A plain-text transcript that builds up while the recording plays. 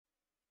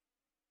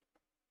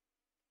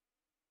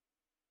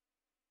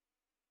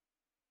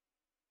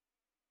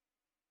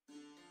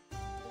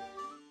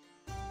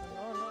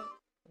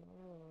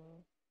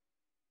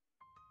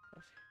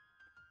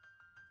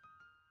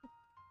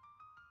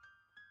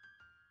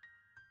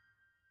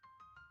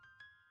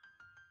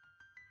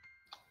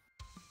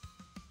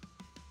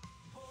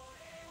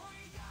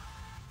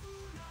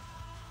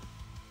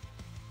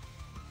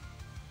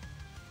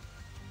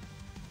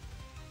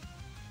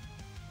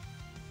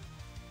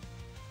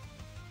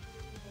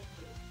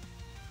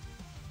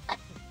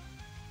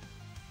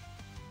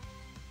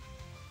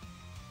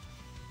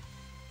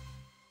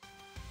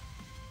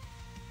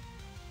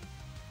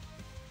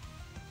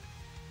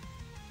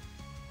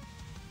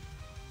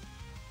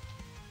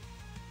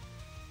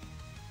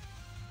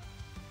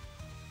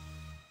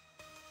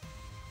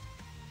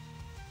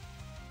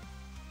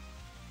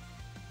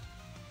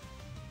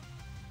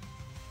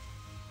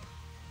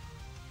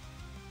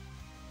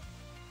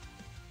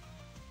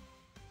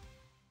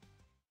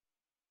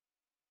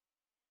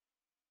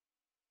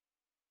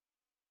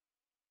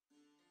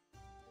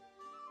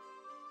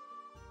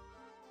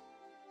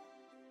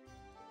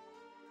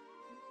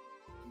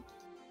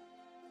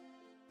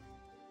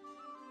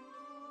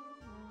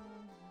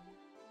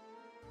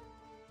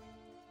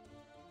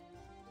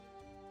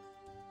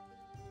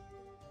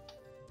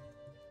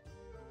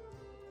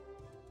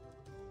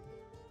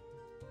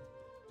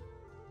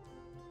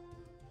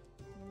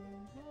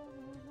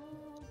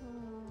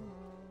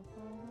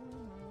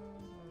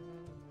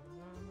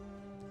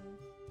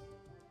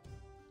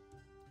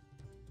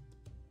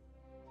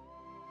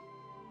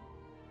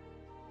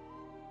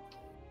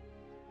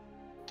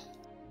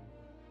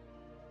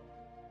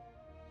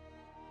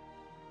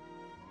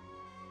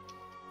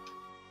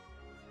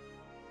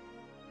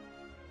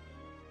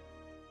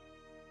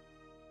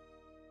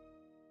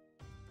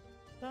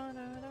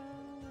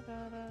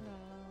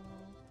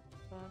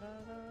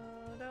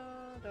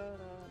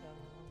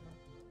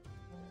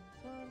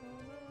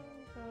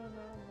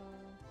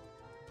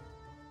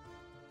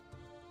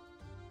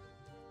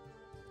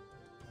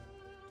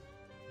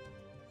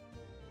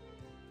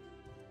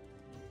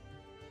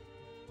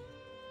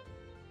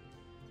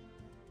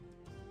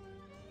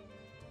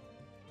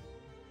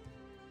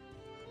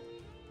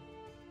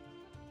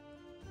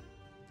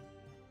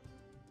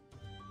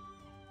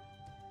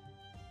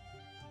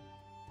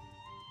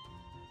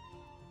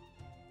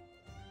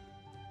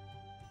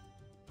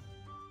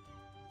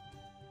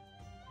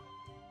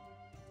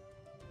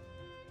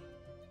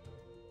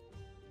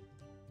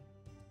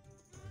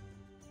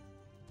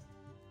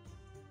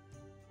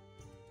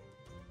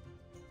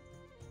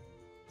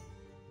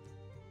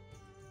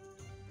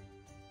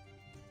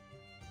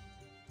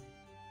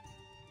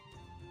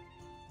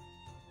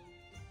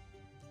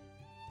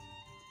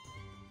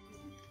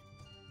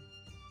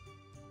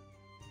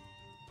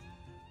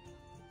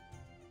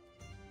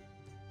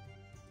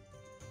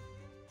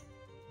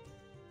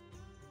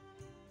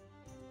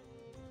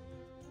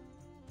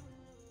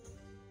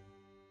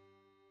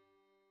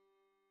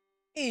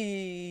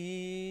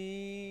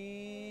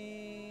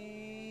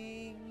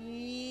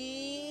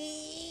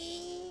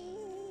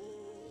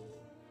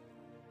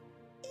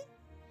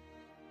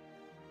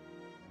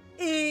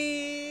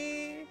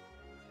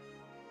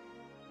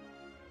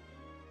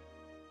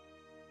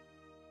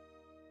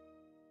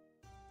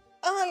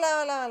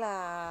¡Hola, hola,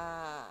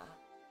 hola!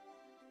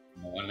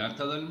 Hola a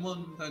todo el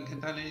mundo, ¿qué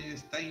tal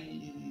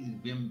estáis?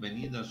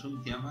 Bienvenidos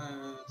un día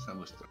más a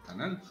vuestro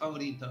canal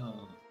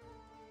favorito.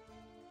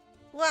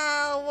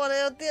 ¡Wow!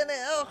 Boreo tiene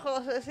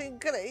ojos, es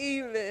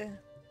increíble.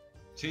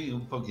 Sí,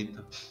 un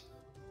poquito.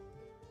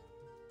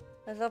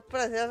 Esos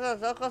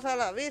preciosos ojos a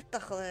la vista,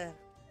 joder.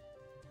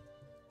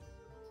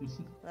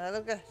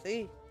 Claro que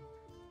sí.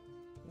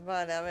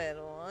 Vale, a ver,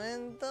 un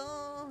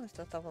momento.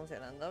 ¿Esto está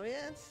funcionando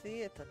bien?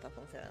 Sí, esto está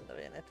funcionando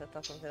bien. ¿Esto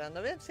está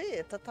funcionando bien? Sí,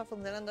 esto está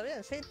funcionando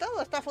bien. Sí,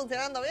 todo está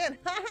funcionando bien.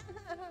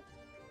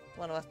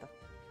 Bueno, basta.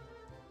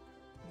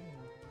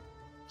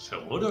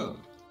 ¿Seguro?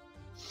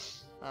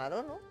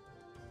 Claro, ¿no?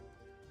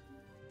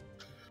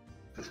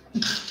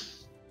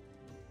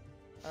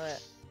 A ver.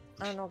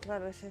 Ah, no,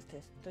 claro, es este.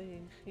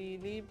 Estoy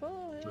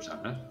gilipollas. Pues a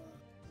ver.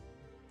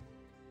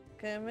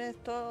 Que me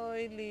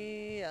estoy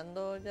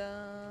liando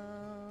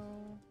ya.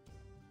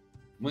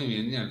 Muy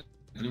bien, ya.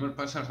 El primer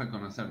paso es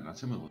reconocerla,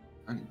 se me gusta.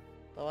 Ánimo.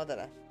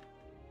 Tómatelas.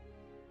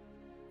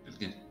 ¿El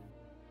qué?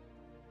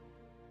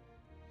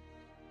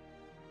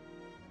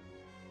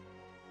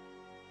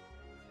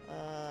 No,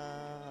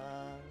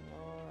 a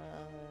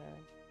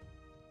ver.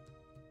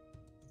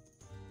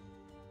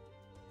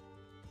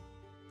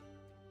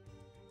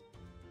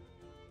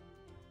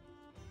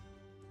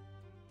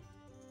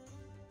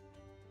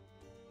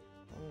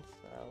 Un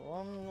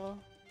segundo.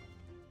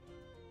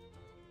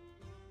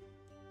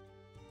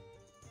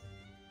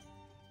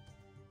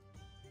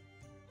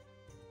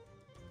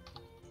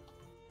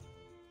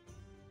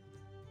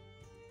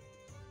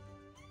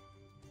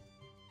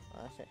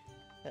 Así.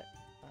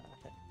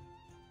 Así.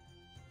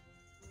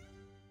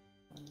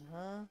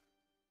 Ajá.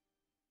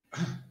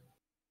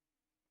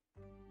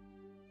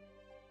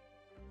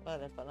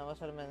 Vale,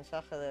 ponemos el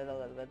mensaje de lo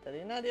del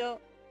veterinario.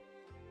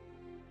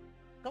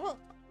 ¿Cómo?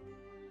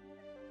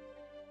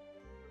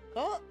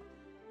 ¿Cómo?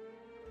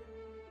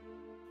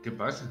 ¿Qué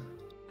pasa?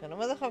 Que no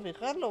me deja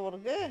fijarlo,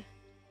 ¿por qué?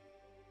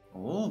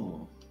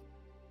 Oh,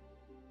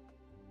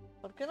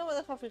 ¿Por qué no me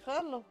deja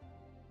fijarlo?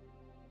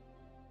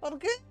 ¿Por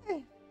qué?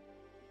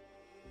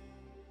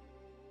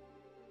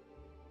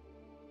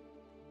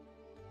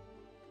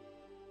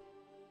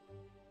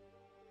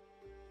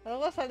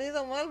 Algo ha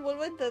salido mal,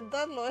 vuelvo a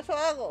intentarlo. Eso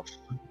hago.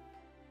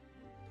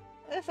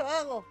 Eso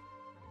hago.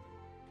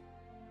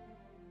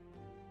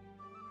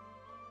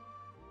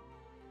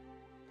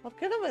 ¿Por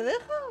qué no me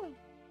deja?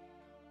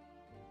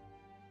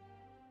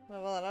 Me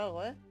va a dar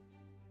algo, ¿eh?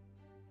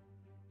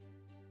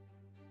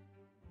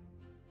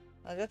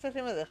 ¿A qué este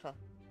sí me deja?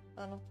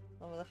 Ah, no,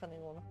 no me deja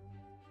ninguno.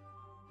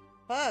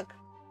 ¡Fuck!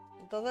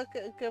 Entonces,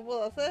 ¿qué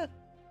puedo hacer?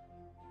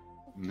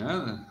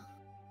 nada.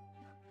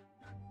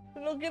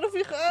 ¡No quiero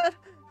fijar!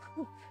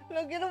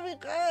 ¡No quiero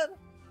fijar!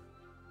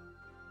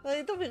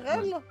 Necesito Pues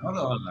fijarlo. no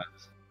lo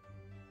hagas.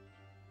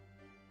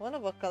 Bueno,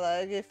 pues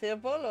cada X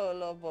tiempo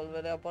lo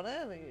volveré a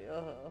poner y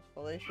os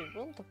jodéis y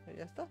punto. Y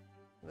ya está.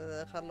 En vez de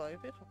dejarlo ahí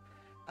fijo.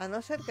 A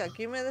no ser que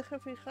aquí me deje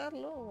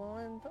fijarlo. Un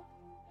momento.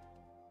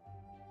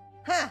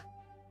 ¡Ja!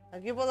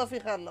 Aquí puedo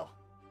fijarlo.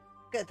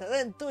 Que te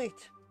den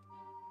Twitch.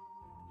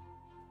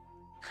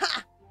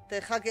 ¡Ja! Te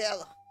he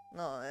hackeado.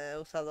 No, he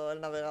usado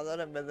el navegador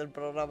en vez del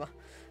programa.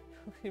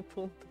 Y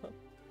punto.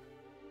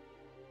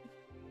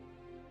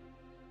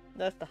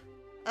 Ya está.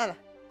 ¡Hala!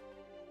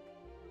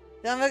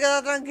 Ya me he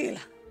quedado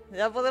tranquila.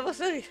 Ya podemos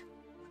seguir.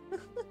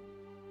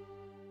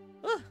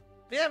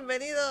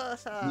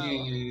 Bienvenidos a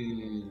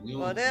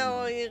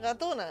Boreo y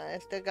Gatuna,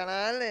 este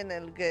canal en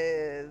el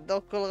que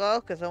dos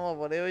colgados que somos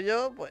Boreo y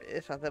yo,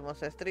 pues hacemos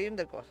stream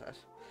de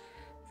cosas.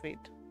 Fit.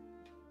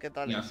 ¿Qué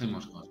tal Y eso?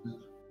 hacemos cosas.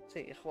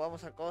 Sí,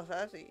 jugamos a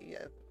cosas y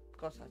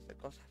cosas de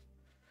cosas.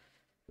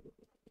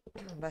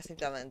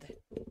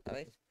 Básicamente,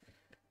 ¿sabéis?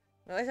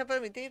 Me vais a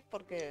permitir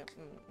porque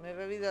me he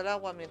bebido el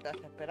agua mientras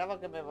esperaba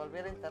que me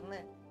volviera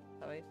internet,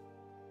 ¿sabéis?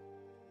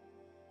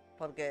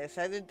 Porque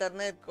se ha ido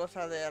internet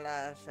cosa de a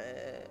las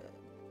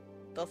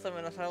 12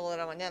 menos algo de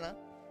la mañana,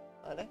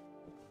 ¿vale?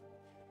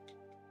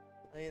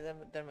 Ahí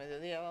del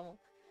mediodía, vamos.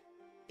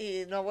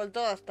 Y no ha vuelto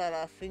hasta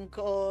las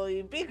 5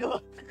 y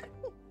pico.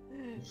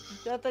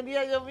 Ya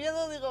tenía yo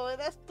miedo, digo,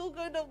 verás tú que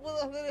hoy no puedo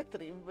hacer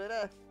stream,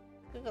 verás.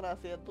 Qué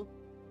gracia tú.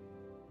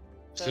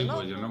 Pero Sí, no,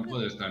 pues yo no ¿qué?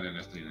 puedo estar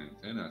en stream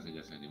entera, así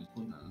ya sería un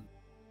puta, ¿no?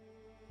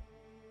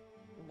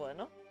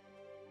 Bueno,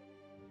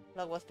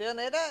 la cuestión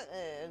era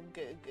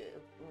que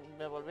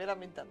me volviera a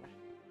mi internet.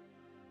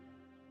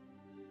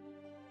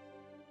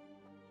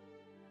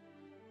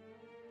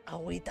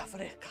 Agüita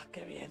fresca,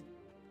 qué bien.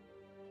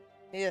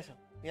 Y eso,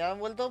 ya han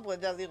vuelto, pues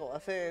ya digo,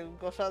 hace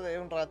cosa de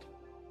un rato.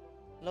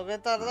 Lo que he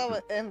tardado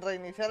Ajá. en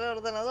reiniciar el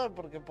ordenador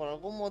porque por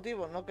algún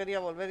motivo no quería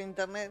volver a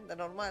internet de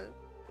normal.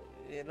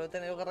 Y lo he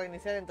tenido que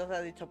reiniciar, entonces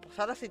ha dicho, pues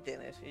ahora sí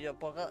tienes. Y yo,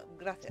 pues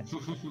gracias.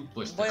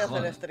 Pues te Voy a hacer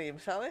jodas. stream,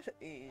 ¿sabes?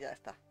 Y ya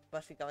está.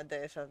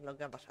 Básicamente eso es lo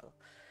que ha pasado.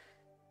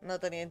 No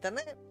tenía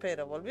internet,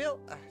 pero volvió.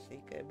 Así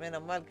que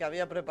menos mal que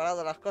había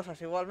preparado las cosas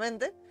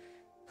igualmente.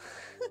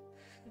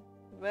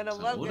 Menos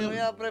mal que ¿Seguro?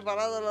 había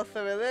preparado los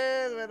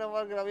CBDs, menos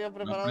mal que lo había Lo has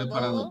preparado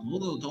preparado todo.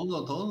 todo,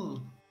 todo,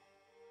 todo.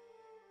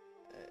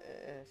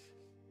 Eh,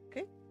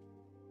 ¿Qué?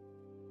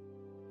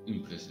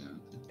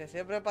 Impresionante. ¿Que si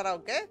he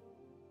preparado qué?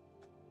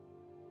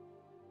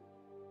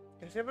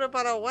 ¿Que si he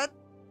preparado what?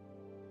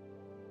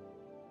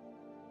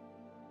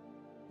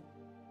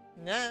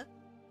 Nah.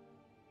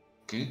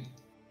 ¿Qué?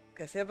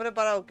 ¿Que si he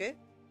preparado qué?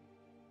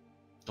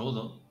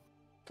 Todo.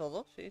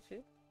 Todo, sí,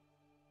 sí.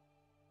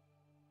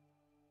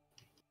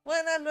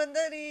 Buenas,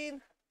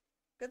 Luenderin.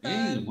 ¿Qué ¡Ey,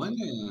 tal?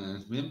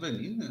 buenas!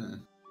 Bienvenida.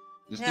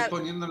 Estoy Mira,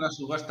 poniendo la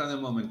subasta de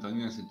momento,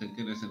 mira, si te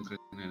quieres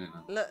entretener en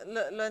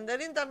algo.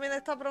 Luenderin también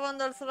está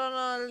probando el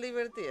Throne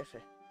Liberty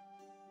ese.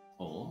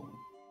 Oh,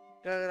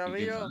 Que lo ¿y grabé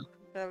qué yo, tal?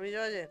 que lo vi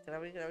yo ayer, que lo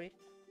vi.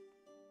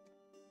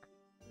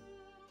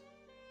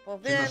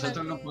 Pues Que bien,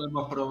 nosotros no aquí.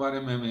 podemos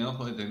probar MMO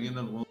porque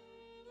teniendo el WoW,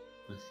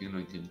 es que no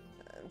hay tiempo.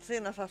 Sí,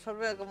 nos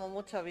absorbe como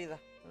mucha vida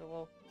el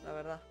WoW, la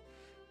verdad.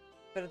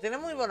 Pero tiene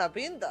muy buena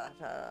pinta. O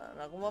sea,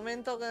 en algún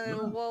momento que el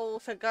No, WoW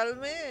se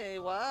calme,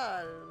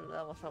 igual le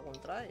damos algún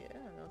try, ¿eh?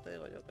 No te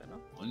digo yo que no.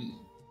 oye,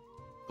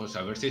 pues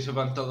a ver si se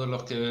van todos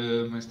los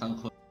que me están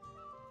jodiendo.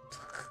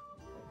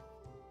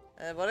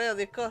 Por ello,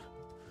 Discord.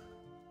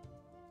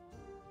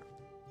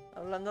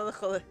 Hablando de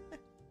joder.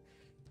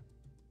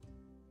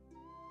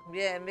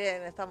 Bien,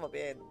 bien, estamos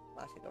bien,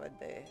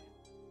 básicamente.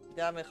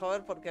 Ya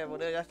mejor, porque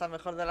Bureo ya está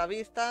mejor de la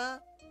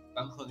vista.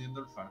 Están jodiendo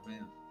el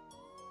farmeo.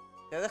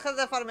 ¡Que dejes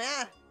de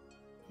farmear!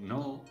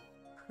 No,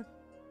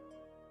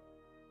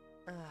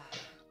 Ah,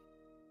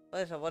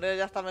 pues eso, Bureo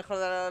ya está mejor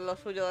de lo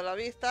suyo de la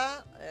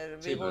vista.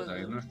 sí, pero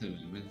todavía no estoy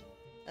bien.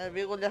 El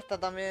Beagle ya está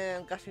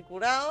también casi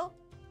curado.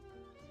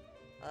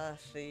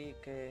 Así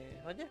que,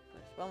 oye,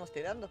 pues vamos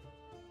tirando.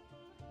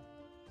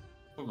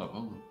 Poco a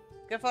poco.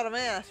 ¿Qué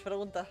farmeas?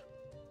 Pregunta.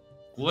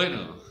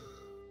 Cuero.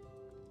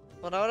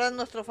 Por ahora es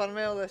nuestro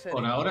farmeo de Por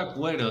serie. ahora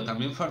cuero,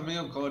 también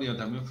farmeo corio,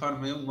 también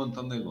farmeo un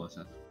montón de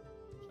cosas.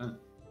 Ah,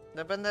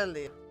 Depende del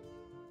día.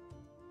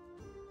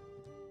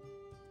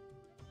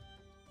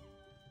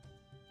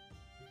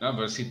 no,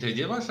 pero si te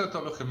llevas a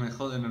todos los que me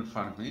joden el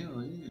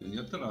farmeo,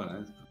 yo te lo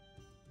agradezco.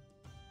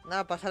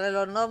 Nada, pasarle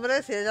los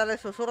nombres y ella le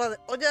susurra de,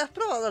 oye, ¿has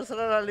probado el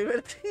Solar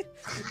Liberty?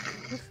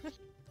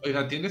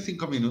 Oiga, ¿tienes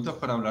 5 minutos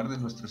para hablar de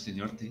nuestro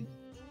señor T?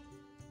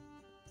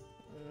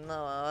 No,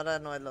 ahora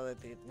no es lo de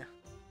ti.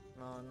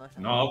 No, no es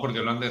así. No, porque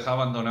lo han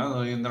dejado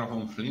abandonado ahí en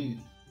Dragonfleet.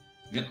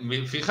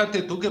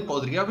 Fíjate tú que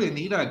podría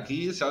venir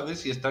aquí,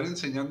 ¿sabes? Y estar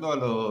enseñando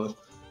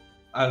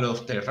a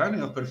los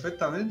terráneos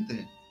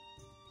perfectamente.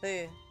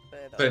 Sí,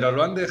 pero... Pero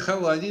lo han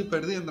dejado allí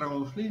perdido en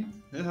Dragonfleet.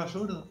 Es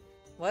absurdo.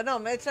 Bueno,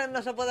 Mechen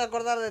no se puede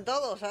acordar de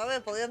todo,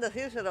 ¿sabes? Podían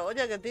decírselo.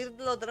 Oye, que Tyr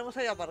lo tenemos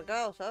ahí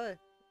aparcado, ¿sabes?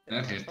 Que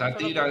a Es lo que mejor está se le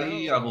Tyr ocurre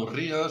ahí algo.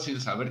 aburrido, sin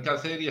saber qué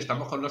hacer, y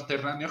estamos con los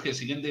terráneos que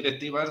siguen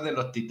directivas de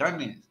los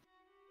titanes.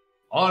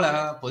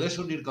 Hola, ¿puedes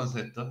unir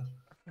conceptos?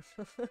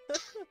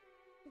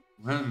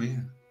 Madre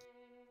mía.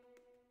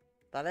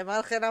 Dale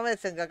margen a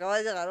Mechen, que acaba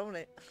de llegar,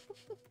 hombre.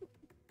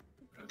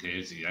 Pero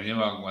que si ya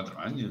lleva 4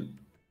 años.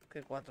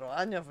 Que 4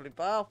 años,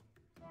 flipado.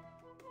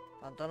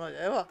 ¿Cuánto no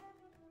lleva?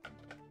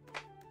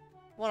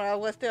 Bueno, la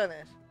cuestión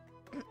es...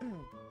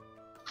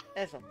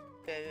 Eso,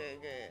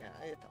 que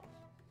ahí estamos.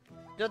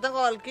 Yo tengo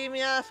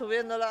alquimia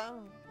subiéndola.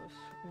 Pues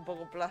un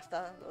poco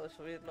plasta lo de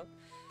subirlo.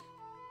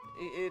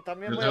 Y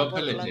también Yo voy a tengo por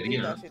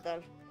peletería. plantitas y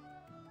tal.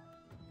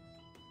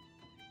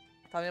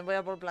 También voy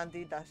a por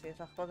plantitas y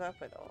esas cosas,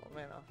 pero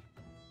menos.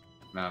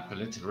 La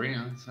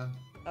peletería, ¿sabes?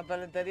 La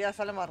peletería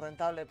sale más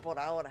rentable por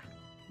ahora.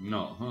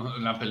 No,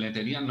 la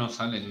peletería no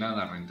sale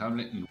nada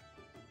rentable.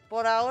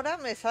 Por ahora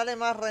me sale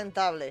más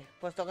rentable,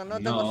 puesto que no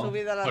tengo No,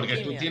 subida la porque tú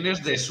alquimia.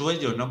 tienes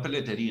desuello, no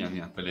peletería.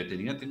 Mira,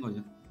 peletería tengo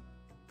yo.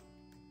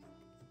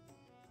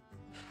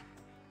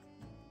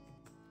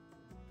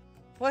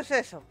 Pues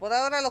eso, por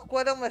ahora los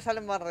cueros me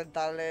salen más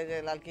rentables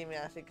que la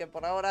alquimia, así que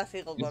por ahora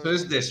sigo con... Eso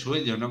es de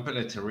sueño, no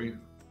peletería.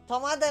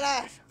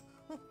 ¡Tómatelas!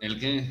 ¿El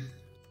qué?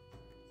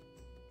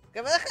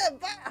 ¡Que me dejes en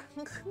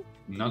paz!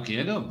 No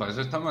quiero, para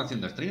eso estamos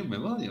haciendo stream, me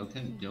voy, ¿o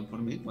qué? Yo por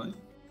mí, guay.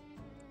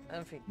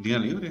 En fin, Día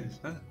libre,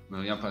 ¿sabes? Me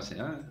voy a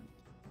pasear.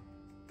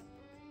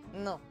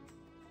 no.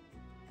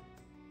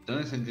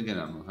 Entonces, ¿en qué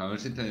quedamos? A ver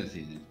si te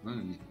decides.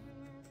 Madre mía.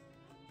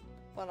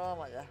 Bueno,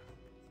 vamos allá.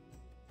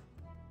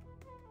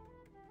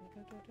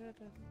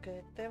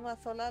 Que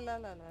temazo la la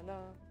la la la.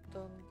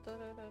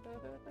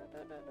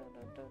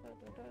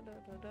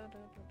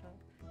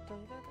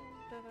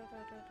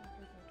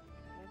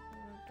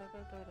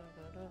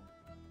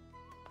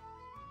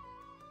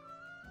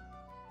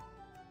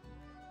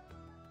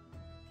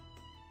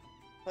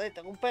 Oye,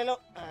 tengo un pelo.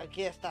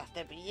 Aquí estás,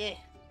 te pillé.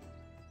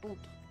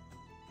 Puto.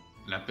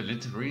 La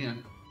peletería.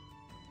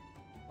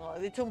 No, he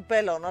dicho un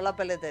pelo, no la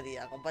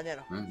peletería,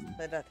 compañero. Ah,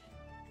 Espérate.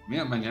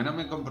 mira, mañana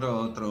me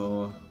compro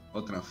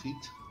otra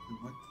ficha.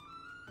 Guay.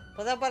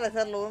 ¿Puede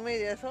aparecer Lumi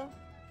y eso?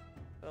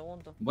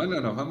 Pregunto. Bueno,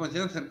 nos vamos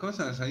ya a hacer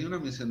cosas. Hay una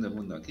misión de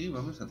mundo aquí,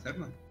 vamos a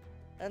hacerla.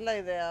 Es la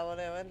idea,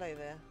 Boreo, es la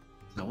idea.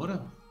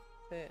 ¿Seguro?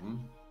 Sí.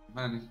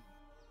 Vale.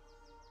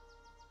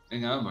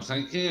 Venga, vamos,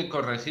 hay que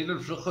corregir el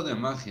flujo de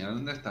magia.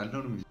 ¿Dónde está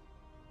Lormi?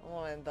 Un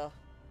momento.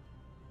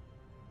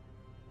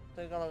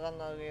 Estoy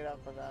colocando aquí la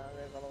cosa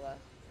de colocar.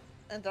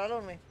 Entra,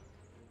 Lumi.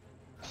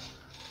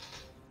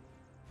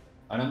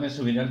 Ahora me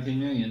subiré al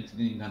cine y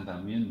el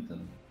encantamiento.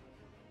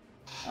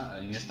 Ah,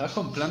 y estás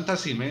con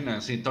plantas y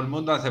menas. Sí, todo el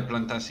mundo hace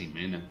plantas y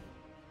menas.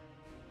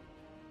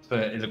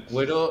 Pero el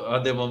cuero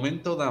de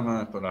momento da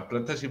más, pero las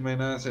plantas y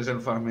menas es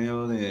el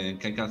farmeo que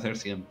hay que hacer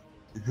siempre.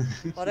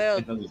 Boreo,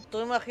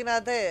 tú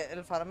imagínate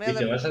el farmeo Y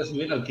te de... vas a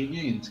subir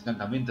alquimia y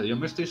encantamiento. Yo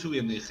me estoy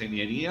subiendo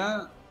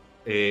ingeniería,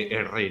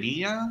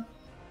 herrería,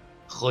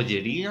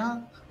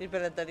 joyería y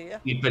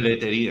peletería. y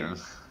peletería.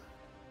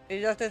 Y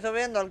yo estoy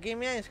subiendo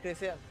alquimia e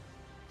inscripción.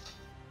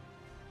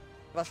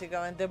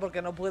 Básicamente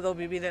porque no puedo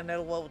vivir en el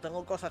WoW,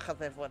 tengo cosas que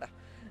hacer fuera.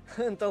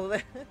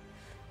 Entonces,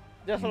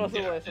 yo solo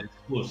subo eso.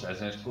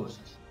 Excusas,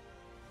 excusas.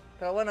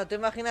 Pero bueno, tú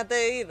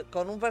imagínate ir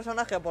con un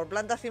personaje por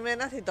plantas y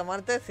menas y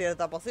tomarte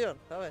cierta poción,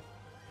 ¿sabes?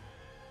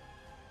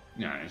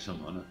 Ya, eso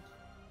mola.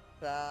 O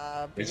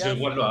sea, Eso pillar...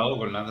 igual lo hago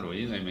con la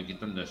druida y me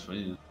quito el de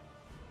sueño.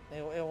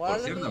 Igual,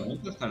 Por cierto,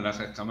 ¿cuánto están las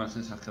escamas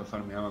esas que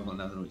farmeaba con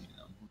la druida?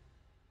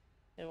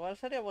 igual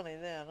sería buena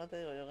idea, no te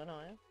digo yo que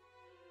no, ¿eh?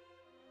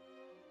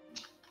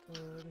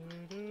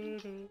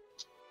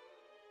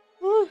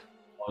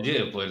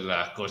 Oye, pues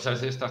las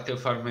cosas estas que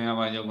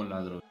farmeaba yo con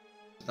la druida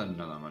están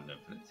nada mal de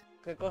precio.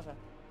 ¿Qué cosa?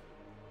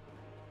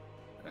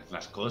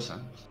 Las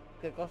cosas.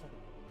 ¿Qué cosa?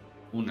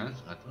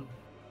 Unas, gato.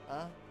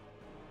 Ah,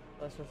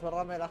 pues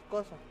susúrrame las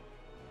cosas.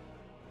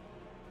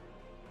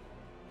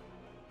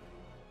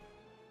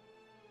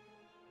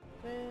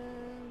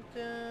 Chan,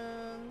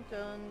 chan,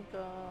 chan,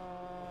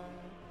 chan,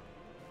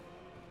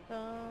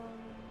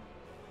 chan.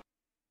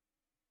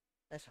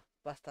 Eso,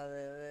 basta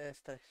de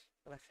estrés.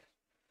 Gracias.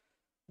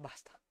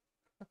 Basta.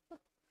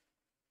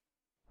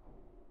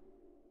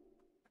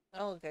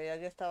 Ok,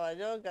 aquí estaba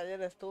yo, que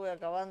ayer estuve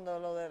acabando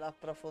lo de las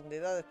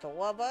profundidades, estos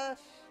guapas.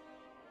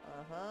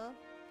 Ajá.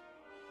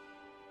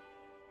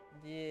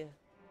 Yeah.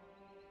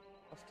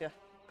 Hostia,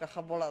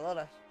 cajas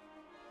voladoras.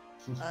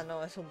 Ah,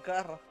 no, es un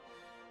carro.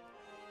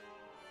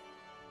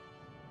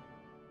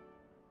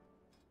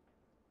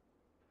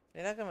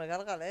 Mira que me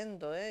carga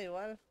lento,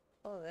 igual.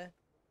 Joder.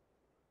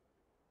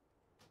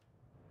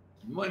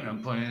 Bueno,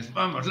 pues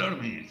vamos,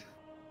 Lormi.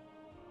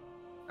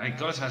 Hay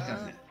cosas que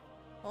hacer.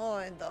 Un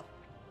momento.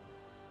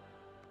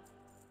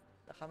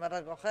 Déjame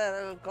recoger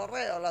el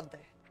correo delante.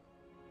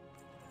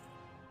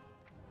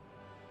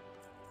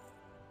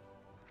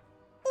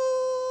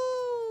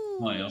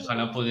 Bueno,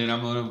 ojalá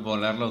pudiéramos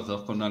volar los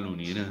dos con una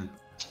lunira.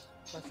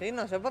 Pues sí,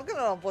 no sé por qué no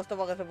lo han puesto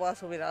para que se pueda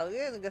subir a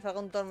alguien, que salga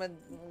un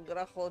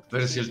tormengrajo.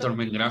 Pero si el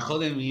tormengrajo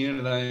de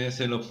mierda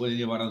ese lo puede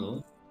llevar a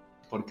dos,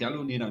 ¿por qué a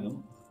lunira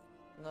no?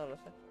 No lo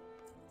sé.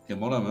 Que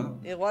mola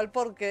más. Igual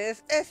porque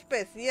es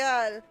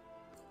especial.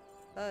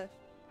 ¿Sabes?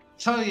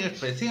 ¡Soy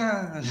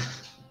especial!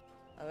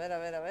 A ver, a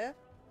ver, a ver.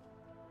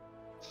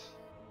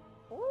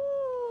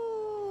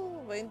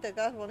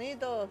 20k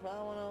bonitos,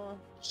 vámonos.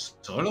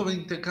 Solo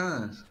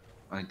 20k.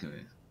 Hay que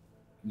ver.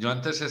 Yo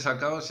antes he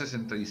sacado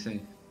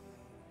 66.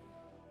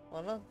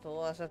 Bueno,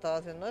 tú has estado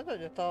haciendo eso,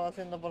 yo estaba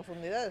haciendo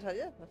profundidades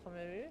ayer,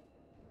 déjame vivir.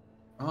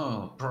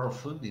 Oh,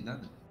 profundidad.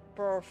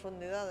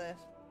 Profundidades.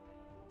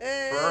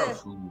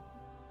 Profund.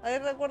 Hay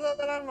recuerdos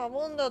del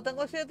armamundo,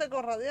 tengo 7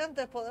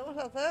 corradiantes, podemos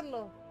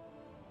hacerlo.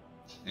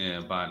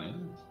 Vale.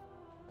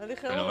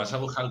 Elige Pero uno. vas a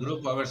buscar el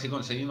grupo a ver si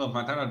conseguimos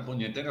matar al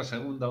puñetero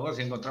segundo boss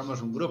y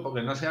encontramos un grupo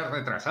que no sea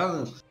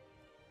retrasado.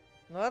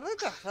 No he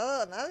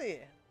retrasado a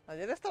nadie.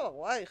 Ayer estaba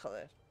guay,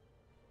 joder.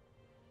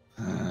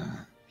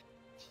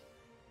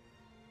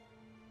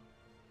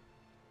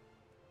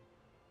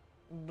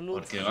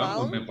 Porque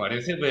vamos, me Bloodhound.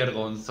 parece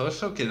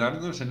vergonzoso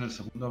quedarnos en el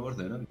segundo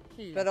borderón.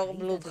 Pero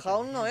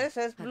Bloodhound no es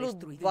ha destruido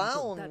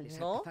Bloodbound, incontables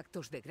 ¿no?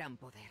 artefactos de gran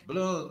poder. Es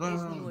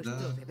Bloodbound.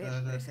 nuestro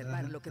deber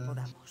preservar lo que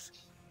podamos.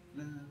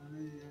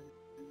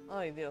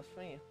 Ay, Dios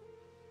mío.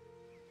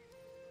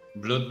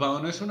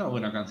 Bloodbound es una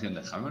buena canción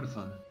de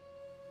Hammerfall.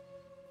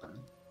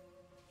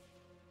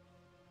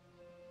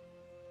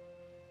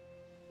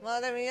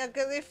 Madre mía,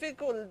 qué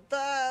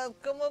dificultad.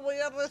 ¿Cómo voy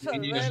a Sí, es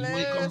resolver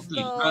muy esto?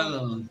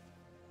 complicado.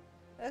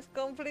 Es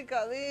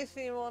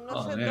complicadísimo.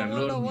 No sé Joder, cómo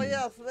lo voy Lormi.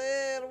 a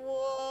hacer.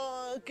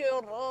 ¡Wow! ¡Qué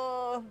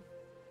horror!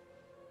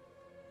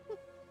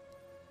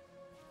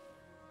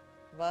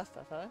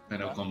 Basta, ¿sabes?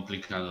 Pero Basta.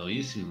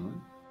 complicadísimo,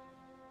 ¿eh?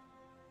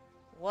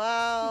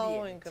 ¡Wow! Bien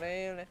hecho.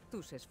 Increíble.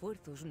 Tus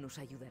esfuerzos nos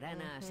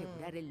ayudarán a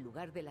asegurar el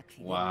lugar del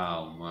accidente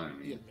Wow, madre y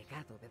mía. el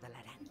legado de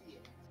Dalaran.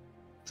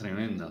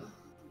 Tremendo.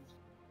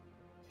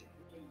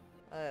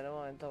 A ver, un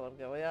momento,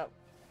 porque voy a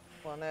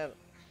poner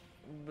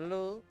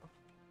Blood.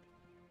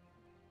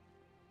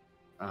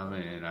 A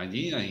ver,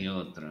 allí hay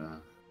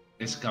otra.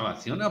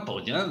 Excavación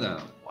apoyada.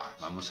 Buah,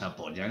 vamos a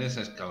apoyar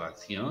esa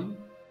excavación.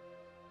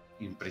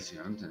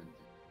 Impresionante.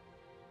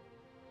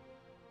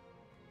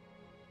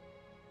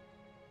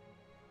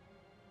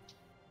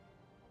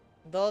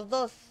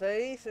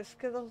 226, es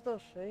que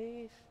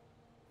 226.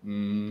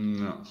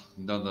 No,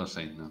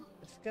 226 no.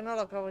 Es que no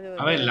lo acabo yo de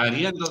A ver, ver. la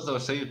haría en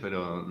 226,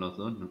 pero los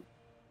dos no.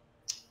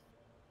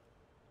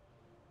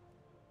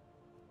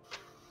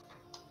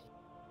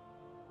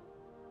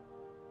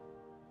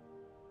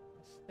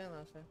 Es que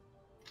no sé.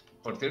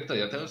 Por cierto,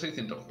 ya tengo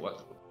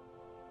 604.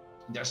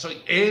 Ya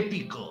soy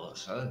épico,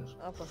 ¿sabes?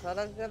 Ah, pues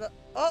ahora que lo...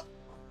 ¡Oh!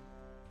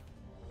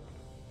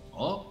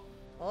 Oh,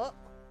 ¡Oh!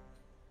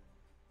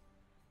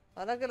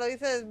 Ahora que lo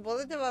dices,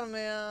 ¿puedes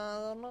llevarme a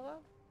Dornogan?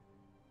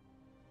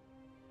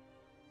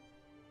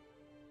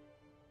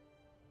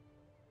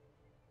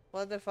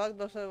 What the fuck,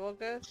 dos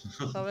evoques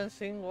haven't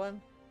seen one.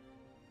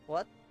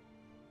 What?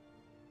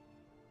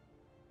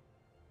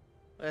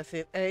 Es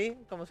decir, ey,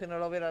 como si no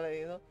lo hubiera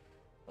leído.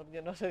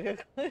 Porque no sé qué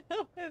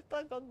coño me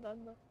está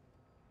contando.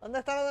 ¿Dónde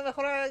está lo de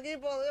mejorar el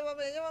equipo?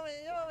 Llévame, llévame,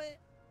 llévame.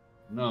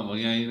 no,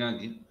 voy a ir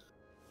aquí.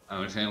 A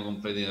ver si hay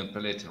algún pedido de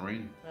Pellet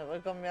Ring. Me voy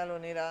con mi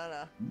alunira,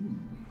 Ana.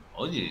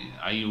 Oye,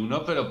 hay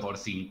uno, pero por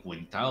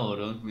 50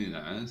 euros,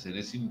 mira,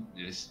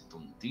 eres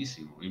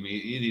tontísimo.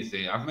 Y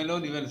dice, házmelo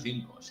nivel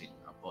 5. Sí,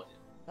 apoya.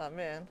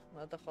 También,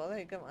 no te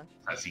jodes, ¿y qué más?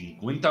 A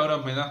 50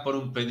 euros me das por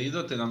un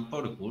pedido, te dan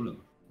por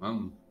culo.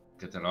 Vamos,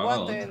 que te lo haga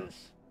What otro.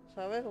 else?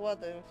 ¿Sabes?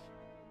 What else?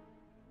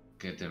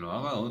 Que te lo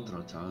haga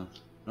otro, chaval.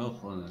 No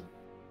jodas.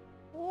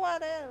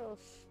 What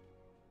else?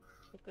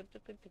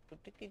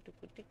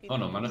 Oh,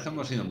 lo malo es que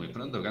hemos ido muy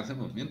pronto. ¿Qué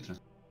hacemos mientras?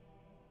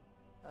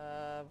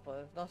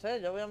 Pues no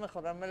sé, yo voy a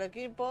mejorarme el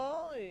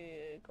equipo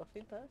y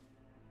cositas.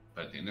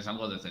 Pero tienes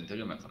algo decente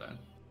que mejorar.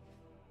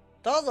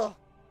 ¡Todo!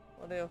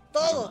 Por Dios, Ah,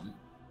 ¡todo! vale.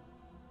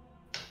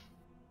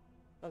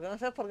 Lo que no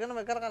sé es por qué no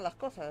me cargan las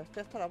cosas, es que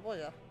esto la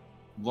polla.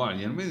 Buah,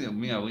 ayer me dio...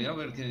 Mira, voy a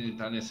ver qué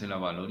tal es el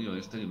avalorio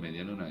este que me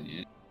dieron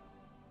ayer.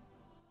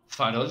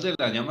 Farol de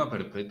la llama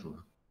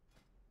perpetua.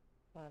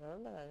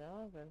 Farol de la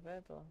llama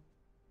perpetua.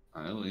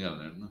 A ver, voy a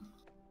verlo.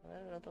 A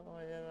ver, el otro que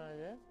me dieron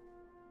ayer.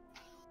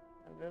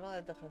 El pleno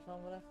de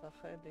tejesombras,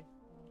 Cajeti.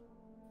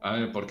 A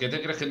ver, ¿por qué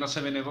te crees que no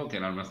se ven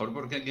evoken? A lo mejor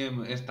porque hay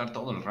que estar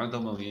todo el rato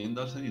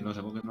moviéndose y los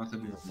evoken no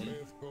hacen Te nada.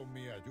 ofrezco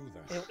mi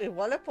ayuda.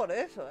 Igual es por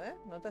eso, ¿eh?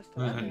 No te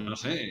extrañes. No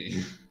sé.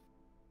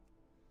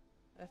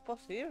 Es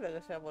posible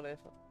que sea por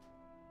eso.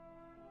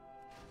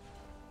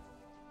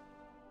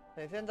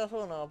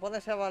 601, pon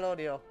ese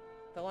valorio.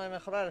 Tengo que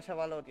mejorar ese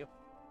valorio.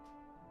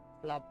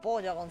 La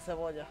polla con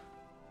cebolla.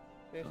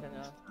 Sí,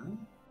 señor.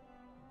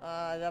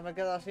 Ah, ya me he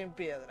quedado sin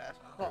piedras.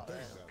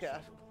 Joder, qué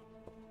asco.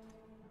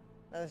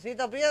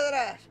 Necesito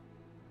piedras.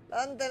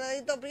 Dante,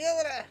 necesito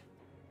piedras.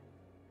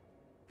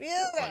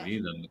 Piedras.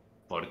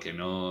 ¿Por qué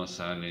no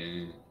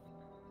sale?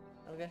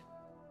 ¿El qué?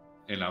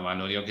 El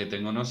avalorio que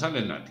tengo no sale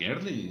en la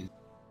tier list.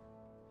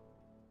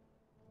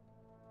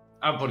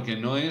 Ah, porque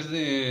no es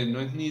de. No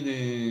es ni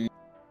de.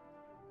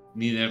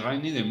 Ni de Rai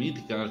ni de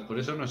míticas, por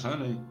eso no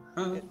sale.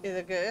 Ah, ¿Y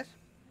de qué es?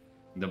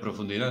 de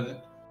profundidades.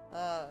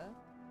 Ah,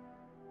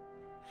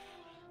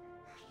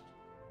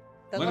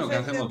 Tengo Bueno, ¿qué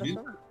hacemos 600, bien?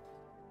 ¿no?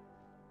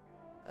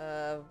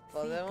 Ciclo de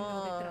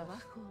Podemos...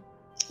 trabajo.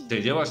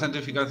 Te llevo a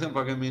santificación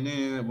para que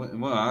mine.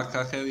 Bueno,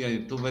 azj-kahet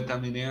y tú vete a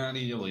minear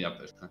y yo voy a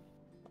pescar.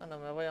 Bueno,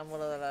 me voy a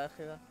muro de la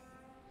égida.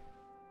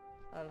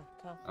 Vale,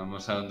 chao.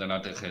 Vamos a donde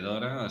la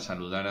tejedora a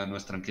saludar a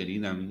nuestra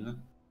querida amiga.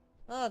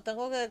 No,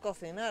 tengo que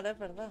cocinar, es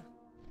verdad.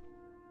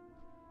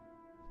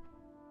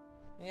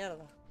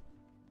 Mierda.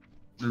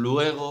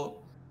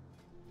 Luego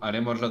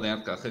haremos lo de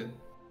azj-kahet.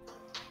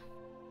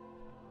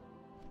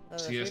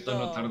 Si esto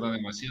no Necesito... tarda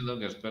demasiado,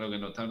 que espero que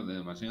no tarde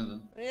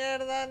demasiado.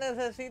 Mierda,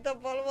 necesito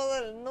polvo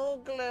del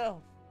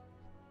núcleo.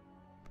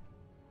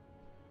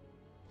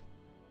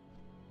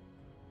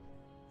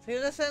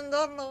 ¿Sigues en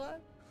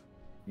Dornogan?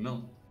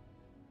 No.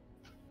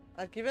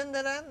 Aquí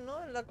venderán,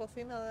 ¿no? En la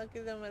cocina de aquí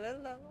de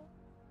Merelda,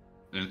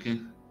 ¿no? ¿El qué?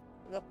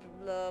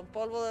 Los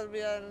polvo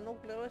del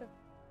núcleo, ¿era?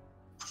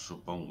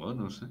 Supongo,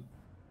 no sé.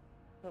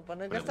 Se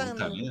supone que están,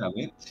 Pregúntale, a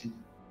ver, sí.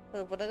 se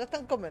supone que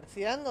están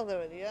comerciando,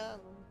 deberían,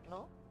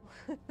 ¿no?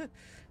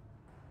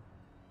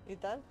 ¿Y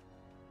tal?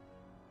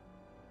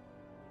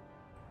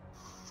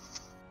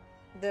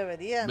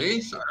 Deberían,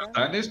 ¿Veis? ¿y tal?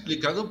 Han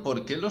explicado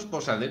por qué los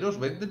posaderos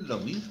venden lo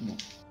mismo.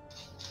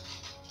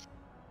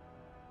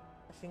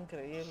 Es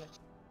increíble.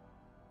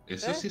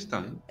 Eso ¿Eh? sí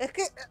está bien. Es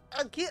que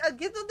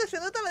aquí es donde se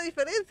nota la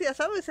diferencia,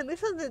 ¿sabes? En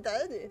esos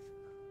detalles.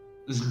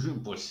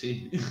 Pues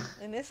sí.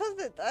 En esos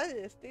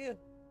detalles, tío.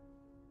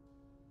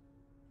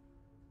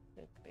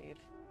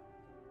 Increíble.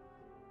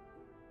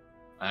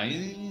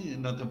 Ahí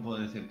no te puedo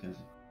decir que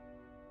sí.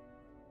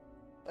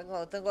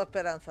 Tengo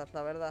esperanzas,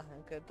 la verdad,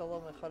 en que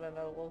todo mejore en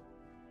el WoW.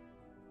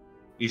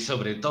 Y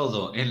sobre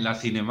todo, en la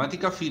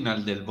cinemática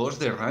final del boss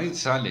de Raid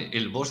sale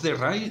el boss de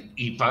Raid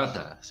y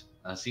patas.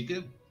 Así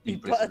que, Y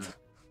patas.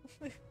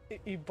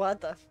 impresionante. Y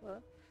patas,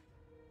 ¿no?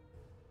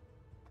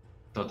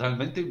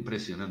 Totalmente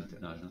impresionante,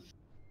 la verdad.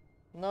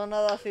 No,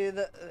 nada así.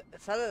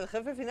 Sale el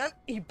jefe final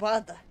y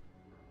patas.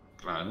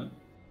 Claro.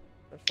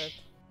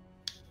 Perfecto.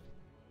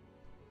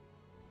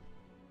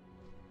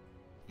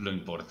 Lo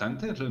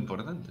importante es lo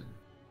importante.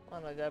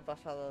 Bueno, ya he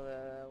pasado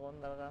de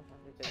Wondergun,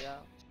 así que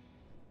ya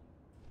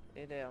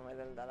iré a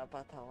merendar la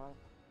pata o algo.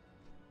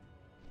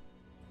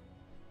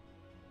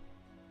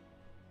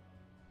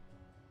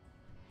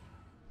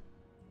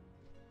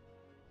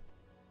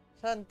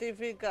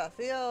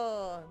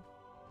 ¡Santificación!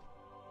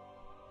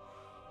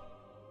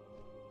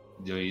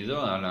 Yo he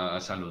ido a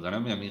saludar a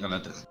mi amiga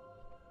la tercera.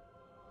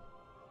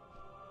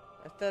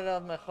 Este es de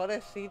los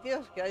mejores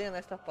sitios que hay en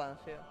esta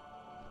expansión.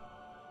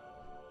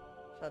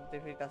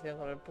 Santificación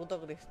con el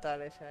puto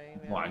cristal ese ahí.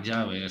 Mira. Buah,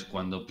 ya ves,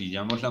 cuando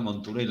pillamos la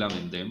montura y la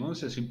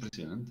vendemos es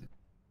impresionante.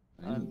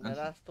 A mí me encanta.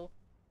 Verás tú.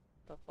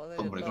 Te joder,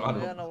 yo Hombre,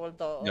 todavía claro. no he Ya he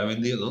vuelto.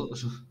 vendido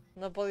dos.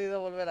 No he podido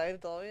volver a ir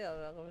todavía,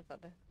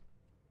 fíjate.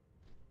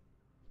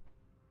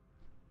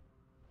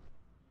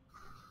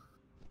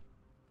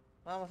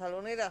 Vamos a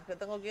Lunira, que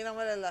tengo que ir a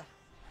merendar.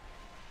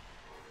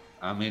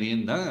 A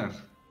meriendar.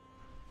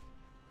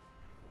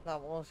 La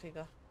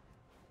música.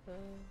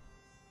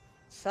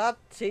 ¿Sap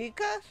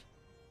chicas?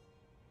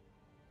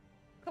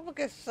 ¿Cómo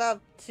que sap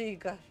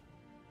chicas?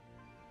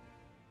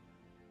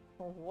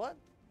 What?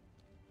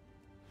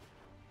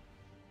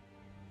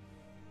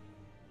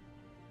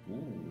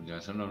 Ya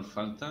solo nos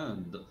falta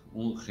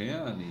un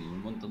Gean y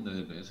un montón de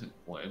DPS.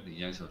 Joder, y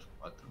ya esos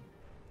 4.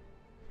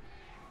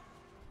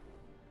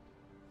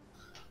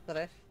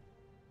 3.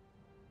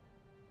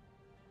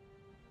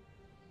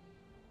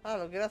 Ah,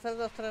 ¿lo quiero hacer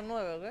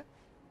 239 o qué?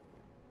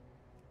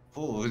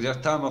 Ya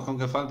estamos con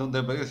que falta un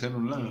DPS en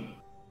un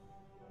lado.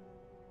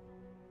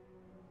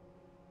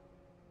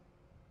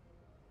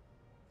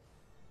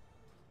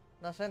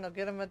 No sé, no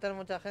quieren meter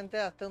mucha gente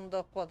hasta un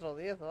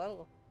 2410 o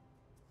algo.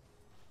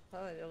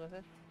 ¿Sabes? Yo qué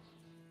sé.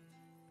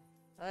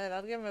 A ver,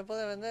 alguien me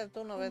puede vender.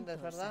 Tú no vendes,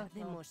 Juntos ¿verdad? No.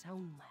 ardemos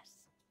aún más.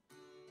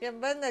 ¿Quién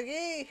vende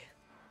aquí?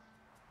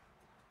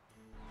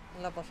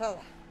 En la posada.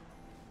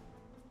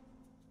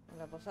 En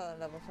la posada, en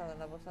la posada, en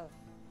la posada.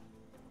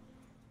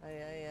 Ahí,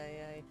 ahí, ahí,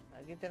 ahí.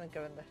 Aquí tienen que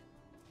vender.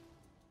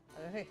 A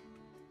ver, sí.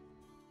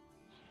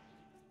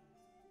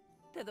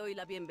 Te doy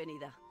la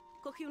bienvenida.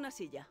 Coge una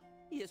silla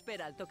y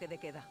espera al toque de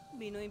queda.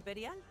 ¿Vino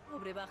imperial o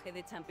brebaje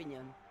de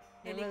champiñón?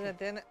 Dime que Elige.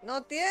 tiene...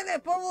 ¡No tiene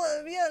polvo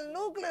de vía el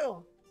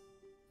núcleo!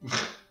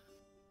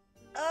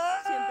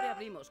 ¡Ah! Siempre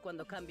abrimos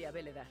cuando cambia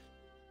Beledar.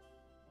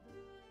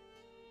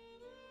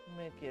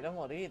 Me quiero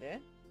morir,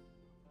 ¿eh?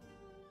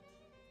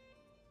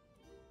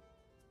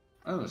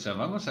 O sea,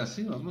 vamos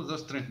así, vamos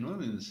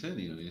 239, en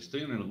serio. Y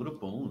estoy en el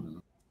grupo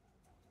 1.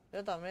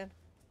 Yo también.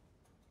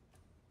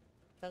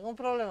 Tengo un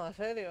problema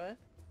serio, ¿eh?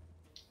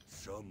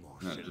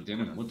 Somos No, el tú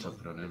tienes corazón muchos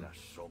de problemas. las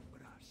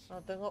sombras.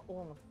 No, tengo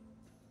uno.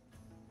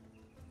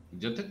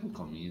 Yo tengo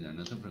comida,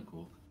 no te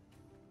preocupes.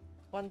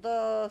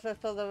 ¿Cuántos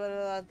estos de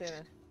verdad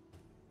tienes?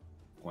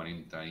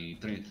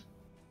 43.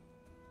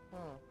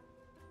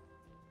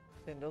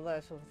 Sin duda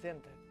es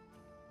suficiente.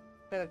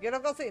 Pero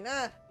quiero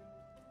cocinar.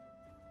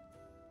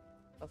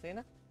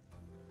 ¿Cocina?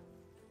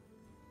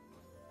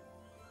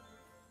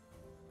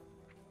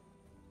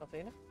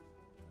 ¿Cocina?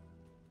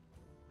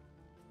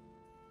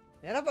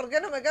 ¿Y ahora por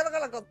qué no me carga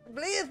la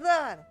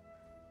 ¡Blizzard!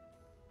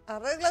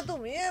 ¡Arregla tu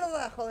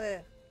mierda,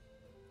 joder!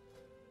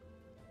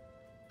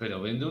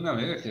 Pero vende una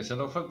vez, que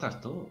solo faltas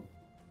tú.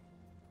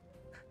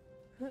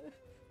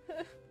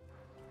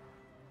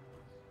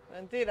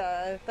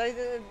 Mentira, estáis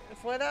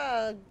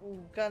fuera,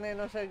 Cane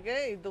no sé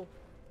qué y tú.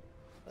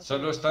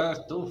 Solo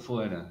estás tú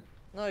fuera.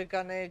 No, y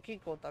Cane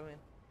Kiko también.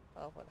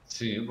 Estaba fuera.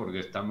 Sí, porque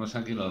estamos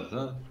aquí los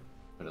dos.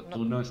 Pero No.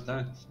 tú no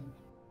estás.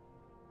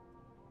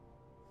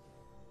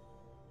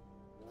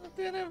 No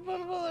tiene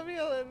polvo de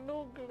vida del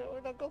núcleo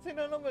y la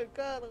cocina no me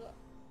carga.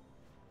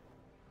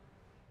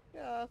 Qué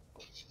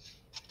asco.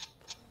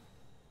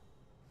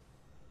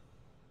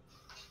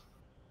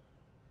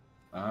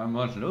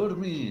 Vamos,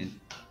 Lurmi.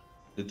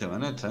 Que te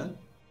van a echar.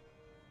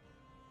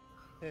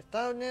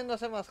 Está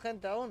uniéndose más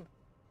gente aún.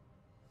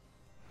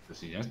 Pues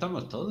si ya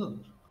estamos todos.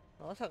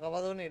 No, se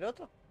acaba de unir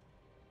otro.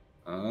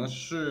 Ah,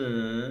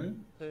 sí.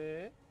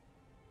 Sí.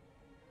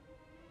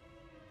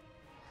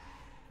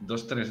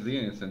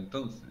 2-3-10,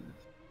 entonces.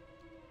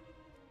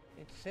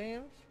 It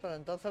seems, pero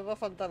entonces va a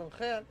faltar un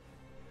heal.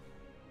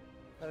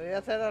 Debería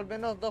hacer al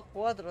menos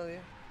 2-4,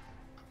 tío.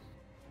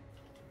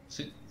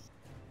 Sí.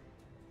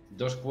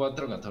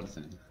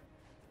 2-4-14.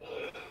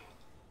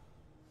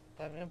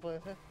 También puede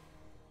ser.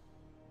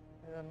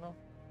 Pero no.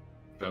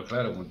 Pero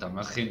claro, cuanta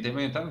más gente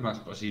metas, más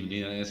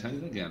posibilidades hay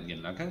de que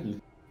alguien la cague.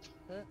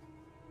 ¿Eh?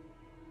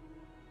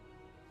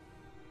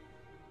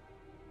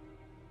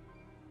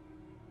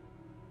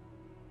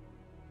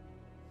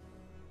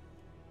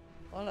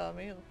 Hola,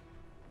 amigo.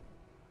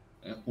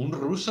 ¿Un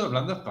ruso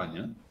hablando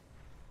español?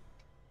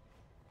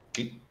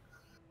 ¿Qué?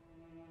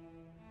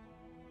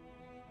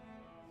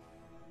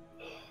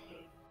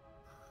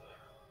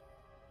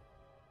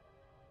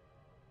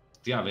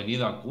 Hostia, ha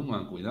venido a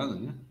Kuma, cuidado,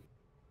 ¿eh?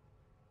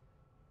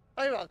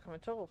 Ahí va, que me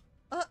choco.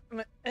 Ah,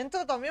 me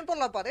entro también por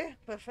la pared.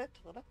 Perfecto,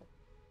 gracias.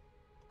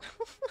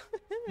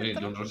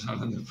 De un ruso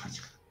hablando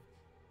español.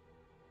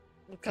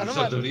 Claro,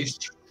 Ruso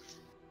turista.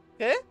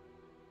 ¿Qué?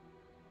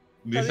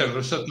 Dice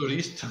ruso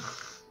turista.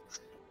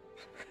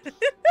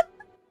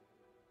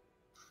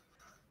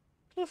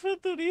 Ruso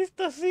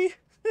turista, sí.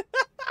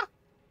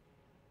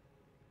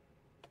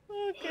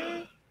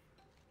 Ok.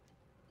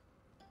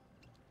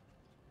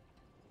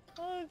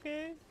 Ok,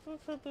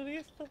 ruso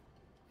turista.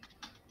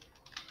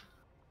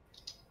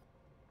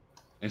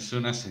 Es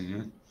una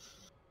señal.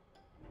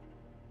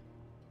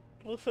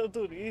 Ruso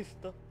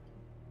turista.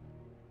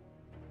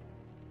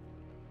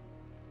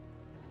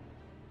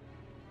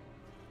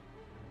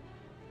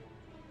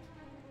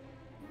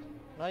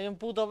 No hay un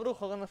puto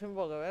brujo que no se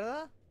invoque,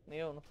 ¿verdad?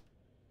 Ni uno.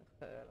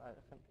 De verdad,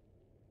 gente.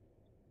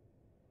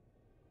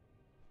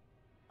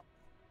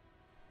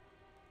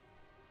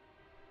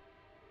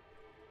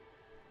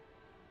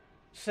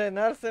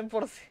 Cenar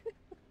 100%.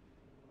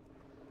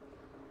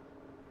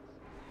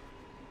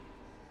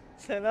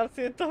 Cenar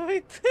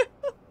 120.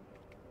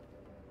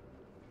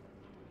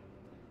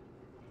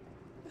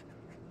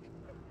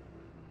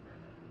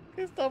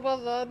 ¿Qué está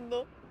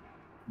pasando?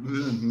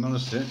 No lo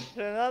sé.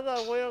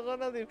 Renata, we're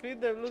gonna defeat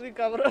the bloody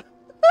cabrón.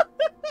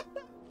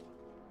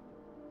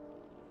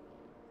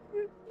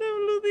 The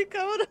bloody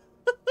cabrón.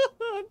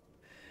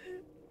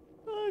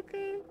 Ok.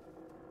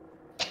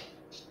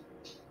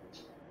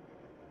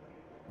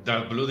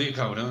 Dark Bloody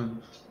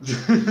cabrón.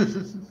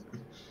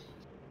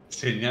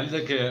 Señal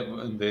de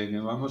que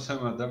vamos a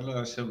matarlo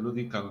a ese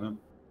Bloody cabrón.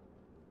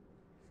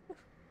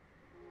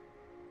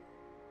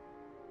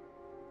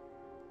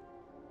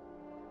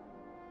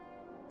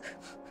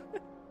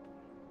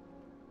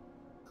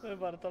 Me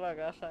parto la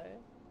caja,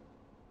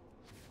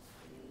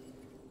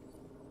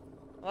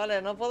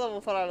 Vale, no puedo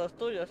bufar a los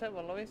tuyos,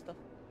 por lo visto.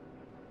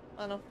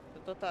 Ah, no,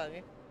 esto está aquí.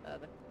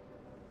 Espérate.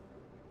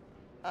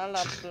 A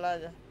la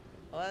playa.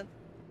 What?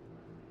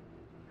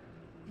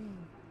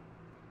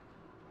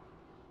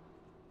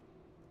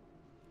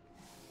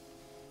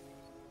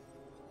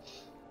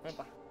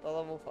 Epa,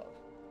 todo bufado.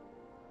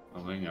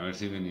 Pues venga, a ver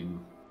si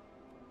venimos.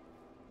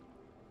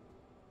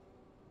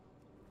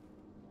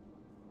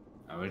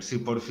 A ver si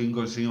por fin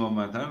consigo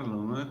matarlo,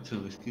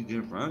 macho. Es que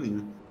qué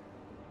rabia.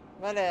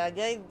 Vale,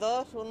 allá hay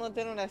dos, uno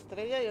tiene una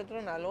estrella y otro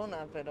una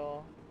luna,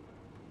 pero...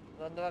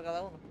 ¿Dónde va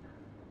cada uno?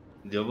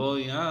 Yo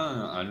voy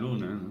a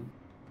Luna,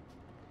 ¿no?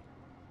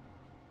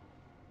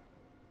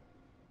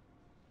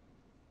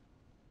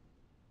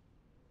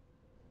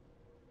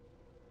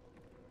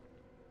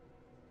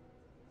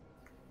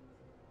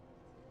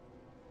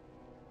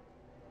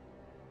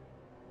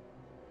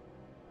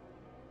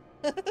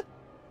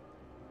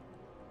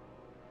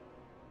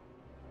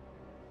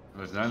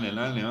 Pues dale,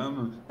 dale,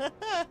 vamos.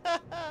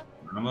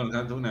 Vamos,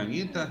 gato, una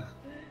guita.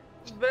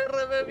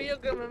 BRB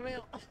mío que me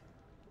meo.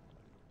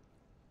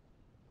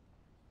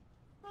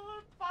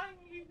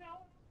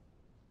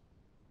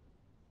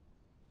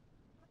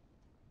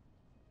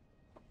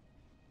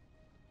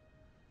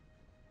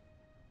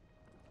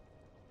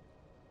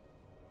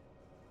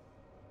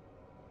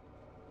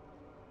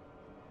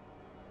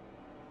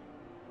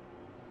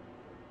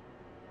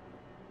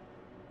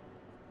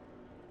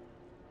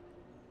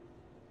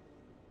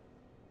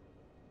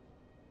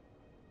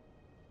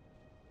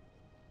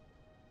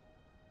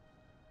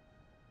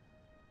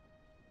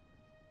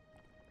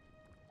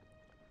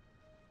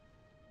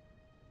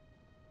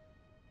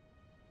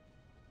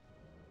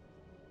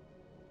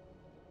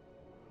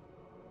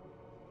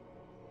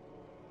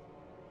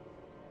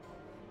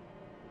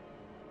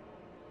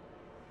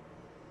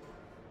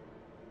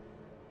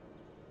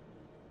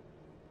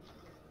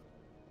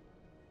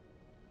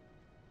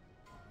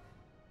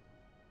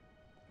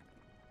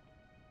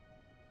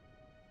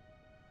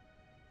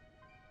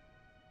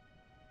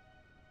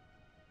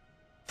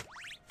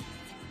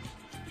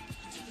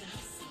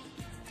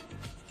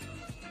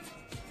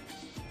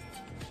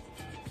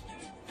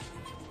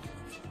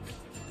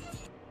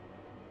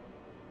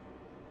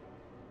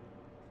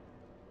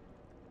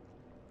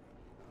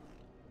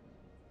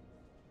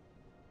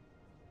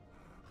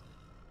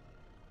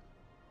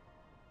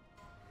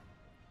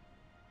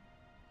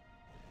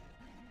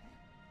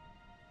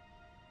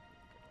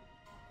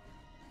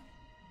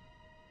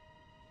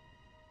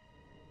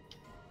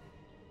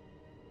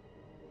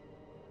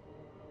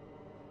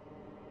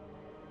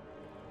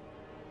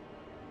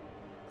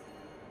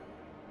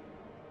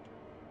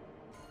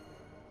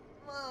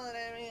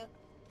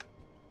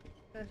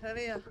 ¿Qué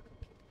sería?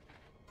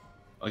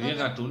 Oye,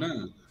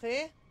 Gatuna,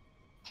 ¿Sí?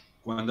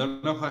 ¿cuándo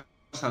nos vas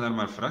a dar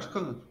más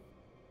frascos?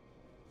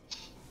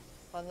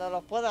 Cuando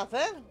los pueda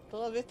hacer.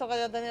 ¿Tú has visto que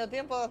haya tenido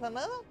tiempo de hacer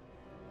nada?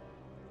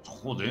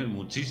 Joder,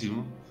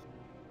 muchísimo.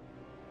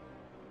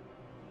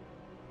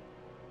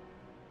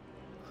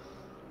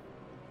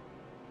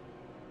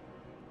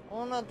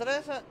 Uno,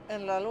 tres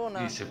en la Y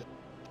luna. se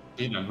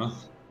piran, ¿no?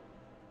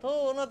 Tú,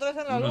 uno, tres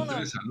en la Uno, luna.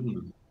 tres a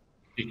luna.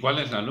 ¿Y cuál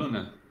es la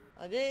luna?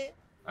 Allí.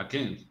 ¿A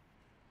quién?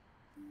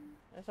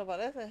 Eso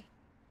parece.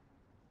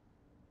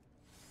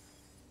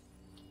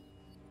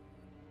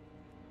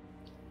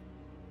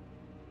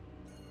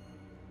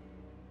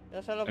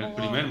 Yo se lo El pongo.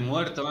 primer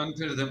muerto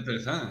antes de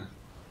empezar.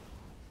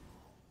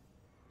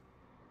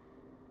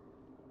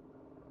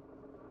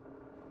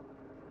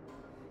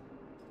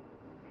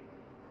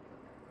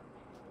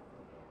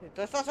 Si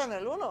tú estás en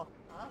el uno.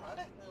 Ah,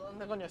 vale.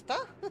 ¿Dónde coño está?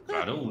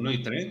 Claro, uno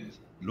y tres.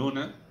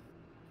 Luna.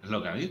 Es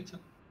lo que ha dicho.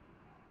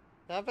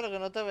 Ya, pero que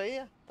no te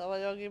veía. Estaba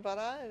yo aquí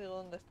parada y digo,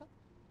 ¿dónde está?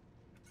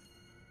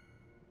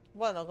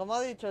 Bueno, como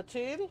ha dicho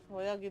chill,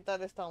 voy a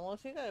quitar esta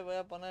música y voy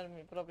a poner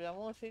mi propia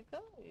música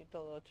y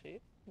todo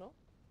chill, ¿no?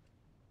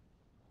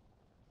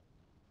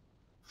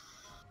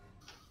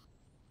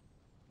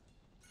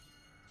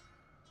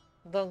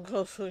 Don't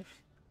go swim.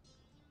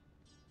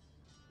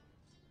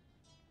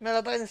 Me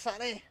lo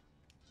pensaré.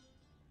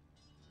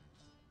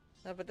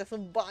 Me apetece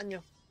un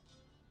baño.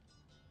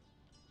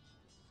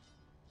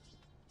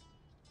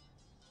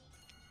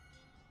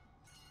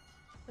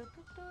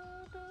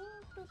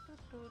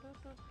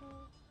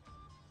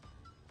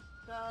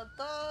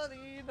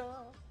 Catarina.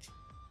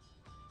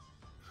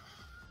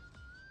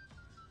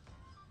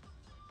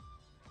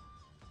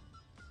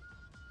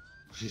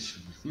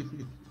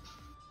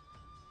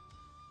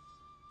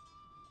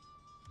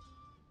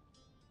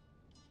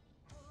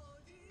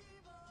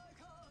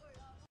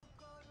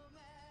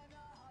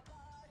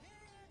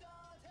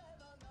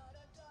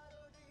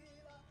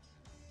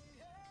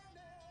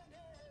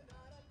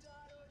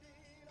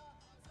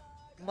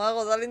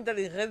 Mago, dale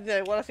inteligencia,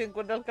 igual así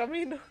encuentra el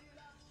camino.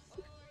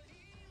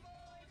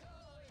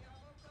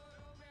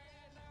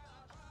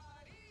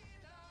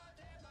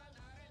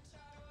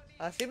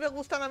 Así me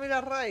gustan a mí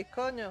las raids,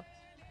 coño.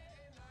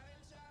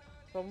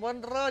 Con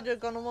buen rollo y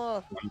con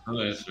humor.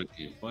 ¿Cuánto es su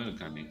equipo, el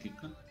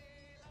canético?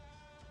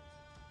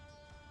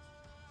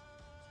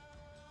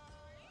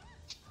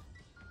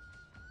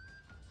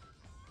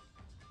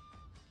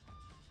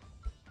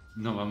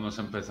 No vamos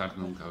a empezar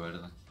nunca,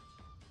 ¿verdad?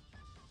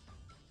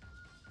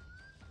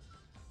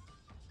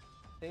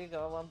 Sí, que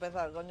vamos a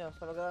empezar, coño.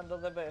 Solo quedan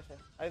 2 DPS.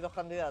 Hay 2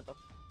 candidatos.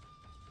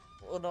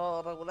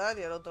 Uno regular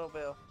y el otro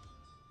peor.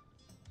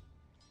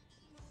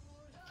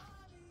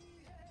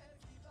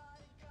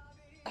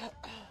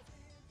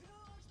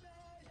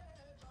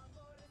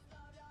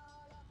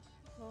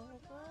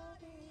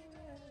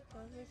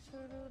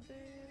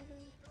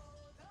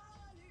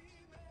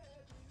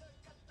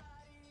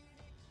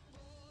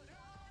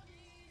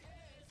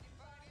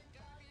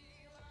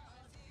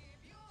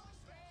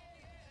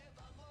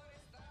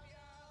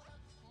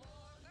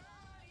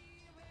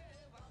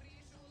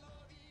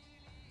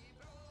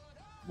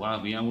 Guau,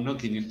 había uno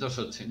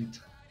 580.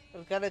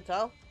 ¿El que han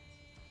echado?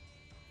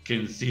 Que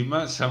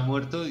encima se ha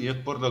muerto y es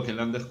por lo que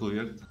le han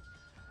descubierto.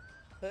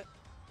 Sí.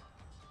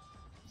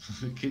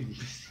 Qué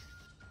imbécil.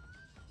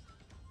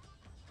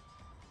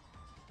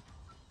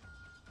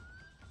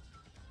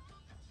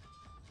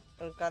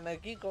 El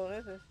canequico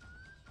ese.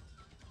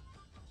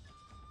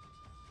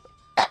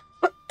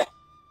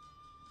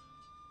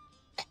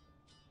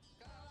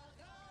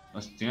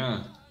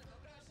 Hostia,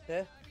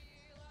 ¿Qué?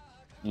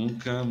 un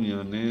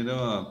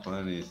camionero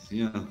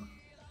apareció.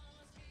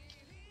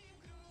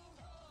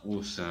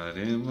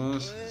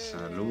 Usaremos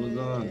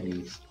saludo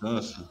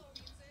amistoso.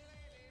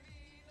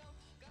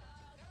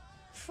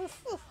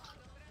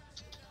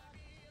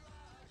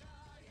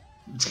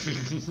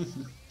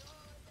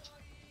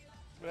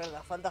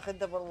 Venga, falta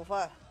gente por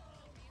bufar.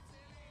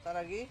 ¿Están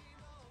aquí?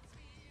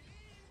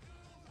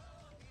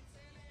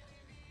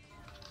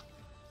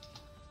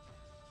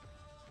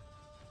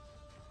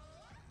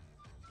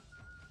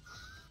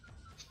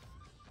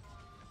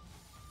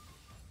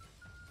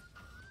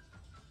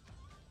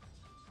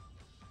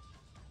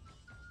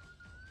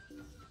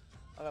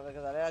 Ahora me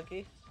quedaré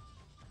aquí.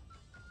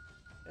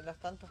 Mientras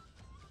tanto,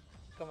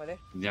 comeré.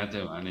 Ya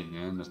te vale,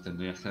 ya nos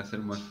tendrías que hacer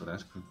más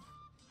frascos.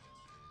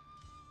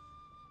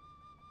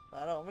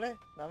 Claro, hombre,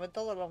 dame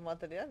todos los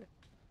materiales.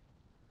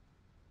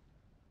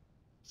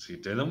 Si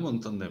te da un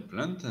montón de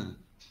plantas.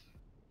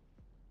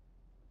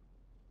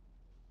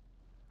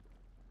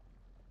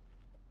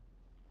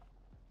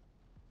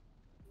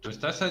 ¿Tú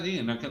estás allí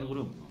en aquel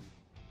grupo?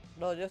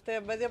 No, yo estoy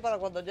en medio para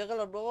cuando lleguen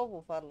los nuevos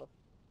bufarlos.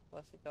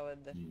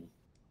 Básicamente. Mm.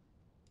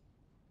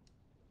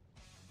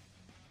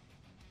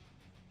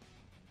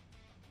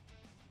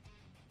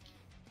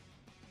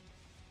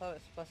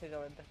 ¿Sabes?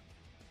 Básicamente.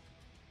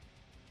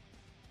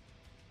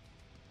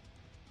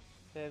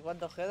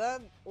 ¿Cuántos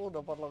quedan?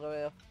 Uno, por lo que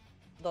veo.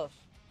 2.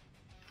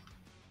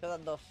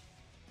 Quedan 2.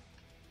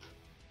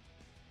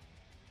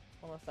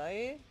 Uno está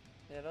ahí.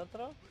 Y el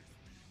otro.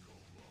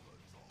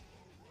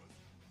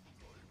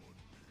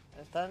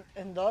 Están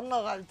en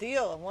Dornogal,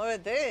 tío.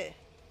 Muévete.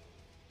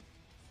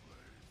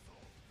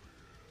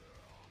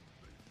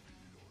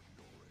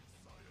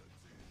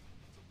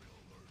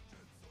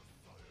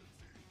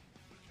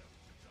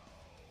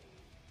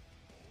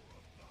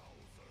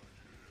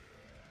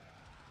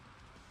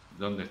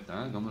 ¿Dónde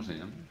está? ¿Cómo se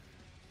llama?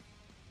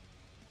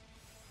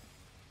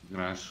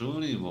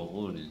 Grasul y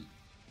Boguri.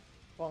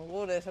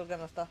 Bongure es el que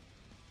no está.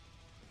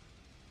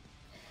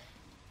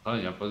 Oh,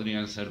 ya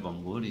podrían ser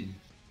Bonguri.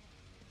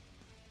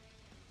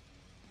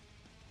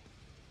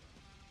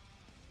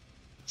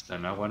 Está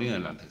en la guarida de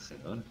la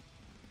tejedora.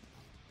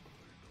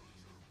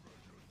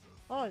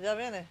 Oh, ya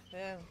viene.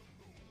 Bien.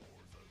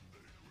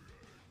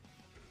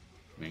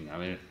 Venga,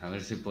 a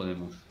ver si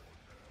podemos.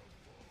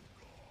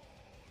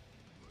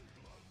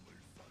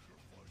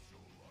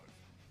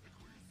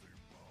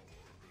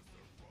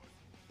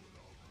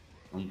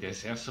 Aunque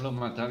sea solo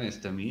matar a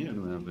este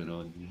mierda,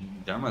 pero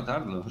ya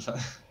matarlo,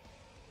 ¿sabes?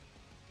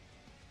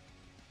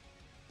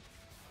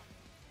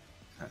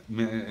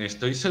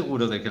 Estoy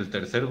seguro de que el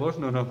tercer boss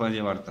no nos va a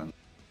llevar tanto.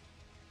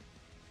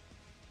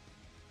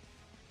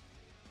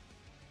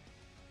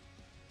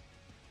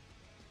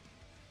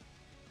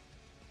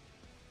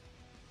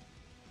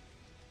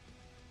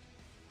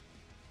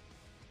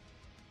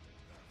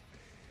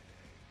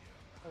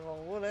 El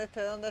Bongure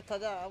este, ¿dónde está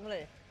ya,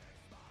 hombre?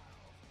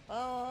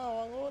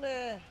 ¡Vamos,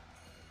 Bongure!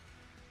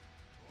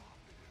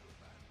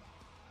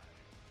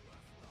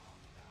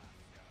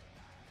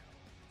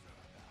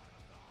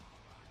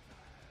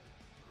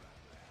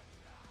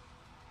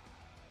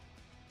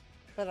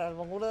 Espera, ¿el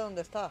Bongure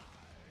dónde está?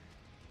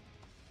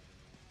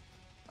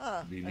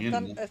 Ah,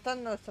 Viniendo. está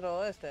en nuestro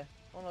oeste.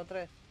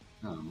 1-3.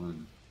 Ah,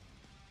 bueno.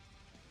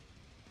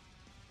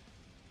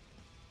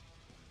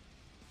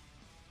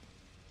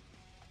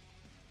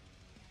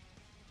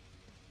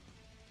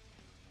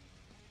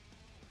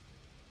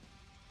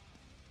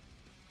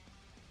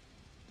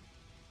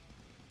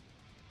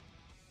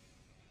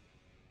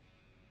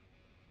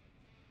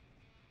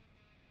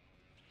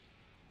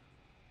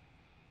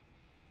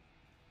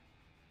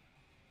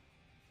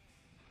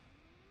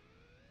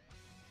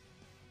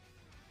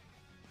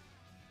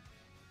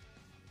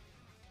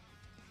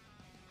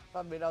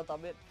 Está mirado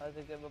también,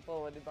 así que me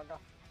puedo venir para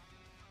acá.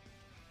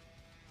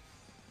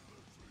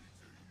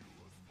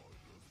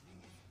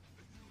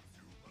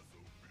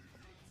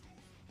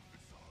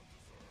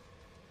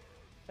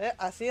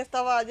 Así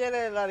estaba ayer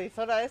el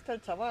Arizona este,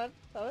 el chamán,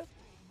 ¿sabes?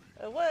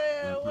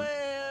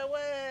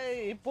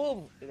 Güey, y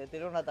 ¡pum! Y le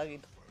tiro un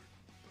ataquito.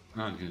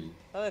 Ah, qué bien.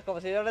 ¿Sabes? Como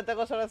si yo le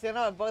tengo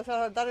seleccionado, me puedes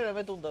saltar y le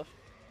meto un 2.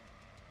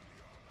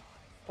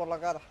 Por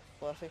la cara,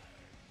 pues así.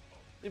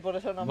 Y por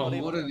eso nos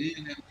morimos. Bongure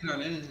viene,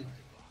 mírale.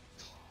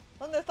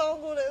 ¿Dónde está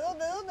Bongure?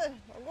 ¿Dónde?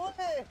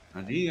 ¡Bongure!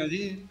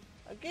 Allí.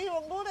 ¡Aquí,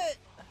 Bongure!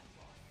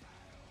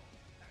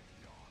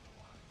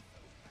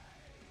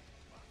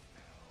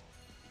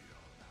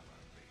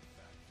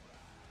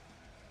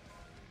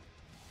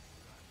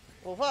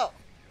 ¡Bufao!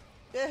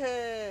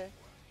 ¡Jeje!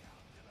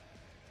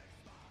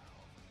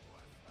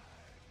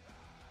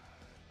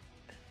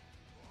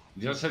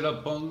 Yo se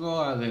lo pongo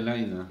a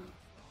Adelaida.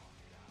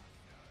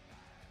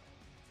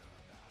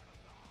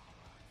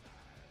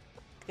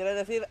 Quiere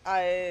decir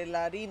a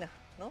la harina,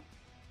 ¿no?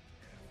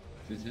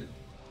 Sí, sí.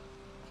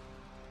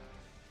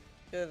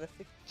 Quiere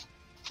decir.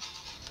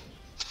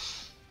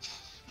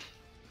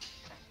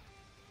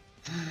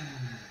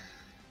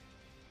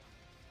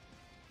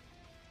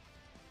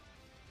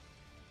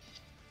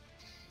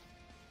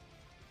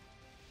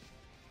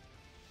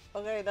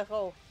 Ok, let's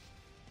go.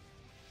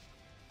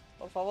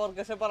 Por favor,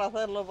 que sepan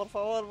hacerlo, por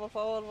favor.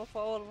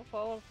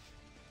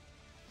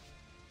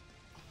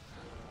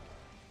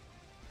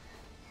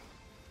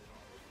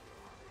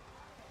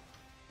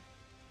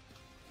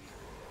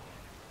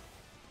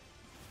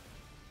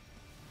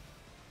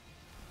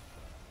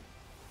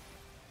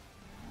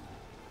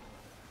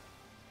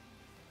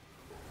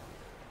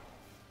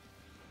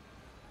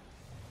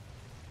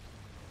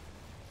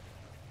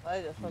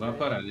 Ay, Dios, Va ok.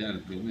 para allá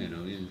el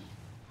primero, bien.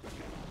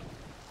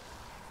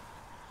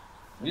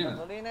 Mira,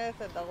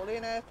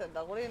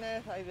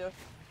 Tentagulines, ay Dios.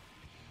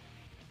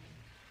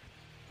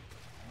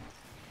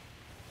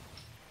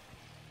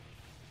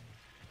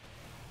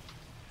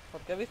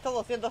 ¿Por qué he visto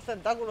 200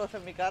 tentáculos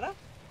en mi cara?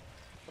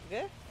 ¿Por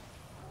qué?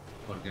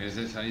 porque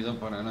ese se ha ido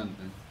para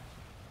adelante.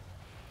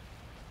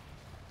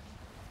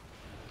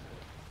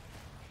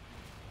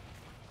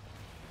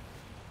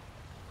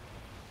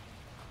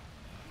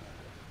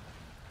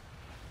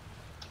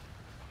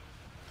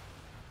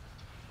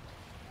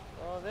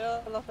 Oh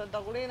Dios, los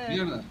tentagulines.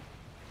 ¡Mierda!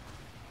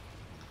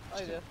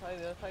 Ay Dios.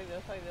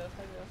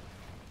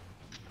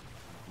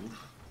 Uf.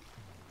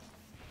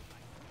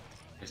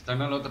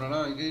 Están al otro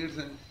lado, hay que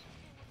irse.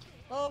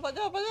 No,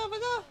 para allá.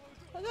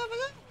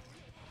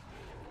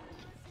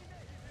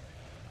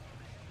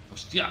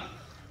 ¡Hostia!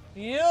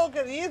 Tío,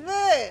 ¿qué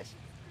dices?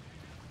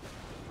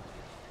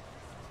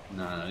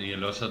 Nada, y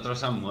los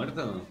otros han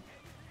muerto.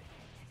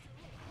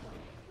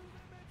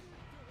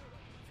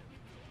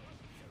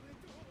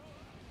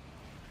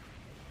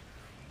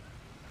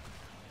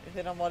 ¿Y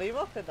si nos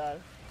morimos, qué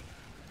tal?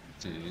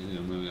 Sí,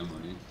 yo me voy a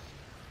morir.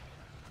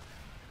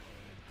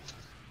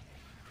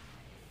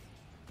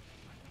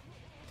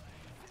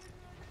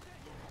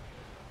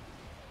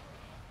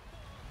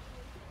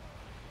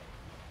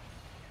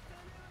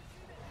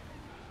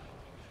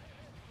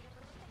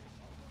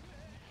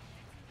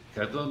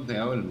 Que ha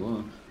tonteado el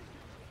boss.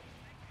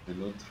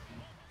 El otro.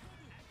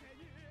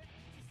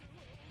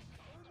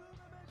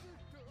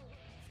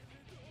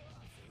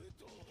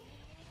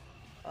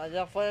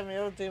 Allá fue mi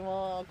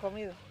último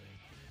comida.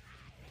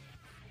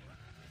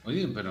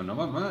 Oye, pero no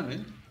va mal,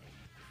 ¿eh?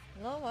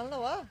 No, mal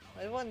no va.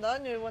 Hay buen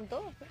daño y buen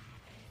todo.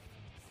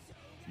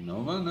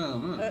 No va nada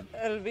mal.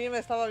 El beam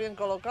estaba bien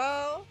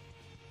colocado.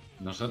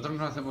 Nosotros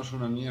no hacemos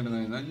una mierda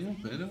de daño,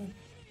 pero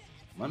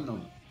mal no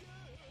va.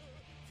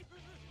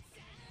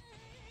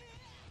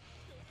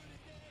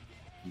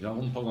 Yo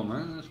hago un poco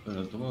más,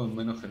 pero tomo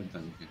menos que el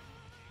tanque.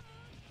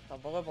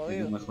 Tampoco he Tengo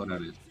podido. que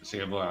mejorar esto. Sí,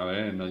 pues a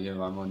ver, no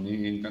llevamos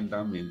ni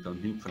encantamientos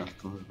ni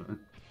frascos, ¿no?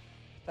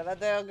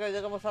 Espérate a que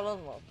lleguemos a los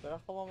mobs.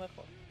 Verás como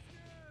mejor.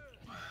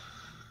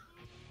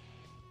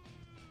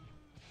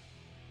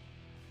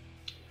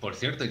 Por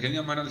cierto, hay que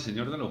llamar al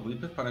señor de los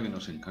whippers para que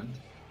nos encante.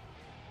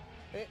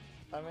 Sí,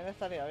 también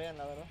estaría bien,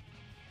 la verdad.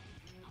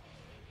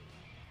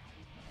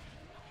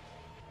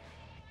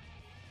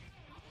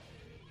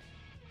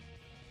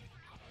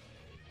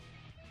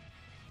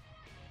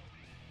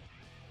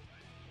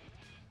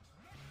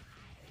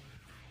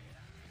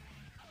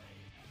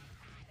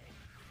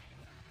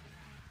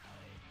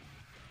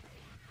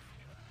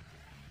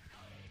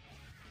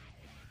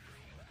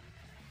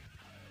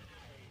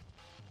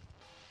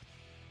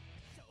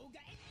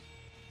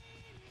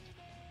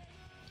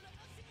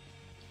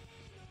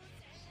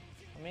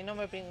 A mí no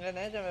me pinguen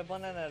ella, me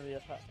pone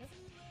nerviosa.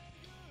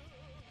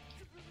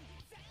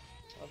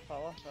 Por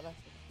favor, gracias.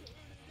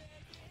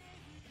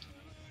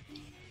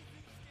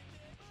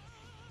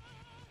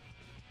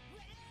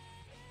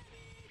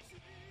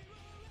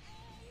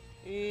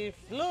 Y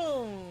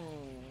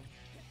 ¡flum!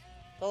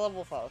 Todos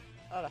bufados.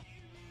 Ahora.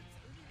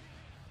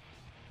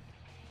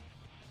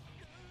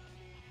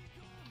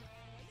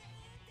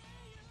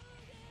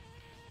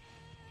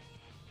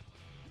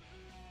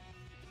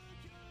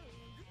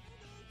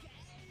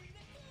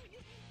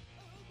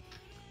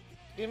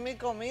 Give me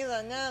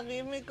comida, ña,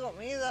 give me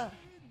comida.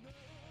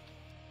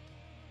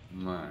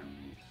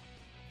 Man.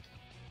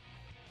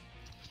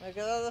 Me he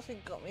quedado sin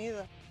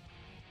comida.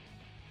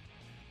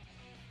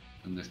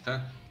 ¿Dónde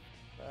está?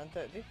 Delante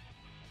de ti.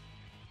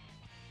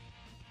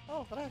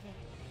 Oh, gracias.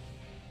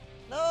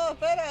 No,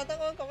 espera,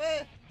 tengo que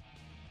comer.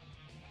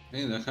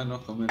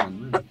 Déjanos comer al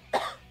menos.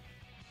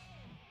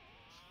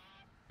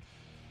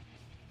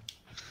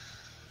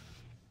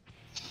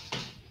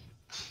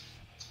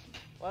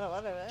 Bueno,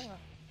 vale, venga.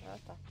 Ya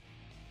está.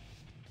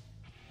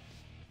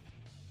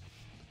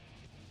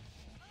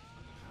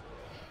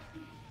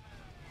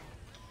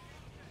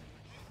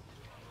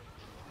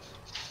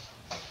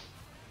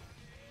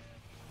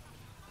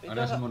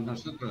 Ahora somos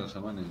nosotros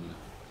o van ellos.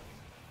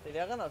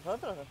 Diría que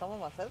nosotros, estamos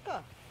más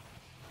cerca.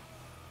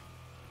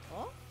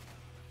 ¿No?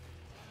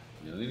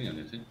 Yo diría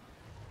que sí.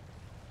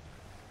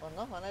 Pues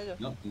no, van ellos.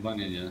 No,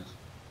 van ellas.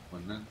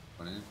 Pues nada,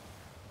 por ahí.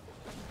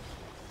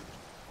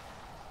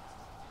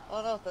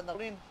 Oh no,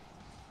 Tendabrin.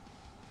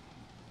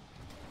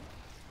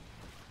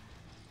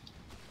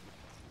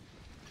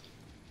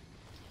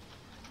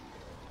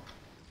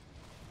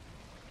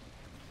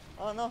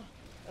 Oh no,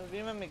 el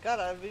beam en mi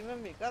cara, el beam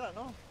en mi cara,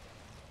 no.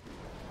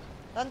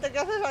 Dante, ¿qué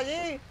haces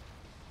allí?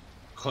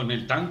 Con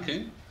el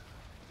tanque.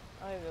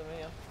 Ay, Dios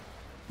mío.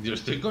 Yo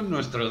estoy con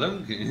nuestro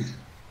tanque.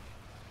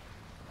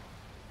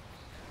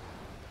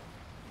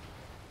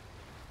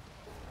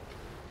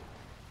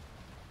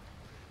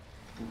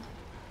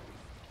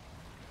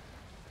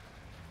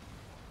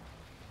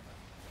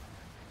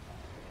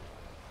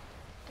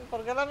 ¿Y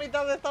por qué la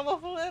mitad estamos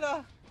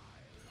fuera?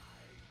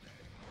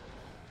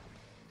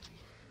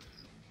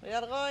 We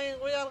are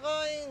going, we are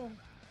going.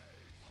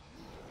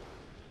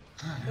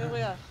 Here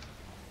we are.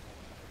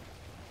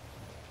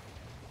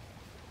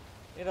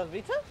 ¿Y los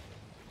bichos?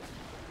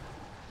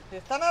 ¡Si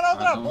están a la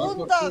otra tomar por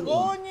punta, culo.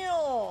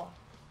 coño!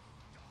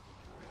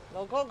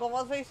 Loco, ¿cómo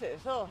hacéis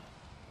eso?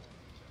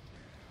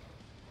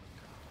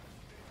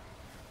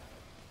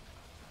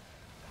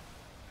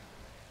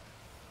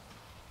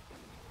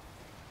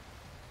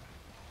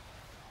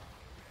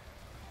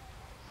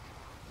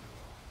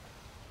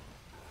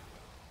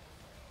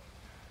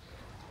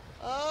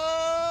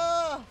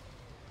 ¡Ah!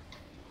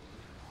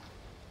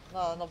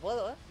 No, no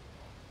puedo, ¿eh?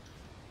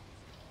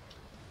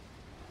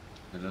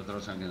 El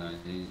otro se ha quedado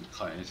ahí.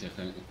 Joder, si es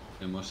que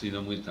hemos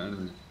ido muy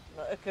tarde.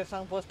 No, es que se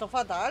han puesto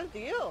fatal,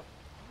 tío.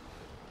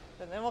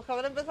 Tenemos que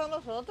haber empezado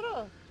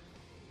nosotros.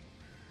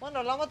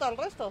 Bueno, lo ha matado el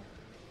resto.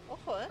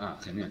 Ojo, ¿eh? Ah,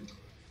 genial.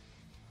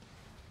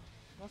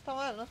 No está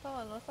mal, no está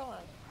mal, no está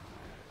mal.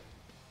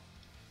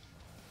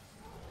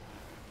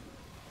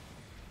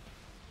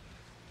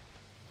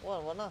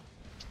 Bueno, bueno.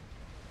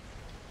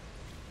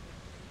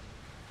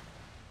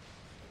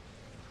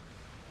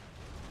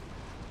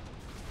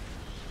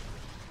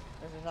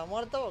 Ese se ha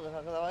muerto porque se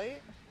ha quedado ahí.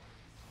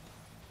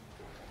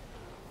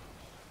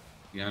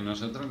 Y a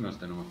nosotros nos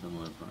tenemos que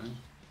mover por ahí.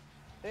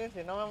 Sí,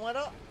 si no me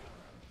muero.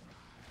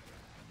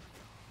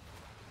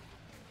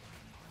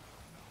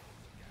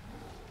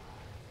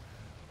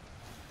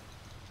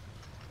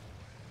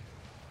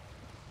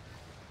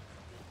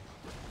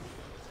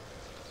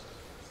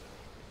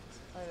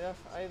 Ay Dios,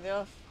 ay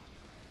Dios.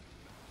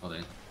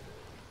 Joder.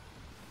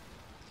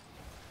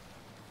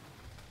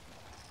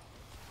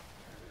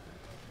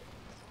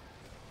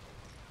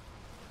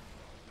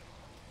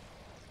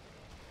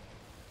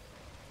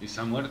 Y se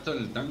ha muerto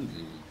el tanque.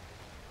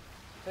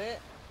 Sí.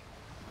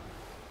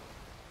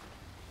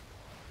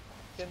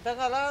 Quien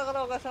tenga el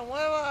agro, que se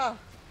mueva.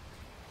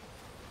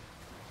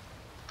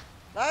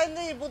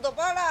 Lightning, puto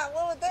para,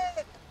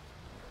 muévete.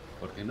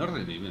 ¿Por qué no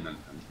reviven al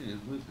tanque?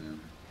 Es muy feo.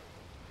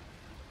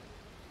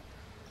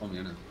 Oh,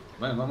 mierda.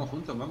 Vale, vamos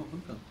juntos, vamos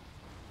juntos.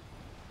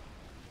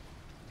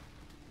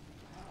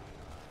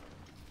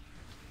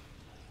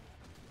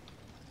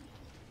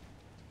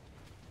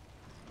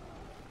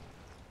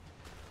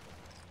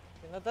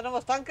 Si no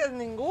tenemos tanques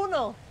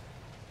ninguno.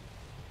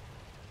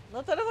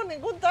 No tenemos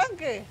ningún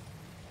tanque.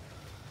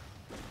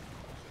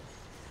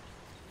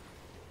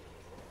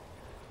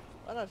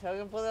 Bueno, si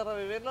alguien puede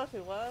revivirlos,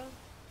 igual.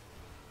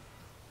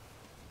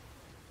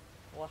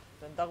 Buah,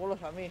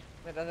 tentáculos a mí.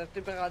 Mientras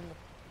estoy pegando.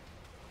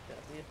 Hostia,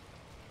 tío.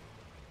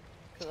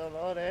 Qué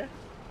dolor,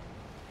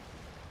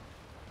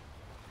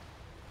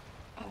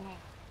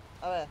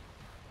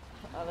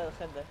 A ver,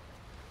 gente.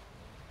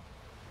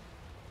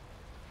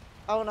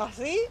 Aún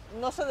así,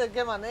 no sé de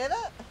qué manera,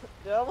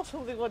 llevamos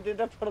un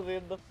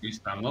 53%. Y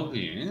estamos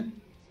bien.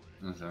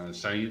 O sea,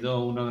 se ha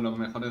ido uno de los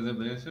mejores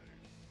DPS.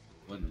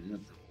 Bueno, ya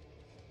está.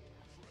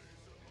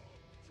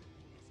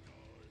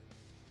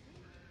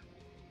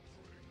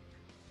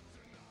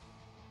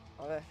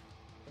 A ver,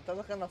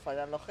 entonces que nos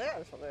fallan los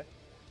gears o qué?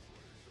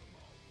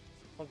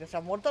 Porque se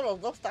han muerto los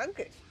dos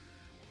tanques.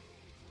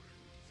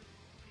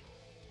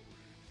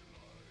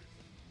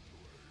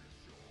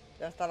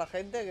 Ya está la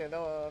gente que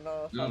no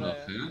No, sabe. lo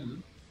sé,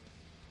 ¿no?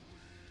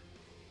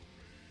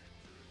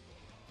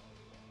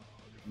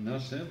 No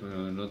sé,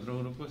 pero el otro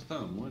grupo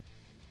estaba muerto.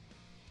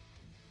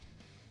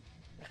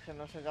 Es que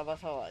no sé qué ha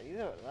pasado ahí,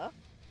 de verdad.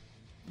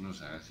 No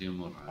sé, ha sido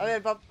muy raro. A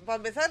ver, para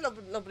empezar,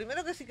 lo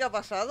primero que sí que ha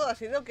pasado ha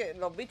sido que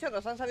los bichos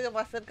nos han salido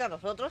más cerca a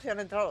nosotros y han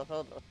entrado los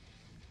otros.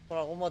 Por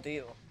algún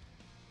motivo.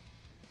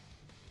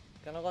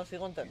 Que no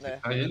consigo Y se entender.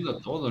 está yendo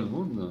todo el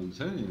mundo, en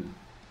serio.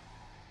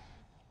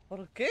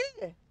 ¿Por qué?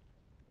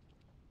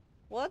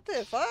 What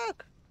the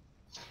fuck?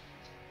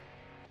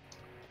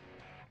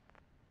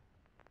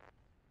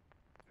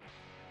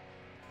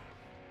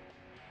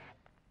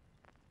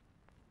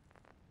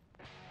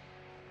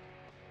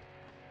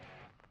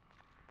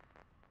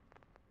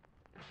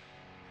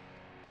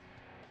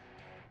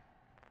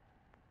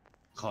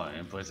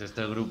 Joder, pues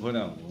este grupo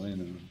era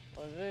bueno.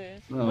 Pues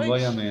sí. No, Uy,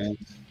 voy a me...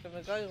 que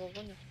me caigo,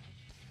 coño.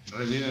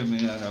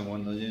 Revíveme ahora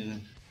cuando llegue.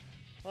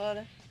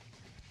 Vale.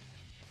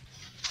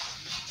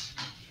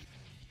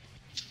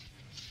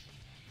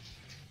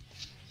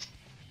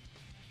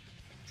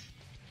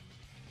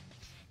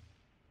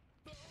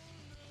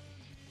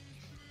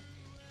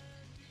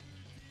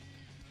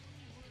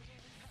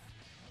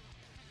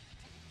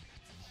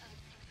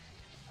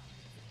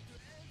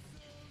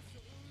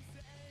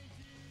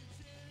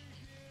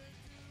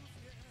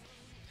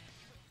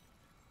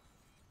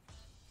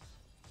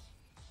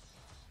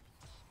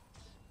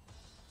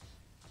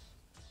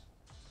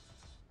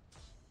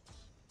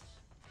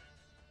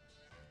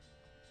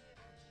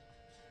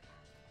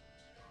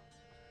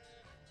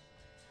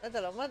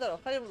 Mételo,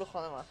 mételo, que hay un brujo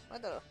además.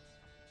 Mételo.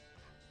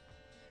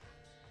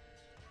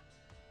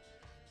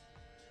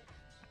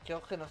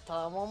 Que no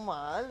estábamos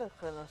mal, es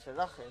que no sé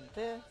la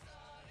gente.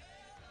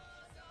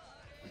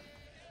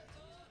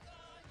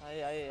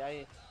 Ahí, ahí,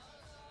 ahí.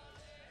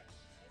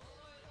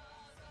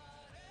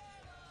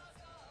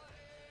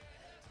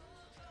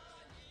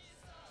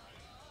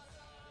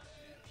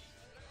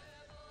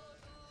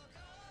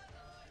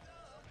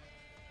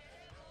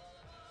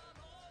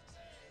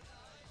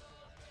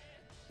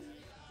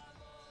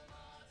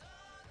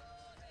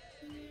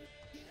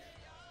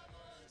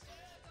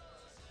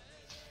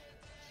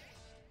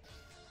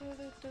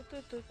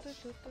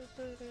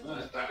 No,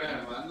 está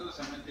grabando,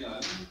 se ha metido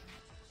alguien.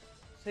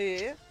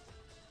 Sí.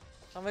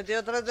 Ha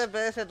metido 3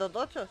 DPS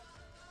totochos.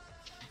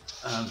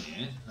 Ah,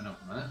 bien,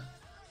 menos mal.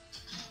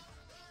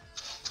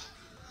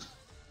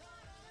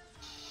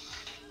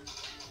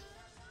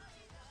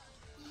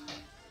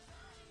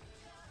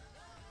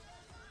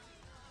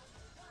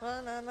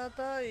 Banana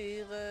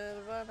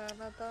Tiger,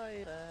 Banana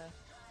Tiger.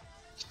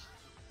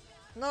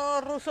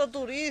 No, ruso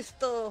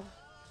turisto.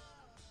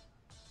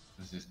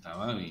 Pues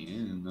estaba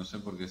bien, no sé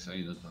por qué se ha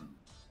ido todo.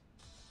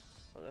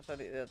 Porque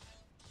soy idiota.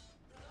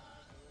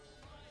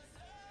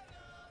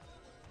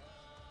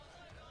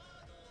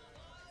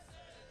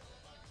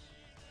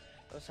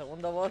 El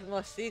segundo boss no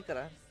es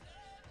Secret.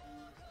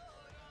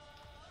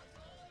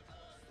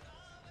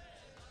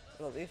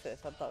 Lo dice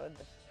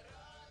exactamente.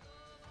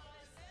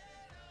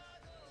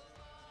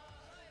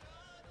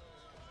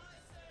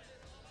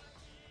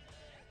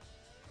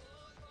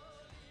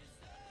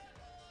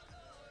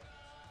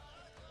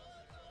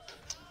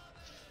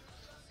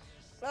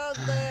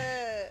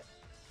 ¿Dónde?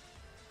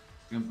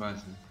 ¿Qué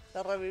pasa?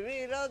 Te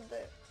reviví,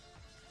 ¿dónde?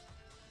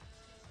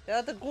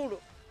 Ya te curo.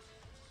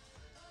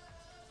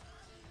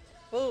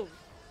 ¡Pum!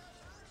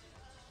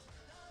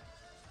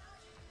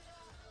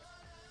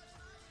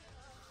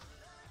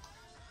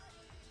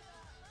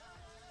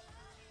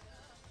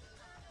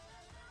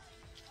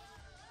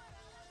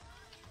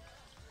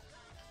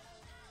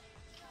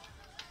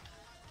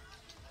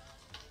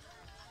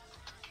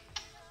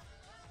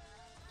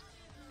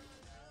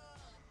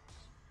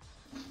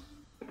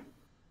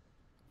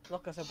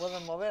 Los que se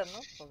pueden mover, ¿no?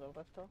 Porque el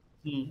resto...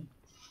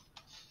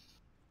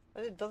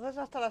 Oye, entonces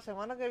hasta la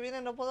semana que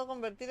viene no puedo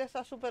convertir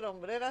estas super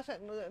hombreras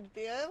en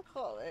tier,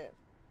 joder.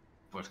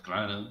 Pues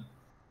claro.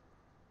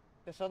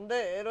 Que son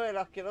de héroe,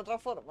 las quiero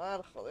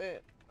transformar,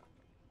 joder.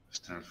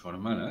 Pues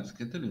transformarás,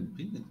 ¿qué te lo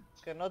impide?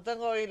 Que no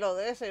tengo hilo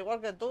de ese, igual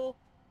que tú.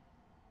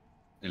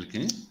 ¿El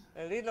qué?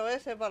 El hilo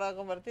ese para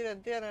convertir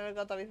en tier en el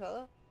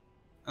catalizador.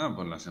 Ah,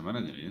 pues la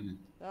semana que viene.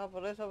 Ah,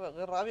 por eso, pero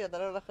qué rabia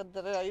tener a la gente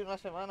ahí una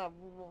semana.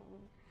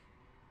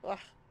 Ah,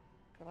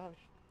 qué rabia.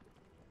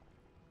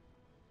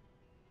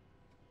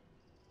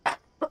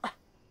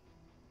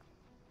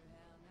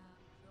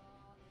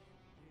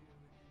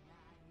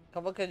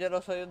 ¿Cómo que yo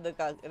no soy un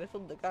DK? Eres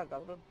un DK,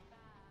 cabrón.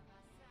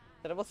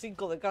 Tenemos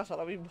 5 DKs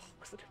ahora mismo.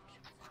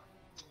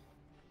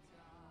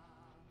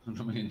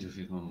 No me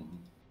identifico.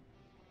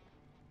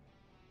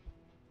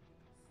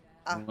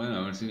 Ah, Bueno,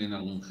 a ver si viene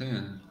algún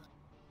G.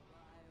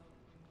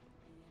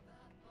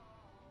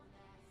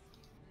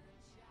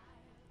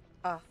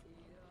 ah.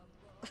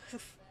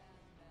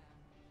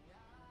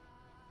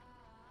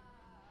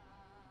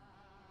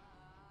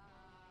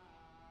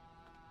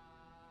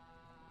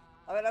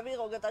 A ver,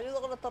 amigo, que te ayudo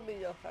con los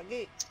tornillos.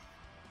 Aquí.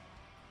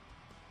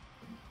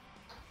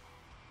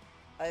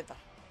 Ahí está.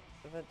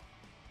 Perfecto.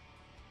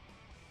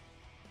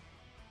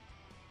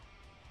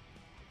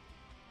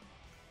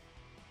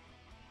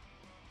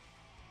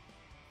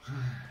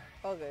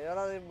 Ok,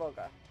 ahora de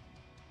invocar.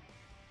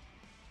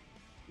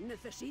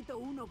 Necesito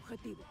un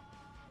objetivo.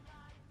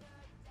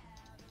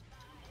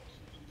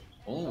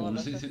 Oh, No, un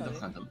ese está aquí.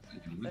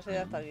 614. que no me Ese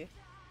ya está sale. aquí.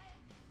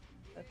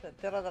 Este,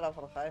 tierra de la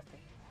forja, este.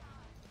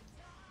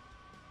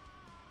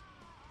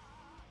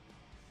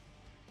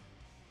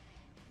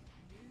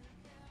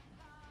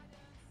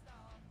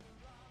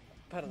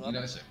 Perdón.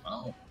 Mira ese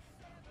pavo.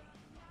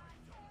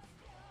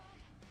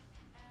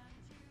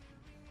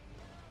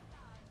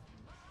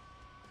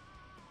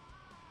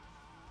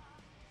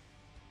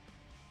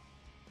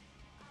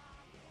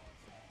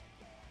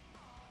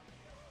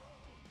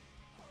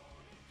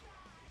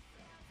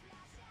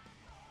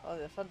 Oh,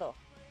 Dios santo.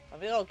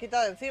 Amigo,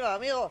 quita de encima,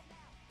 amigo.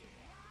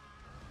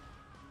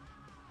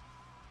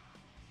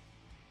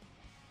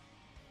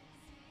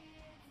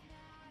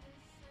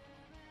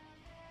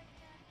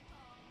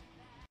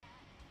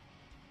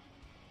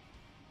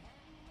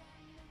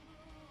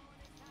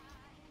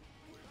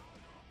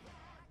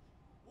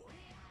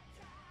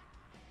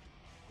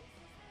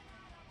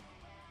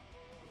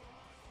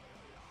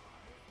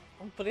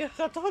 Un prior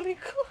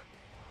católico.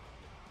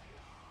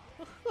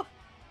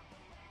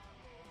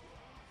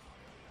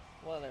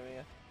 Madre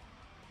mía.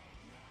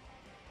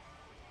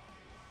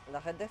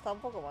 La gente está un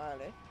poco mal,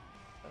 de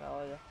la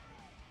olla.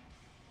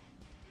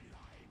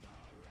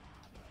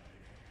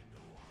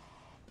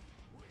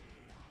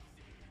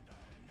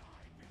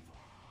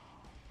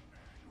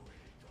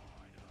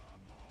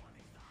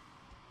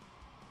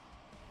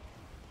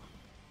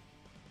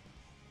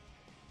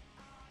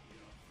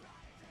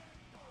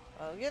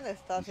 Alguien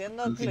está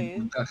haciendo Son clic.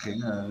 50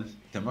 geas.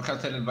 Tenemos que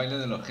hacer el baile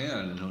de los geas,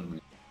 enorme.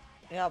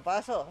 Mira,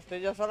 paso.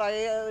 Estoy yo solo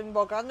ahí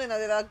invocando y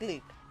nadie le da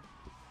clic.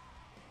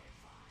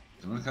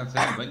 Tenemos que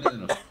hacer el baile de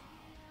los geas.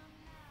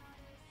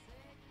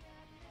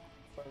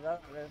 Pues ya,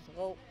 let's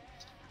go.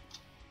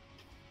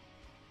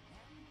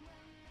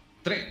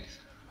 3.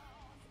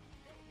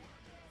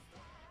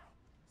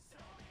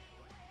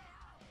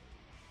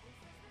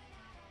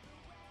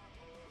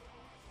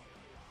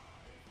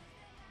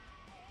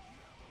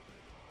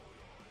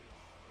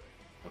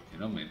 ¿Por qué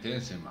no mete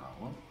ese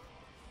mago?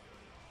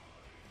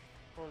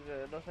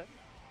 Porque no sé.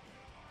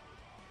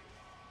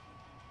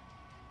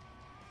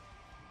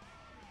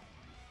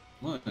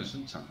 Bueno, es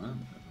un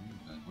chamán,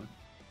 pero da igual.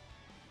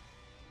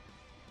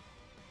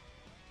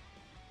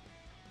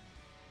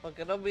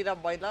 Porque no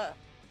miran bailar.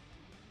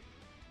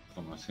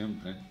 Como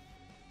siempre.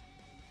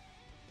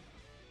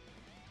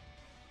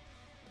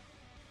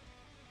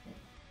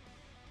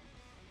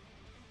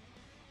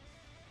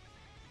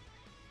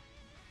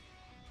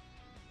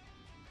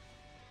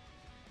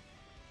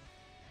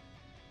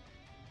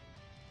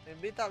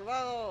 Invita al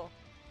vago.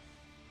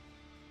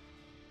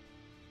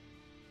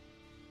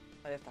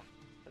 Ahí está.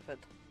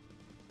 Perfecto.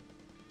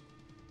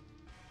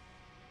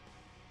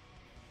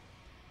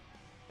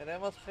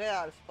 Queremos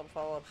Geals, por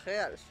favor.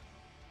 Geals.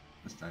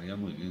 Estaría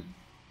muy bien.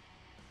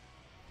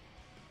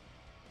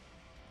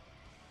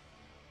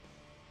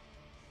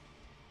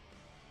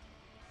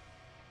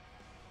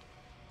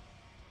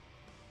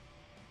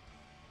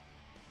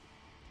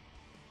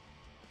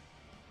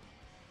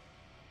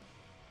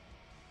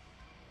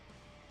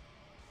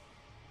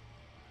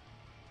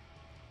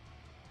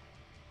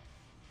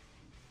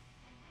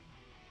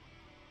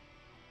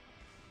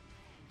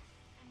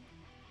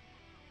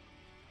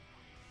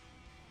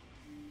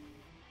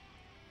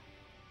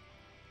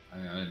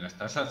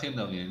 estás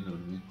haciendo bien,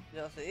 Lurby.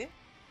 Yo sí.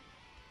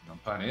 No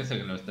parece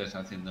que lo estés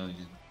haciendo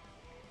bien.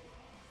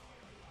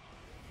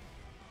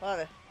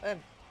 Vale,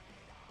 ven.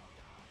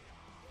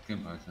 ¿Qué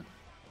pasa?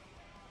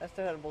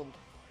 Este es el punto.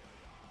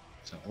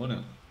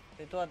 ¿Seguro?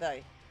 Sitúate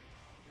ahí.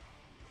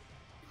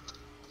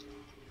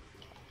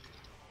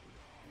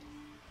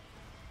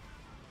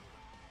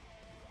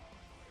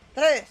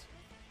 ¡Tres!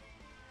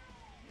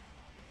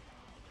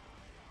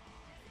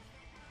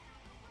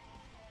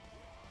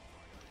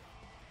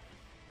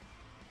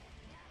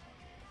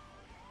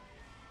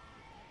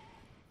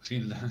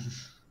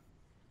 Hildas.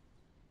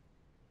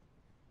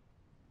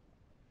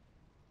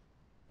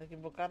 Hay que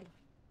invocarlo.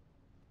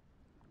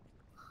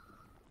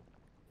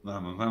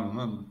 Vamos, vamos,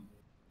 vamos.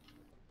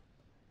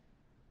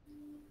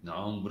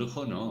 No, un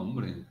brujo no,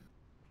 hombre.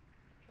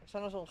 Eso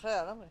no es un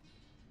Gea, hombre.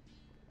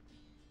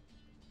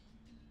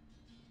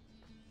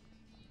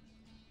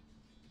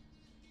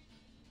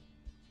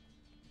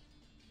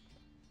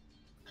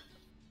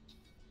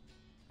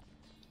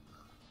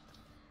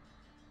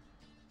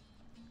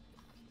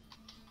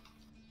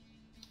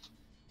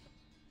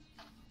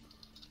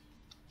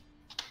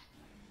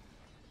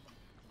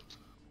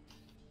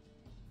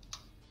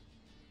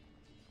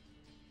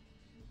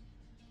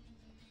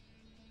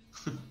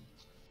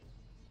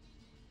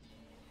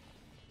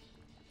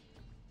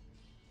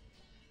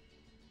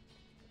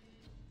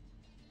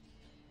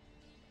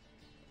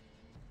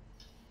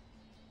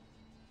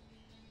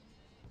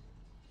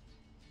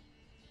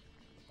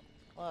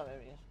 Madre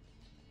mía.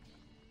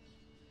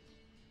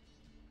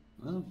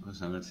 Bueno, pues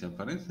a ver si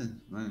aparece.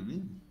 Madre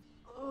mía.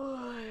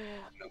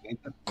 Lo que hay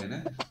que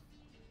esperar.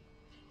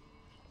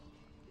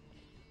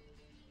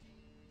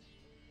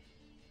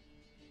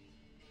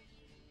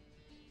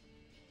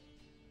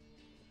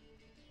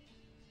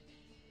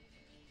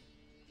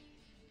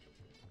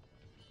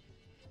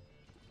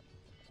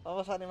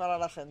 Vamos a animar a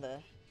la gente,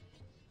 ¿eh?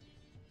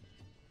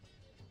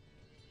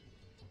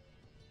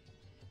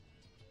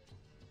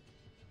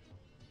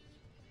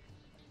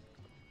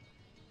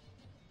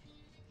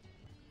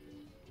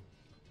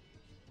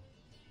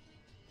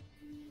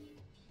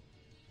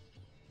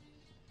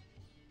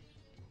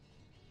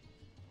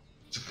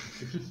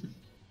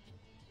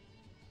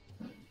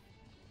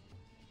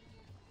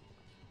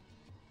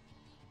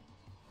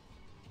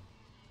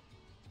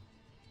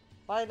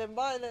 Bailen,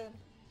 bailen.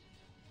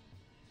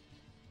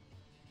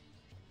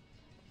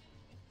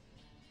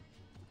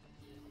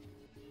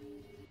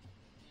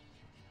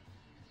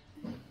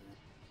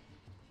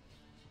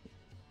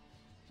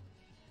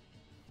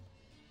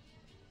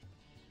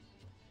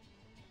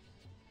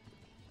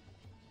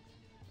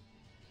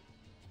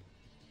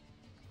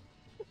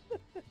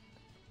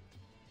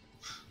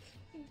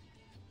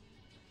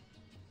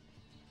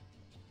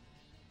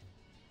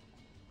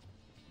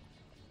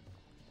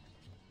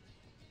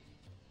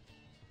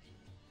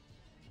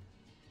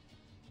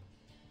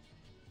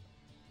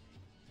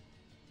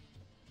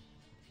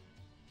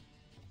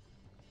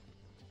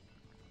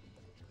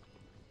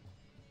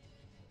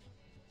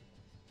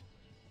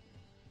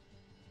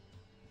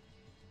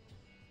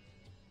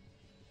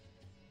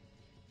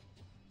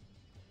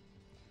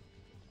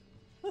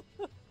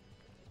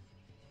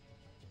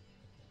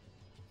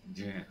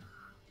 Yeah.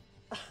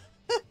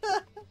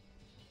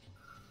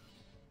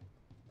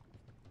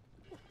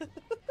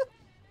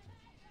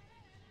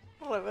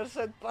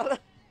 Reverse para.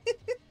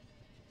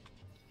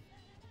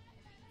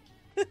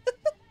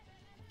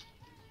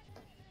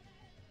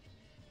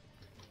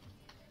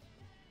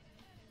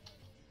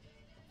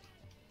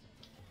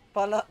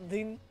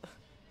 Paladín.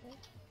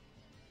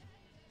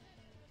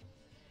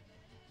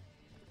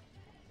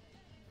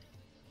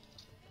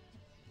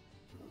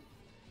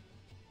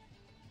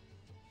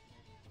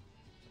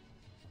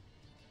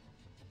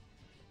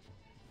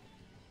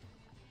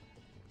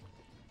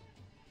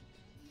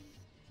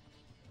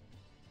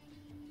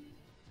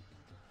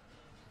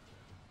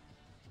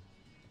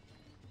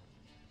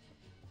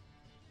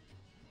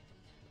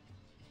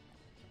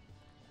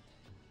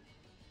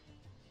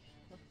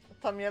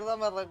 Esta mierda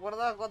me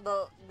recuerda a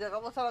cuando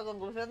llegamos a la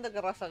conclusión de que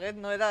khaz'algar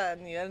no era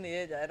ni él ni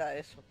ella, era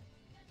eso.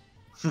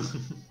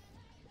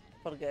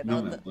 Porque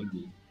No no, me acuerdo.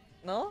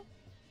 ¿no?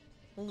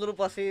 Un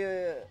grupo así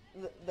de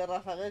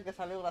khaz'algar que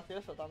salió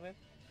gracioso también.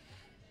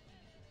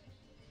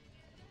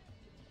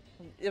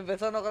 Y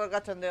empezó no con el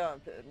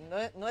cachondeo.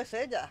 No es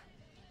ella.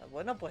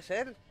 Bueno, pues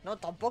él. No,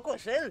 tampoco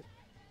es él.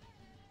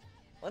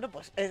 Bueno,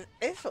 pues es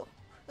eso.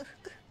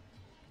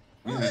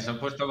 Mira, se ha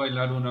puesto a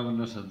bailar uno con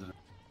nosotros.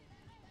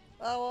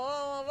 Vamos,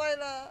 vamos,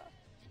 baila.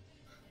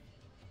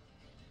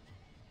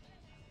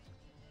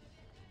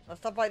 No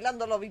estás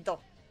bailando, lobito.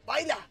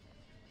 ¡Baila!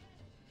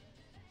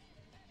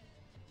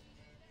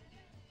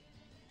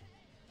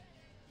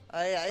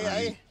 Ahí, ahí,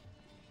 Ahí. ahí.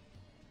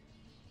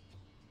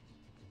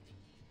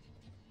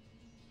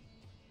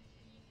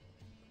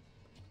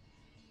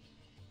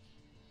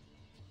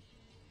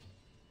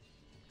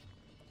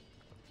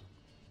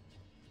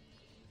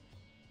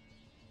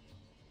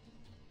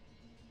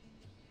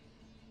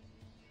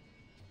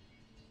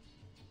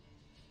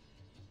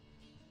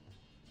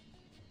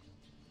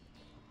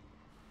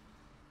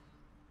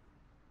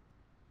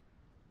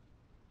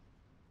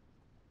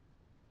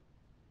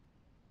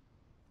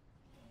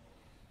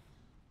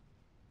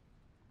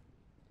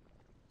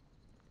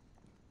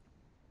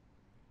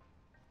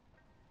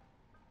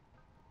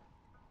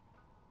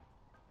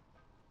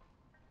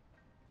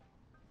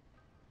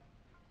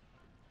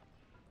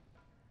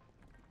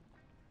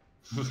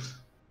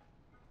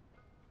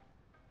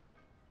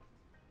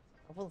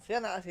 No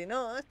funciona así,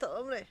 no, esto,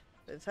 hombre.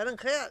 Pensar en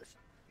geas.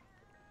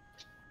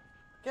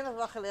 ¿Qué nos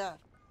va a gelear?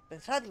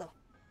 Pensadlo.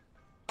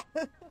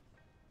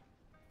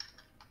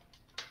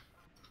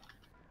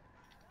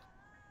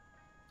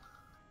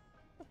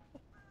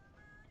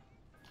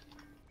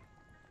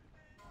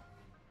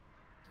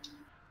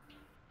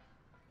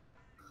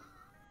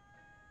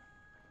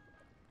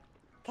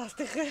 ¿Estás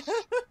tijeando?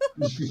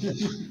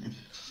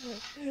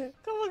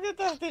 ¿Cómo que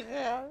estás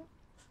tijeando?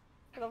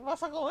 ¿Te los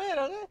vas a comer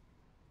o qué?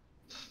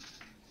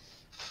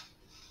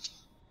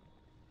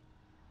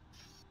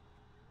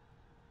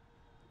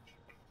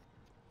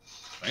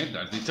 Te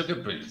has dicho que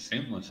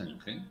pensemos en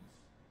qué.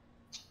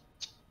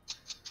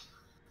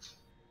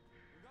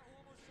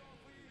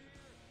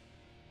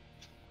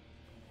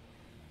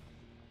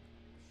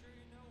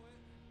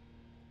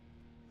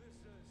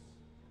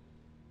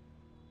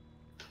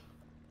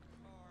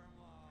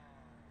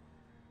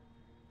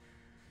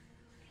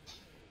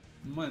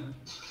 Bueno.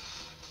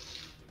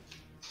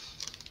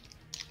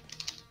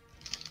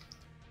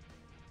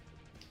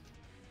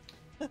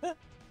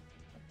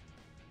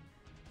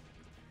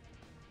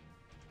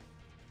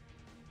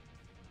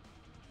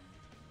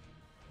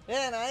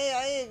 Bien,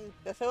 ahí,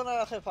 que se una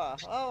la jefa.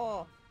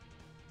 Vamos.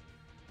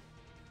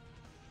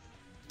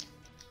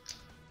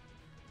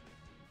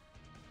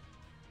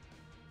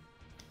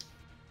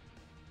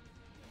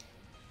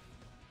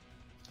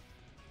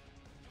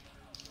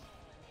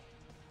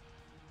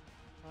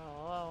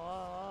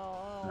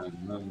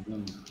 Vamos.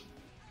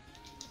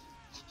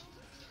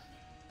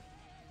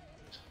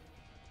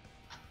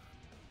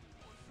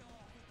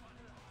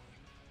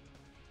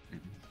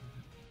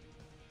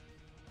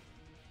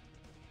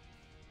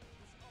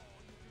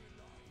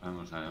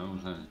 Vamos a ver,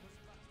 vamos a ver.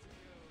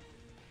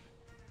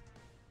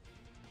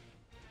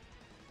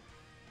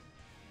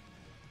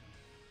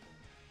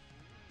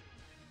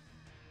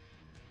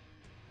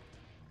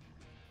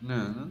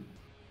 No.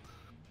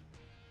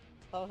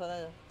 Vamos a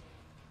ello.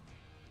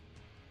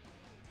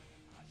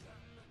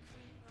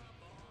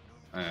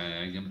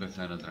 Hay que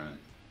empezar otra vez.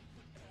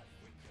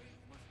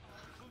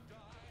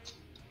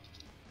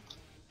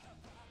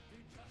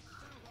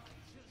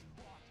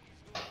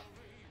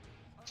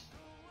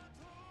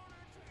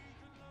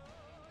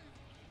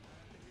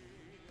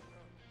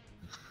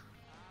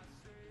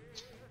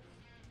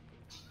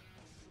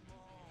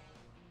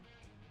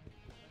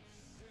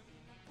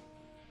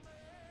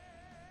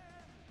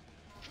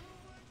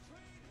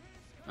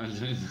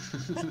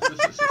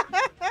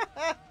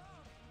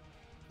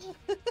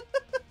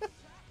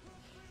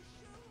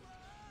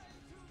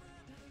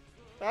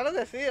 Claro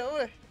que sí,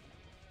 hombre.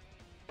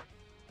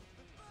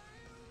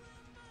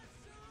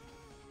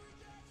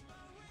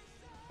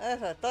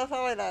 Eso, todos a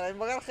bailar, a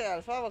invocar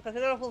geals, vamos, que así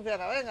no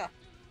funciona, venga.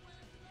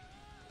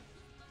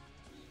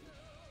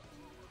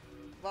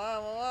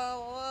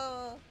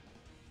 Vamos.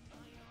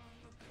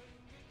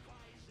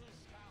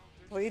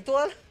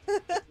 Ritual.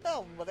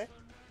 Hombre,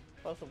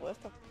 por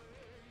supuesto.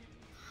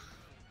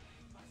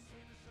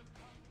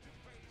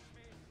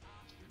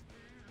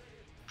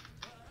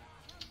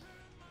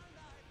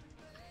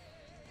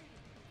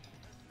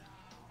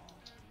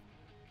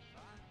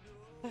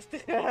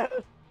 Hostia.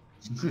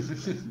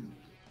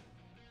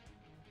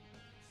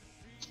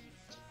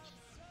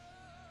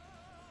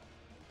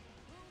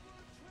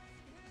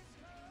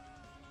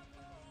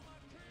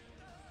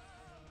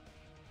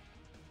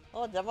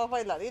 Oh, llamas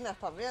bailarinas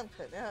también,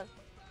 genial.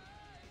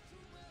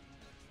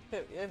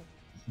 Qué bien.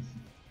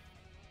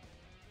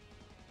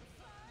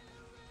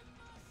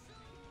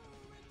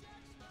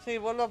 Sí,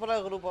 vuelvo a por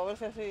el grupo, a ver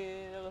si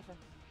así, yo lo sé.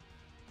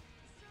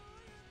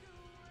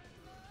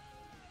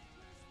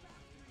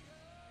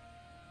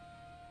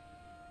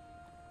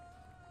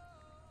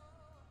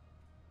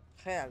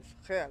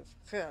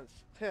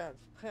 Geals.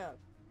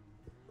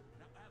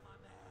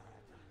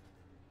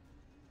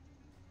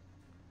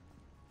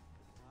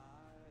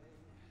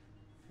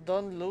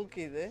 Don't look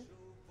it, ¿eh?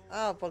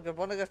 Ah, porque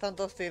pone que están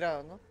todos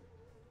tirados, ¿no?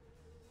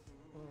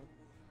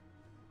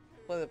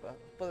 Puede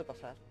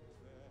pasar.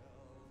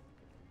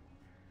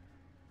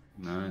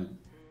 No.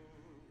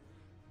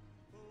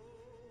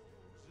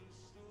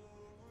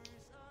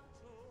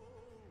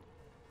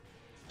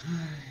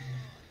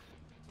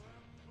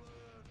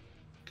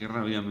 Qué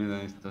rabia me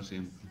da esto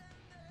siempre.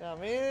 Y a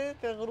mí,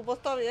 que el grupo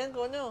está bien,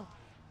 coño.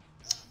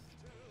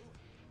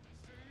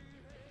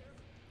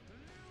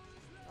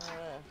 A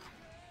ver.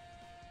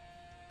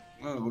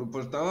 No, el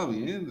grupo estaba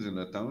bien, se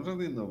lo estamos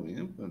haciendo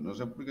bien, pero no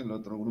sé por qué el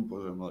otro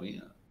grupo se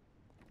moría.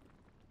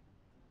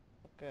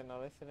 Que no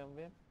lo hicieron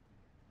bien.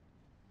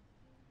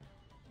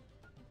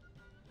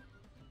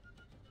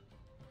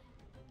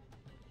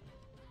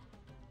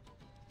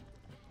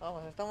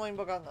 Vamos, estamos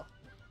invocando.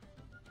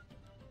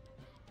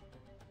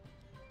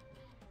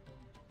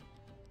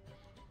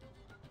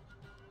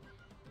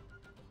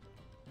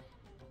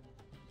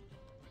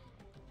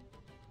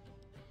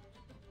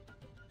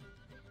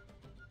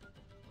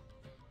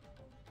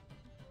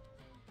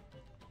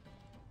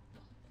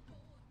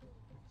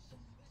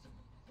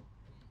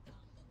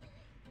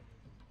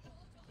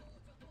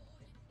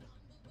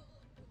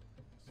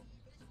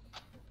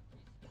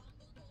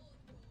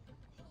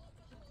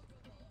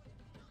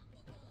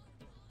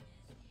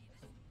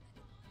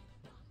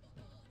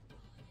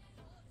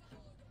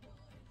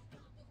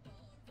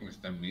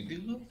 ¿Está en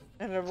mítico?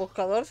 En el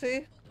buscador,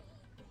 sí.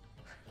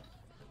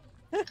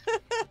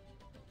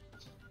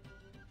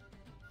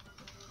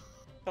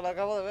 Que lo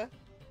acabo de ver.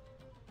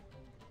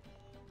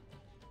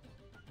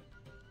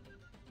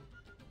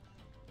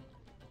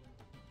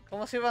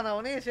 ¿Cómo se iban a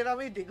unir si era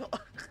mítico?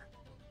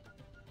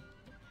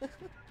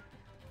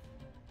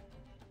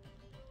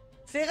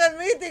 ¡Sigue el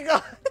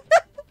mítico!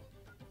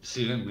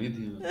 Sigue en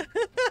mítico.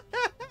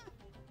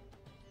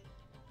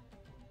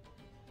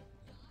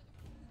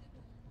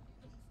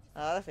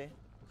 Ahora sí.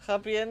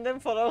 Happy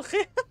ending for all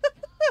here.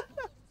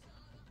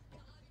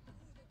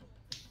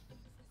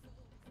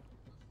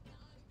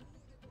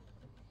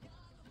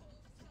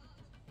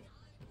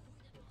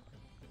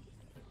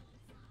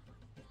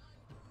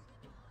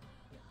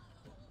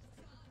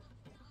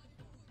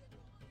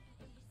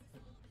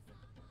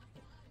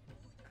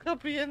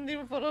 Happy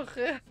ending for all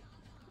here.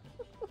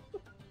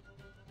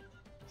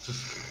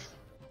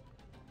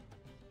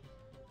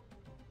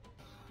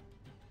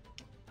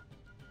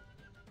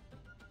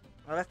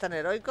 Ahora está en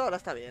heroico, ahora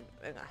está bien.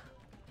 Venga.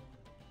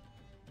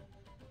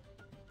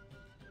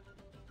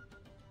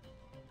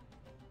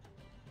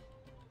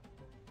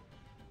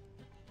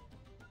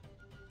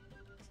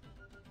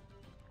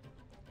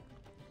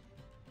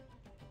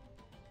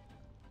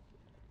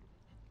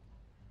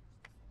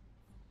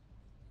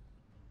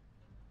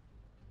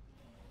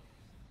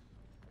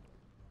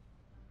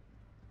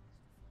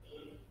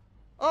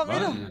 ¡Oh,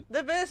 mira! Vaya.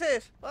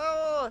 ¡DPS!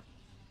 ¡Vamos!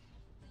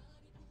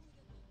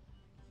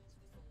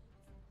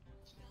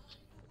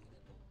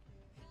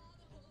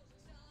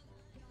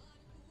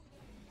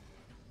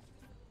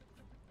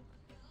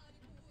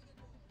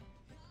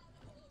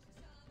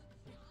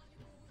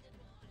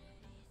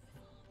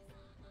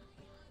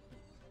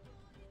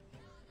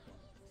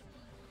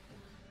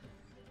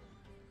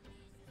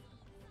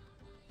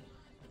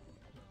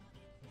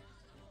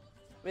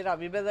 Mira, a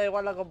mí me da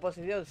igual la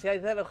composición. Si hay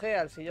 0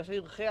 Geal, si yo soy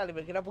un Geal y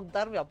me quiero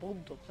apuntar, me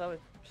apunto, ¿sabes?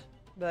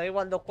 Me da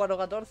igual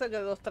 2-4-14 que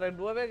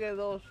 2-3-9 que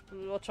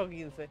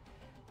 2-8-15.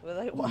 Me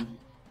da igual.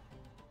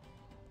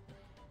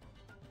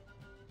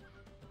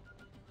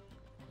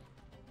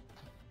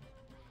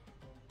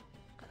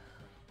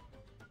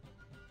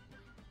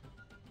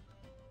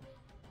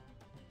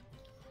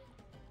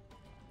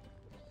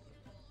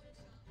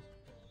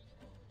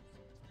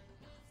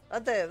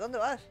 Antes, ¿dónde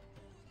vas?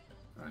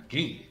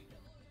 Aquí.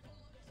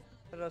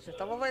 Pero si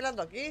estamos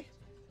bailando aquí.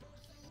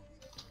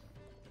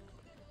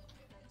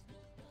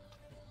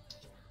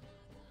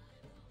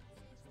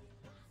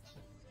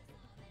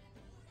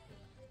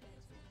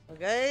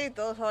 Ok,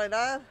 todos a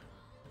bailar.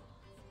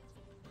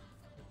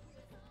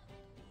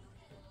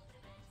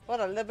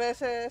 Bueno, el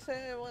DPS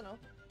ese, bueno,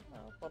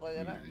 por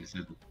rellenar. Mira,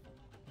 ese-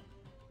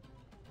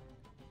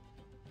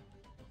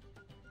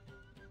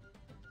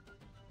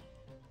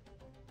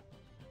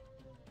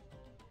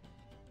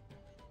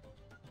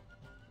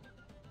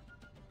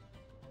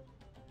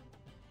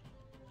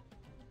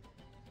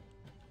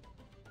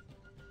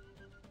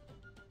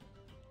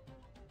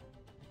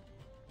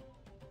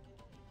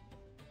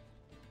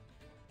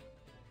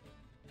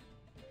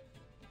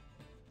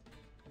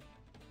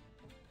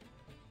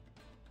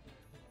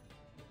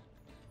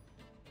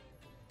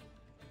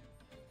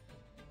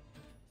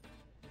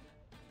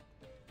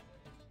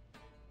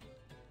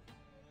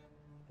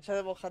 Ese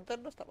de Hunter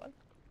no está mal.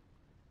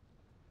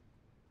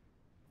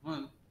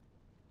 Bueno.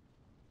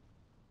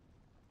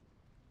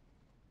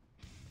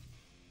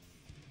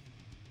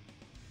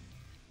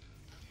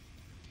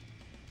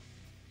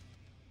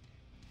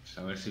 Pues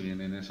a ver si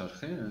vienen esos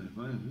genes,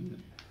 madre mía.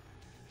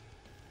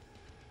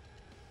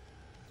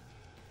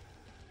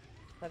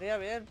 Estaría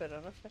bien, pero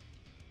no sé.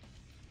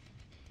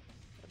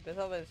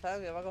 Empiezo a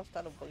pensar que va a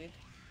costar un poquito.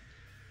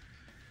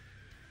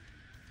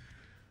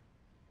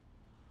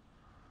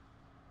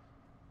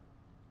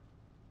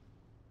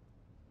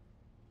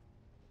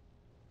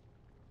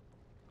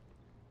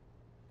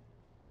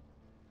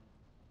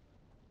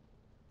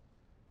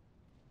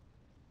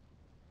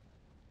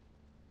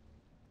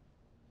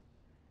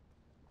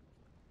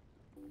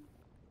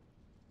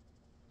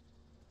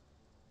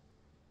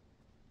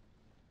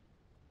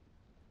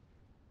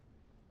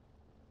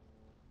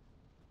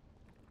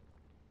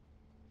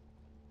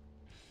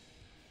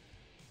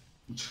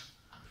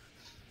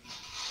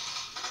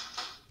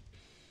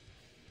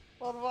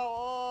 Por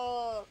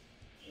favor.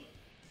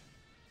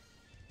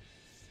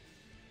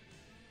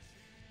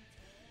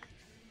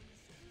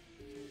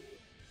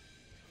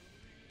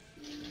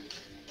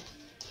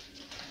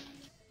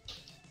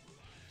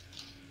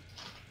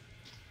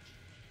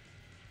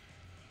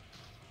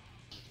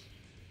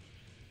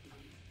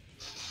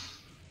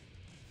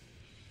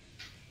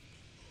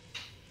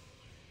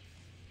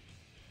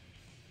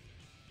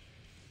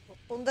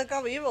 Un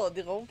DK vivo,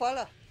 digo, un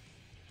pala.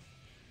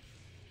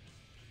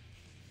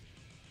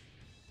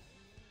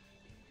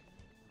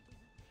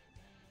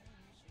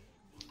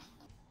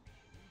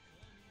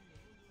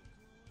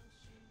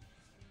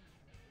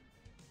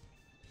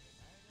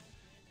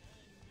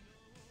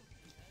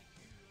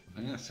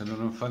 Venga, solo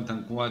nos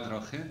faltan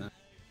 4 genes.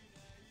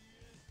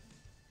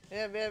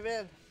 Bien, bien,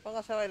 bien.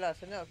 Póngase a bailar,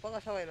 señor,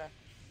 póngase a bailar.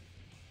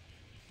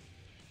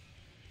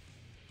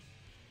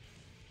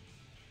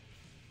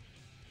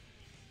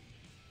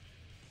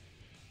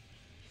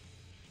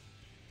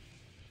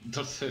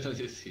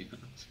 2018.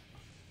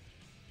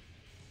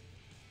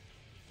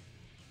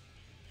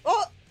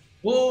 ¡Oh!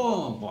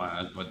 ¡Oh!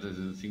 Buah,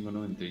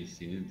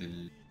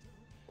 4597.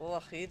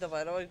 Bajito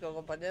para heroico,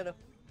 compañero.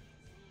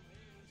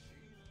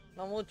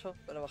 No mucho,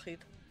 pero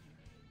bajito.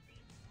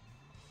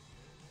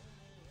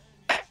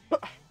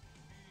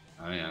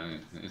 A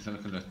ver, eso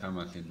es que lo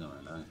estamos haciendo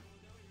mal, a ver.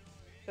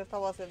 ¿Qué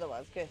estamos haciendo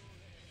mal? ¿Qué?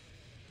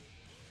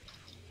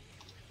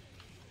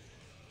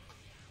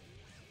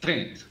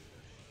 3.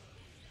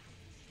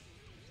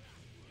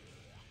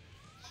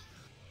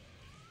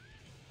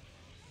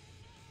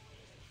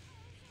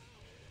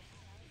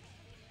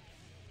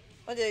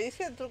 Oye, ¿y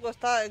si el truco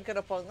está en que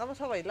nos pongamos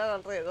a bailar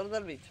alrededor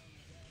del bicho?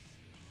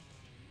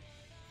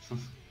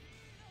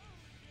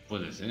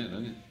 Puede ser,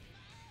 oye.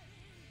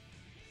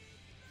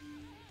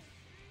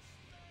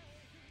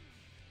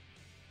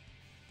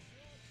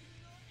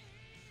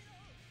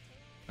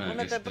 Espera, que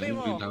Únete, estoy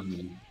primo. invitando.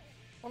 Únete,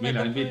 Mira,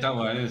 he primo.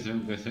 invitado a ese,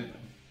 aunque sea.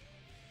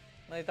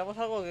 Necesitamos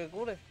algo que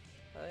cure.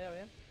 Estaría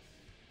bien.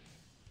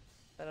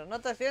 Pero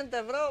no te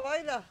sientes, bro,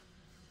 baila.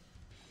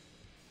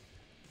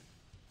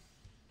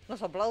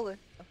 Nos aplaude.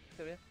 Ah,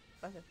 qué bien,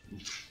 gracias.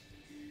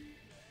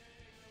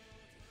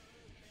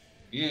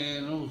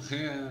 Bien,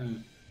 Ugea.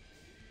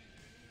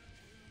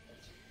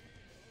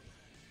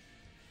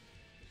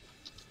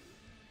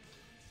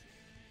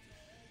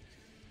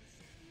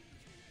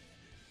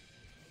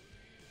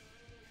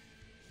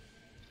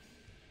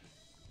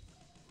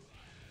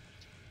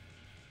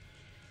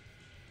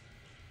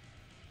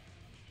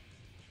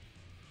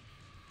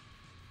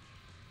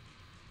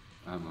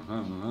 Vamos,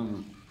 vamos,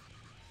 vamos.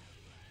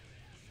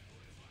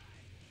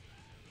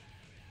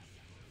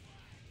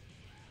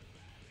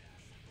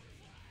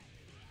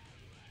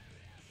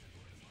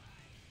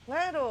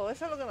 Claro,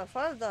 eso es lo que nos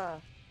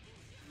falta.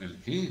 ¿El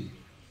qué?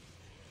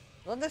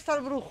 ¿Dónde está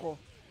el brujo?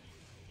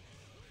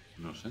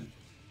 No sé.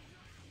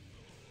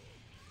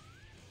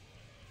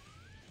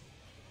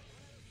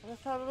 ¿Dónde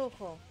está el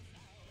brujo?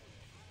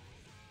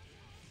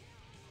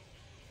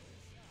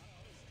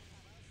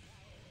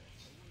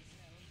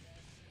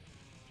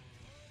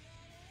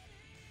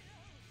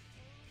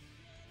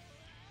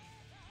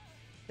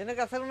 Tiene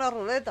que hacer una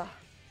ruleta.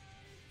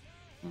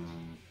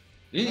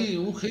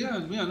 Mm. Ugea,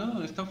 mira,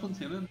 no, está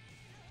funcionando.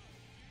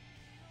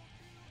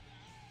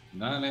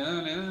 Dale,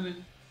 dale, dale.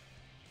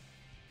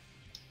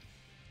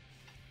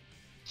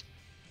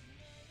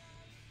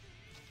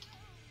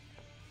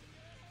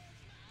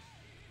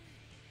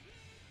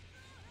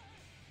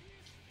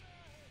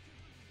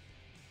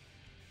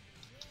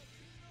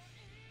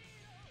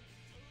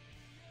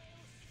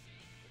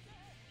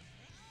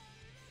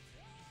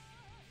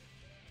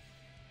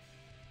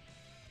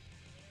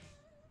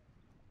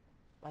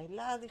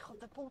 Bailad, hijos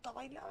de puta,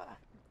 bailad.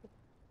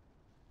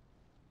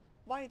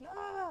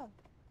 Bailad.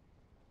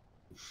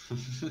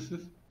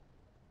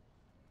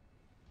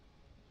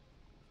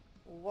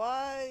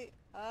 Why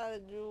are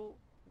you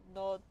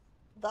not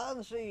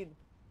dancing?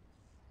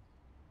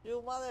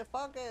 You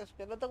motherfuckers,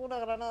 que no tengo una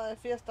granada de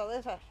fiesta de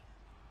esas.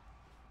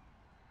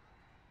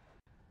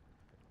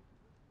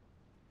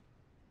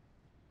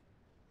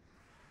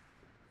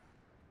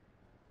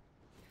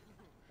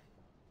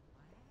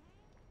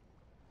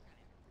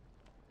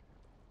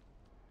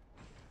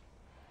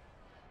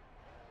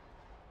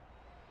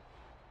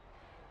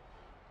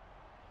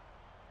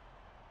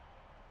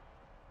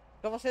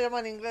 ¿Cómo se llama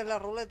en inglés la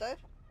ruleta,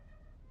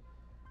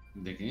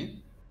 ¿De qué?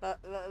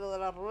 Lo de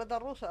la ruleta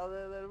rusa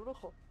del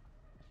brujo.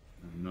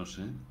 No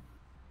sé.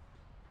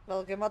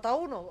 Lo que mata a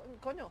uno,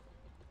 coño.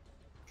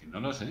 Que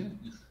no lo sé.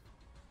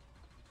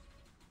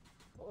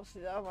 ¿Cómo se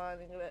llama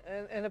en inglés?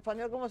 ¿En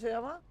español cómo se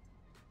llama?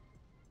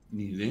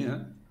 Ni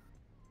idea.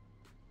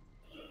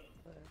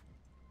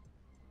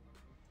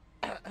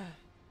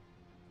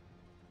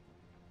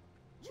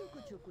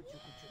 Chucu, chucu,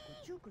 chucu,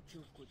 chucu, chucu,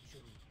 chucu, chucu,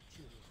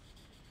 chucu.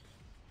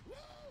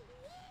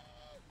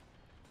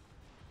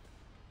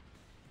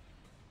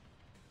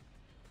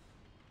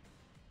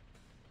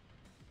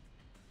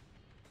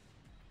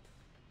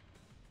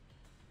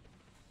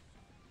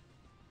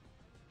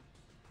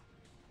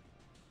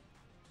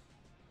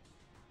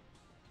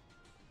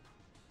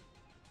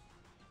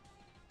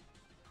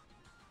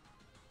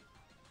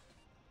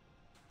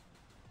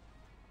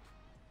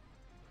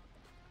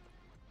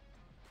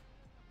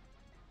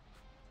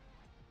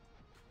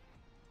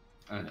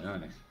 Vale,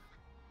 vale.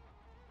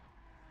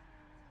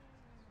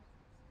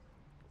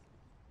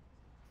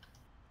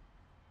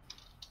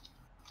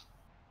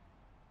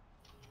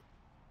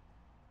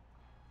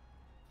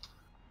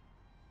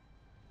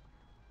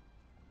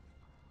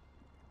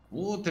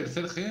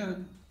 Tercer Gea.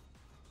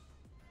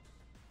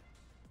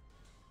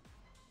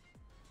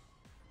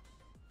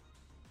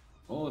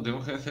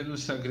 Tengo que hacer un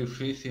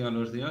sacrificio a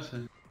los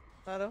dioses.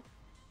 Claro.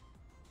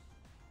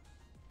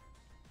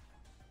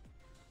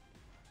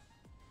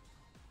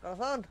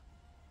 Corazón.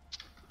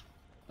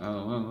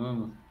 Vamos, vamos,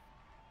 vamos.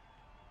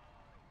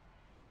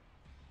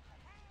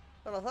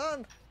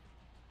 Corazón.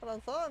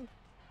 Corazón.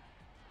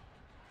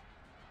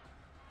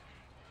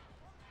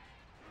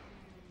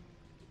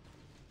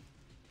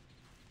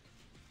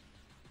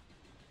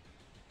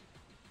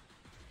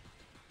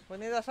 We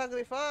need a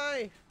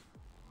sacrifice.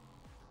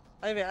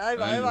 Ahí va, ahí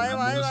va, Ay, ahí va, ahí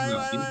va, ahí va, unámonos a ahí la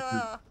va, ahí fiesta.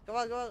 va. ¿Qué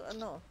va, qué va?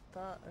 No,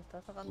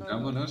 está sacando...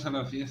 Unámonos a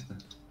la fiesta.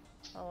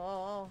 Vamos,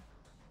 vamos, vamos.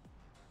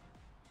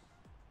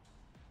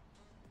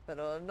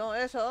 Pero no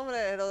eso,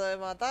 hombre, lo de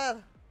matar.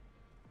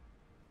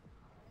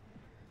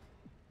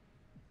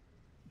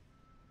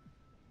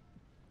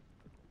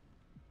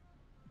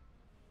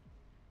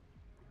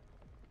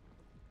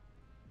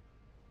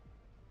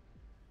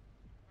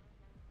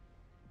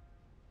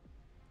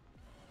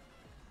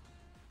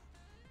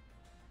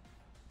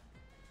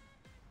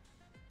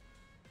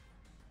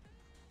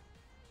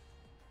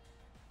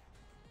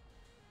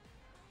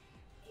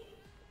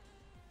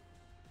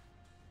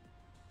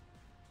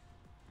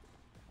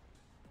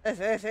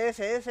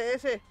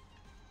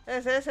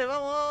 Ese,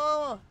 vamos, vamos,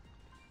 vamos.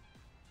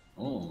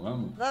 Oh,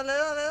 vamos. Dale,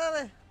 dale,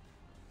 dale.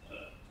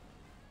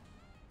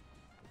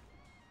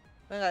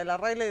 Venga, y la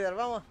raid leader,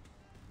 vamos.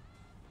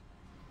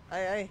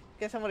 Ahí, ahí.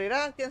 ¿Quién se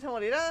morirá? ¿Quién se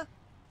morirá?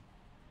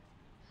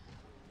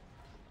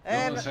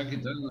 No, No. se ha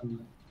quitado.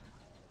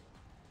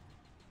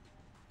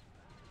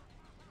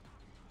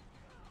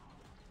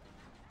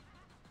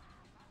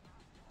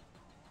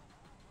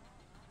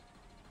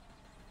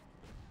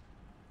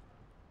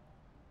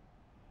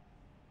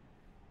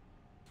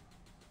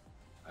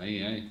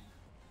 Ahí, ahí.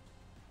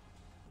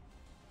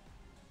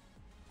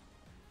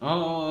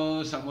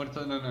 Oh, se ha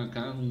muerto la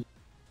Nakami.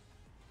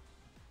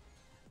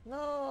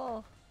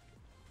 No.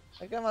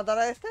 ¿Hay que matar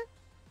a este?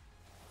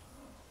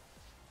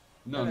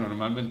 No,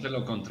 normalmente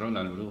lo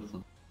controla el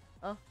brujo.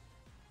 Ah.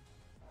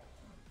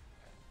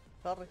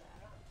 Sorry.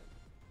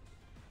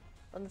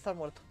 ¿Dónde está el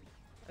muerto?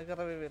 Hay que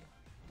revivirlo.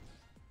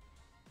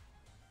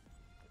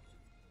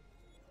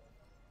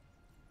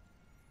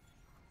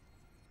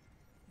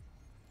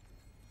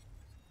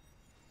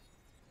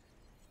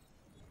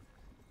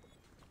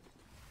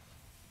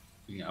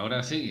 Y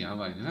ahora sí, a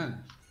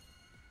bailar.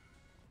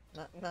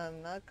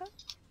 Naka.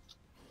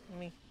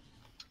 Mi.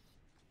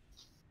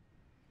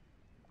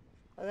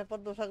 Gracias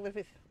por tu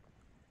sacrificio.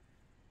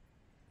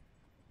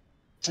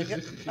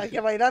 Hay que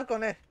bailar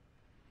con él.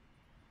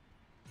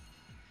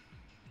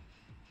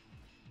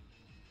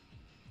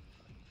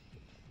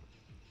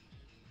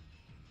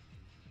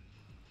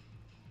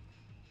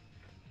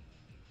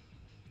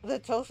 The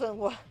Chosen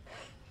One.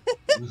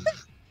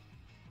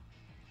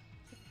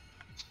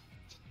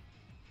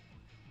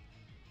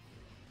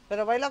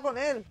 Pero baila con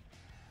él.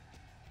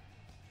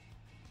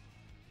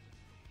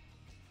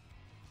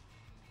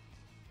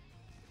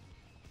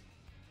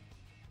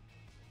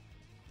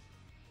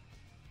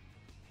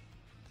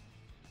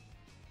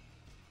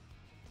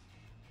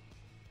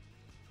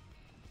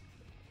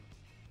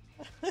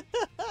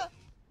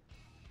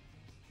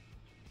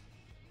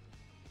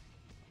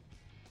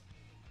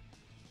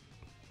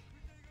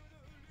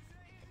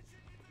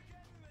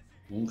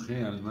 Un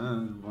G al mar,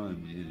 madre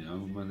mía,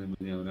 llevamos más de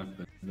media hora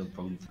esperando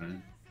para un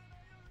tren.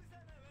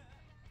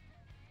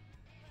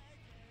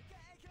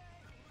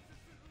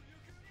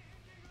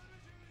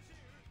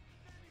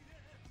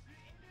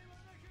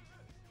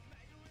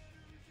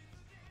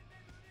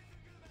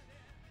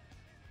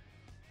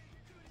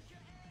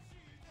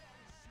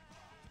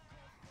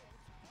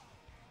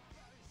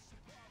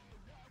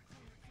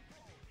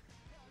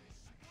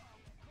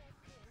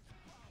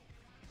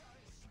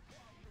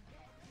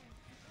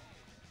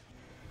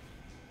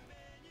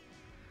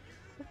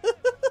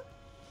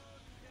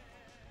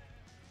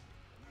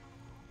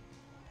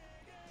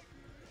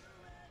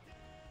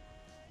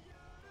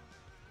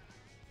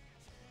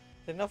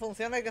 Si no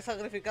funciona hay que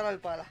sacrificar al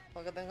pala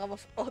para que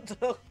tengamos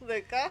otro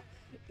DK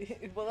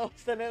y podamos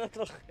tener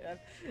otro geal.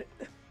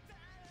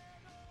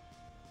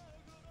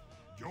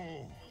 Yo,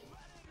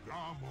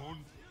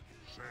 Gamon,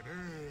 seré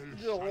el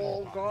Yo,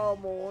 Salvador.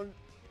 Gamon.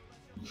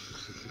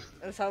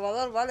 El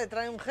Salvador, vale,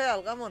 trae un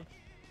geal, Gamon.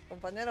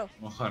 Compañero,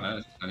 Ojalá,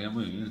 estaría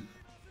muy bien.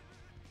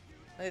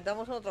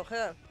 necesitamos otro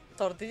geal.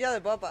 Tortilla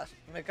de papas.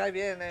 Me cae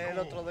bien el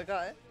otro DK,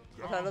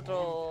 O sea, el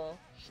otro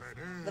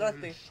Seré el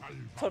Drafty.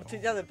 Salvador.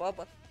 Tortilla de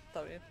papas.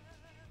 Está bien.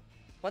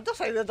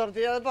 ¿Cuántos hay de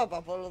tortilla de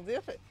papas por los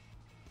dioses?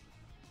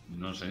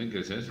 No sé,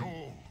 ¿qué es eso?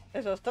 Yo,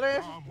 Esos tres,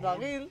 Gamon,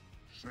 Dagil,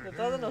 seré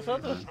detrás de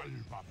nosotros.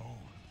 el Salvador.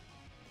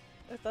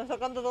 Están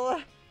sacando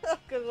todas las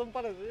que son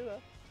parecidas.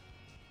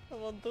 La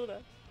montura.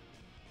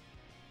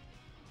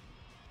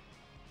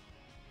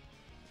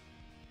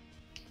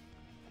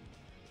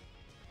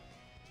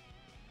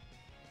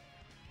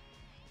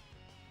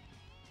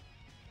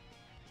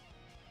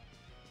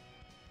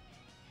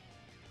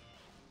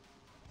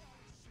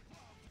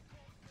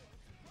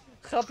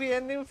 Happy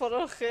ending for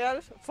all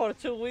geals for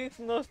 2 weeks,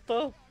 no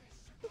stop.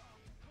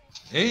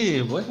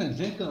 Buenas,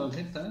 Checo,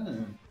 ¿qué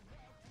tal?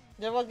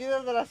 Llevo aquí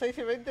desde las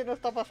 6:20 y no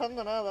está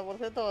pasando nada. Por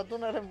cierto,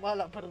 Batuna, eres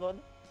mala,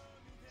 perdón.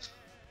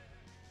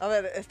 A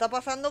ver, está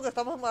pasando que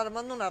estamos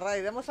armando una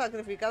raid. Hemos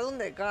sacrificado un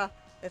DK.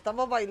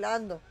 Estamos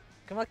bailando.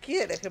 ¿Qué más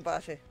quieres que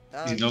pase?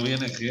 Y no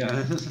viene Gia.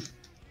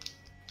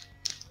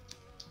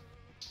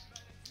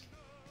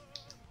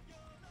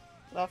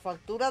 La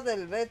factura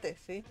del vete,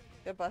 sí.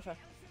 ¿Qué pasa?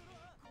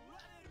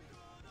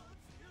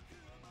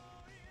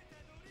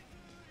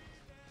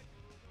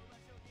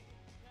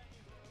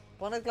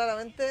 Pone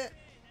claramente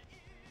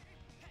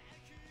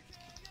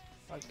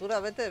altura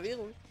vete de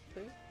Vigus,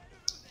 ¿sí?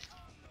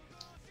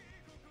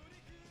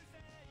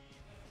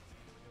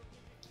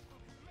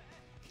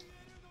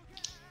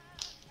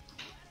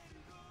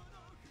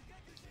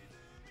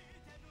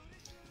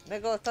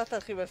 Neko, estás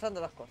tergiversando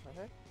las cosas,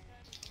 ¿eh?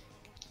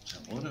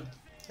 ¿Seguro?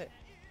 Sí.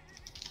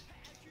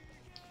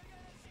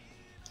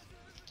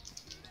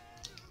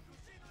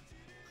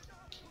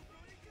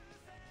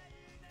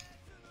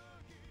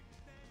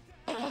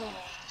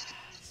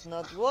 It's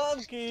not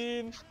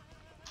working.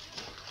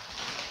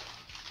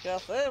 ¿Qué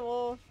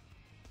hacemos?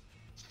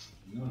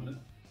 No sé.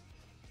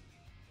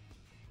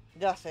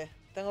 Ya sé,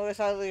 tengo que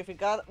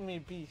sacrificar mi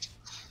pis.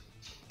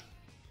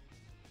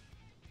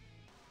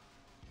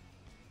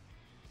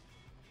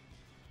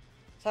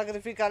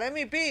 Sacrificaré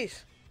mi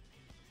pis.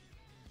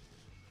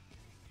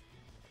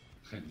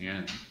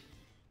 Genial.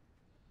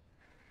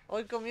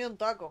 Hoy comí un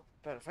taco.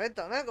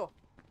 Perfecto, Neko.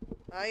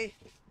 Ahí.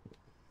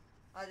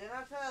 A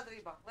llenarse la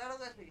tripa, claro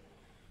que sí.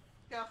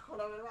 Qué asco,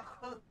 la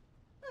verdad.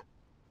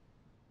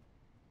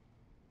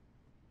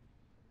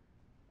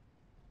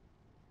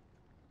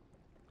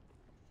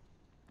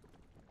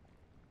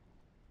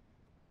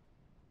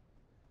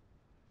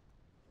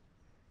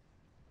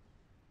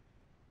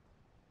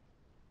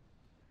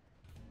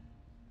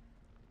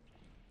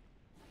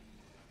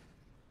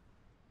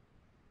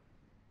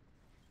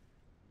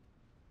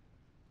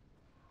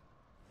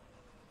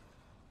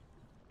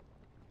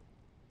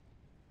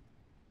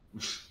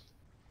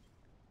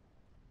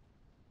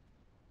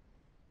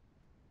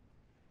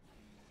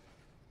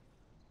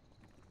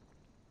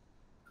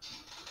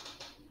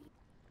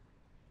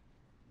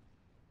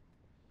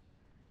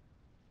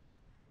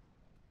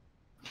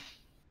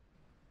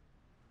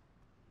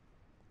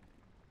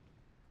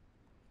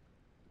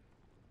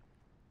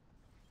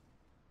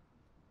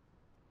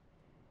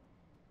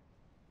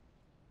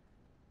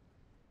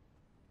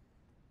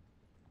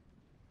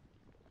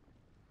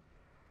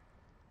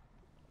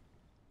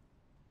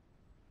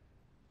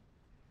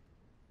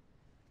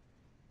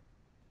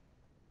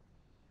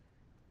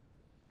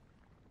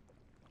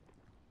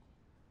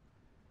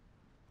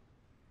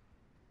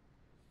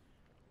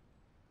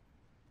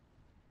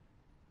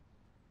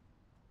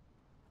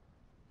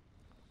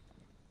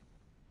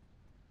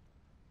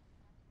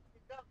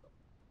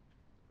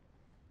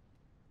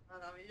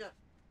 Maravilloso.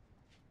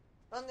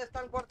 ¿Dónde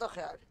está el cuarto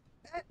geal?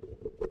 ¿Eh?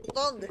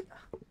 ¿Dónde está?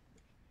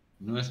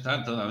 No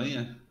está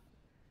todavía.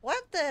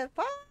 What the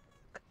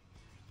fuck?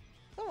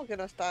 ¿Cómo que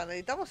no está?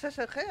 Necesitamos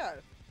ese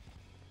geal.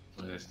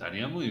 Pues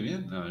estaría muy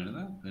bien, la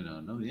verdad,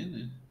 pero no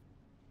viene.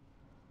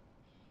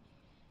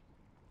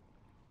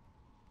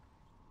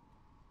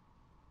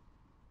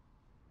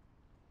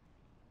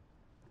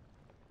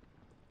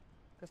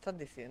 ¿Qué están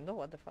diciendo?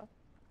 What the fuck?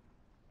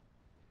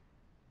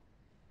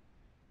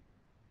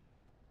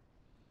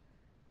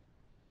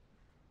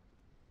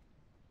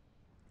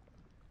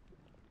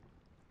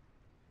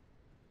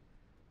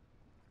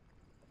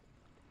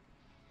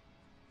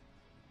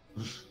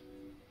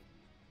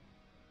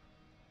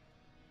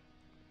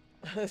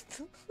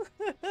 Esto-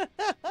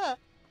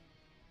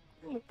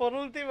 Por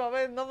última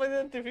vez, no me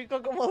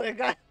identifico como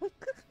decano.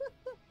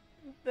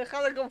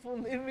 Deja de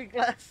confundir mi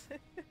clase.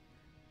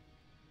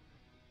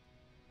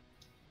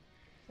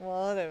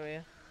 Madre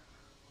mía.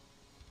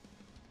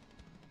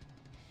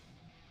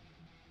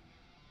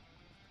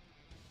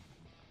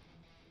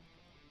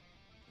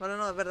 Bueno,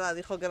 no, es verdad,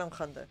 dijo que era un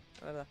hunter,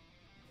 es verdad.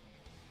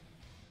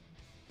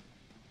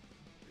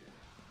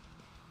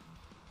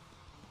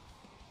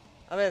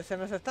 A ver, se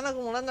nos están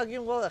acumulando aquí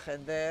un huevo de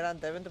gente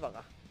delante, vente para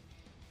acá.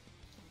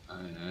 A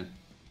ver.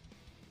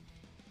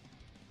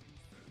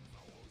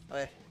 A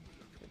ver,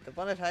 si te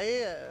pones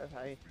ahí,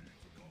 ahí.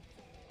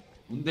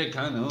 Un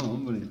decano,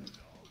 hombre.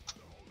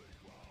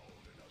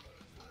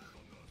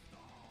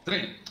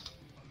 3.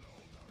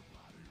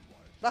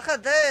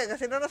 ¡Bájate! Que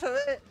si no, no se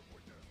ve.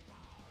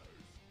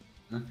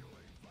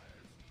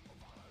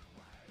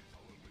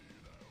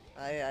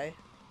 Ahí, ahí.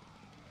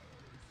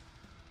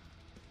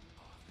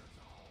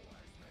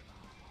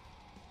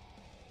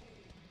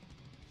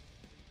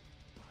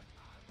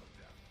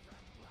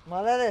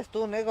 Mal eres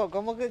tú, Neko.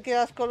 ¿Cómo que qué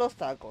asco los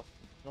tacos?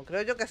 No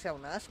creo yo que sea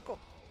un asco.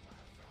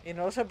 Y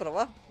no los he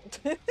probado.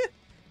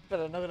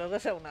 Pero no creo que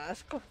sea un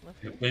asco. No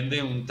sé.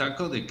 Depende un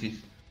taco de qué.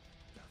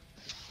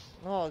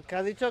 No, que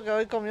ha dicho que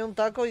hoy comió un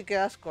taco y qué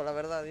asco, la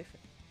verdad, dice.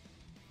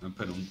 No,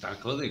 pero un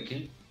taco de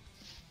qué.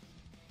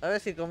 A ver,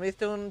 si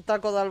comiste un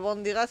taco de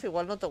albóndigas,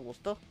 igual no te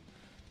gustó.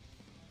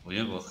 Voy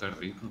a coger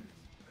rico.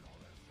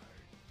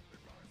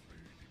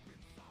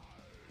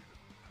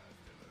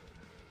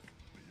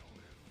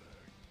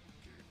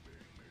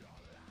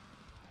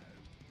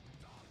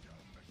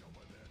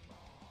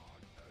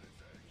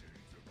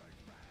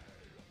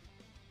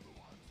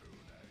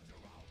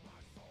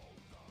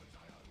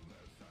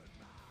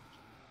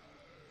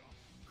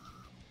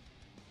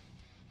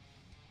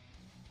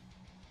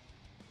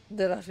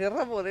 De la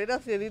Sierra Morena,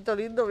 cielito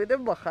lindo,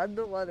 vienen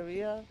bajando, madre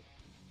mía.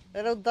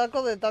 Era un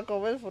taco de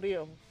Taco Bell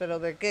frío. ¿Pero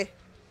de qué?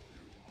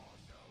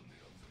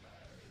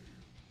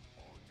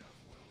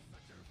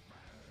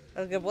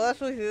 El que pueda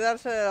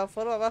suicidarse de la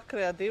forma más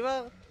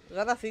creativa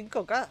gana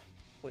 5K.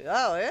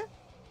 Cuidado, ¿eh?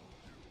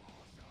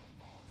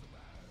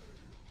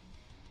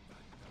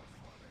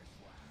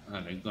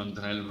 Vale,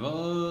 contra el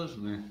boss...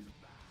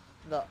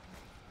 No.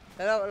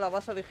 Era la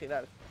más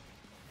original.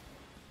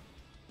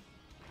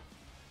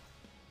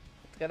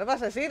 ¡Que no me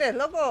asesines,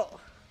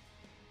 loco!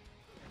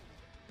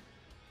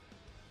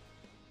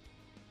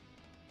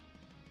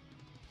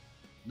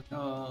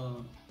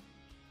 No.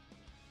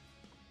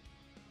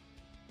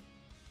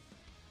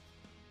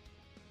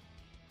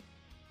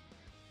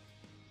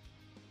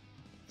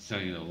 Se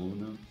ha ido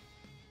uno.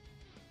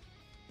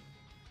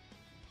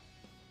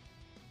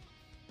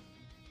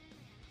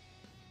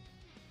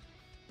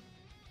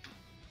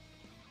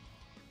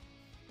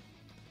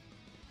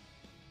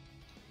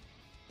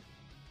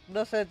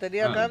 No sé,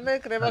 tenía carne,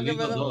 crema que me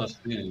salido da una...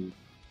 dos, bien.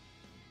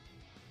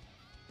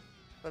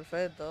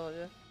 Perfecto,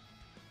 oye.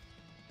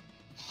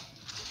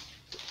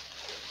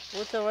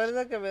 Mucho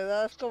verde que me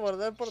da asco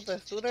morder por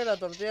textura y la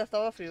tortilla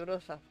estaba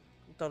fibrosa.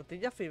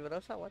 ¿Tortilla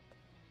fibrosa? What?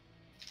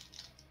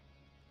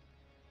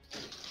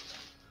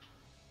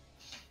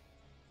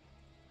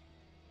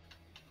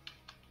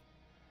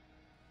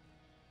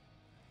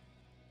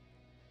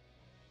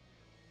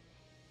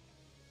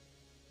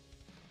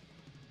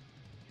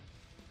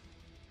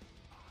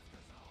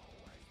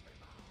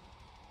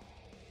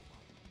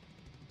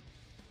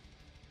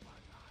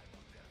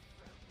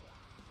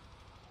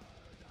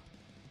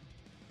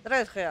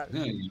 Tres geal.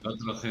 Y el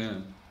otro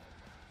G.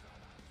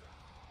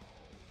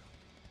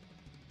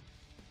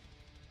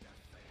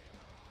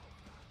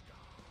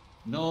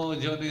 No,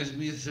 John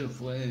Smith se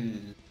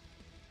fue.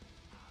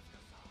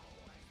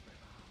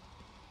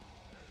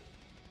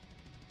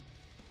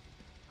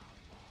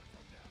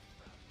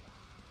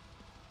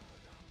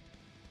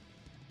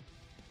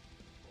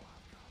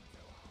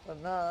 Pues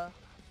nada.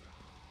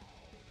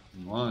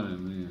 Madre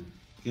mía,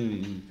 qué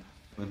bien.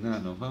 Pues nada,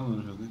 ¿nos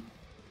vamos o qué?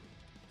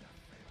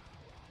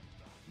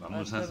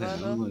 Vamos a hacer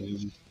algo.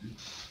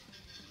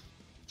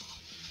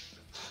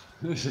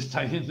 Se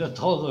está yendo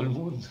todo el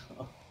mundo.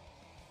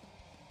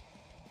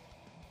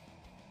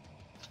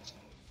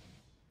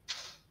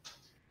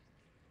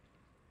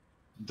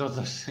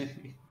 Todos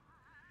sí.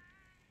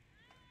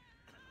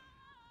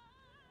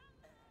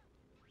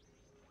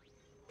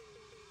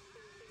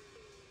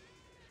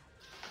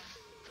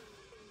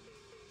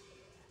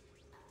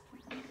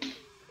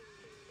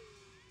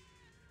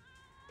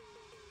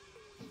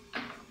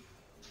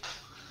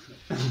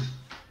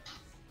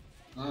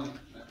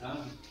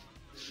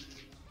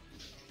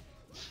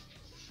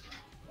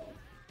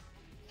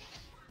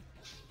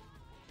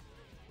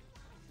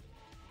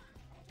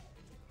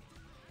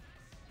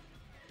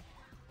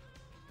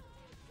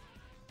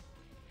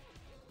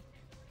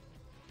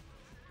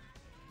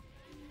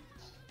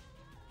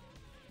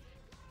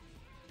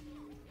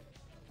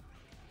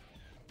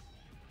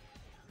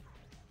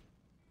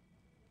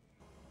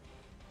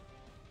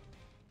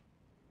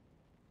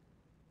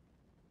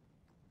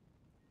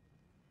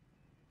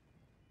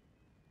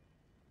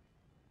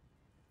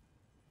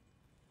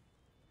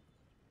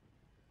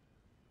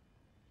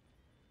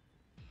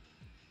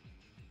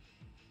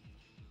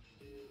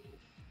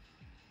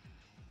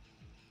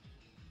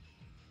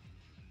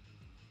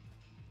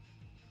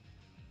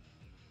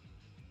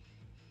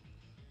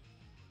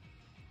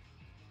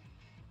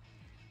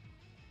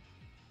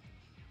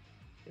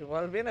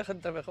 Igual viene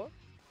gente mejor.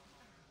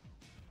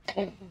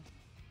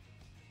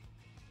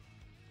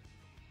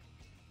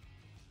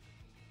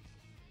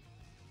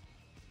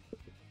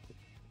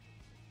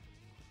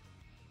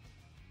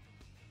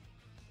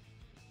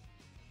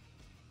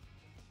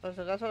 Por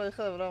si acaso lo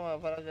dije de broma,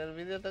 para que el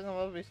vídeo tenga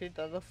más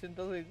visitas,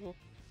 200 IQ.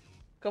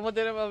 ¿Cómo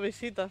tiene más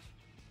visitas?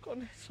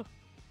 Con eso.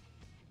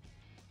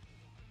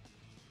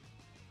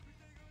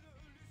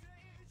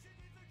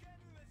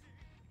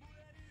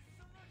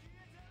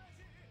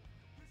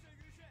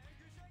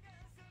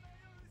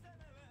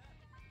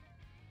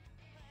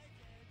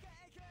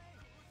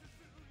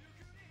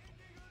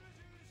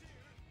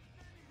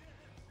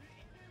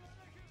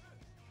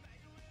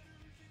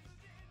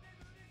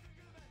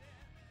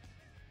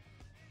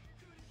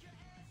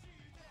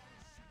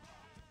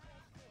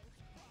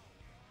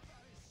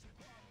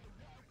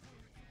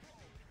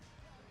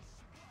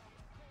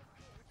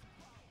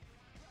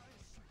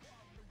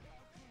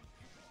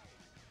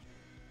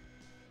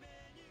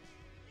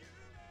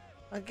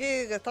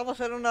 Aquí que estamos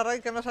en una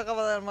raid que no se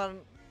acaba de armar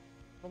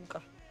nunca.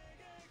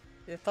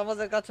 Y estamos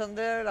de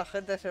cachondeo y la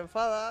gente se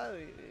enfada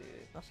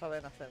y no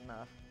saben hacer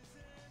nada.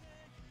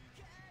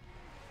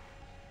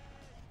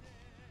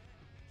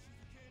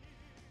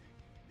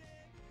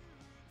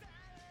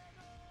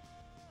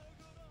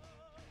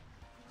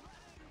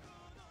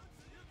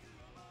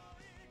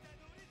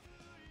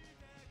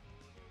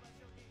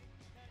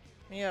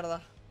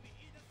 Mierda.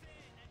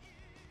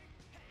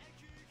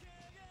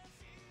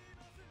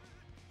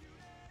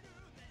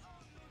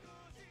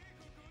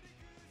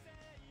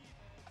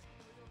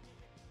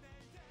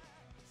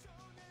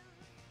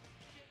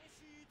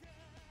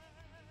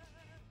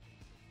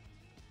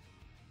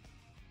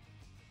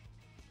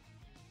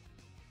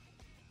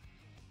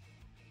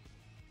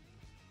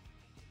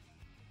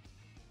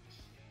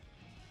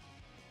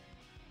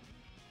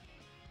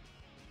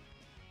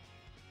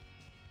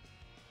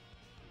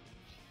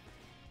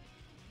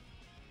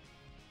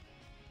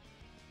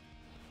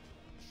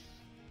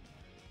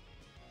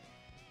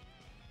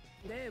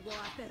 Debo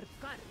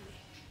acercarme.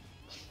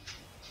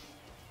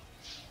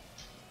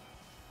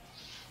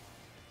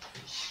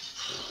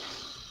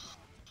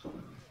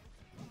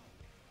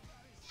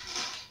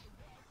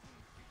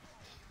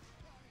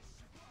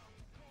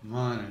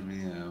 Madre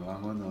mía,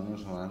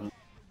 vámonos, vámonos.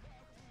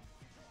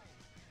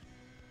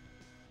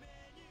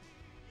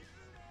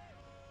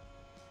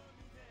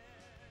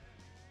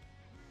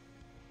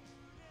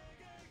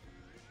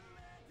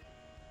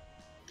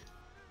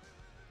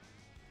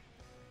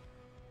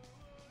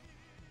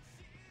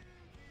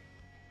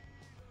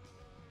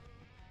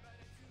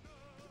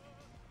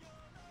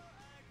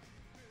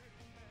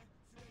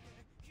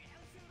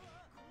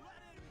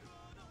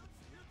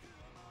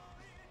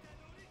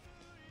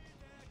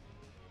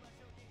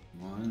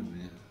 Madre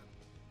mía.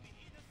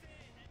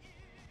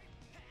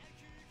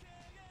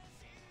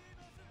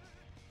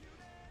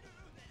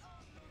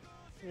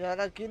 Y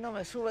ahora aquí no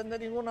me suben de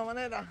ninguna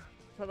manera.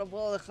 Solo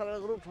puedo dejar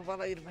el grupo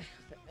para irme.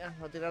 Ya,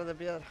 no tirar de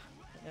piedra.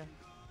 Ya.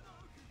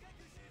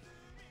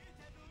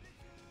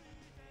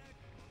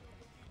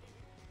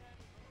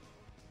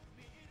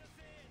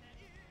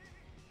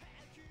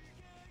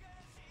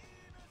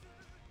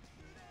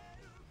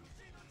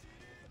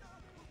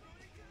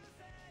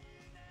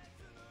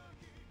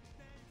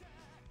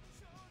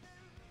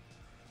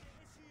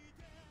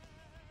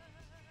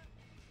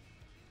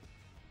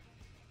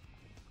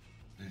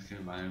 Es que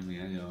madre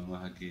mía,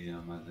 llevamos aquí ya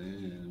más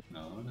de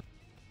una hora.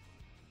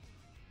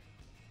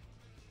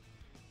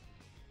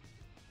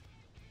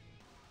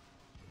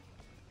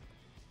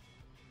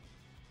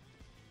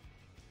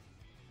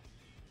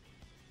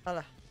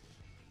 Hala,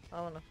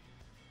 vámonos.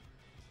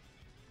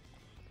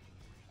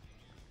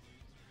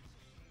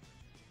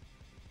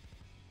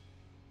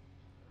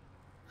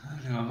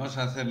 Vale, vamos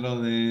a hacer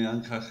lo de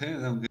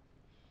azj-kahet, aunque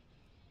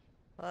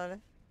Vale,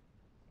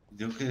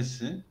 yo qué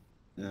sé.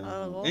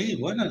 algo. ¡Ey,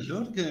 buenas,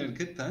 Lurker!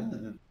 ¿Qué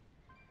tal?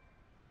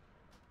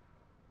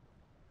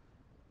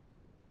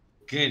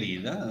 ¿Qué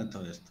herida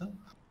todo esto?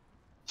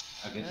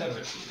 ¿A qué te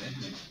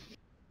refieres?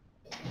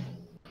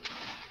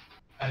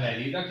 A la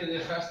herida que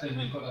dejaste en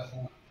mi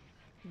corazón.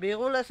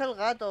 Beagle es el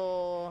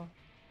gato.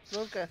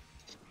 Lurker.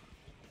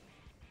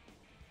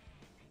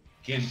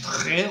 ¿Quién?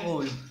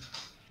 ¡Trébol!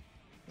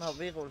 No,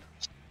 Beagle.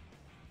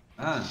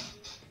 Ah,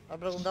 Ha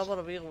preguntado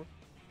por Beagle.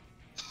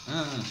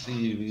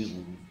 sí,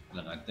 vivo.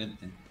 La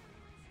gatete.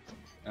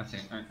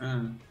 Hace.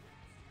 No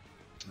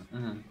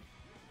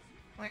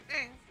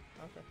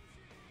sé.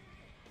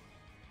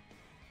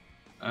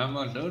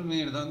 Vamos,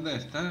 Lurmir, ¿dónde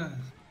estás?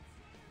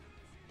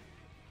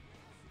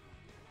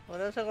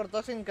 Por eso se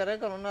cortó sin querer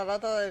con una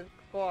lata de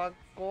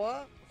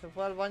Coca-Cola. Se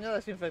fue al baño a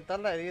desinfectar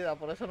la herida,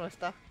 por eso no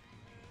está.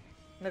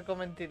 Neco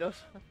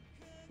mentiroso.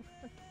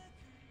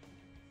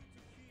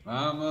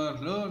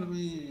 Vamos,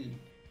 Lurmir.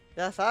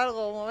 Ya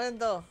salgo, un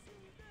momento.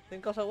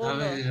 5 A segundos.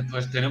 ver,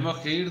 pues tenemos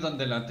que ir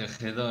donde la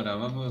tejedora.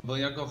 Vamos,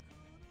 voy a coger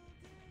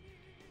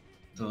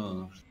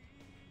todos.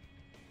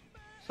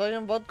 Soy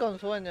un bot con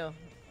sueño.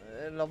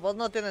 Los bots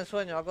no tienen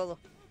sueño, Acodo.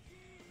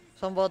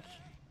 Son bots.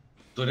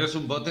 Tú eres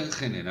un bot en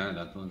general,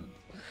 a todo.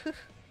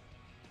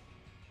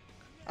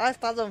 Ha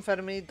estado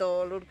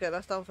enfermito, Lurker, ha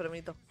estado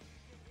enfermito.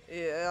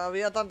 Y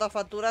había tantas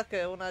facturas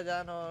que una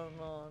ya no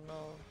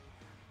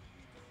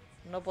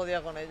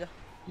podía con ella.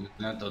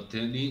 La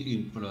Toteni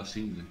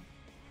imposible.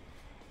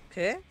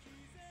 ¿Qué?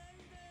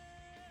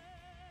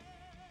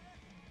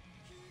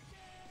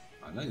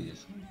 ¿Vale? ¿Y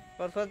eso?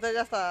 Por suerte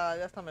ya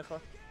está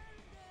mejor.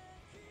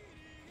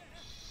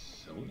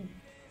 ¿Seguro?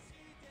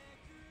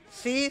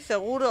 Sí,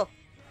 seguro.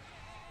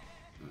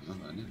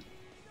 Vale.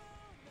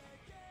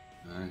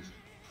 A ver,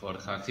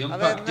 forjación A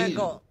ver, para ti.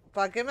 Neko,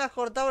 ¿para qué me has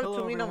cortado el Hello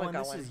chumino? Me everyone,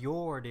 cago this en. is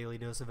your daily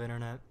dose of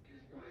internet.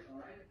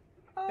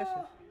 ¿Qué es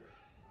eso?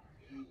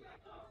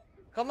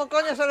 ¿Cómo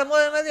coño se le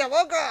mueve media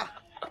boca?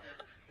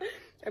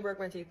 I broke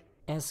my teeth.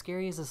 As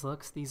scary as this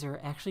looks, these are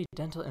actually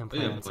dental Oye,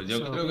 implants. pues yo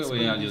so creo que voy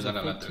basically a these are ayudar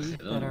a la fake teeth that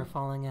tejedora. are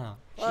falling out.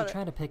 She Vale.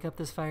 tried to pick up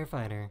this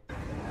firefighter.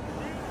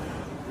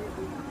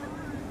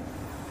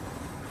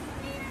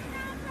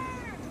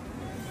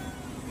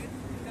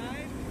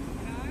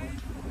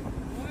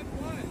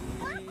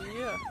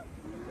 Yeah.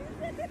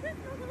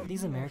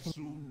 These American Es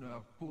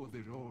una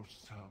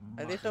poderosa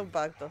Elige un magia.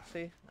 pacto,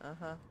 sí.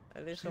 Ajá.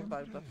 Elige un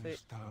pacto, Siempre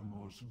sí.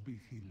 estamos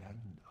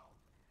vigilando.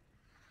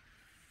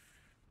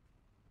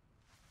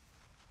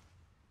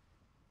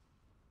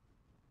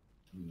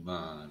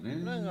 Vale.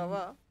 Venga,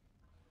 va.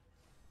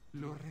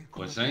 Lo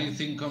Pues hay recordamos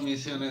 5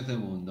 misiones de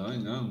mundo,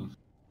 venga, vamos.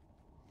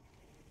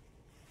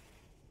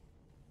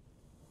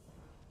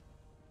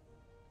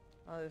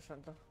 Adiós,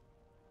 santo.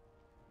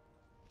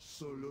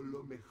 solo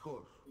lo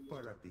mejor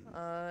para ti.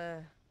 A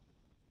ver.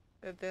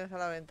 ¿Qué tienes a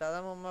la venta?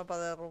 Dame un mapa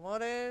de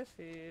rumores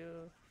y...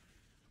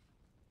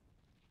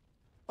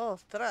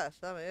 ¡Ostras!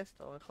 Dame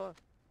esto, mejor.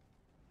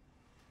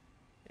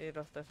 Y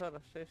los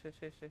tesoros, sí, sí,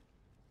 sí, sí.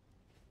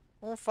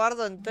 Un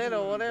fardo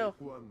entero, Vuelve boleo.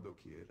 cuando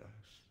quieras.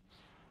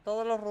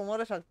 Todos los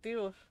rumores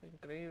activos.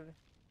 Increíble.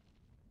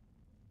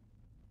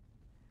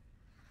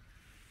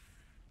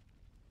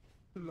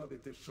 La de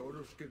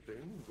tesoros que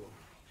tengo.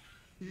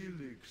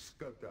 Ilix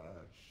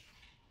Katash.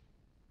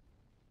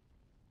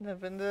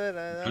 Depende de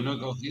la edad. Yo no he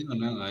cogido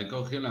nada, he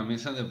cogido la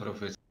mesa de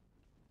profesor.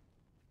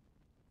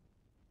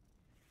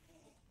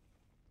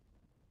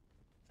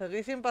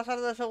 ¿Seguís sin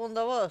pasar del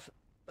segundo boss?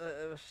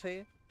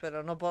 Sí,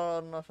 pero no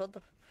por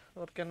nosotros.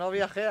 Porque no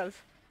viajeas.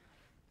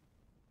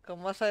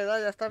 Con más edad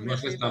ya están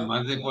Hemos estado viejitos.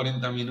 más de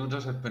 40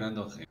 minutos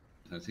esperando gente.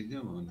 Así que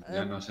bueno,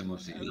 ya Eh, nos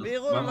hemos ido.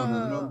 Beagle Vámonos,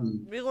 no, Lormi.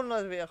 Beagle no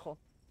es viejo.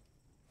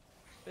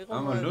 Beagle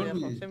no Vamos, es viejo.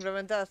 Lormi.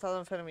 Simplemente ha estado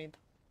enfermito.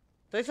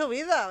 ¡Estoy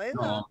subida! ¡Venga!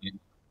 No,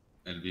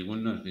 el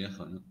Bigul no es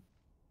viejo, ¿no?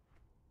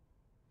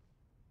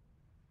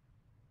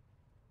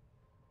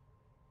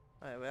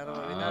 A ver, voy a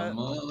rebobinar.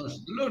 Vamos,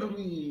 Voy a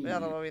Lormi.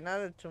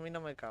 rebobinar el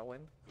chumino me cago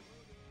en.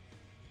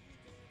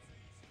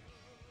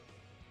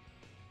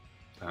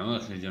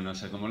 Vamos, que yo no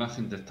sé cómo la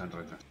gente está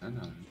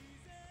retrasada.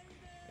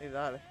 Y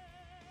dale.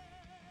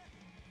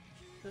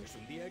 Es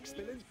un día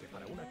excelente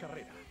para una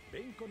carrera.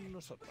 Ven con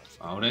nosotros.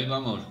 Ahora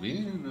íbamos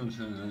bien. O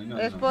sea, no,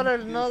 Es por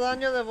el no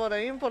daño de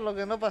Boreín por lo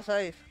que no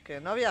pasáis.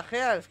 Que no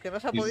viajeas, que no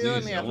se ha Sí, podido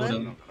sí, ni seguro.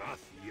 hacer. La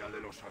gracia de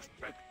los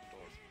aspectos.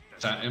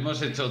 O sea,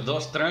 hemos hecho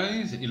 2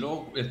 tries y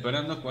luego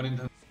esperando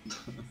 40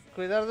 minutos.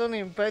 Cuidar de un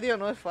imperio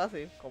no es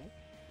fácil. ¿Cómo?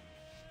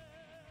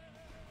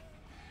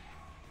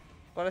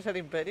 ¿Cuál es el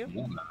imperio?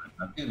 No, la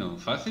verdad que no,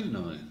 fácil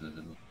no es, desde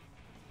luego.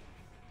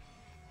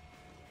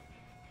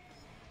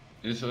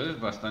 Eso es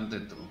bastante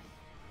true.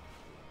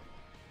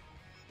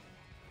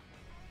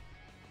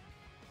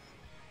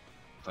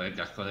 Joder,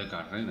 casco de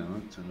carrera,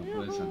 macho, no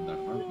puedes andar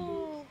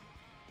rápido.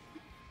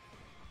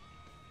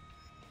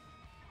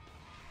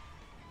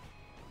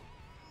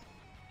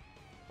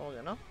 ¿Cómo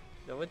que no?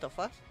 Yo voy todo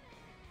fast.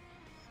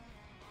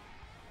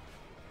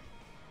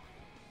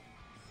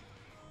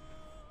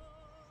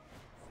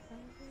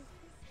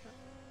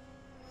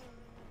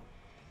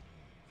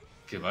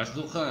 ¿Que vas,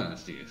 Duja?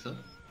 Sí, eso.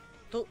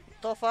 Tú,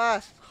 todo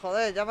fast.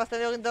 Joder, ya me has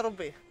tenido que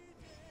interrumpir.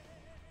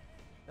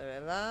 De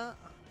verdad.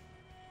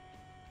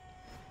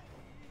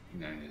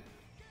 Ya, ya.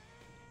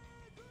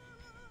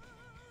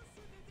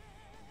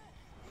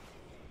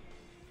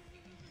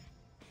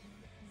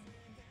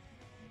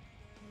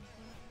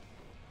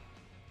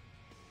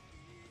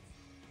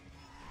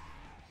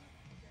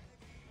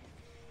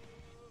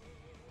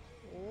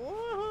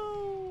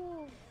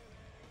 ¡Woohoo!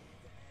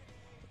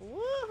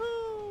 ¡Woohoo!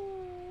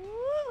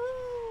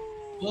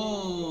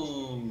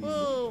 ¡Oh!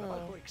 ¡Woohoo!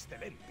 Trabajo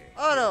excelente.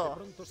 ¡Oro! De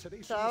pronto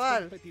seréis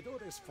Chaval. unos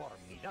competidores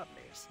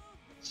formidables.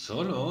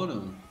 Solo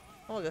oro.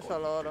 ¿Cómo que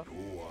solo oro?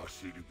 Continúa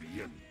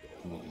sirviendo.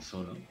 Como que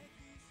solo.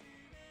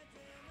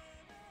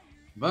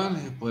 Vale,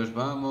 pues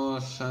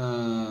vamos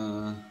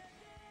a...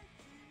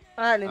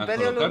 Ah, el A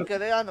imperio colocar-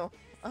 lurkeriano.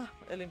 Ah,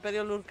 el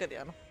imperio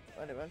lurkeriano.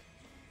 Vale, vale.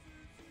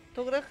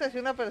 ¿Tú crees que si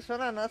una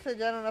persona nace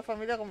ya en una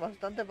familia con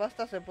bastante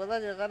pasta se pueda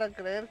llegar a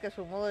creer que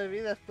su modo de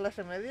vida es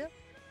clase media?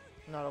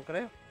 No lo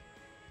creo.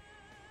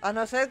 A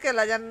no ser que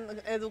la hayan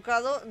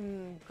educado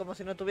como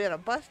si no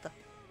tuvieran pasta.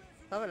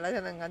 ¿Sabes? La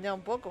hayan engañado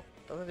un poco.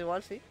 Entonces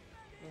igual sí.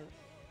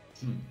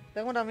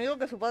 Tengo un amigo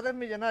que su padre es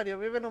millonario.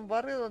 Vive en un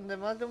barrio donde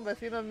más de un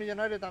vecino es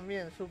millonario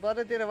también. Su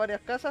padre tiene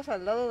varias casas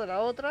al lado de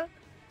la otra.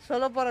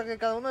 Solo para que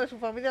cada uno de su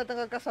familia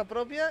tenga casa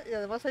propia. Y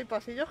además hay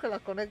pasillos que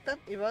las conectan.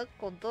 Y va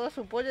con toda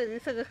su polla y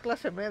dice que es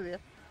clase media.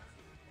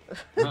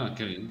 Ah,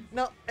 qué bien.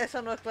 No,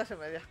 eso no es clase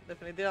media,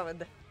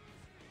 definitivamente.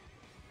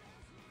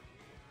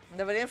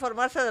 Debería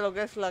informarse de lo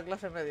que es la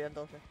clase media,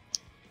 entonces.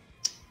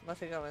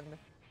 Básicamente.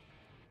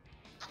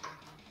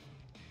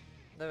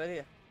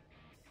 Debería.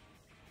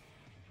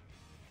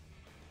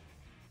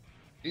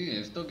 ¿Y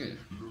esto qué?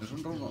 ¿Es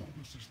un rumor?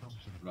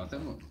 ¿Lo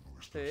hacemos?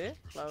 Sí,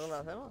 claro que lo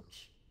hacemos.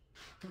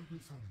 Tal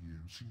vez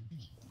alguien sin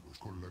vínculos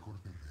con la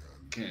corte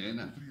real ¿Qué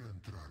era? podría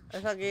entrar en Es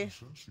sus aquí.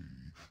 casas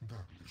y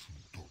darles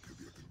un toque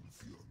de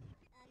atención.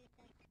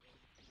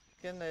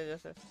 ¿Quién de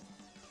ellos es?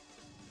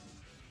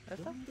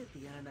 ¿Esta? ¿Dónde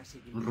te han Un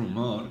asignado?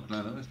 rumor,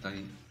 claro, está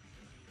ahí.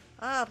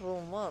 Ah,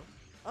 rumor.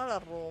 Hola,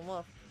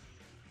 rumor.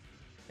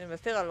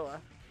 Investiga el lugar.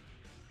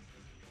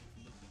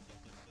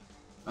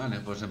 Vale,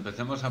 pues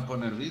empecemos a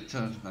poner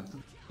bichos, gato.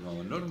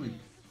 Como Lormi,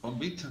 pon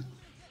bichos.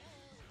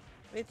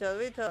 Bichos,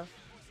 bichos.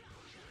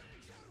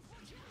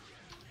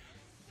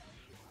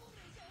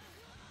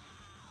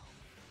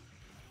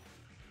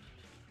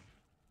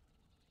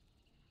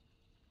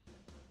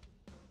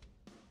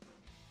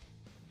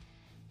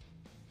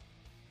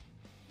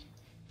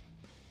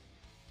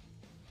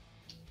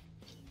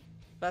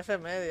 Clase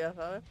media,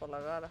 ¿sabes? Por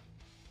la cara.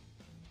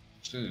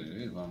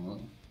 Sí,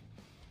 vamos.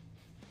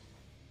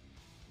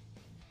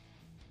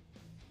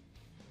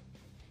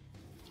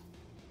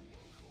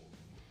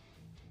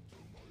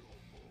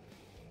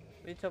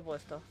 Bicho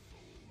puesto.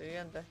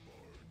 Siguiente.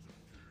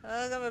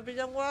 ¡Ah, que me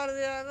pilla un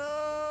guardia!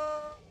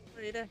 ¡No!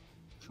 Me iré.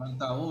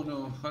 Falta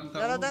uno, falta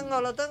Ya lo uno.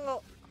 tengo, lo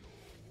tengo.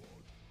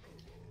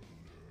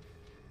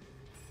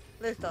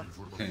 Listo.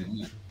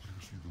 Genial. Siempre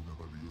ha sido una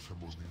valiosa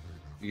moneda.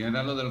 ¿Y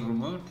era lo del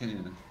rumor? ¿Qué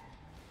era?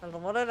 El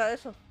rumor era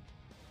eso.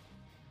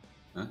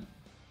 ¿Ah?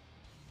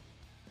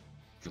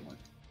 Qué bueno.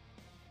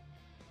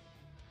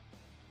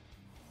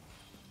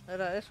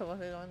 Era eso,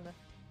 básicamente.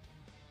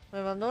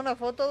 Me mandó una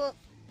foto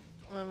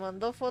Me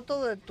mandó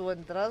foto de tu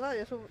entrada y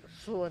es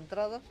su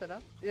entrada, será.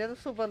 Y es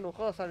súper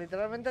lujosa,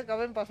 literalmente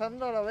caben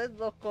pasando a la vez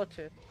 2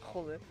 coches.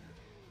 Joder.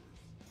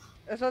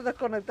 Eso es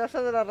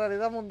desconectarse de la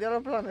realidad mundial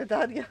o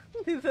planetaria,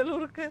 dice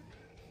Lurke.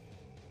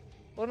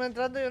 Uno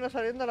entrando y uno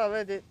saliendo a la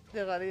vez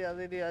llegaría,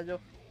 diría yo.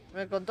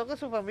 Me contó que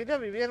su familia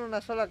vivía en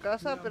una sola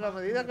casa, pero a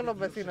medida que los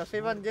vecinos se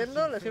iban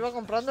yendo, les iba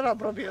comprando la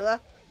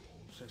propiedad.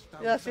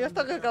 Y así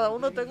hasta que cada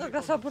uno tenga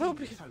casa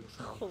propia.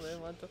 Joder,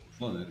 macho.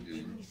 Joder,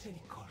 que...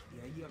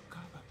 Misericordia y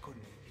acaba con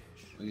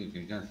ellos. Oye,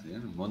 ¿qué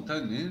hacen?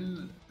 Montan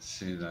el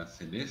seda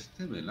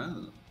celeste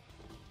velado.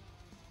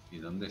 ¿Y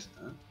dónde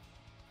está?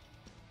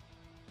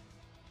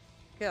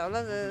 ¿Qué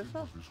hablas de eso?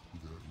 Podemos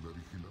descuidar la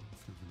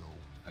vigilancia de la ONU.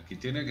 Aquí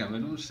tiene que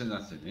haber un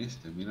seda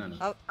celeste, míralo.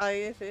 Ah,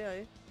 ahí, sí,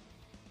 ahí.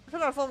 Es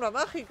una alfombra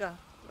mágica.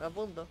 Me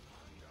apunto.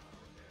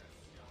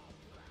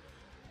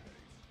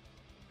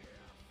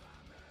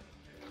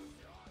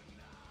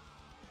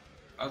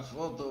 ¡Haz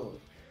fotos!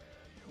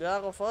 Yo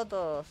hago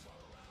fotos.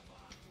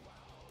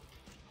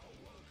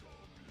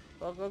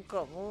 Poco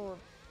común.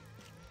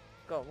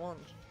 Común.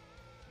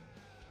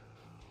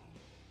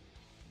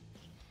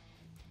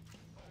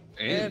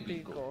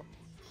 Épico.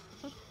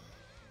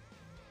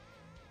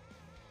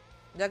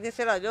 Ya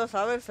quisiera yo,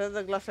 ¿sabes? Ser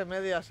de clase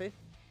media así.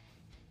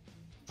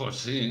 Pues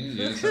sí,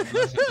 ya esa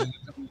clase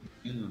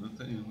no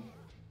te digo.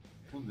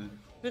 Joder.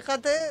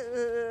 Fíjate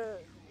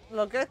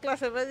lo que es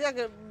clase media,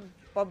 que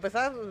para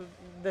empezar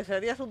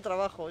desearías un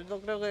trabajo.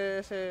 Yo creo que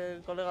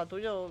ese colega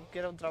tuyo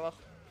quiere un trabajo.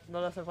 No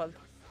le hace falta.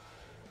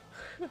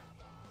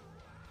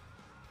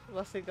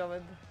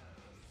 Básicamente.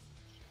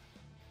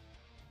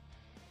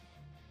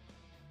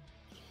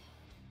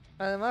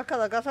 Además,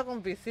 cada casa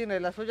con piscina y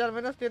la suya al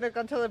menos tiene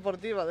cancha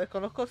deportiva.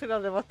 Desconozco si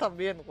las demás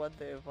también. What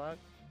the fuck.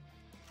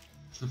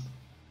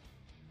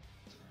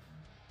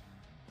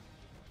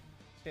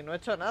 Si no he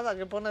hecho nada,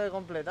 ¿qué pone de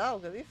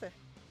completado? ¿Qué dice?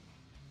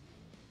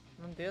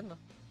 No entiendo.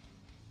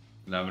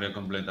 La habré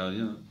completado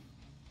yo.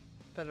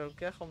 Pero el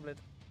que es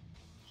completo.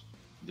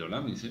 Yo la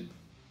avisé.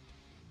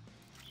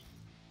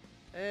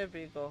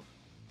 Épico.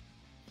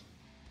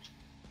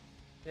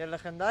 ¿Y el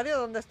legendario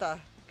dónde está?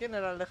 ¿Quién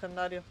era el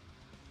legendario?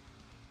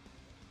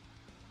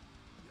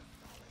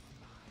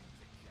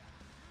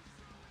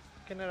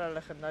 ¿Quién era el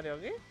legendario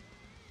aquí?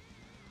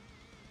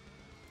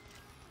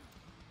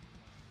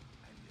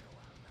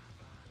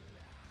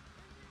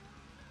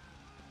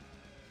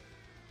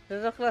 Si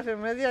eso es clase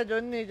media,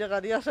 yo ni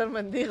llegaría a ser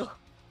mendigo.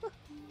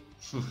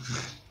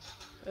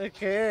 Es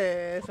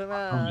que es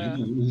una...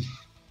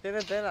 Tiene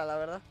tela, la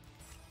verdad.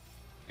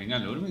 Venga,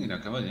 Lurmin,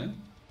 acaba ya.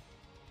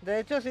 De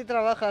hecho, sí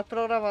trabaja, es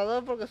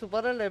programador porque su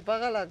padre le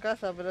paga la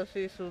casa, pero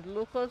si sus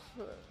lujos...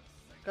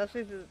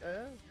 Casi...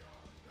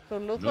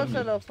 Sus lujos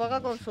se los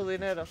paga con su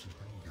dinero.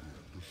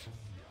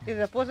 Y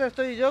después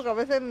estoy yo, que a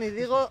veces ni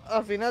digo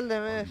a final de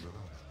mes.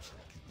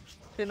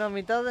 Sino a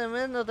mitad de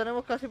mes no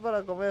tenemos casi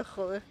para comer,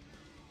 joder.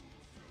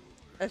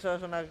 Eso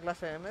es una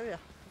clase media,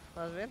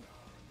 más bien.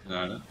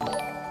 Claro.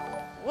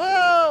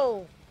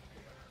 ¡Wow!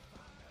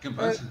 ¿Qué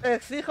pasa?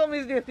 Exijo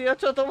mis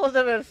 18 tomos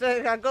de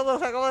Berserk. Acodo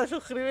se acaba de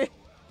suscribir.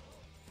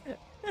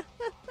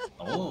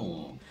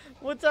 Oh,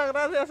 Muchas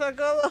gracias,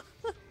 Acodo.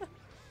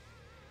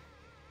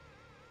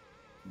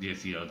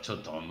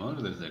 18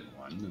 tomos, ¿desde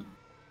cuándo?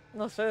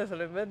 No sé, se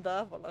lo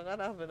inventa por las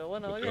ganas, pero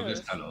bueno, Yo oye, creo que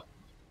está loco.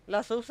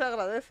 la sub se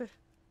agradece,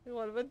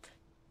 igualmente.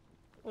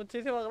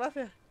 Muchísimas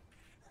gracias.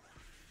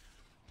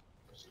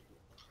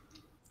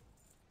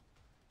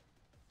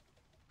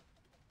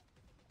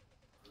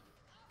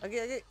 Aquí,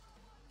 aquí.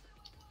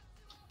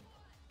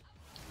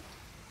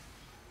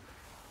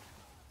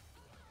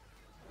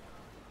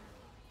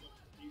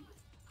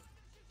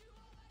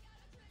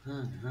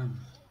 Vamos.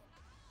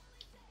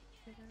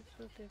 I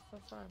shoot it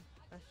for fun.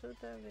 I shoot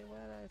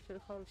everywhere I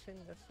shoot holes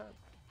in the sun.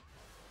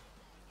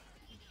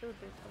 I shoot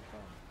it for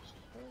fun.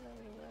 Shoot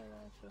everywhere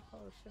I shoot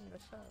holes in the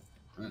sun.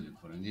 Vale,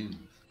 por allí.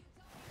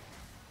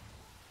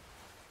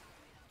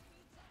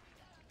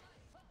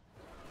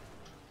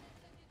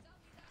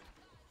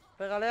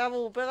 Pégale,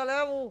 Abu, pégale,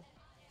 Abu.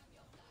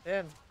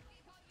 Bien.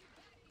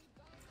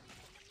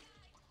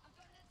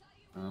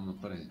 Vamos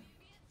por ahí.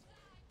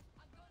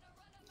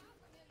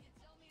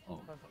 Oh,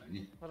 por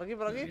allí. Por aquí,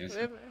 por aquí. Bien, sí.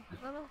 Bien, bien.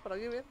 No, no, por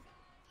aquí, bien.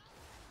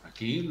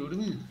 Aquí,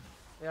 Lurmin.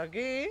 Y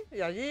aquí,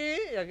 y allí,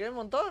 y aquí hay un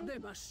montón.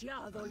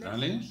 Demasiado lejos.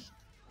 Dale.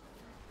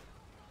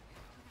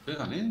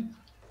 Pégale.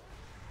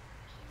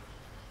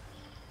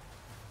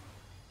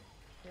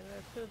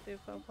 I shoot it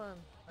for fun.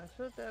 I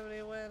shoot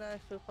everywhere I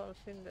shoot holes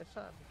in the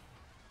sun.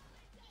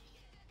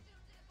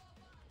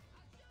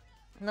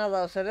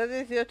 Nada, os haré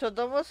 18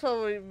 tomos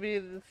sobre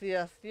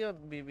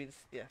viviciación.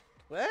 Viviciación.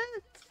 ¿What?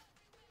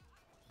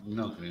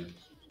 No creo.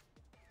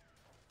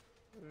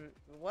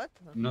 ¿What?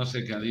 No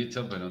sé qué ha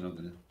dicho, pero no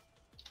creo.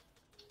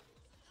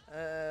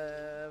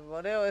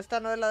 Boreo, esta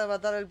no es la de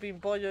matar el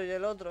pimpollo y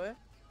el otro, ¿eh?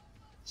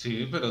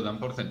 Sí, pero dan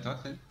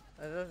porcentaje.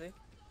 Eso sí.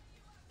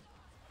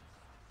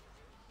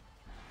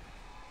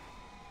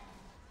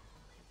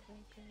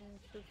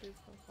 Shoot it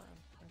for fun.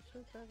 I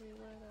shoot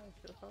everywhere I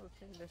shoot holes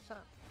in the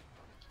sun.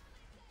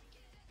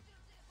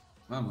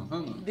 Vamos,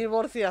 vamos.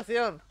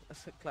 Divorciación.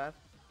 Sí, claro.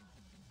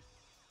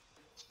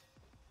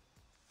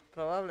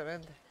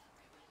 Probablemente.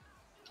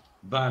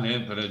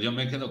 Vale, pero yo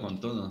me quedo con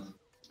todo.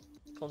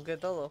 ¿Con qué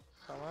todo?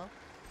 Jamás.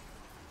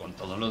 Con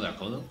todo lo de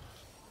Acodo.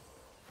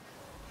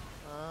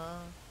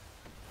 Ah.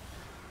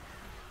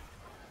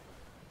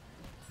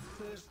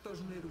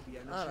 Estos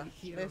nerubianos Ahora,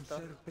 eligieron listo.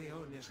 ser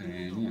peones de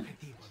Genial. un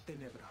objetivo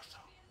tenebroso.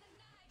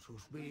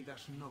 Sus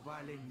vidas no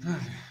valen Ay,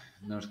 nada.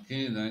 nos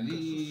queda Que sus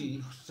allí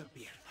hijos se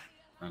pierdan.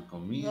 la No,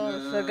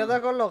 comida. se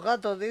queda con los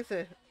gatos,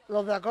 dice.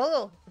 ¿Los de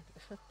Acodo?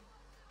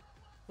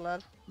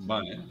 Claro.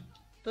 Vale.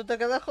 Tú te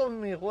quedas con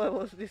mis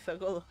huevos, dice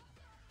Acodo.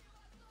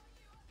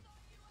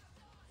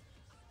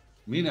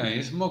 Mira,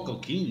 es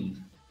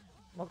Mocoquín.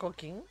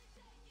 ¿Mocoquín?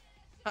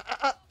 Ah, ah,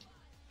 ah.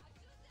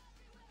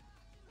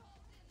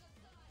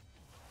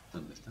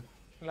 ¿Dónde está?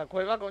 ¿En la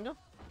cueva, coño?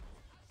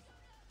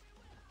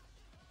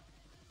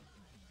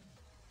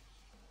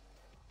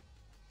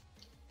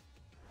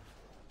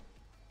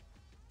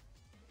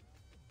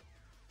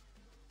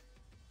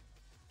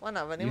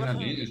 Bueno, venimos a...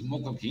 Mírale, es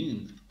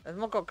Mocoquín. Es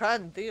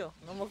Mococán, tío,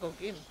 no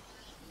Mocoquín.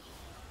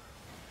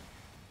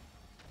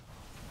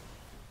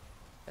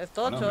 Es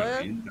tocho, Bueno, me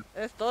pinta.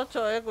 Es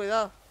tocho,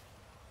 cuidado.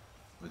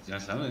 Pues ya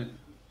sabes.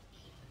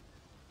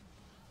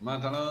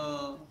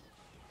 Mátalo.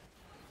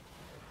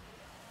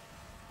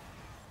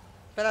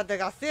 Espérate,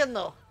 ¿qué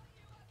haciendo?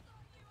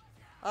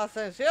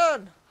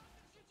 ¡Ascensión!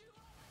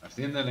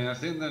 Asciéndele,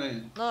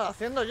 asciéndele. No,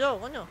 haciendo yo,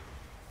 coño.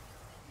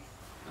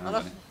 Ah, Ahora,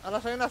 vale.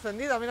 ahora soy una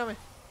ascendida, mírame.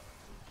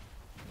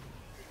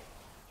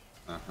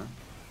 Ajá.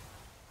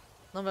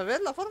 ¿No me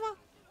ves la forma?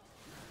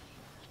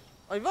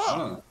 ¡Ahí va!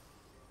 Hola.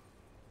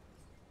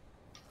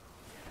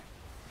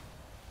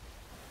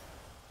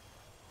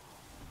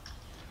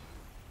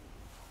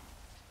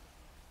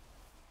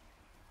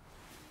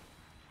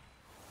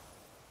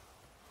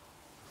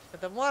 ¡Que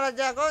te mueras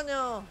ya,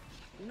 coño!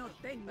 No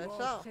tengo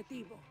Eso.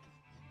 objetivo.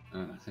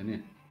 Ah,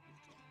 genial.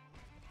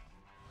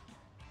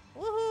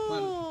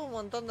 ¡Uhú! ¡Un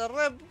montón de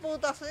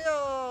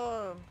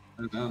reputación!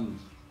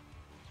 Vamos.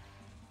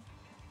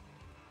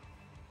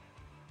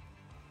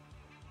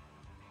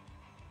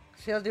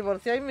 Si os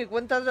divorciáis, mi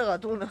cuenta es de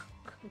gatuna.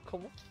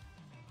 ¿Cómo?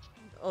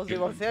 Os ¿Qué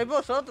divorciáis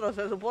vosotros,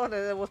 se supone,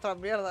 de vuestras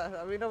mierdas.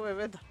 A mí no me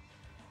metas.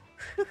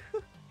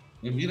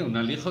 Mira, un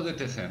alijo de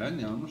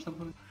tejaraña. Vamos a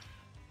poner.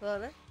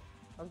 Vale.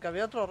 Aunque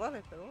había otros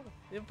rares, pero bueno.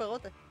 Y un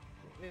pegote.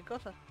 Y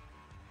cosas.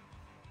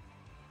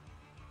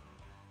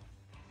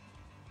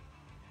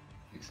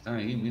 Está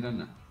ahí,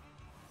 mírala.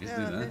 Es de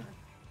Mira, edad. sí.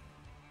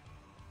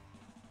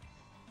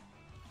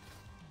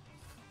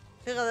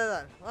 Sigue de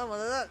dar. Vamos,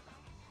 de dar.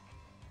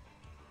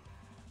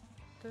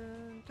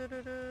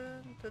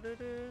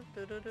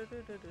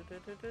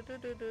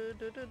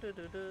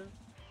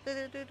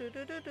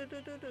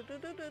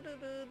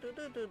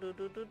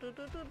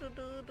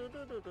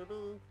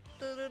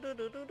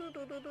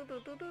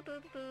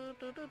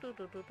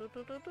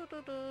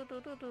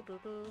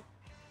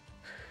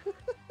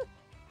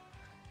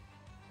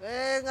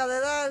 Venga, de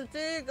dar,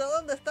 chico,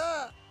 ¿dónde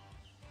está?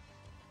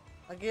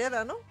 Aquí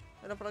era, ¿no?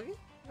 ¿Era por aquí?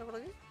 ¿Era por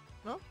aquí?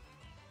 ¿No?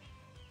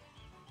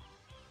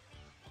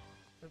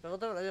 El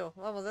pegote me lo llevo.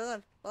 Vamos, de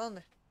dar. ¿Para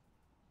dónde?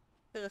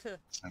 Sigue, sigue.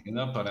 Se ha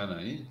quedado parada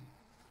ahí.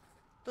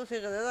 Tú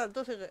sigue, de dar,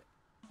 tú sigue.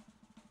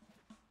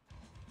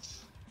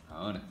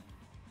 Ahora.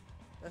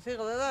 Le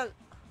sigo, de dar.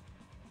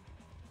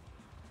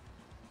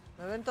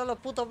 Me ven todos los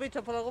putos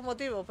bichos por algún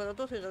motivo, pero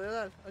tú sigue, de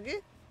dar. ¿Aquí?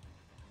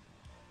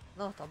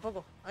 No,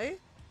 tampoco. ¿Ahí?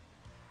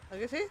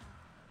 ¿Aquí sí?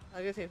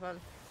 Aquí sí, vale.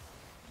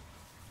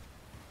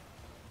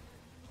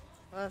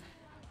 Vale.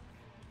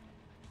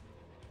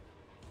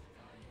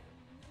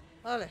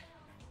 Vale.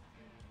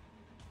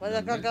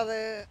 Vaya ¿Dónde? caca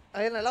de...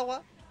 ahí en el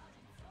agua.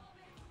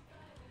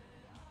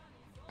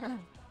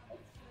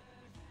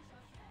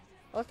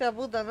 Hostia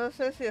puta, no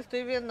sé si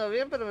estoy viendo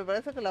bien, pero me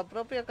parece que la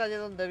propia calle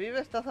donde vive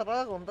está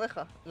cerrada con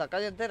reja. La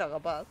calle entera,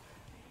 capaz.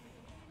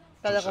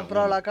 Que haya Pues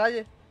comprado seguro. la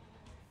calle.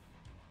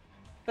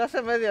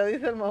 Clase media,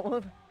 dice el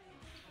mamón.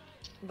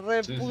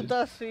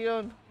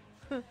 Reputación.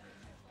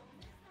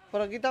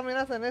 Por aquí también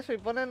hacen eso y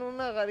ponen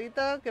una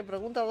garita que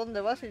pregunta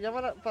dónde vas y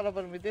llama para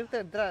permitirte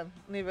entrar.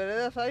 Ni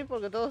veredas hay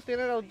porque todos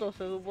tienen auto,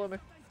 se supone.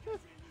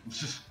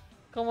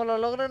 Como lo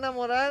logro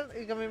enamorar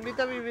y que me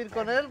invite a vivir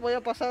con él, voy a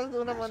pasar de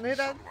una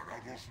manera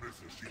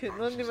que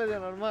no es ni medio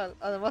normal.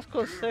 Además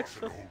con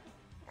sexo.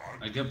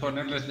 Hay que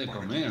ponerles de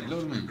comer,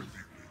 Lorme.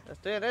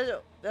 Estoy en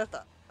ello, ya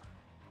está.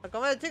 ¡A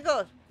comer,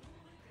 chicos!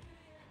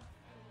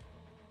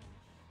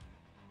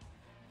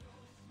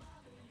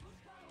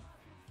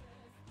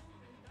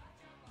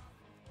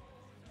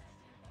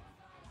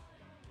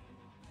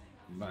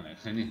 Vale,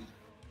 genial.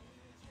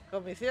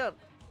 Comisión.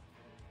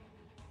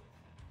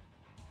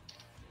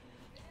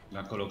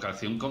 La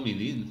colocación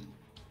comidín.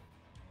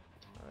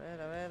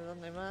 A ver,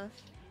 ¿dónde hay más?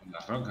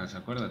 Las rocas,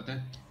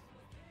 acuérdate.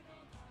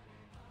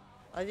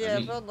 Allí Allí.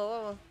 al fondo,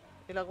 vamos.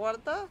 ¿Y la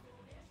cuarta?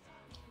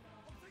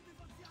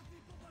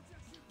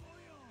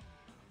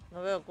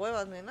 No veo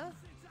cuevas ni nada.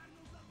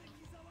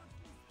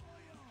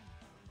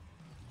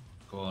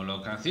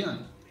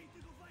 Colocación.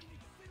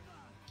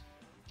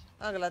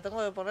 Ah, que la tengo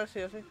que poner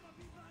sí o sí.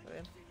 Muy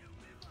bien.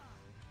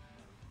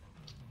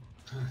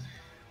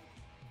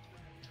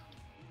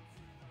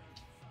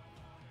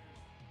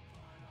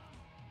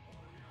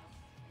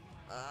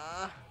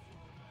 Ah.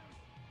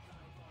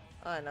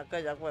 Ah, en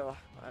aquella cueva.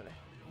 Vale.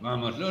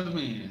 Vamos,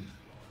 Lormi.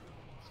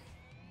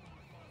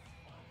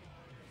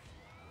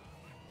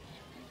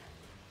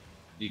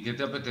 ¿Y qué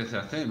te apetece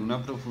hacer?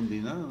 ¿Una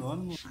profundidad o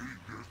algo? ¿O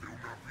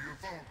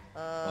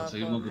Ah,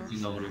 seguimos pues,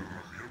 cogiendo grupos?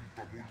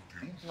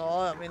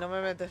 no, a mí no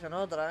me metes en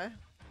otra, ¿eh?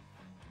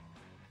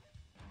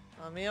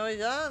 A mí hoy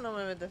ya no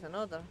me metes en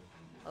otra.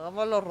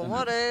 Hagamos los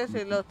rumores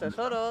y los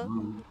tesoros.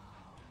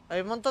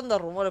 Hay un montón de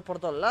rumores por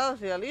todos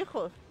lados y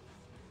alijos.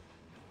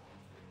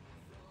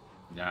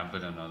 Ya,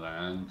 pero no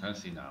dan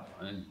casi nada,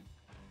 ¿eh?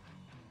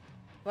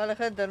 Vale,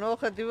 gente, nuevo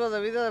objetivo de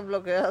vida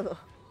desbloqueado.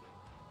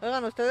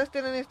 Oigan, ¿ustedes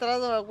tienen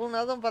instalado algún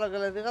addon para que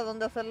les diga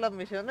dónde hacer las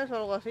misiones o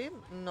algo así?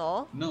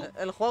 No, No.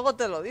 el juego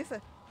te lo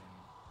dice.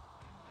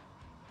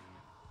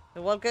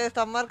 Igual que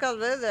estas marcas,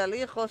 ¿ves? De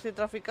alijos y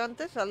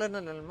traficantes salen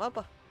en el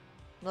mapa.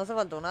 No hace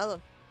falta un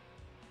addon.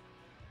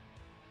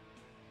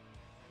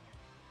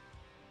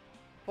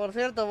 Por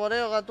cierto,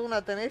 Boreo,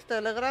 Gatuna, ¿tenéis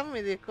Telegram?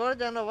 Mi Discord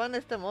ya no va en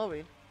este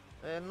móvil.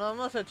 No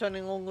hemos hecho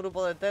ningún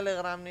grupo de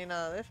Telegram ni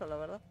nada de eso, la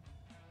verdad.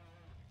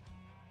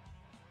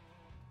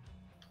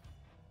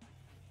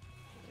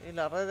 ¿Y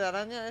la red de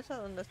araña esa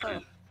dónde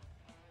estaba?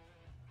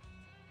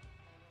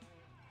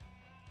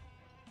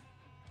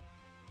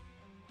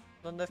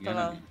 ¿Dónde está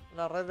Ya no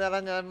la red de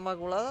araña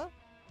inmaculada?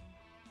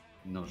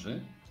 No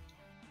sé.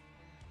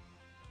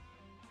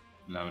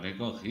 La habré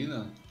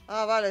cogido.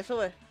 Ah, vale,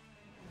 sube.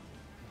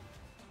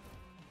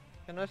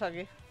 Que no es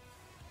aquí.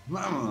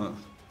 ¡Vamos!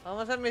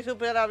 Vamos en mi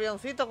super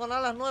avioncito con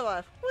alas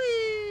nuevas.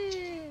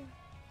 ¡Uy!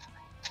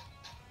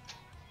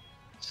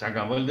 Se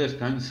acabó el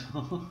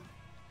descanso.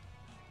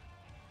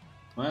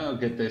 Bueno,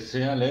 que te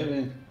sea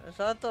leve.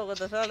 Exacto, que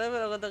te sea leve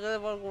lo que te quede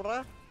por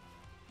currar.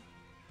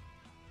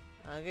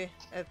 Aquí,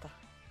 esta.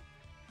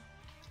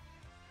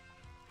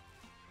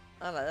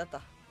 Hala, ya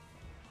está.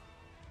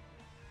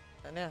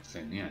 Genial.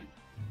 Genial.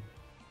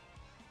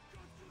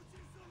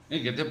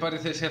 ¿Qué te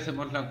parece si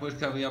hacemos la quest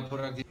que había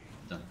por aquí?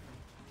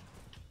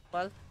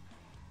 ¿Cuál?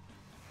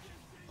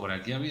 Por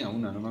aquí había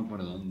una, no me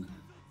acuerdo dónde.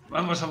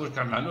 Vamos a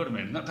buscarla,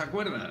 Norman, ¿no te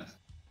acuerdas?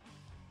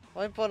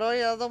 Hoy por hoy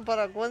addon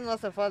para quest no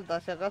hace falta.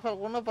 Si acaso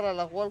alguno para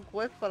las World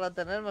Quest para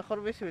tener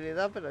mejor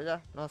visibilidad, pero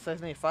ya. No hace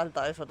ni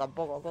falta eso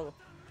tampoco, todo.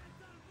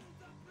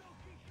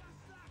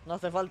 No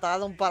hace falta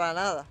addon para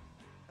nada.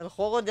 El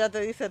juego ya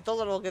te dice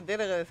todo lo que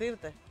tiene que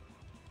decirte.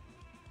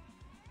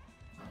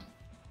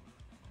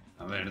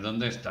 A ver,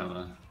 ¿dónde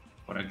estaba?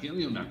 Por aquí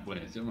había una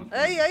quest. Yo no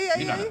 ¡Ey, ey, ey,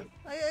 Mira, ey!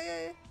 ¡Ey, ey,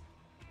 ey!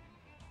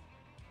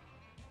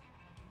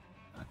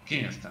 aquí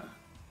está.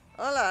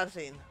 Hola,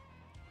 Arsin.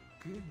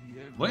 Qué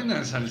bien.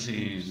 Buenas,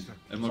 Alcin.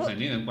 Hemos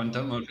venido en cuanto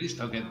hemos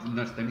visto que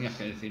nos tenías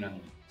que decir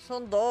algo.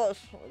 Son dos.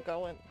 Me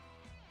cago en...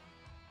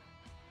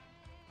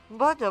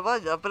 Vaya,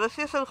 vaya, pero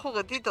si es el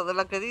juguetito de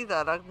la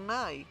querida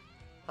Aragnai.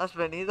 ¿Has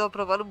venido a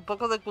probar un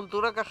poco de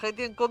cultura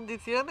cajeti en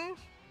condiciones?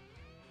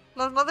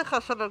 Las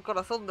madejas son el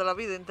corazón de la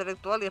vida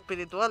intelectual y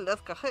espiritual de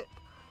azj-kahet.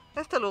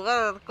 Este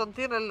lugar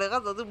contiene el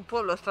legado de un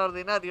pueblo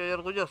extraordinario y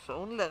orgulloso,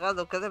 un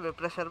legado que debe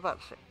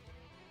preservarse.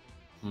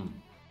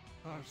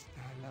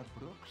 Hasta la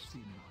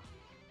próxima.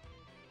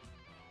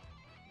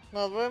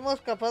 Nos vemos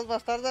capaz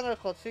más tarde en el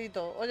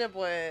hotcito. Oye,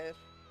 pues...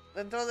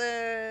 Dentro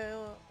de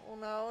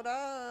una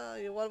hora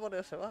igual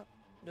Boreo se va.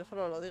 Yo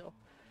solo lo digo.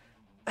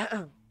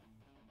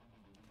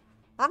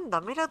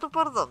 Anda, mira tú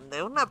por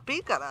dónde. Una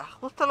pícara.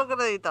 Justo lo que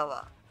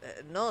necesitaba.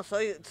 No,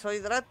 soy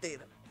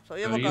Dráctir.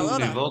 Soy Soy un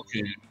evocadora.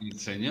 evoque,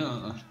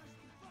 señor.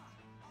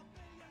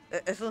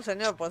 Es un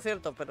señor, por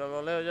cierto, pero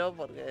lo leo yo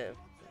porque...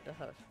 Ya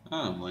sabes.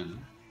 Ah, bueno.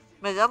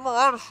 Me llamo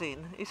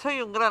Arsin y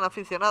soy un gran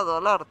aficionado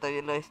al arte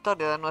y la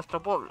historia de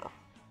nuestro pueblo.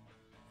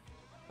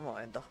 Un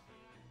momento.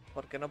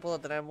 Porque no puedo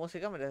tener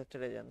música, me les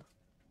estoy leyendo.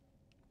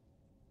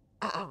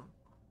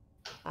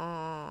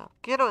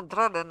 Quiero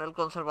entrar en el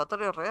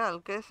Conservatorio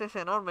Real, que es ese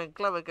enorme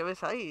enclave que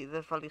ves ahí, y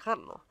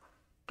desvalijarlo.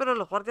 Pero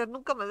los guardias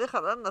nunca me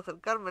dejarán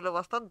acercarme lo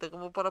bastante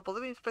como para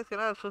poder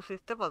inspeccionar sus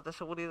sistemas de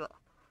seguridad.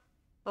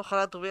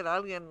 Ojalá tuviera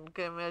alguien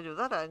que me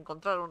ayudara a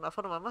encontrar una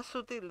forma más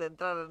sutil de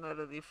entrar en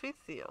el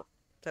edificio.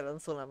 Te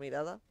lanzo una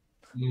mirada.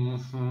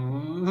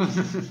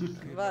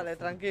 Vale,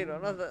 tranquilo,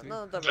 no te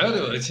preocupes.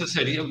 Claro, eso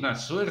sería una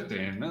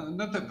suerte,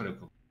 no te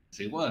preocupes.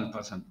 Igual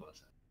pasan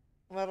cosas.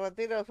 Me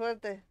retiro,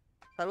 suerte.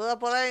 Saluda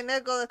por ahí,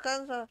 Neko,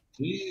 descansa.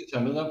 Sí,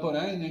 saluda por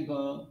ahí,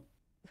 Nico.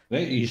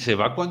 Y se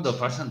va cuando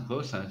pasan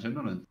cosas, yo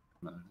no lo entiendo.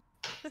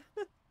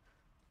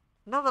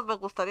 Nada me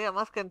gustaría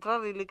más que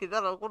entrar y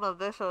liquidar algunos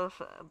de esos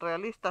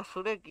realistas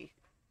sureki.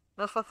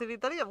 Nos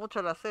facilitaría mucho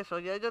el acceso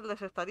y a ellos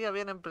les estaría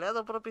bien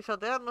empleado por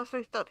pisotear nuestra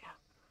historia.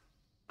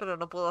 Pero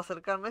no puedo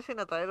acercarme sin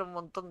atraer un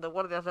montón de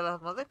guardias de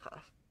las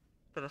madejas.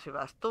 Pero si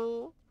vas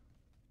tú...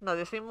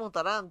 Nadie se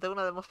inmutará ante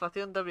una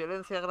demostración de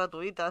violencia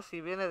gratuita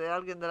si viene de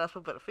alguien de la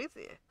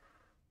superficie.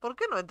 ¿Por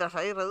qué no entras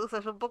ahí y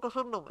reduces un poco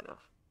sus números?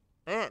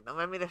 No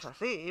me mires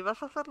así, y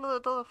vas a hacerlo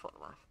de todas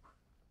formas.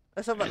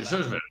 Eso es verdad. Eso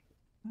es verdad.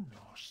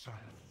 Nos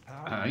alzamos.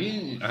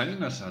 Ahí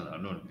nos ha dado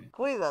Lormi.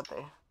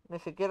 Cuídate. Ni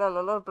siquiera el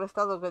olor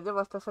prestado que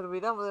llevas te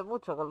servirá de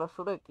mucho con los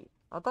Sureki.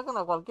 Atacan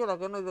a cualquiera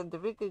que no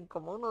identifiquen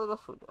como uno de los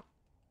suyos.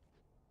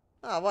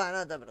 Ah, bueno,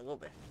 no te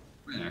preocupes.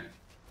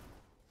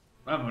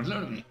 Vamos,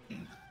 Lormi.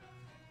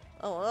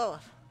 Vamos,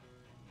 vamos.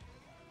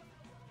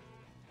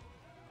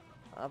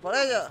 ¡A por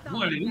ello!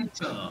 ¡Muere,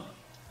 bicho!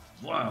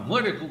 ¡Buah!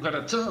 ¡Muere,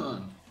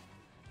 cucarachón!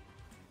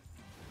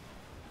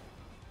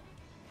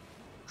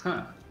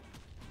 ¡Ja!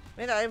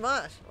 Mira, hay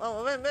más.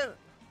 Vamos, ven, ven.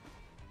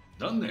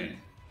 ¿Dónde?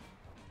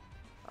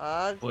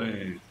 Aquí.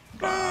 Pues...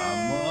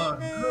 ¡Vamos,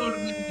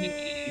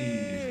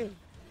 Lormi!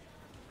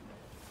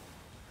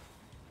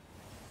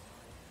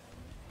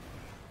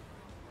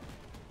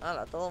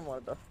 ¡Hala, todos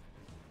muertos!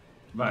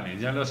 Vale,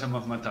 ya los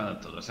hemos matado a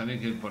todos. Hay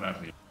que ir por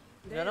arriba.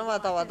 Yo no he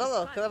matado a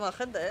todos, queda más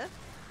gente, ¿eh?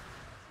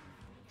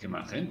 ¿Qué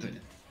más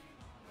gente?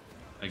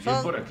 Hay que ir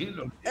Son- por aquí,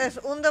 Lormi. Es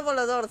un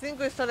demoledor,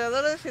 5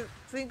 historiadores y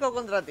 5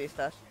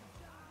 contratistas.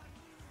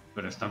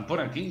 Pero están por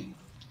aquí.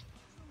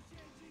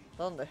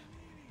 ¿Dónde?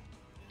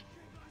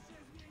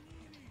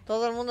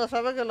 Todo el mundo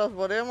sabe que los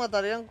boreos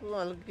matarían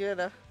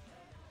cualquiera.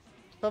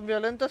 Son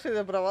violentos y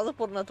depravados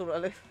por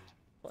naturaleza.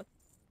 Joder.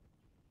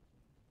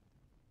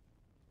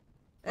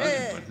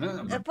 Vale, pues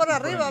nada, Es vamos por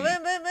arriba, aquí.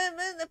 ven, ven, ven,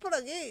 ven, es por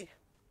aquí.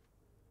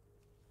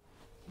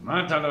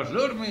 ¡Mátalos,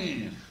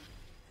 Lormi!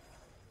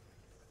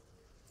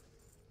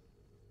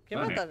 ¿Quién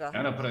Vale, me ataca?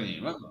 ahora por allí,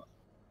 vamos.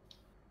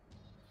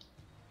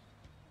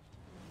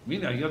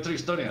 Mira, hay otro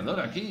historiador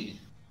aquí.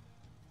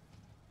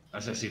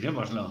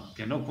 Asesinémoslo,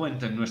 que no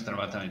cuente en nuestra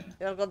batalla.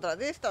 Y el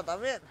contratista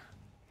también.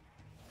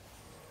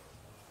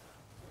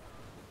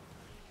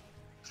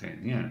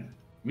 Genial.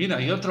 Mira,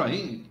 hay otro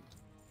ahí.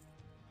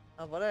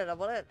 A por él, a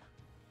por él.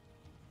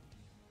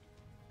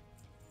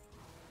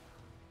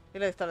 Y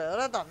la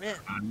historiadora también.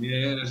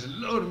 Ahí es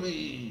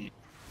Lormi.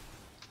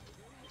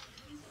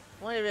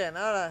 Muy bien,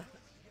 ahora.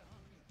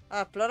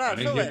 A explorar,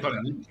 Ahora hay que ir sube. por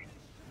ahí.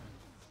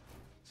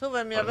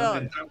 Sube en mi ¿Por dónde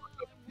avión. entramos?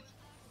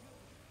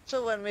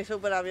 Sube en mi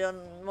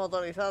superavión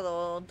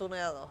motorizado,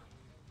 tuneado.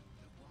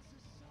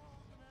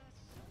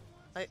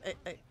 Ay, ay,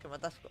 ay, que me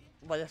atasco.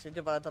 Vaya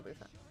sitio para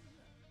aterrizar.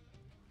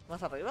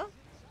 ¿Más arriba?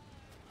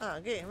 Ah,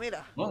 aquí,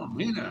 mira. Oh,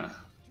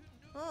 mira.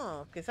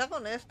 Oh, quizá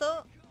con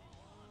esto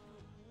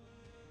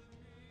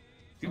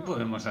 ¿Qué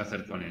podemos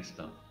hacer con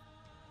esto?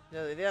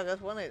 yo diría que es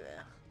buena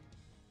idea.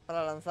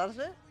 Para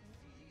lanzarse.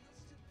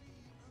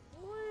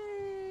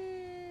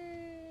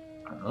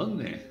 Uy. ¿A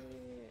dónde?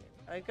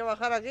 Hay que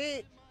bajar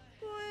aquí.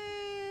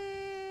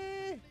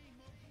 Uy.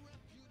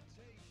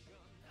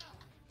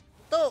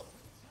 ¡Tú!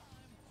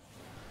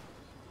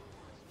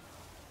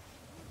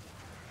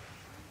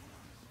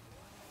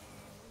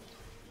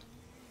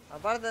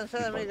 Apártense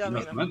de mi ¿Por qué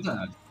nos camino.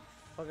 matan?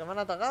 Porque me han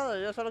atacado,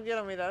 yo solo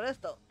quiero mirar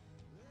esto.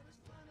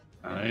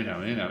 A ver, a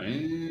ver, a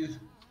ver.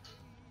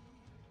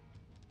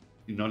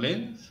 ¿Y no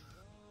lees?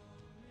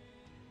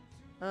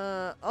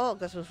 Oh,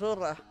 que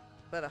susurra.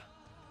 Espera.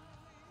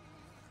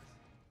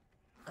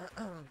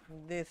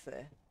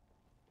 Dice: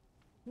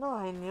 no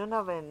hay ni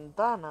una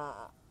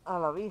ventana a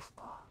la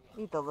vista.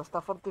 Y todo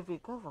está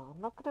fortificado.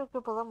 No creo que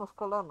podamos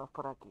colarnos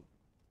por aquí.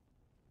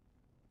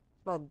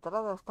 La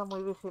entrada está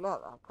muy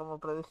vigilada, como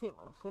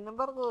predijimos. Sin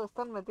embargo,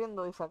 están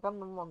metiendo y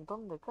sacando un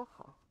montón de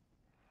cajas.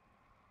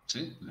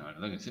 Sí, la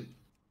verdad que sí.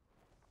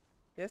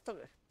 ¿Y esto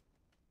qué es?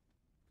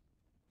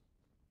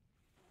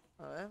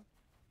 A ver.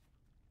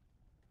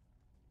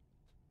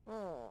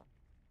 Oh.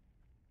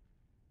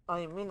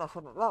 Hay minas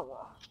en el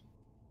agua.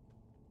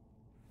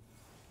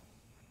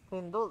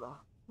 Sin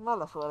duda.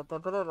 Mala suerte,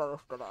 pero era de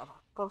esperar.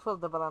 Por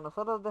suerte para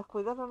nosotros,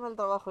 descuidaron el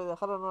trabajo y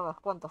dejaron unas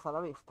cuantas a la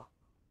vista.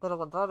 De lo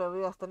contrario,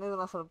 habrías tenido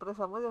una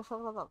sorpresa muy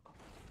desagradable.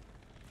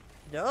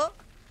 ¿Yo?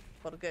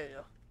 ¿Por qué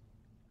yo?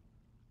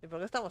 ¿Y por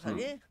qué estamos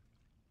aquí?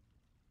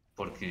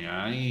 Porque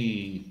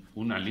hay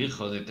un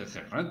alijo de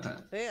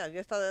tejerrata. Sí, aquí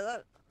está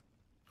Dedal.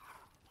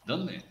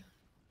 ¿Dónde?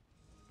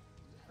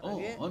 Oh,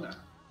 Aquí. hola.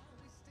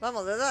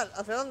 Vamos, Dedal,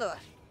 ¿hacia dónde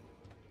vas?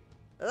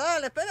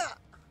 Dedal, espera.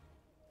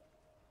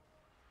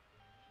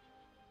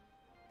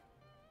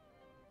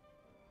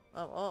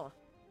 Vamos, vamos.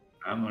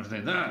 Vamos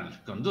de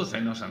dar,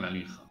 condúcenos al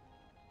alijo.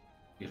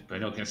 Y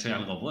espero que sea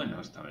algo bueno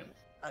esta vez.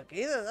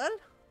 ¿Aquí, Dedal?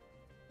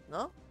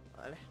 ¿No?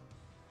 Vale.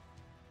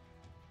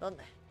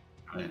 ¿Dónde?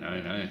 A ver, a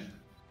ver, a ver.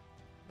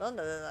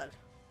 ¿Dónde, Dedal?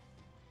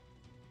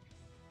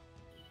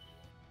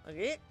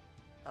 ¿Aquí?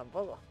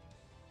 Tampoco.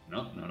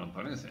 No, no lo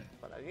parece.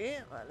 Por aquí,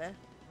 vale.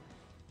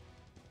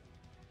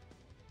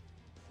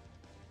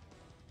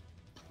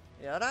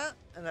 Y ahora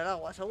en el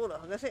agua,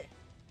 seguro, que sí.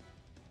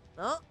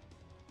 ¿No?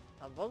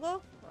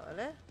 ¿Tampoco?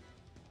 Vale.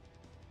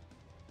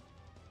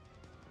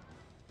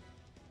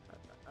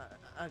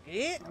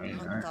 ¿Aquí? A ver,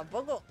 No, a ver.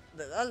 tampoco.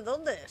 ¿Dedal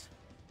dónde es?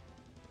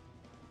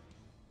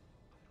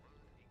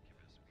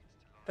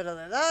 Pero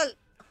Dedal.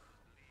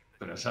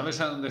 Pero ¿sabes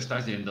a dónde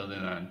estás yendo,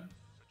 Dan?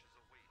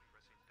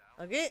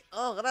 ¿Aquí?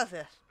 Oh,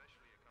 gracias.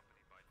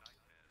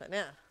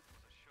 Genial.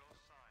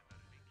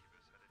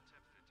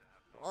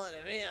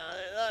 Madre mía,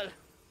 Dedal.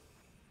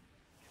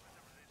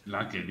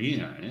 La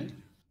quería, ¿eh?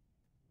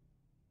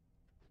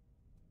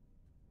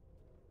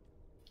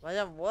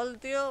 Vaya un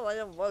voltio,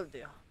 vaya un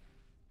voltio.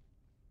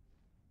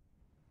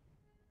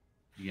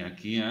 Y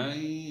aquí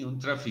hay un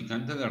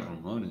traficante de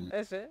rumores.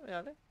 Ese,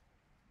 mírale.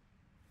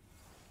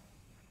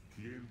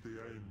 ¿Quién te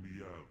ha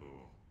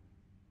enviado?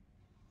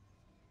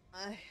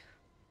 Ay,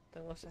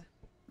 tengo sed.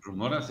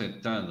 Rumor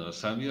aceptado.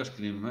 Sabios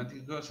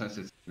climáticos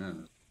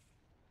asesinados.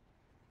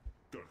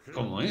 Cajet.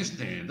 Como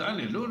este.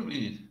 Dale,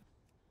 Lurmin.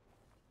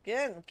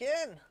 ¿Quién?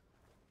 ¿Quién?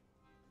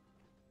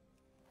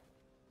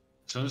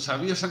 Son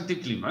sabios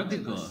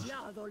anticlimáticos.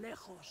 Demasiado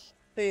lejos.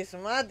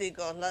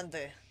 Cismáticos,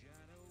 Lante.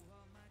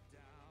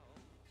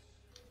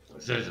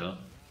 Pues eso.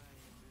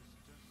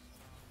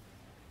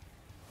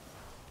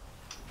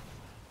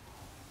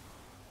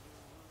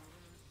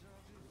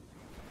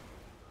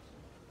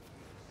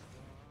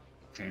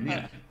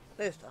 Genial.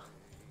 Listo.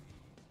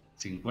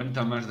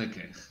 50 más de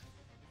qué.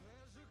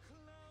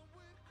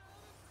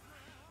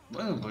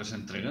 Bueno, pues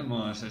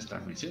entreguemos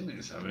estas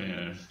misiones, a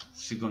ver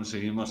si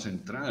conseguimos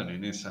entrar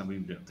en esa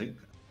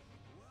biblioteca.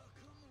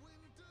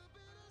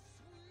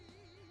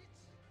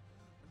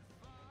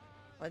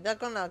 Vaya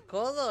con el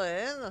codo,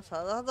 nos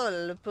ha dado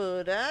el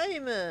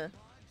prime.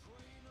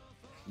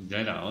 Ya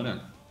era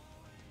hora.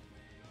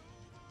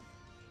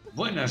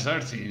 Buenas,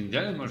 Arcin,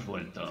 ya hemos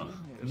vuelto.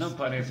 No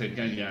parece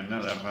que haya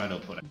nada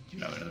raro por aquí,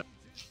 la verdad.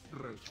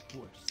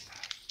 Respuestas.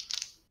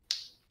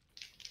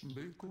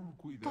 Ve con Tú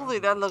cuidado.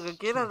 dirás lo que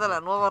quieras de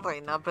la nueva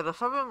reina, pero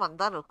sabe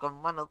mandaros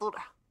con mano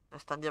dura.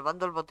 Están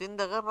llevando el botín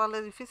de guerra al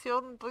edificio a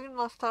un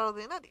ritmo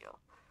extraordinario.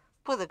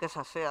 Puede que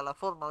esa sea la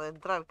forma de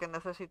entrar que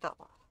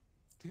necesitamos.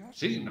 ¿Te has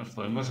Sí, nos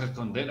podemos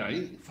esconder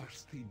ahí.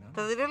 fascinado?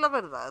 Te diré la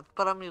verdad,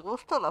 para mi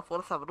gusto la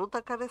fuerza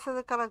bruta carece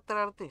de carácter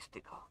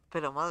artístico.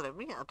 Pero madre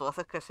mía, tú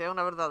haces que sea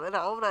una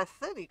verdadera obra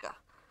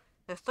escénica.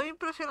 Estoy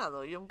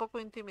impresionado y un poco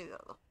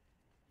intimidado.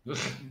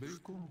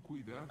 Ve con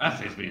cuidado.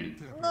 Haces bien.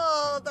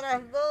 ¡No,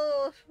 otras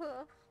dos!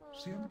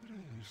 Siempre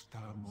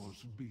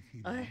estamos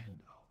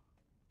vigilando.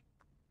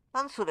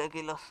 Ansurek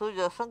y los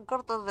suyos son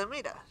cortos de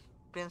miras.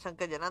 Piensan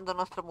que llenando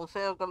nuestro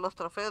museo con los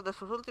trofeos de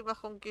sus últimas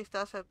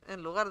conquistas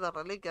en lugar de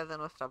reliquias de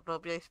nuestra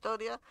propia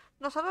historia,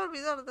 nos hará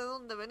olvidar de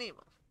dónde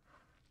venimos.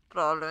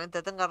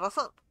 Probablemente tenga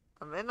razón,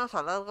 al menos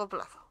a largo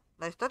plazo.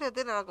 La historia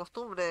tiene la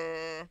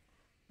costumbre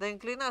de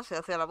inclinarse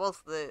hacia la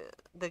voz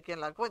de quien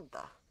la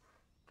cuenta.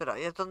 Pero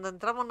ahí es donde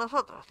entramos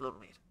nosotros,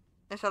 Lurmir.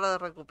 Es hora de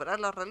recuperar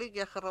las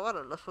reliquias que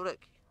robaron los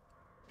Sureki.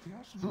 Te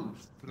has De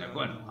mostrado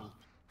acuerdo.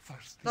 Las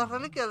fascinante.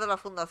 reliquias de la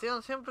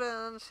Fundación siempre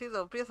han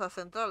sido piezas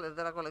centrales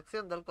de la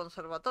colección del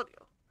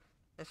conservatorio.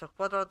 Esos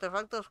 4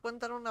 artefactos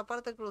cuentan una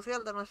parte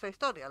crucial de nuestra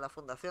historia, la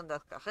fundación de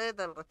azj-kahet,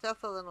 el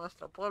rechazo de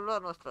nuestro pueblo a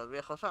nuestros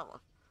viejos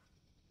amos.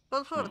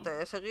 Con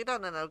suerte,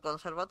 seguirán en el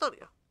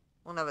conservatorio.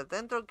 Una vez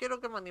dentro,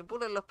 quiero que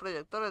manipulen los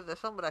proyectores de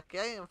sombras que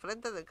hay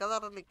enfrente de cada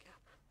reliquia.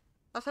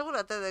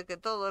 Asegúrate de que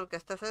todo el que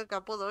esté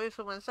cerca pueda oír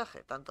su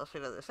mensaje, tanto si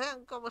lo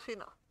desean como si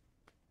no.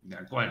 De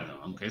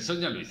acuerdo, aunque eso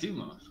ya lo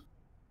hicimos.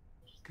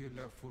 Que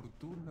la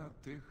fortuna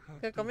teja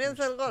Que tu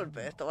comience el golpe,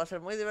 destino. esto va a ser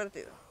muy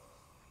divertido.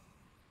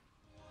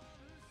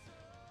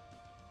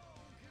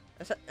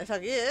 Es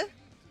aquí,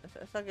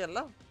 es aquí al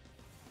lado.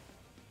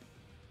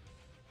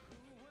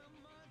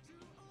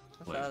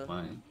 O Pues sea,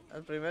 guay.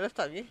 el primero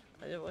está aquí,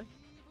 allí voy.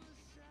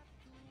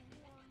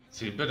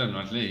 Sí, pero no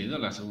has leído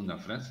la segunda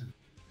frase.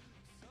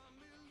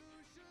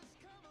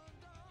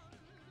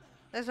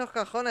 Esos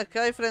cajones que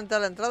hay frente a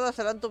la entrada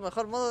serán tu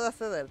mejor modo de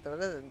acceder, te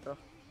veré dentro.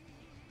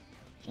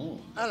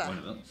 De ¡Hala!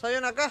 acuerdo. ¡Soy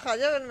una caja,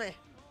 llévenme!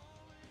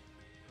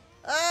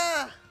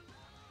 ¡Ah!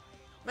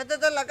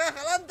 ¡Métete en la caja,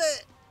 adelante!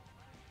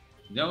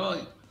 Ya voy.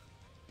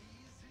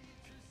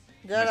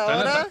 Ya Me era están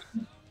hora.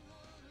 atacando.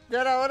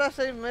 Ya era hora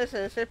 6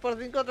 meses, 6 por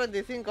 5,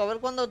 35. A ver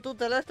cuando tú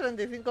te lees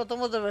 35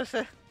 tomos de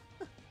Berserk.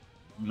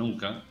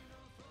 Nunca.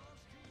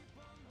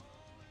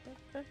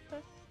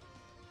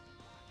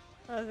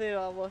 Así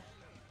vamos.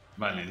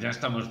 Vale, ya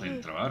estamos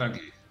dentro. ¿Ahora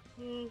qué?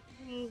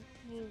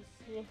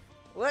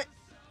 Ué.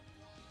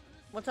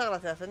 Muchas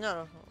gracias,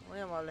 señor. Muy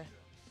amable.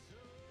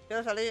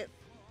 Quiero salir.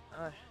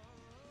 A ver.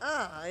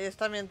 Ah, ahí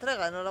está mi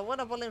entrega.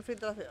 Enhorabuena por la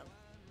infiltración.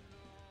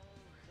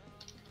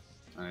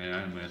 A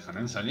ver, ¿me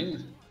dejarán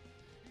salir?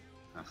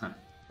 Ajá.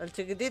 El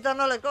chiquitito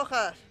no le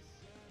cojas.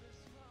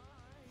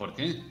 ¿Por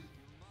qué?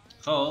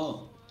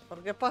 Jo,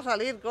 Porque es para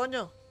salir,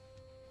 coño.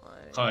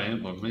 Ay,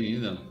 joder, pues me he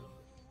ido.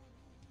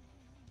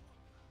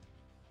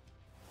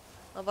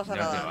 no pasa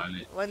Ya te nada.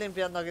 vale. Voy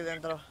limpiando aquí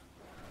dentro.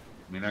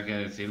 Mira que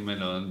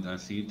decírmelo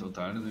así, tú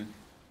tarde.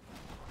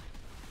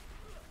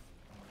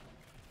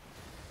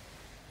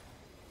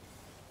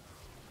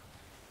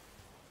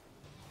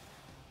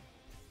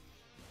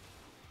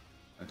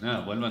 Pues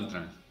nada, vuelvo a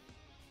entrar.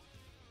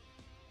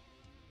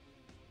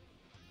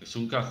 Es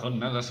un cajón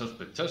nada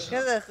sospechoso.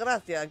 ¡Qué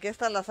desgracia! Aquí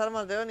están las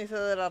armas de ónice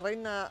de la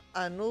reina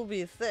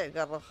Anubis-C,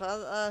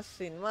 arrojadas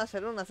sin más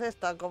en una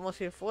cesta, como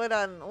si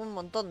fueran un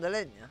montón de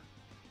leña.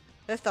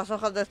 Estas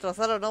hojas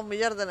destrozaron a 1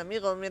 millar de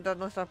enemigos mientras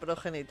nuestra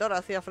progenitora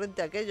hacía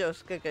frente a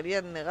aquellos que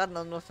querían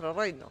negarnos nuestro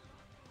reino.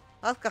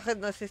 azj-kahet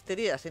no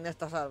existiría sin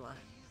estas armas.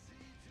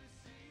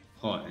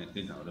 Joder,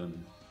 qué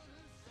cabrón.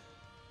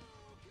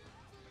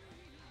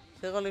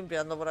 Sigo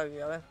limpiando por aquí,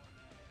 a ver.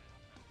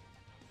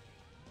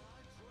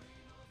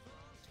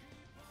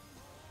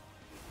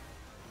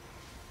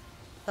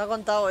 ¿Te ha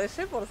contado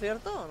ese, por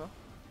cierto, o no?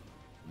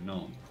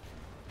 No.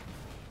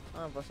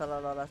 Ah, pues ahora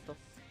lo harás tú.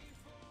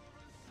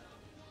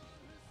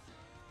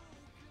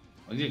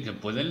 Oye, que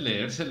pueden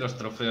leerse los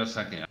trofeos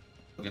saqueados.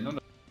 ¿Por qué no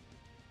lo...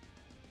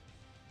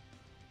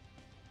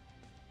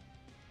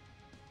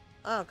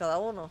 Ah, cada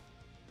uno.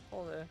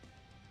 Joder.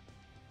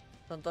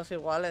 Son todos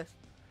iguales.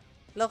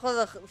 Lejos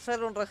de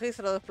ser un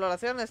registro de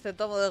exploración, este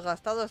tomo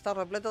desgastado está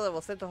repleto de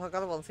bocetos a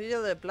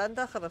carboncillo de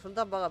plantas que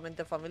resultan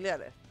vagamente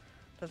familiares.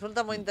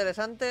 Resulta muy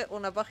interesante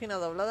una página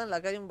doblada en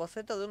la que hay un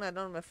boceto de una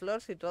enorme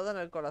flor situada en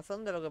el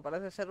corazón de lo que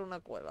parece ser una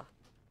cueva.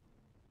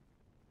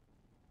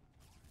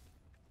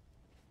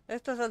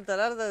 Esto es el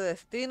telar de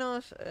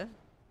destinos, ¿eh?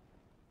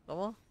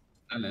 ¿Cómo?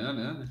 Dale,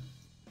 dale, dale.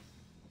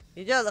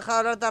 Y yo, deja de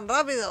hablar tan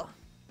rápido.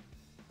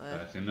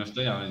 Es que no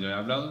estoy... Yo he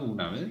hablado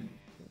una vez.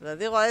 Les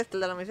digo a este,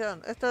 el de la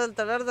misión. Esto es el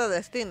telar de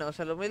destinos,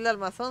 el humilde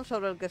almazón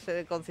sobre el que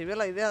se concibió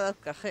la idea de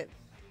azj-kahet.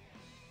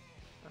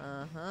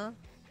 Ajá.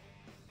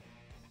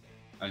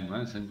 Hay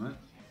más, hay más.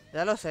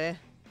 Ya lo sé.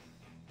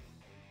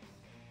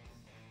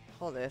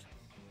 Joder.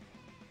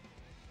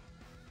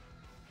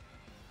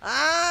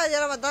 ¡Ah!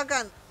 ¡Ya me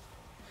atacan!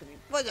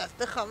 Gilipollas,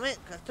 déjame,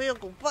 que estoy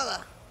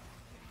ocupada.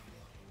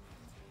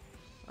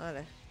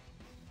 Vale.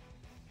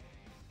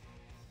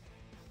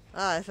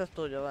 Ah, eso es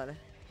tuyo, vale.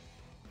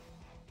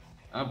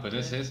 Ah, pero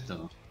es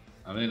esto.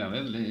 A ver,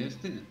 lee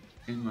este.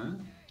 ¿Qué más?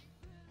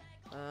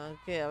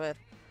 Aquí, a ver.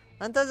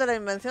 Antes de la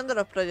invención de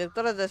los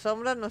proyectores de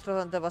sombras,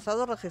 nuestros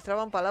antepasados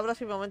registraban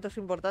palabras y momentos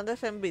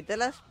importantes en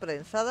vitelas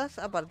prensadas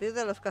a partir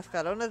de los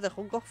cascarones de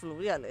juncos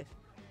fluviales.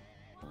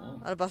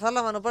 Oh. Al pasar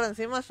la mano por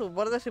encima, sus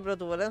bordes y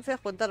protuberancias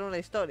cuentan una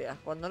historia.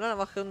 Cuando no era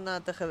más que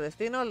una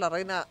tejedestino, la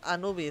reina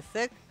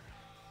azj-kahet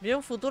vio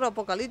un futuro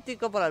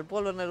apocalíptico para el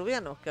pueblo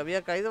nerubiano, que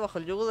había caído bajo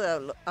el yugo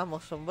de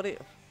amos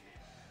sombríos.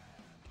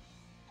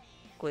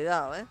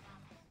 Cuidado, ¿eh?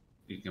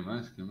 ¿Y qué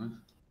más? ¿Qué más?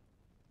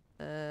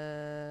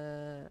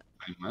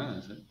 Hay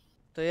más, ¿eh?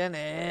 Estoy en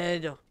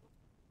ello.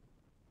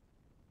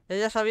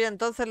 Ella sabía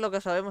entonces lo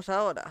que sabemos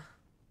ahora.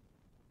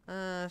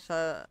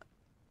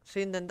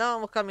 Si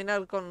intentábamos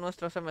caminar con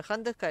nuestros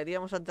semejantes,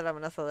 caeríamos ante la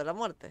amenaza de la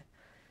muerte.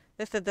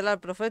 Este telar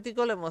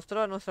profético le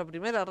mostró a nuestra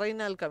primera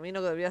reina el camino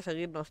que debía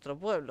seguir nuestro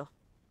pueblo.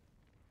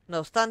 No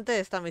obstante,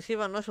 esta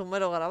misiva no es un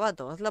mero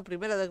garabato, es la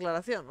primera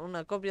declaración,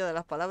 una copia de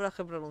las palabras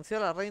que pronunció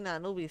la reina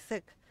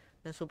azj-kahet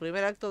en su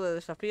primer acto de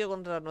desafío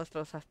contra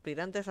nuestros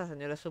aspirantes a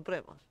señores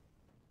supremos.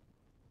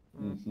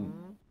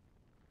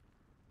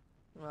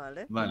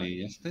 Vale. Vale,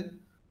 ¿y este?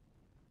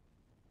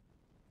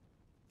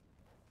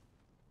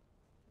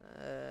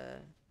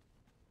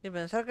 Y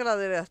pensar que la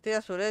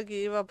dinastía Sureki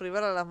iba a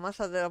privar a las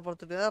masas de la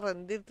oportunidad de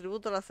rendir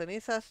tributo a las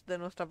cenizas de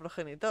nuestra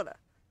progenitora.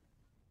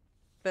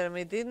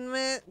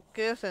 Permitidme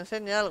que os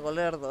enseñe algo,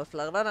 lerdos.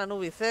 La gran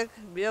azj-kahet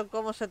vio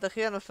cómo se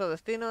tejía nuestro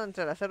destino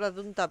entre las hebras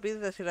de un tapiz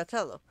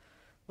deshilachado.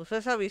 Usó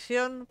esa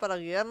visión para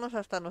guiarnos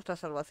hasta nuestra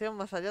salvación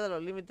más allá de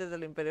los límites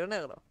del Imperio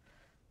Negro.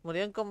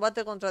 Murió en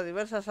combate contra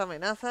diversas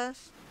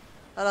amenazas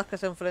a las que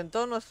se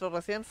enfrentó nuestro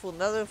recién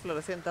fundado y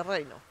floreciente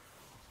reino.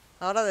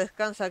 Ahora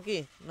descansa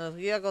aquí, nos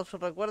guía con su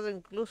recuerdo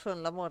incluso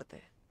en la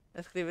muerte.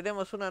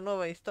 Escribiremos una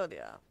nueva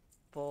historia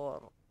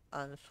por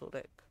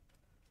Ansurek.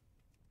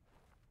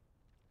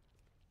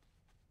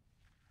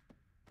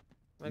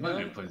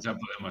 Vale, pues ya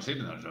podemos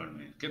irnos,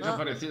 Ormi. ¿Qué te No. ha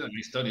parecido la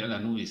historia de la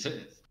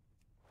azj-kahet?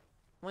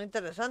 Muy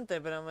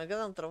interesante, pero me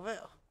queda un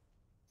trofeo.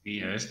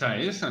 ¿Y esta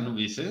es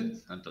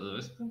azj-kahet a todo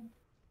esto?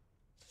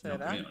 ¿Será?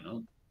 No creo,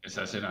 ¿no?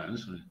 Esa será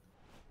Ansure.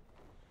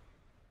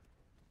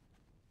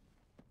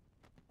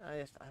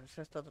 Ahí está, el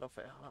sexto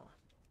trofeo, vamos.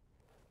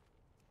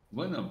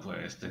 Bueno,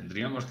 pues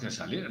tendríamos que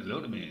salir,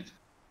 Lormir.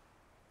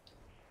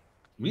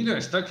 Mira,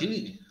 está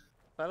aquí.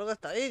 Claro que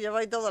está ahí, lleva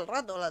ahí todo el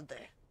rato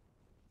delante.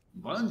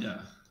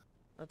 Vaya.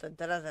 No te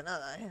enteras de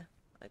nada, ¿eh?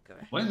 Hay que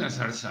ver. Buenas,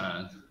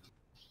 Arsan.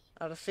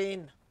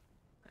 Arsín.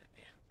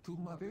 Tu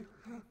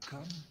madeja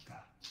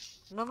canta.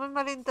 No me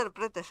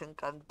malinterpretes,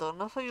 Encanto.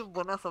 No soy un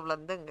buenazo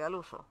blandengue al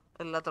uso.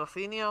 El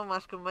latrocinio,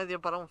 más que un medio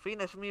para un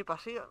fin, es mi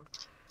pasión.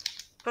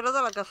 Pero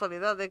da la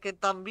casualidad de que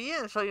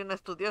también soy un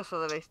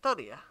estudioso de la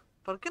historia.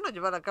 ¿Por qué no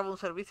llevar a cabo un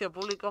servicio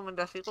público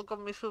mientras sigo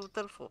con mi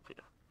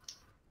subterfugio?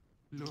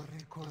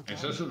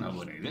 Eso es una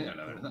buena idea,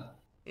 la verdad.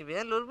 Y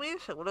bien, Lurmir,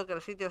 seguro que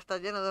el sitio está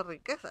lleno de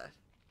riquezas.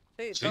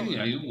 Sí, Sí,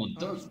 toma. hay un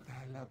montón.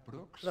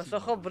 Los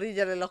ojos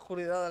brillan en la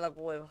oscuridad de la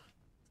cueva.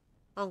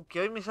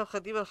 Aunque hoy mis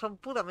objetivos son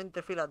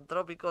puramente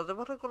filantrópicos,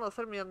 debo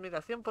reconocer mi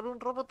admiración por un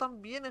robo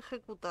tan bien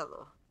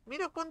ejecutado.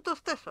 Mira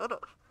cuántos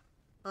tesoros.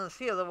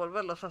 Ansío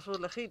devolverlos a sus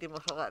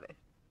legítimos hogares.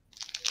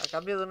 A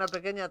cambio de una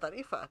pequeña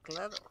tarifa,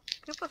 claro.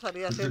 ¿Qué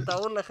pasaría si el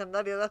taúd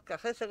legendario de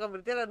azj-kahet se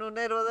convirtiera en un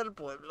héroe del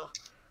pueblo?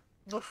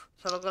 Uf,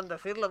 solo con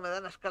decirlo me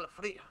dan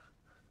escalofríos.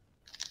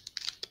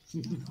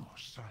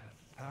 Nos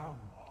alzamos.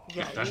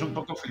 Estás un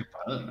poco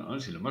flipado, ¿no?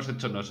 Si lo hemos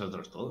hecho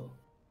nosotros todo.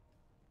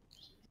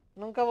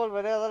 Nunca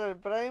volveré a dar el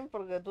Prime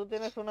porque tú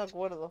tienes un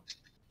acuerdo.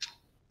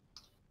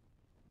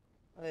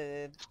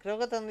 Creo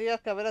que tendrías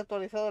que haber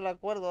actualizado el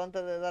acuerdo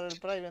antes de dar el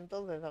Prime,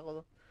 entonces,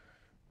 Agodo.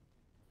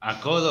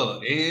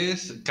 Acodo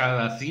es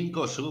cada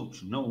 5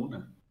 subs, no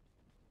una.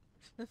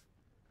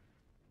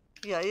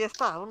 Y ahí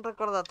está, un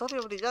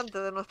recordatorio brillante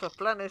de nuestros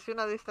planes y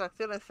una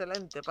distracción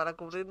excelente para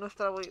cubrir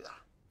nuestra huida.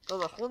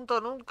 Todo junto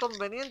en un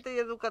conveniente y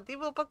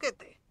educativo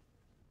paquete.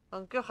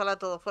 Aunque ojalá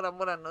todo fueran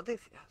buenas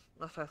noticias.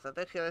 Nuestra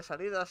estrategia de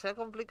salida se ha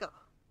complicado.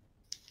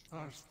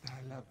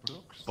 Hasta la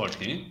próxima. ¿Por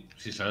qué?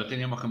 Si solo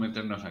teníamos que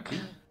meternos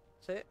aquí.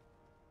 Sí.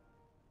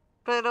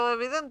 Pero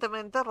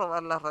evidentemente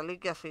robar las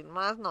reliquias sin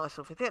más no es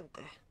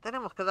suficiente.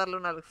 Tenemos que darle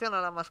una lección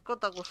a la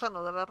mascota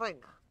gusano de la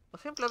reina. O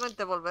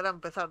simplemente volverá a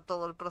empezar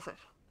todo el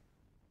proceso.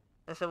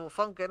 Ese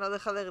bufón que no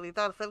deja de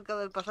gritar cerca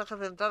del pasaje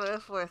central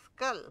es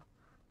Rezcal,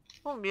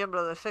 un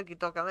miembro del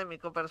séquito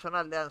académico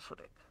personal de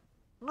Ansurek.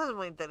 No es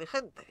muy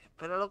inteligente,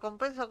 pero lo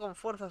compensa con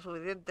fuerza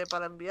suficiente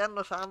para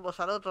enviarnos a ambos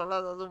al otro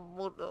lado de un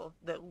muro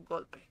de un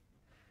golpe.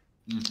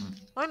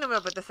 Hoy no me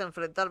apetece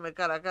enfrentarme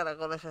cara a cara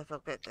con ese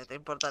zoquete. ¿Te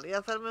importaría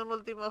hacerme un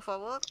último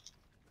favor?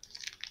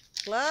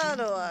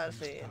 Claro,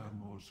 así.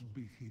 Estamos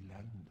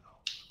vigilando.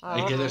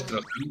 Hay que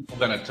destrozar un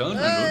cucarachón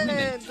al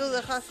Lurmine. ¡Tú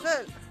dejas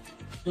ser!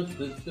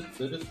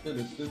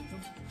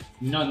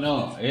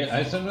 No, a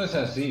eso no es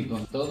así.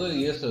 Con todo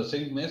y eso,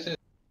 6 meses.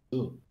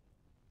 Tú.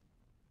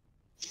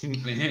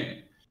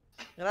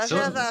 Gracias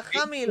Son a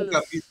 5 Hamils.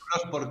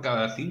 capítulos por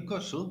cada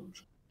 5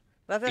 subs.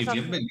 Gracias Y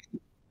bienvenido.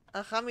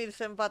 a Hamils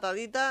en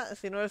patadita.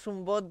 Si no eres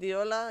un bot, di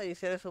hola. Y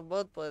si eres un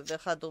bot, pues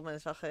deja tu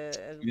mensaje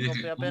en Y dice,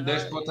 copia un pega.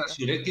 déspota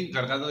sureki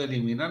encargado de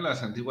eliminar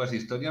las antiguas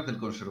historias del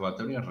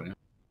Conservatorio Real.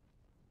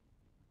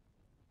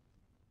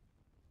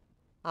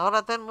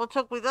 Ahora ten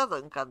mucho cuidado,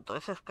 Encanto.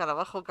 Ese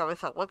escarabajo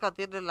cabeza hueca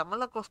tiene la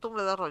mala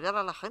costumbre de arrollar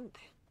a la gente.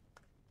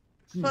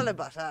 Suele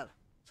pasar.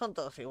 Son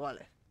todos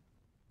iguales.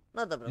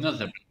 No te No preocupes.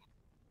 te preocupes.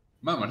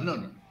 Vamos,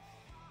 no.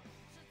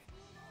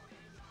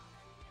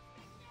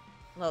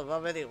 Nos va a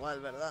ver igual,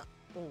 ¿verdad?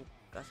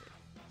 Casi.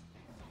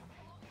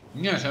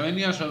 Ya, se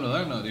venía a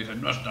saludarnos. Dice,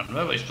 nuestra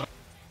nueva historia.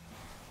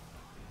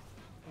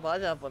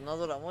 Vaya, pues no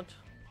dura mucho.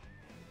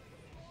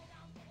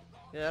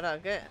 ¿Y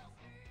ahora qué?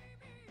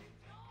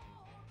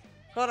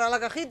 ¡Corre a la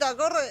cajita,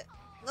 corre!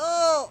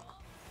 ¡No!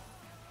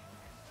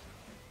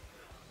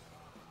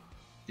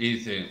 Y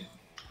dice,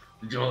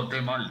 yo te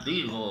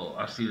maldigo.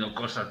 Ha sido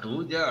cosa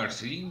tuya,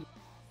 sí.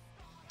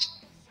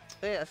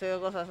 Sí, ha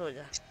sido cosa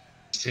suya.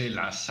 Se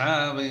la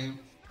sabe.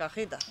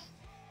 Cajita.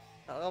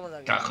 Salgamos de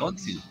aquí.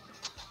 Cajoncio.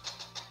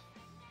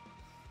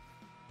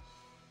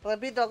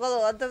 Repito,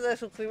 Codo, antes de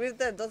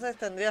suscribirte, entonces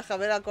tendrías que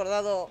haber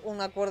acordado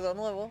un acuerdo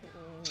nuevo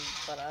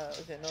para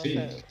que no Sí.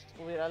 se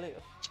hubiera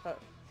líos, ¿sabes?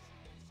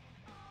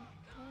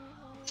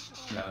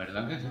 La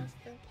verdad que sí.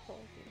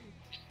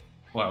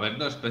 O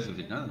haberlo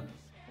especificado.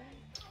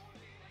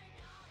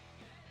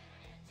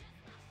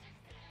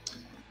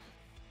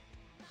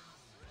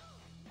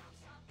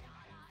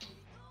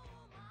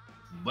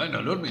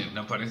 Bueno, Lurmir,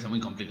 no parece muy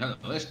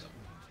complicado esto.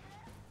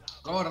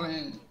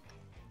 Corre,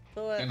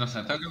 Sube. que nos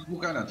ataca el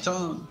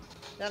cucarachón.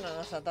 Ya no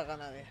nos ataca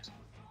nadie.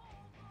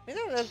 Mira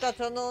el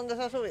cachondo donde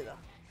se ha subido.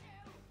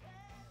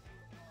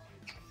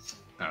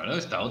 Claro,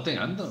 está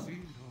oteando.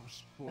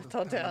 Silos por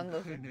Está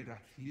oteando.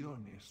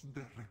 generaciones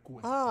de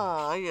recuerdos.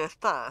 Ah, ahí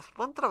estás.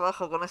 Buen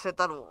trabajo con ese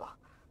tarugo.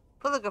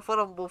 Puede que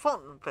fuera un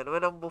bufón, pero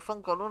era un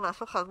bufón con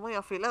unas hojas muy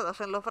afiladas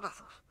en los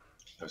brazos.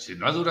 Pero si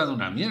no ha durado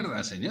una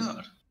mierda,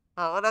 señor.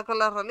 Ahora con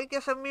las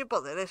reliquias en mi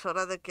poder es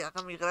hora de que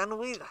haga mi gran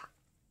huida.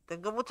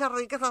 Tengo muchas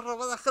riquezas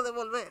robadas que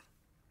devolver.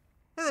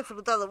 He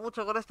disfrutado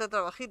mucho con este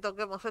trabajito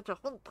que hemos hecho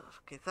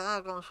juntos.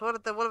 Quizá con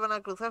suerte vuelvan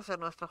a cruzarse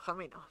nuestros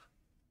caminos.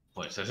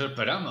 Pues eso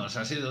esperamos,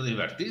 ha sido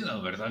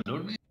divertido, ¿verdad,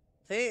 Lurmir?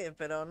 Sí,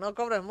 pero no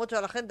cobres mucho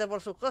a la gente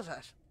por sus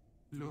cosas.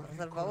 Lo Haz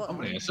el favor.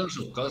 Hombre, son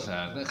sus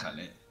cosas,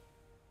 déjale.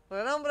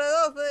 ¡Renombre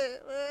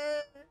 12!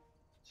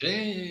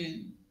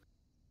 Sí.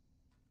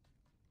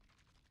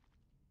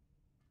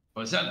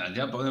 Pues ala,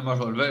 ya podemos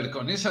volver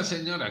con esa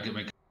señora que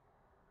me...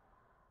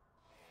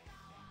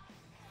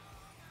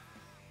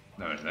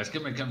 La verdad es que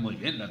me cae muy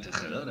bien la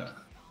tejedora.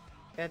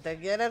 ¡Que te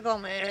quiere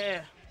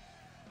comer!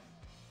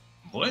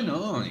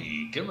 Bueno,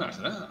 ¿y qué más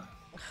da?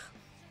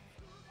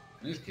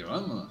 Es que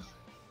vamos.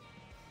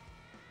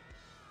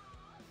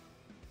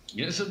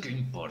 ¿Y eso qué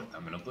importa?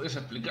 ¿Me lo puedes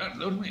explicar,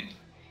 Lurmir?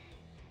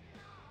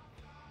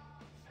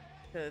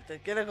 ¡Que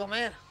te quiere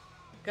comer!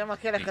 ¿Qué más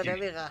quieres que te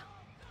diga?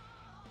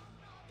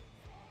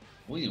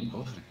 Uy, un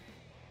cofre.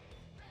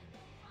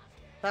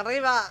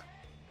 ¡Arriba!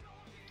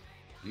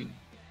 ¿Sí?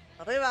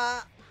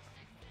 ¡Arriba!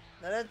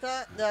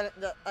 Derecha, ya,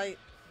 ahí.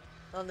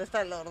 ¿Dónde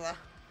está el horda?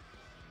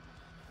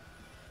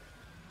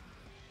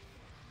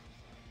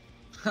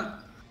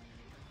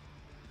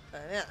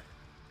 Genial.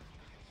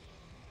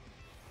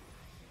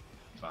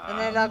 En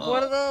el Vamos.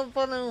 acuerdo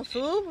pone un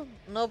sub,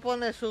 no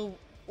pone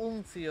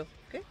subuncio.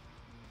 ¿Qué?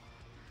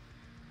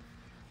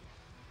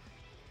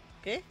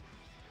 ¿Qué?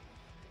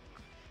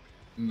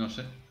 No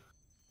sé.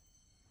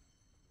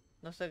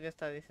 No sé qué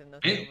está diciendo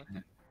este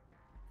hombre.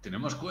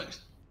 Tenemos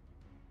quest.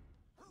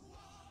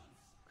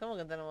 ¿Cómo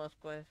que tenemos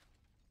quest?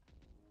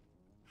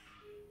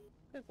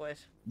 ¿Qué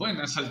pues?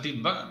 Buenas,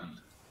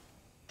 Saltimban.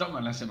 Toma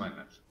las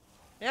semanas.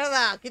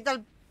 ¡Mierda! ¡Quita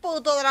el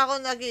puto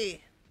dragón de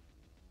aquí!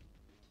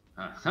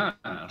 Ajá,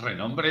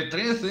 renombre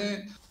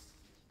 13.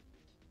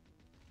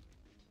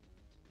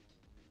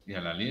 Y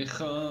al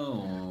alijo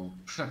o...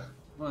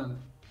 Bueno,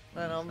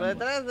 Renombre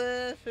vamos.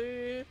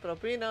 13, sí,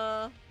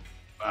 propina.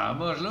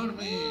 ¡Vamos,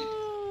 Lormi!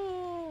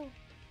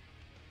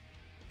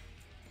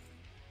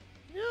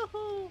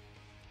 ¡Yuhu!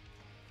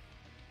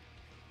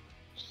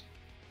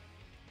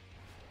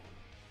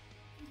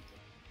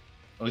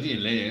 Oye,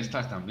 lee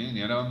estas también.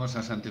 Y ahora vamos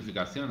a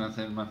santificación a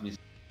hacer más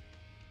misiones.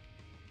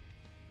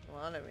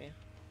 Madre mía.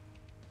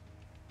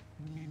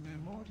 Mi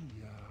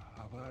memoria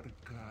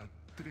abarca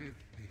 13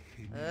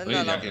 Es Oye,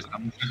 la, ya que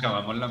estamos,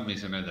 acabamos las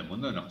misiones del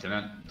mundo. Nos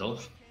quedan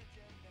 2.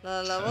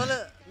 la labor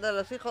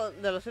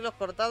de los hilos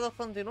cortados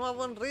continúa a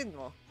buen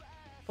ritmo.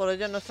 Por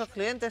ello, nuestros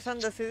clientes han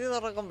decidido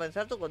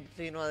recompensar tu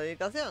continua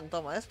dedicación.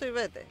 Toma esto y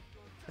vete.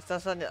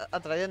 Estás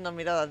atrayendo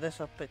miradas de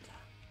sospecha.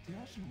 Te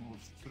has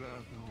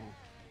mostrado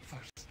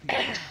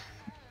fascinante.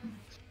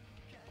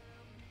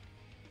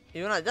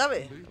 Y una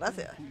llave. Ve con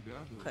Gracias.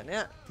 cuidado,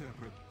 Genial.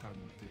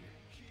 derretante.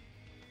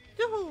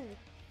 ¡Yuhu!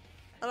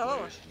 Ahora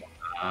vamos. Pues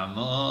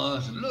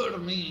vamos,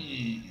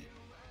 Lormi.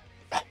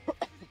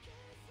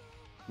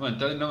 Bueno,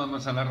 entonces no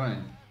vamos a la raid.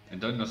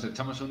 Entonces nos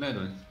echamos un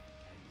héroe.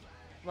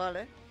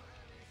 Vale.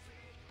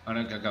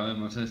 Ahora que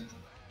acabemos esto.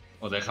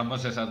 O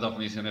dejamos esas 2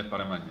 misiones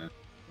para mañana.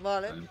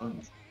 Vale. También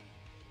podemos.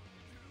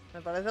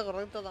 Me parece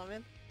correcto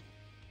también.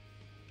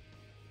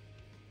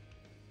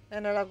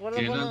 En el acuerdo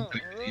Quedan con...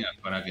 3 días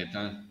para qué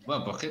tal.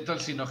 Bueno, pues qué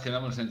tal si nos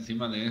quedamos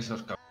encima de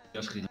esos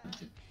caballos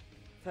gigantes.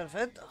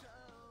 Perfecto.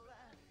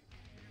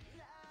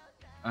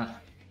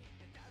 Ah,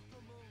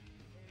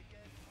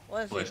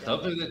 Buen pues sitio.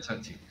 tope de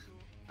chachi.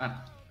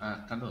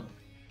 Hasta luego.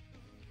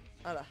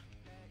 Ahora.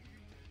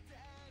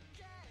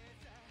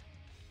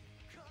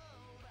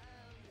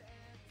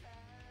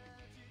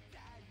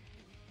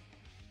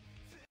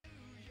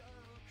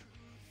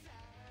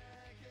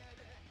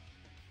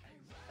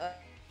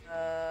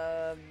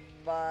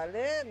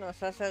 Vale,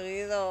 nos ha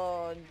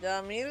seguido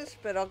ya Mills,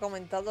 pero ha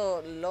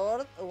comentado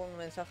Lord un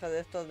mensaje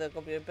de estos de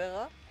copia y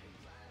pega.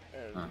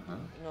 Ajá.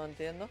 No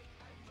entiendo,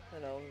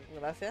 pero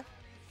gracias.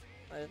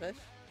 I guess.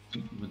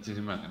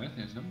 Muchísimas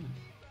gracias, hombre.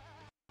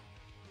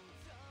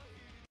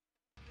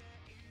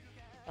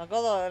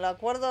 Acodo, el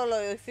acuerdo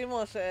lo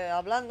hicimos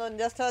hablando en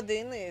Just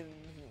Chatting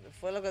y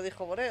fue lo que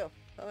dijo Boreo,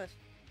 ¿sabes?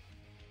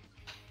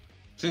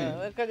 Sí, A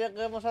ver que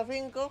lleguemos a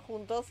 5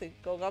 juntos,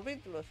 5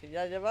 capítulos y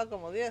ya lleva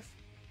como 10.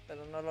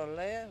 Pero no los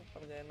lee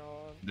porque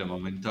no... de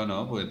momento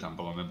no, porque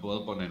tampoco me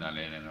puedo poner a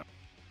leer en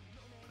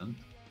el...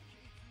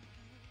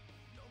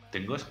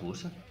 Tengo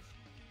excusa.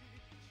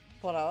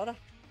 Por ahora.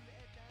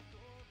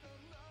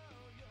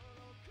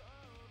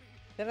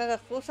 Tienes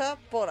excusa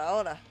por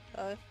ahora,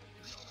 ¿sabes?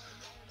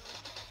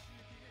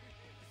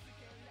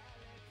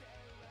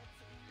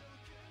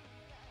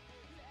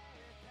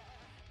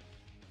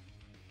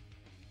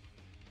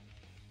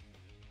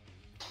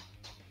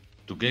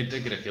 ¿Tú qué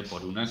te crees? ¿Que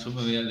por una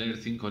suma voy a leer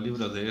 5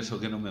 libros de eso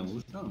que no me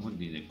gusta? No,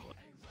 ni de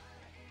coña.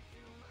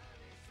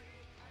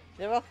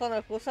 Llevas con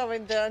excusa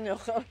 20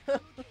 años, cabrón.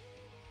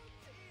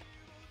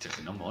 Es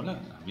que no mola,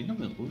 a mí no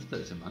me gusta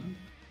ese manga.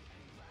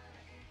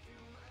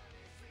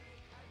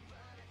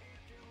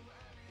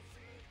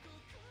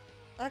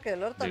 Ah, que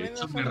Lord De también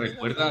hecho, nos me ha leído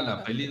recuerda a la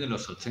cosas. peli de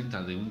los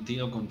 80, de un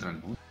tío contra el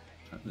mundo.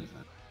 ¿Sabes?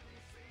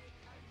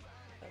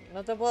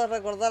 No te puedo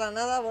recordar a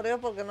nada, Boreo,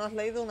 porque no has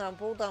leído una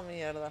puta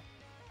mierda.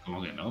 Como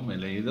que no, me he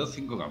leído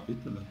 5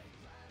 capítulos.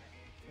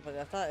 Pues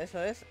ya está,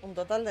 eso es un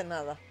total de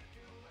nada.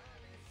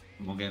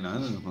 Como que nada,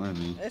 madre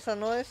mía. Eso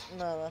no es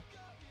nada.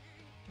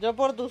 Yo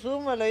por tu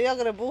Zoom me leía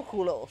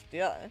Crepúsculo.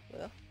 Hostia,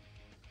 cuidado.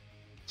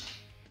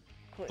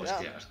 Pues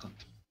Cuidado. qué asco.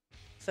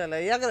 Se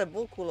leía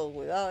Crepúsculo,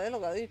 cuidado, lo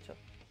que ha dicho.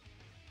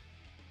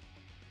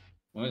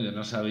 Bueno, yo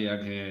no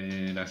sabía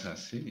que eras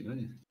así,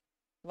 oye.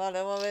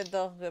 Vale, un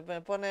momento, que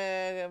me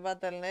pone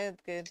Battle.net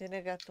que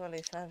tiene que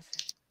actualizarse.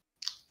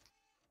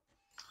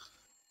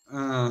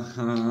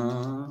 Ajá.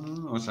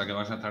 O sea que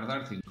vas a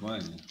tardar 5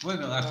 años.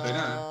 Bueno, a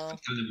esperar. No.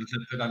 Podemos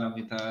esperar la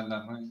mitad de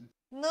la raid.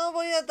 No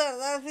voy a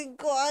tardar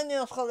 5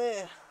 años,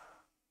 joder.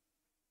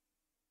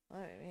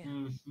 Madre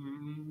mía.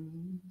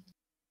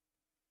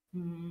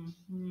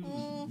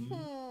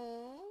 Ujú.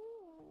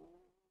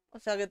 O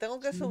sea que tengo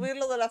que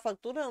subirlo de la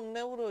factura a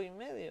 1,5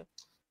 €.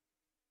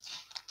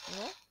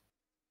 ¿No?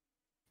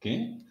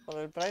 ¿Qué? Por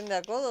el Prime de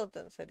Acodo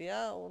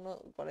sería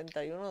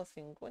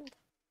 41,50.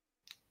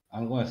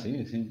 Algo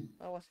así, sí.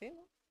 Algo así,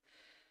 ¿no?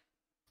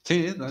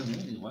 Sí,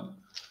 también,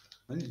 igual.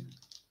 Oye,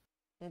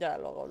 Ya,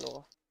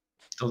 luego.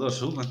 todo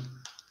suma.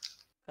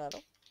 Claro.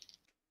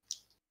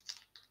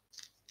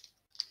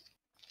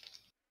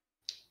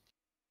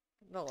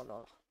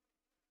 Luego.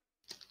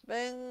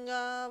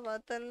 Venga,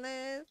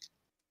 Battle.net.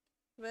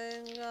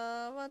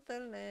 Venga,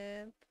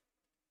 Battle.net.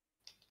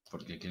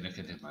 ¿Por qué quieres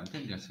que te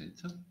maten? ¿Qué has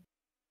hecho?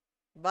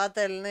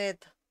 Battle.net.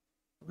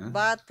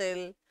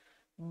 ¿Eh?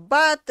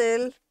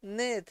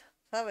 Battle.net.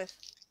 ¿Sabes?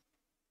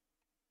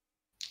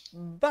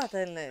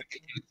 Battle.net.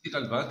 Quieres ir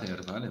al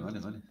váter, vale, vale,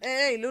 vale.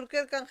 ¡Ey!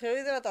 Lurker canjeó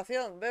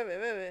hidratación. Bebe,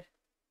 bebe.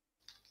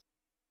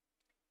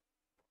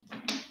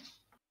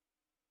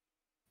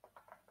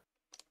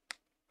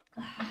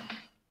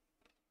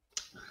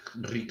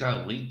 Rica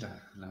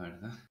agüita, la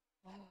verdad.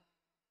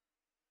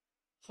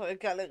 Joder,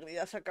 qué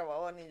alegría, se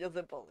acababa Anillos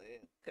de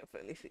Poder. Qué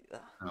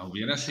felicidad.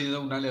 Hubiera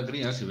sido una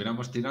alegría si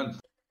hubiéramos tirado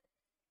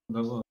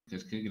luego, que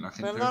es que la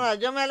gente... Perdona,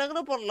 yo me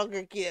alegro por lo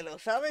que quiero,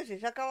 ¿sabes? Y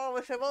se ha acabado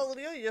ese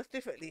bodrio y yo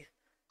estoy feliz.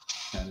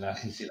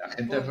 Si la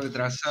gente es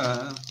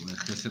retrasada,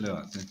 pues ¿qué se le va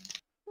a hacer?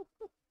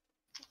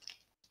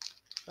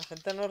 La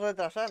gente no es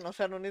retrasada, no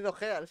se han unido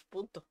Gears,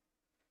 punto.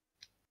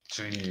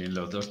 Sí,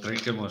 los 2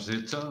 trades que hemos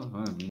hecho...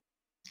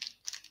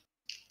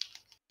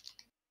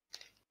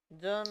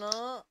 Yo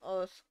no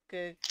os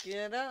que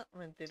quiera,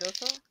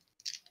 mentiroso.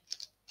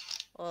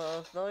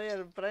 Os doy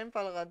el Prime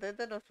para el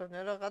gatete, nuestros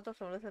negros gatos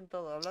se merecen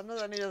todo. Hablando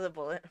de Anillos de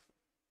Poder.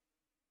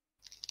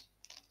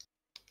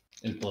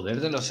 El poder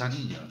de los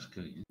anillos.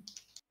 Que...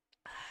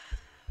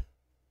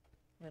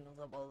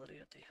 Menudo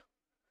bodrio, tío.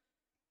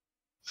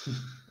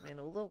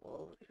 Menudo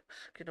bodrio.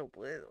 Es que no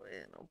puedo,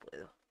 no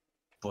puedo.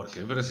 ¿Por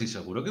qué? Pero sí,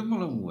 seguro que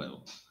mola un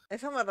huevo.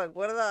 Eso me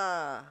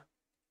recuerda...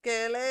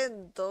 ¡Qué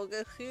lento,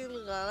 qué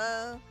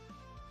gilgalá!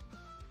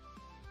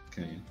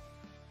 Qué bien.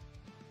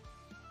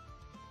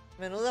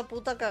 Menuda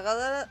puta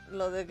cagada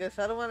lo de que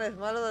Saruman es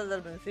malo desde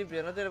el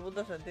principio. No tiene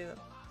puto sentido.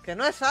 ¡Que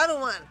no es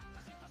Saruman!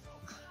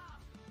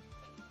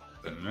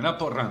 Pero no era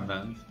por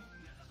Randall.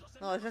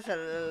 No, ese es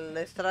el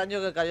extraño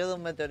que cayó de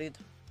un meteorito.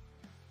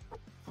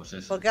 Pues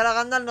eso. Porque ahora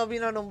Gandalf no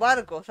vino en un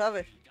barco,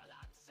 ¿sabes?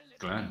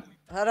 Claro.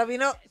 Ahora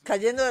vino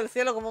cayendo del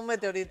cielo como un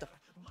meteorito.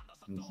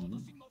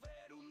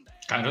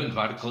 Claro, el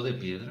barco de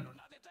piedra.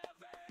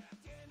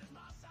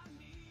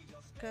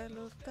 Que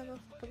los dedos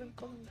pueden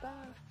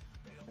contar.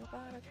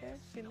 ¿Para qué?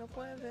 Si no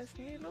puedes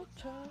ni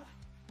luchar.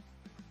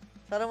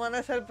 Saruman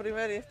es el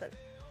primer y está.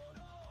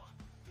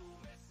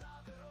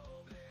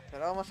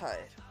 Pero vamos a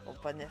ver,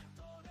 compañero.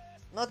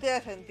 No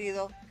tiene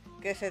sentido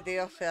que ese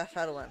tío sea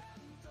Saruman.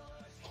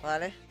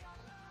 ¿Vale?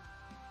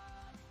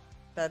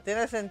 O sea,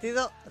 tiene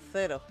sentido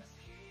cero.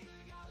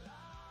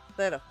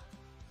 Cero.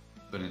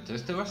 Pero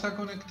entonces te vas a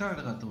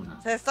conectar,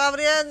 gatuna. ¡Se está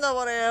abriendo,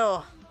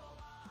 Boreo!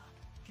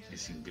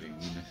 Es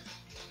increíble.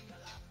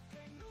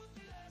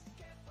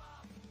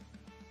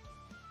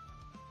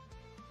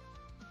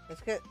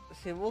 Es que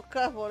si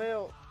buscas,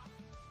 Boreo...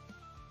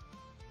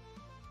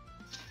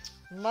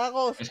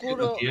 Mago Es que no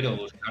oscuro... quiero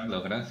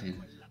buscarlo, gracias.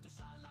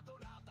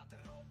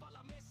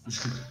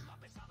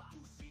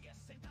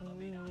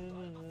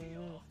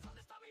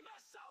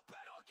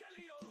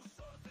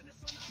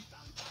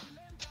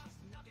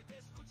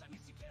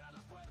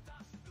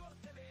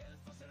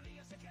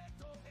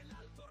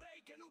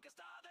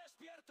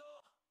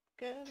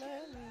 Qué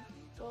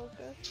lento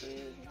que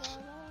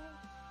gilgalá.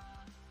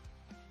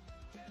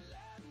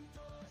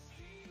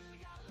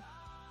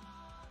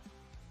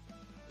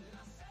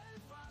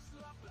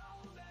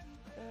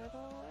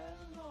 Pero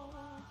él no.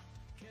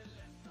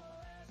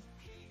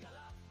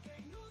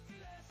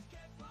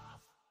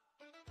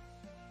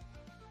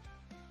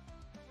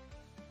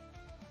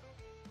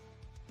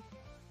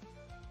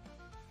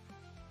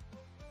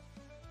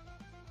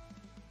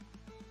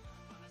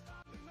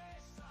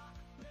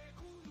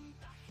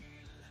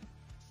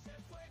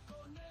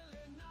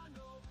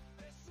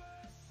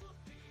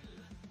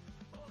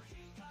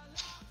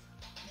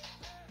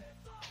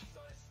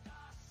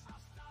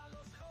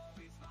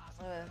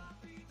 A ver,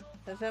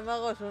 ese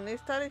mago es un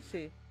Istari,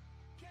 sí.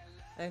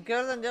 ¿En qué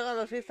orden llegan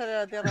los Istari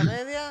a la Tierra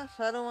Media?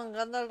 Saruman,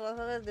 Gandalf,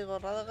 Radagast, digo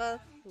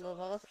Radagast, los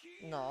magos...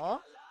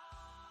 No.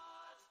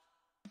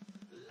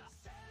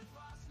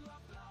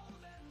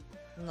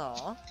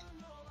 No.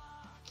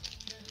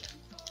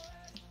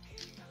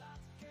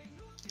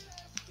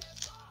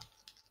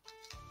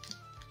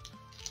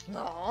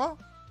 No.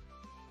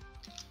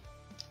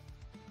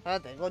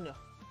 Espérate, coño.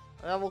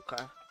 Voy a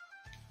buscar.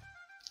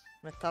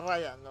 Me está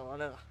rayando,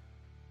 colega.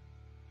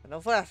 Que no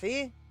fue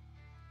así.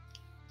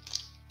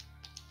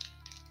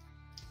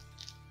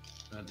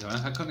 Pero te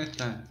vas a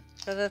conectar.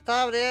 Que se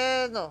está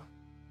abriendo.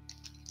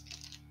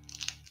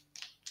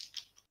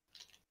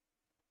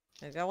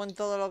 Me cago en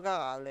todo lo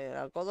cagable.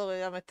 El codo que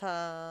ya me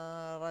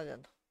está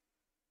rayando.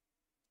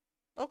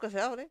 Oh, que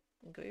se abre.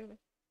 Increíble.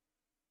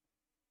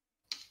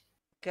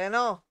 Que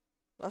no.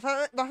 Vas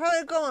a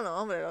ver cómo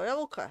no, hombre. Lo voy a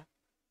buscar.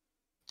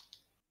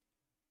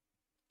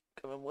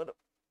 Que me muero.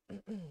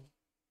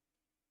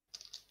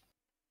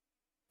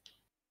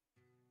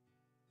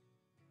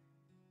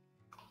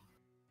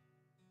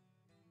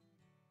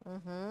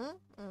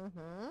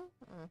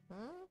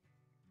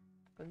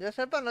 Pues yo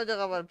sepa, no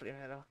llegaba el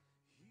primero.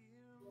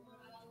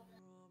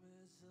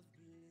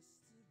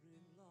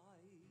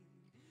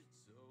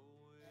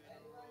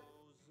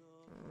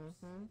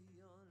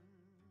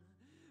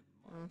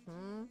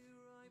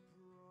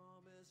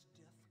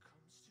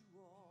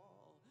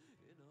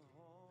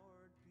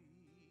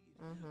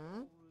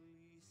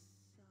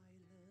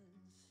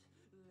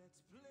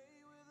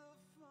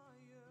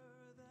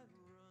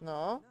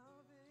 No.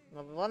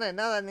 No pone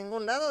nada en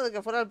ningún lado de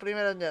que fuera el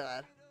primero en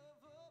llegar.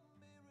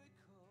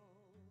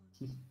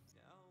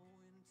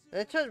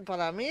 De hecho,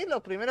 para mí,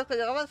 los primeros que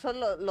llegaban son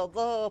los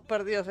dos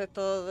perdidos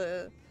estos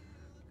de...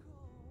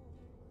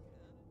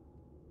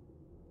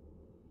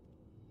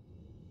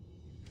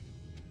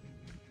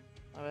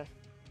 A ver.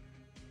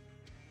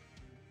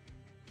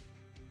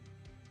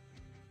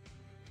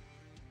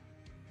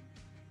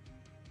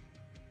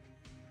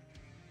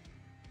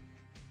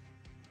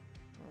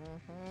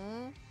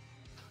 Ujú.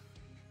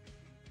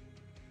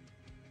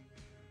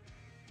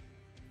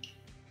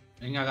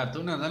 Venga,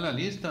 Gatuna, da la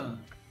lista.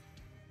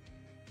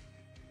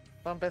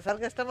 Para empezar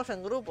que estemos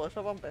en grupo,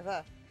 eso para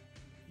empezar.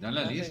 Da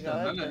la lista, da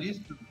la Básicamente.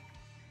 lista.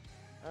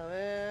 A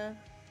ver...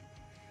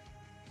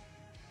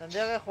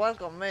 Tendría que jugar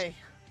con Mei.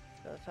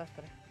 Qué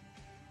desastre.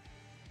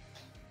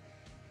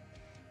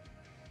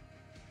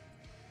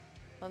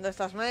 ¿Dónde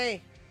estás, Mei?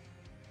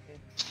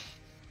 Sí.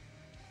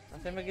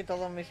 Así me quito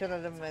 2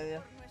 misiones de en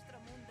medio.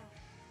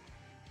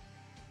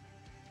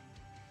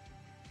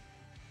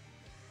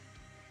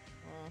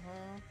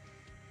 Ajá.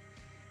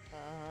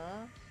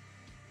 Ajá.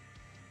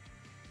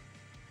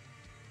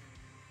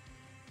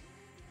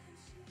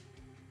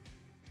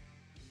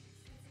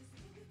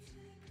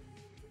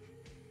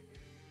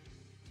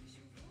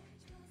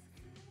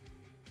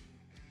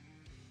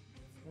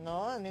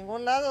 No, en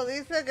ningún lado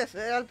dice que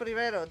sea el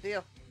primero,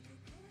 tío.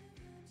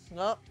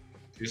 No,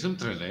 Es un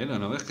trelero,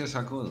 ¿no ves que es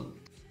Akodo?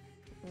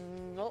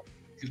 no.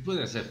 ¿Qué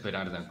puedes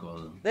esperar de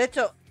Akodo? De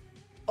hecho,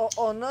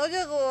 o no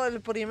llegó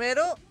el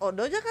primero, o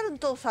no llegaron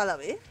todos a la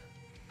vez.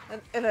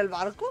 ¿En el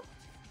barco?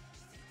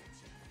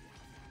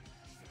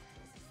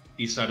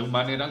 Y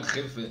Saruman era el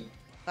jefe.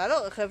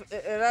 Claro,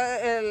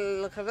 era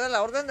el jefe de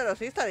la Orden de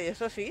los Istari,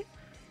 eso sí.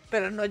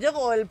 Pero no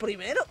llegó el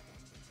primero.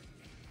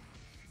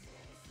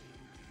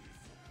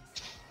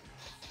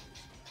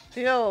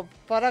 Tío,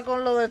 para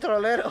con lo de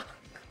trolero.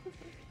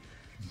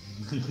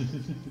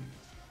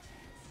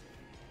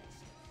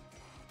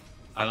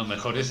 A lo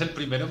mejor es el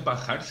primero en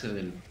bajarse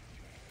del...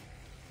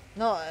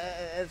 No,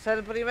 es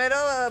el primero,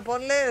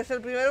 ponle, es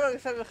el primero porque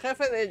es el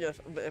jefe de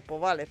ellos.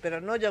 Pues vale,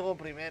 pero no llegó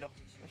primero.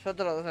 Eso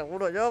te lo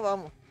aseguro yo,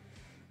 vamos.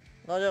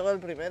 No llegó el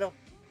primero.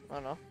 No,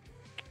 no.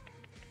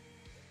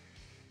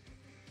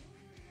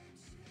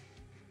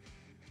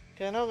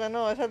 Que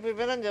no, es el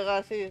primero en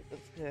llegar, sí.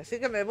 Sí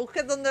que me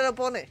busques donde lo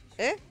pone,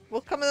 ¿eh?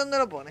 Búscame donde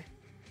lo pone.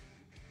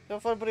 Yo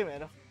fue el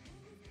primero.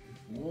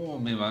 Oh,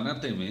 me van a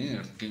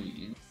temer, qué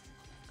bien.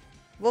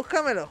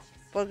 Búscamelo.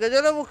 Porque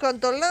yo lo he buscado en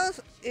todos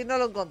lados y no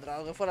lo he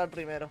encontrado, que fuera el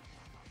primero.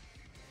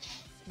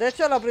 De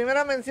hecho, la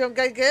primera mención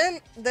que hay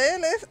de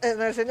él es en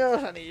El Señor de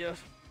los Anillos.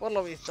 Por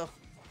lo visto.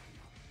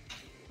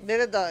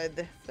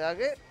 Directamente. O sea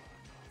que...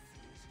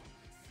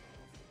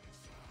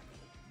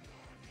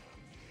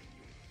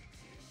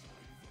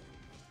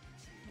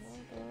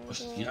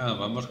 Hostia,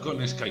 vamos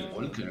con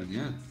Skywalker,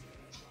 ya.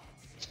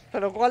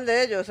 ¿Pero cuál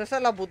de ellos? Esa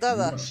es la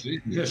putada. No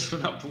sé, es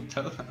una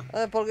putada.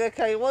 Porque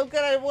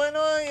Skywalker hay bueno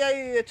y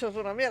hay hechos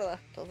una mierda.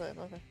 Entonces,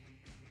 no sé.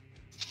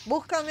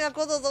 Búscame a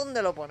Codo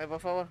donde lo pone, por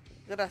favor.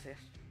 Gracias.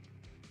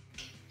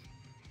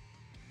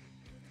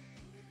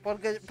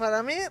 Porque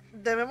para mí,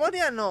 de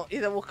memoria no. Y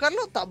de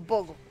buscarlo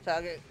tampoco. O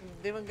sea, que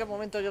dime en qué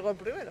momento llegó el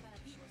primero.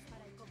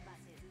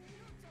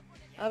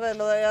 A ver,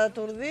 lo de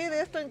aturdir,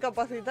 esto,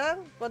 incapacitar.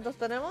 ¿Cuántos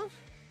tenemos?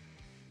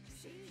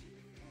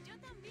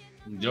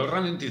 Yo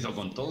ralentizo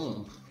con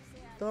todo.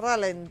 Tú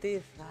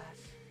ralentizas.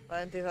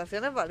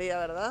 Ralentizaciones valía,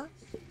 ¿verdad?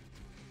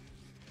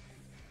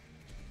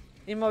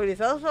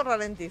 Inmovilizados o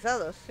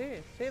ralentizados, sí,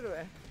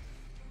 sirve.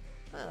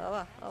 Venga,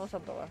 va, vamos a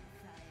probar.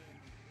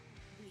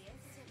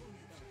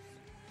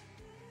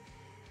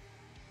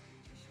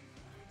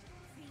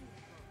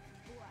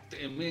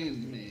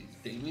 Temen.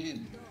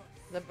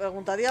 Le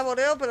preguntaría a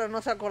Boreo, pero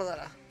no se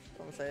acordará.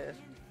 Entonces...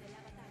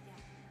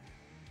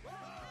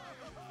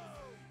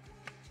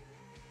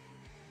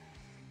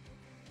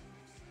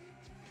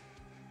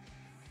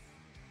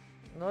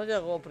 No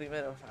llegó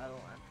primero,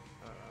 Saruman.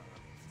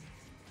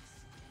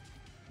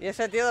 Y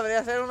ese tío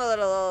debería ser uno de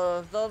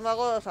los dos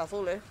magos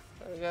azules.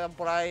 Que quedan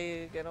por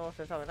ahí que no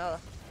se sabe nada.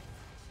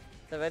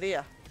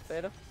 Debería,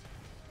 pero...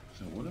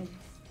 ¿Seguro?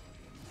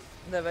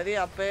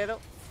 Debería, pero...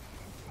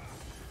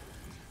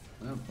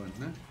 Bueno, pues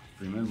nada.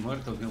 Primer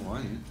muerto, qué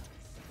guay,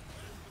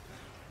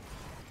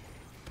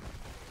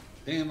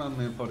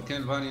 Témame, ¿por qué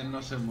el Varian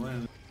no se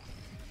mueve?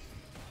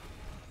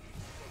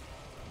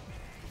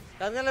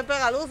 ¡Que alguien le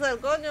pega luces, el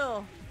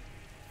coño!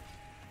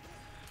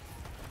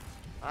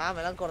 Ah,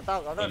 me la han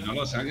cortado, cabrón. Pues no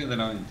lo saques de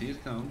la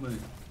ventisca, hombre.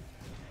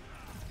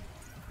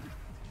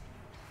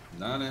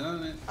 Dale.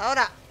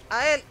 Ahora,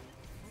 a él.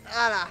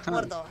 ¡Hala!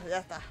 Muerto, ya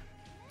está.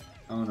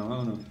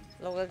 Vámonos.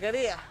 Lo que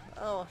quería,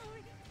 vamos.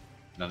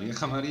 La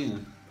vieja María.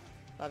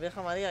 La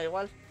vieja María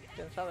igual,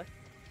 quién sabe.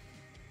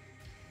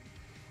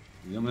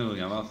 Yo me voy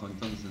abajo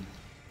entonces.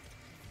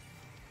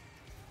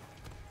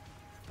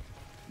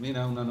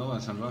 Mira, una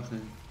nova salvaje.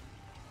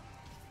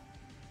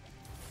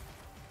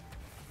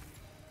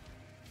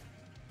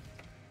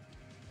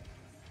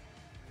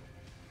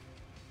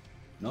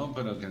 No,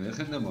 pero que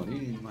dejen de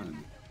morir,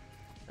 man.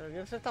 Pero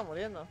quién se está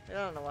muriendo.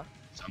 Mira no va.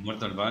 Se ha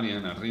muerto el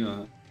Varian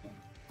arriba.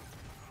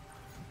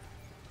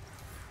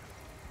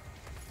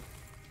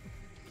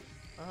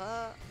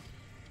 Ajá.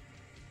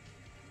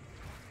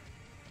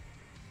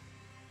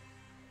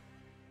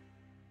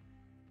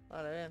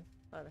 Vale, bien,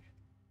 vale.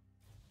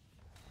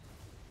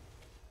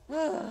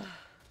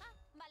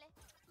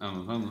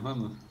 Vamos, vamos,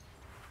 vamos.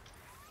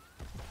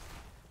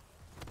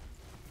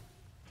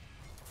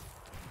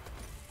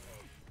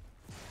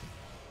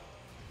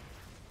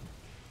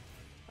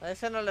 A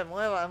ese no le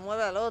mueva,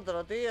 mueve al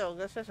otro, tío,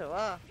 que ese se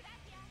va.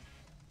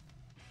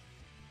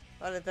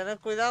 Vale, tened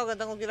cuidado que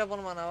tengo que ir a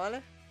por mana,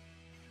 ¿vale?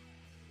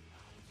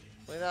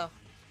 Cuidado.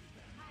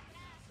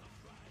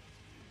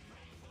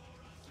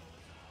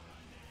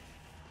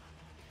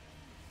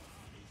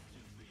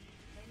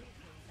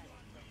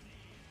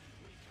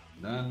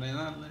 Dale,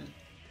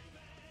 dale.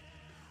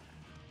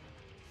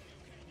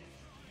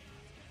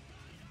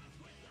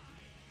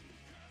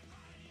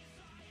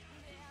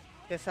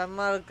 Que se han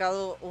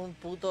marcado un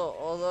puto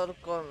odor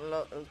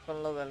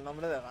con lo del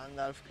nombre de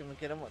Gandalf, que me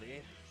quiere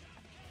morir.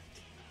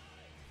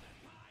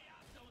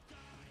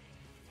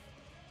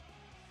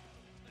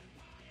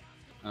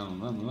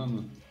 Vamos, vamos,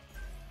 vamos.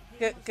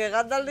 Que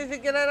Gandalf ni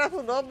siquiera era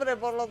su nombre,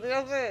 por los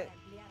dioses.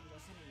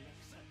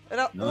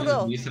 Era No,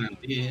 uno. es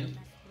Mithrandir, ¿eh?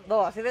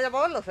 No, así le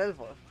llamaban los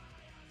elfos.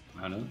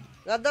 Claro.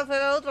 Gandalf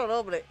era otro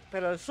nombre,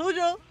 pero el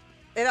suyo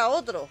era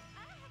otro.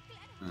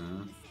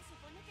 Ah.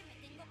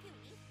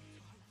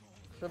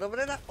 Su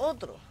nombre era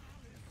otro.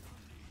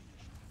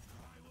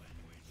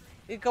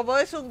 Y como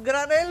es un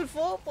gran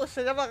elfo, pues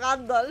se llama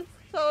Gandalf,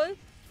 ¿sabes?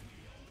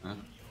 Ah.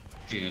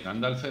 Que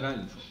Gandalf era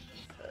elfo.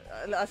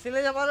 Así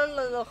le llamaron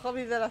los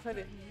hobbits de la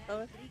serie,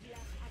 ¿sabes?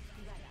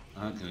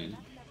 Ah, qué bien.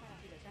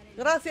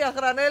 Gracias,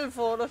 gran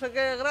elfo, no sé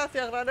qué,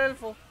 gracias, gran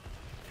elfo.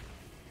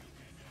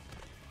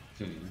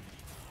 Qué bien.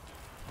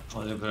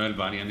 Joder, pero el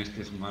Varian es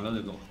que es malo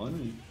de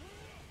cojones.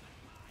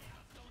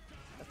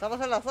 Estamos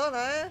en la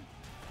zona, ¿eh?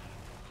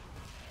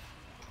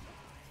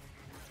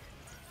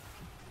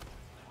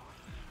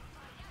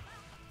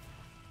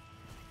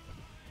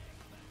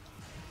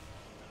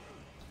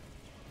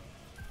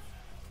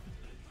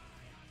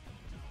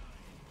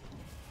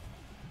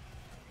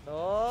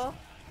 No.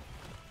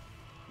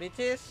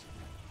 Bichis.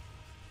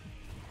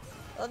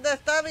 ¿Dónde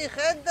está mi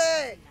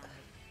gente?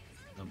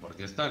 ¿Pero por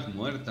qué estás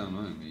muerta,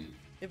 madre mía?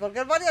 ¿Y por qué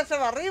el Varian se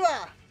va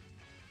arriba?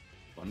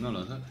 Pues no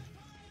lo sé.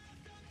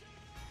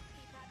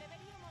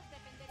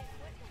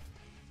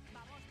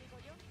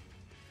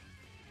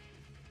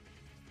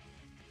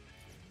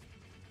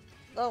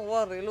 Don't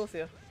worry,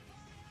 Lucio.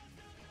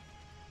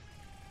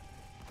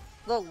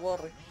 Don't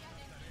worry.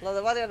 Lo de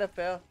Varian es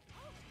peor.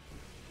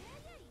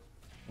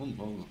 Un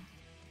poco.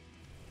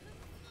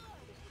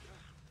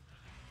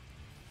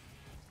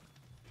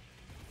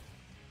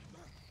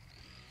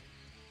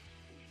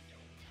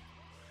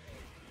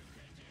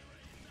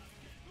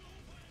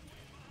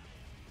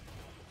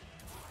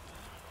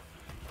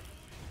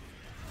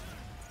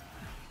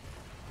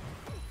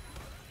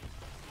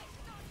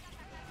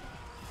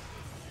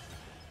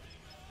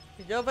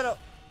 Y yo, pero...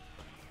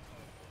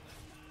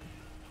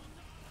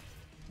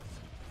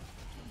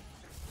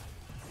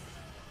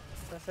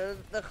 Los he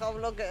dejado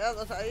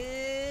bloqueados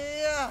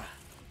ahí.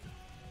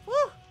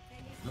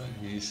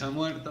 Y se ha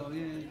muerto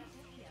bien.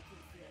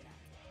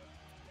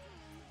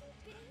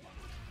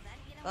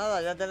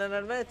 Nada, ya tienen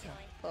el mecha.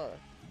 Joder.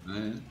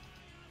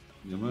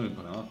 Yo me voy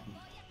para abajo.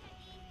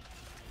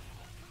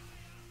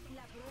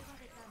 La prueba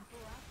de campo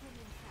ha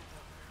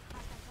comenzado.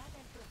 Atacad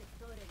al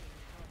protector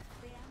enemigo.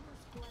 Veamos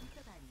cuánto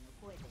daño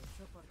puede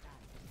soportar.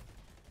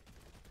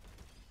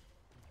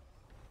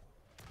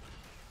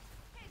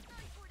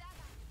 Estoy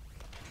curada.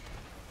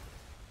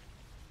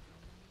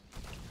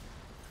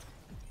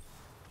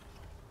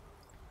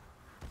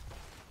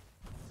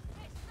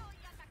 Estoy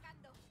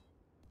atacando.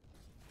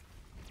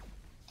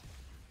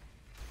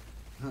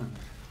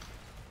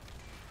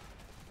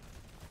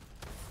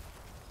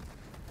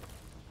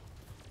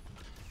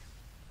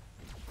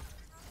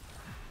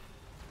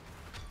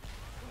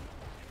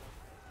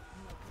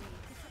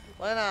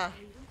 Buena.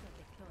 Un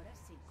protector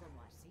así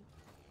como así.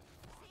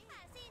 Sí,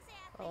 así se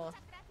hace. Vamos.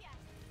 Muchas gracias.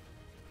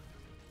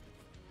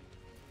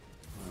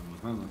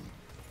 Vamos, vamos.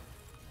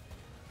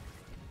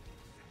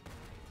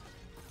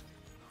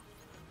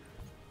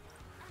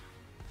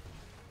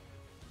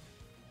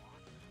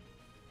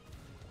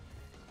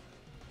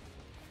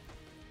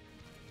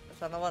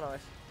 Esa nova no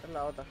es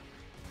la otra.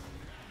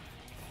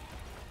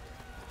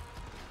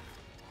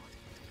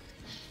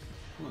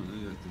 Bueno,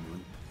 ya estoy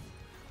muerto.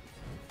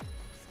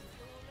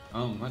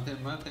 Vamos,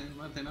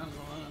 maten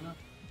algo, ¿no?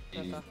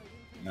 Ya está.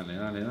 Dale,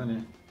 dale,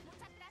 dale.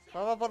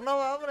 Vamos por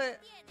nova, hombre.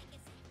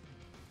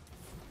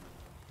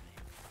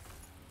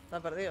 La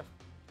he perdido.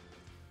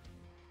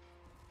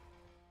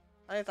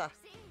 Ahí está.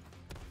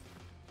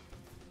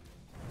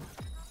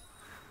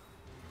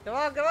 Que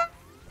va, que va.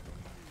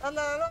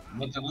 Anda, anda.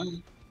 No está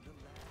mal.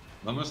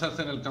 Vamos a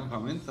hacer el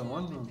campamento,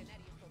 bueno.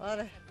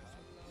 Vale.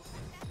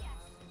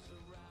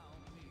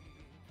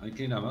 Hay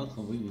que ir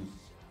abajo, muy bien.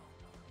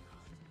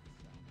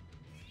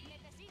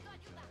 Necesito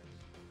ayuda.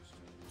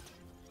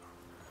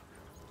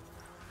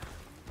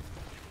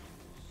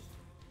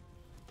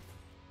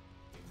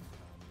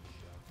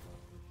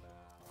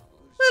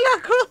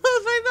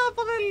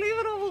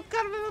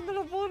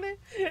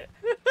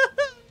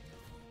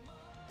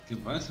 ¿Qué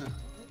pasa?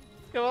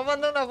 Que me ha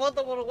mandado una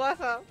foto por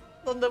WhatsApp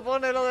donde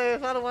pone lo de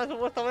desarma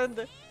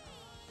supuestamente.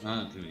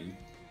 Ah, qué bien.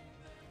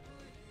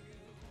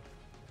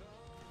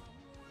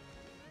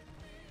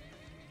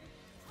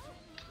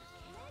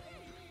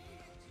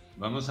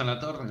 ¿Vamos a la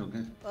torre o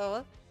qué? A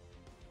ver.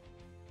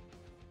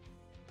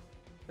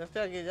 Yo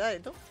estoy aquí ya, ¿y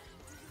tú?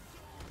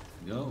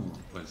 Yo,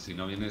 pues si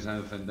no vienes a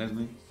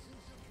defenderme.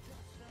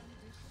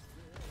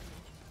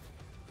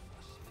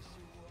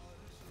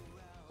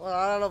 Bueno,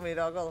 ahora lo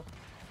miro, Codo.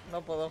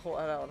 No puedo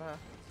jugar ahora.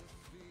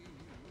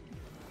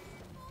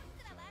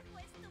 Trabajo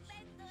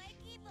estupendo,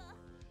 equipo.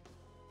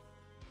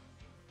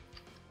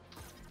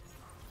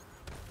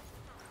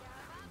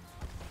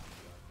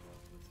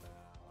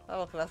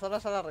 Vamos, que la zona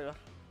sale arriba.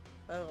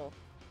 Algo.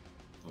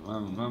 Pues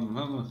vamos, vamos,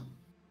 vamos.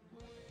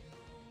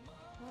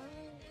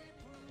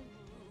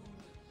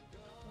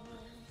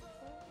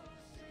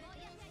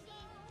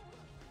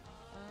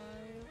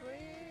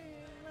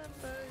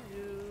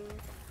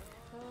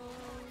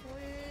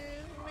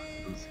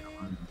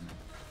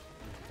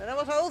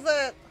 ¡Tenemos a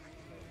Ucer!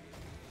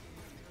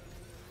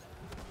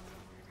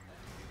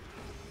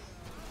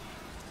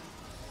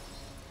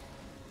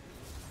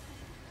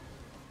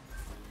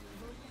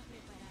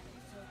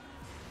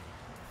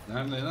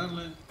 Darle,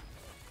 darle. Hijo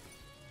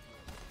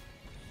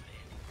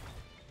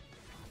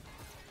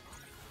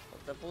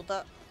de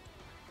puta.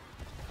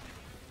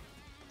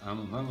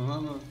 Vamos, vamos,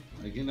 vamos.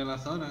 Aquí en la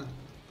zona.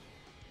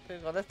 Sí,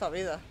 con esta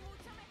vida.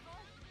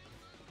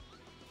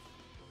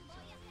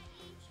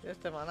 Y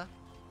este mana.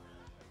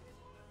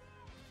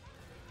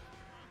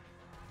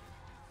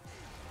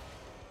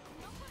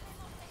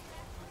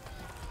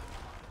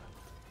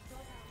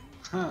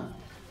 ¡Ja!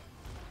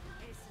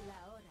 Es la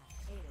hora,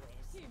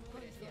 héroes.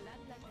 Controlad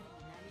la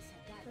terminal y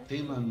sacad.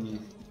 Tímanme.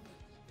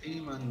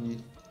 Tímanme.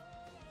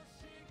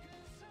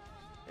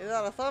 ¡Id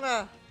a la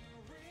zona!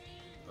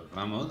 Pues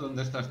vamos,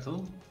 ¿dónde estás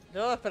tú?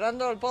 Yo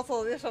esperando el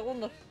pozo 10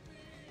 segundos.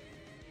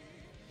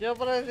 Yo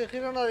por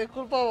exigir una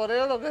disculpa a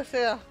Boreo lo que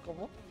sea.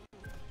 ¿Cómo?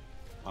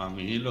 A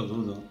mí lo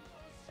dudo.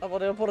 ¿A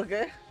Boreo por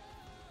qué?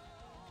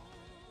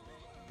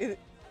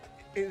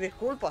 Y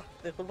disculpa.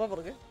 ¿Disculpa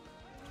por qué?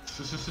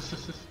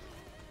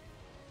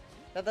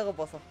 Ya tengo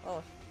pozo.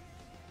 Vamos.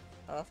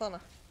 A la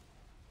zona.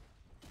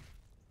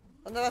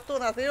 ¿Dónde vas tú,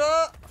 nativo?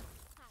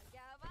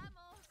 Allá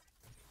vamos.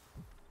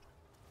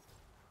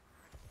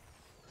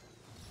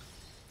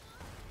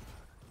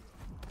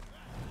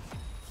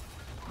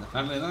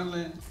 Darle,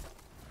 darle.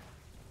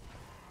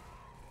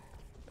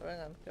 Que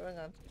vengan, que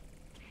vengan.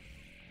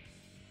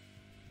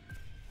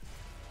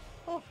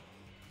 Oh.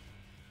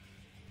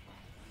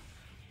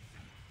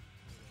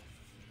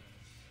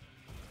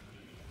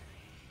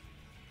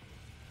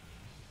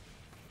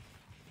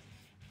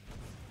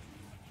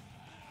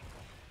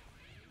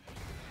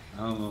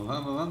 Vamos,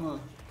 vamos,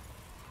 vamos.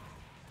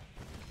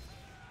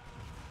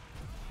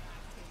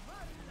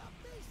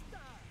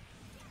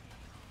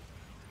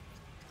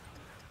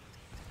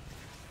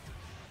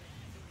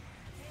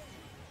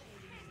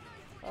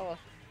 Vamos.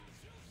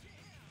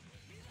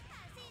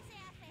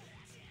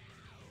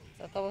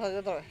 Ya estamos aquí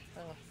otra vez.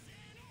 Venga.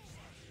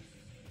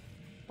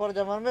 Por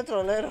llamarme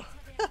trolero.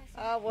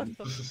 Ah, bueno.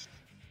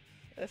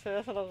 Eso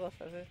ya son las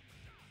cosas, sí.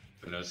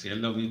 Pero si es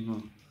lo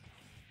mismo.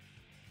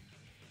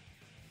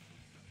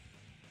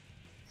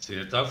 Si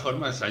de todas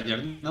formas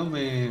ayer no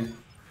me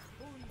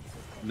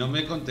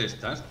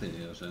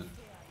contestaste, o sea,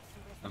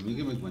 ¿a mí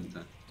qué me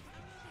cuentas?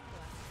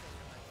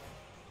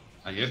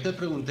 Ayer te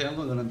pregunté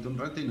algo durante un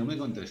rato y no me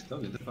contestó,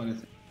 ¿qué te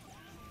parece?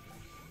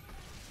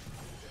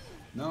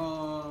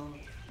 No.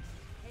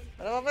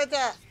 ¡Tenemos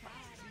fecha!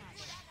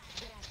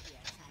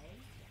 Gracias a él,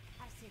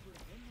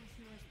 aseguraremos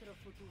nuestro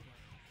futuro.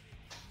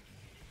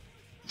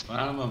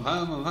 Vamos,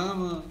 vamos,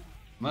 vamos.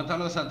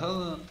 Mátalos a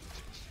todos.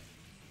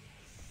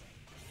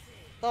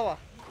 Toma.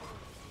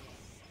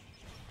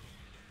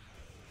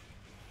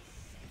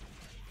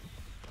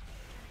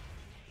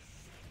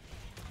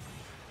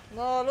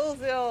 No,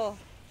 Lucio.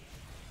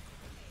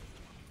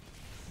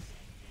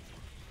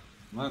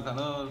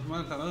 Mátalos,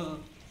 mátalos.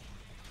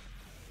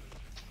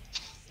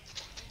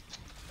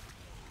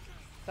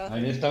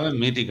 Ahí estaba en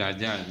míticas,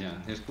 ya.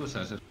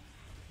 Excusas.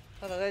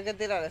 Bueno, que hay que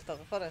tirar esto,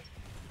 cojones.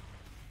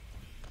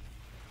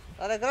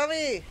 ¡Dale,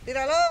 Cromi!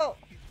 ¡Tíralo!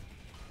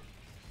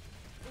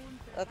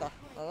 Ya está,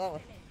 nos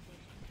vamos.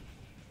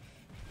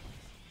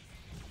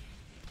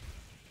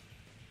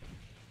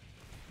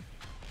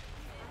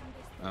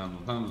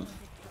 Vamos, vamos.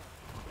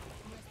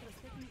 Nuestros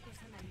técnicos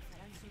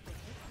analizarán su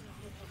perfecto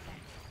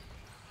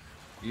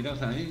reportaje.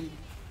 Iros ahí.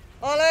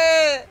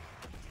 ¡Ole!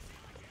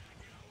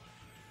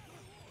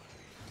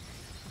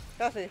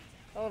 Casi,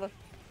 vámonos.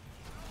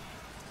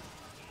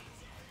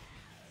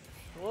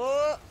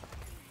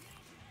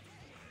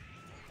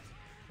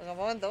 Venga, un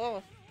momento,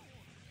 vamos.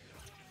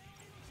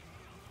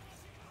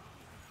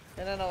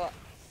 Viene no va.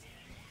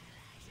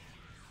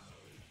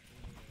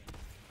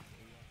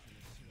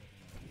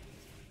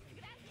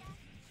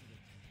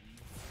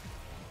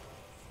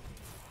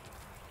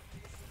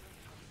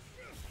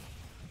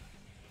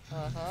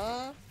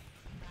 Ajá.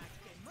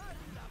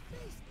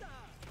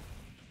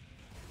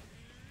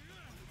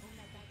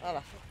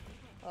 Ahora.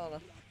 Ahora.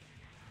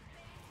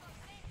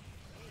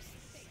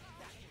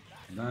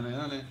 Dale,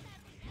 dale.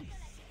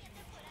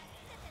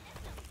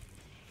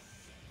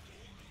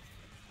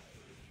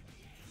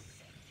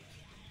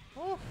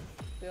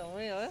 Dios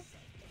mío, ¿eh?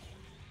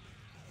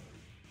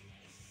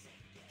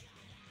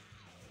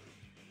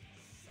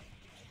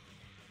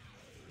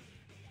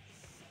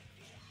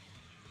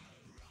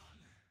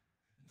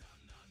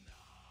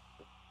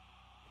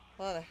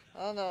 Vale,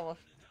 ¿a dónde vamos?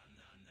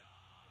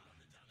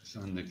 Pues a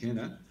donde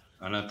quiera.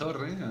 A la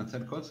torre, a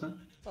hacer cosas.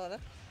 Vale.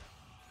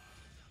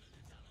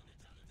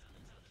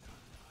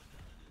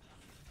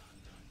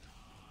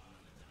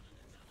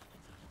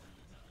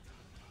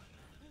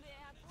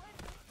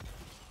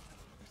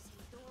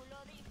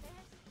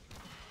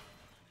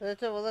 De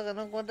hecho, puede que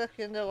no encuentres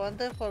quién llegó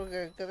antes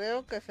porque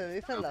creo que se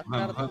dicen las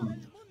Vamos, cartas. vamos.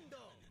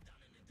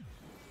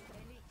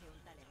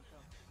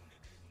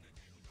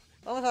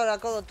 Vamos a ver,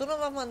 Acodo, ¿tú no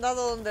me has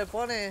mandado donde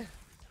pone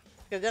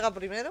que llega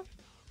primero?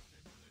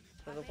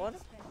 ¿Se supone?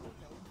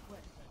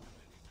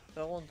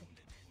 Pregunto.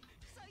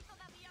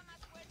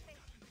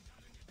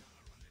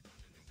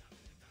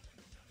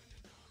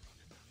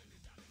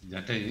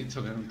 Ya te he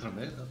dicho que era un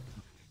trolero.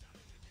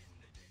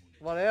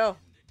 Boleo,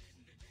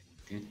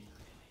 ¿Qué?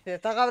 si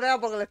estás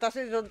cabreado porque le estás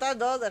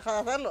insultando, deja de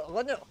hacerlo,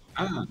 coño.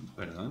 Ah,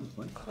 perdón,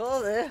 bueno.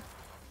 Joder.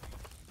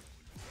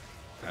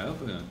 Claro,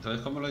 pero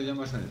entonces ¿cómo lo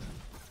llamas a eso?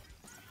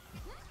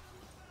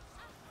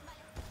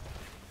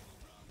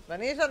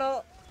 ¿Venís o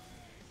no?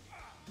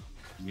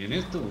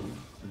 ¿Vienes tú?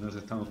 Nos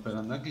estamos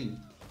pegando aquí.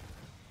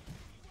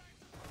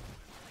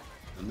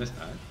 ¿Dónde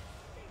estás?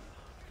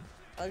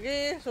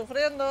 Aquí,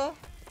 sufriendo.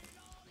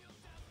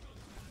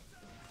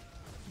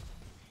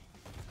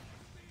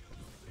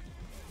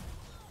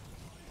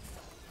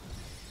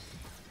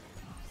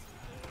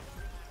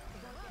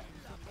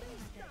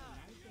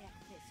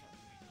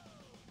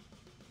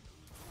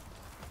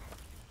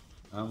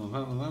 Vamos,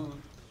 vamos, vamos.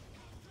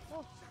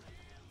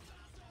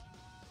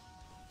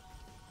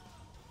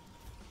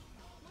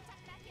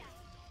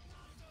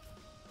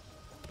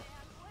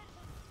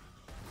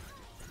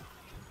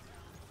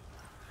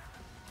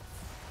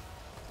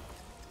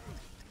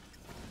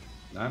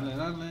 Dale,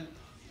 dale.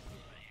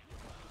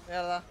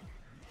 Mierda.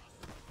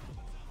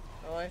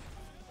 Me voy.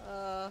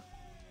 Ah.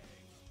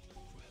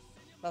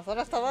 La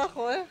zona está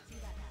abajo, ¿eh?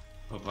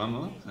 Pues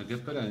vamos, ¿a qué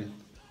esperáis?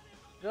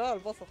 Yo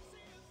al pozo.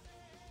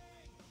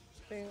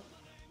 Sí.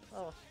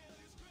 Vamos.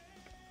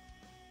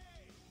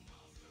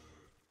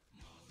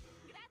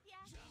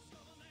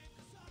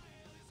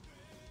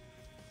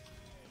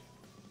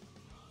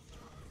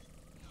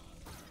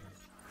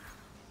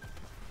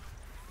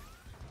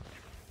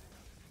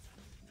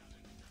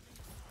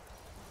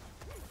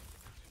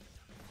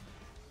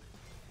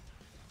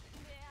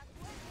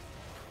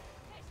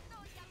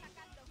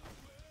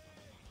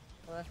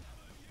 A ver.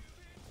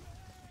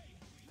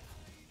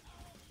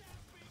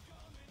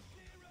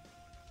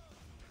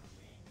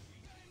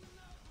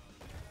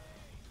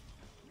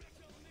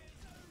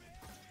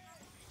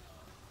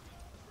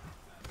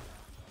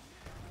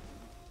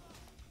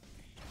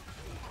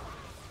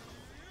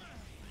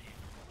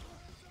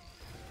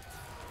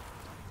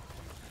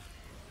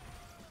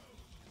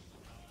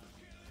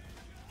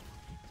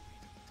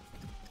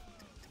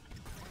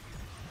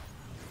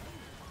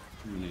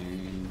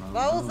 Bien, vamos,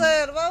 vamos.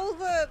 ¡Bowser!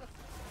 ¡Bowser!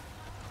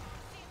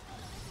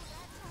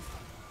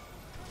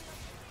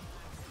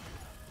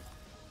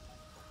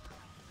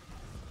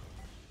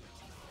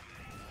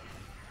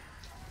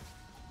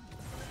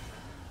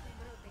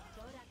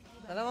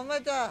 ¡Tenemos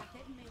mecha!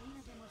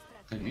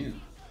 Genial.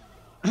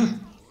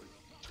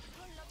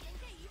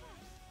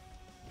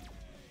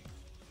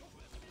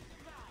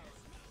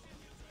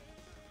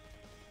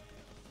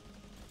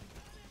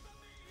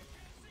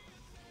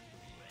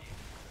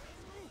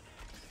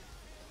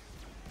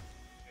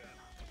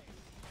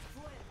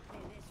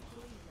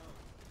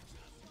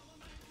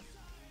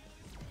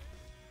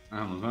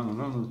 Vamos, vamos,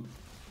 vamos.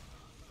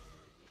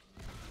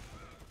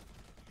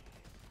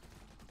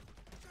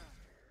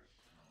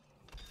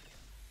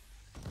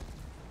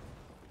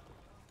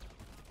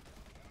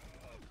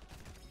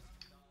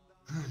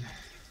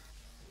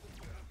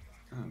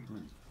 Ah,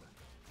 bueno.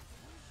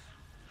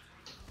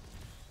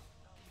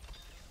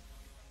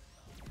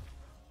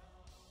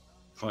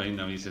 Joder,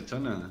 no habéis hecho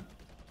nada.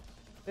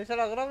 Dice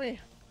la Gromi.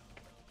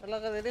 Es la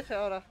que dirige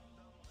ahora.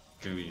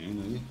 Qué bien,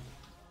 oye.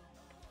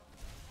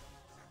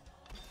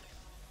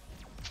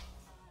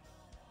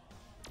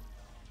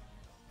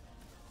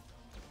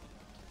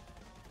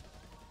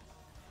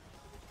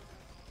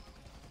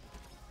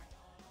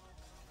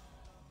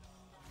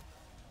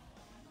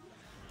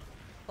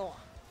 Toma.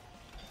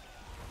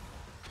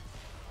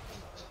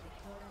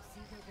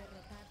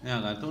 Venga,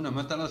 Gatuna,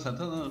 mátalos a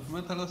todos,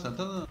 mátalos a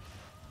todos.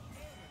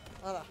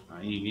 Ahora.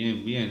 Ahí,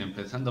 bien, bien,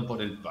 empezando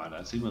por el par,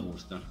 así me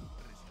gusta.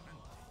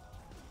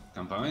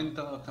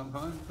 Campamento,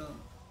 campamento.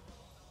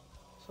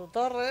 Su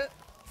torre.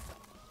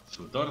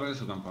 Su torre,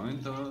 su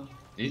campamento.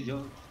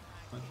 Ellos.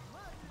 Bueno.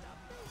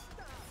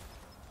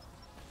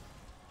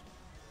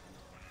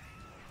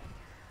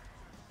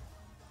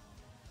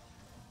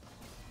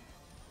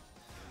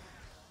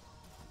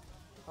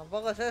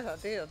 Tampoco es esa,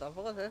 tío,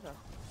 tampoco es esa.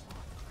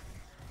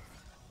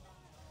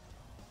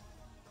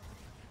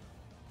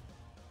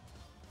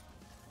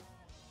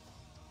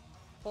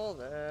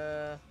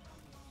 Joder.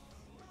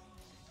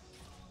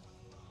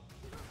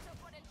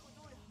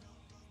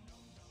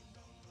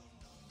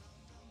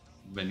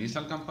 ¿Venís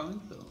al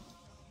campamento?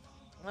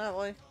 Ah,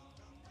 voy.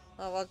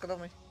 Ah, va,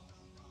 Cromi.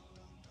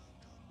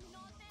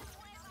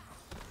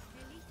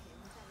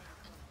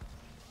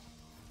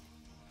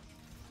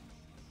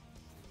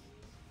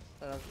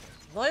 Pero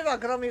no iba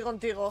Cromi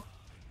contigo.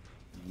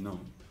 No.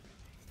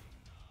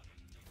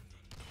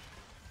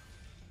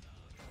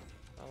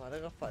 La madre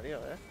que os parió,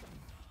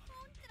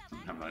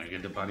 La madre que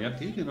te pare a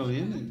ti, que no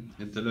viene.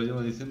 Que te lo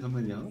llevo diciendo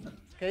media hora.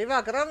 ¡Que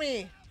iba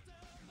Cromi!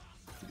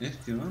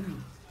 Este,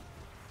 vamos.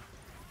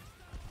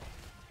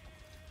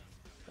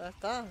 Ya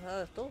está,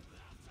 sabes tú.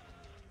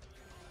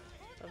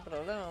 El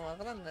problema más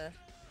grande.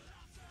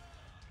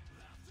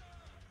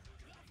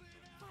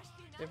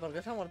 ¿Y por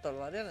qué se ha muerto el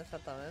Varian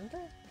exactamente?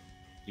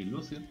 Y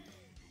Lucio.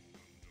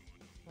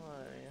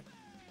 Madre mía.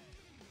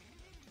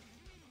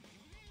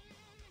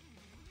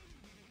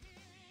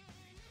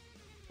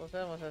 Pues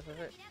tenemos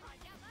ese, sí.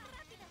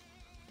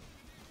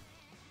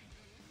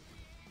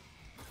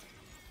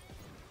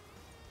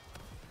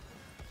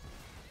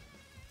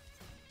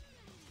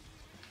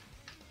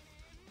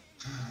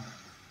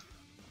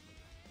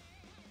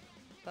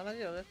 ¿Están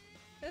aquí o qué?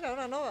 Era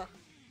una nova.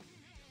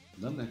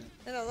 ¿Dónde?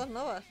 Era dos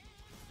novas.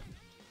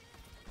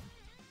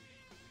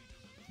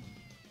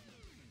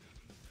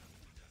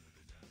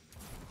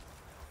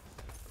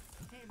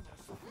 Hemos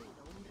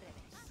sufrido un revés.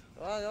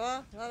 Que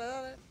va, dale,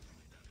 dale.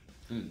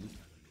 Sí.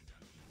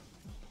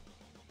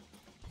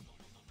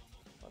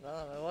 Pues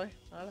nada, me voy,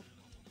 vale.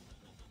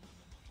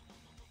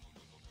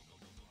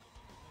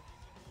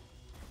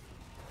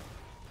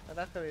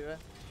 Verás que vive.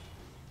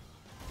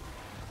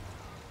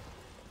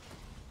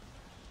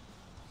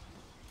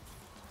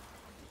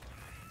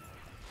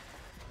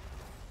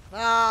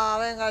 ¡Ah,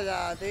 venga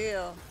ya,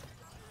 tío!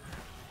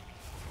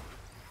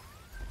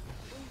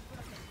 Un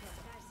protector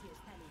casi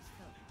está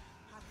listo.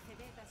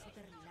 Acceded a su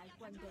terminal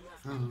cuando lo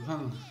haga. Vamos,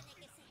 vamos.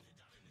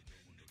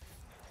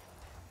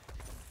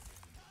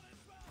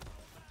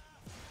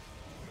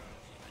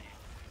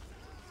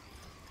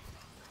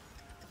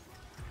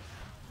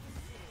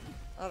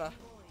 Ahora.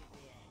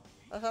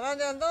 ¡Las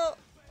arañas, no!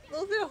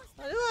 ¡Lucio!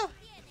 ¡Ayuda!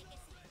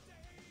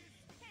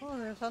 ¡Oh,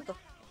 Dios santo!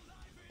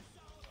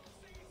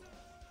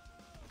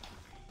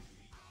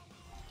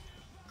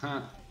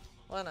 Ja.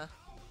 Buena.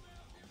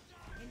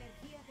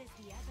 Energía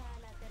desviada a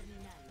la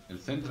terminal.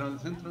 El centro, el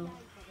centro.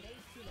 Podréis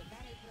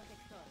pilotar el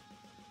protector.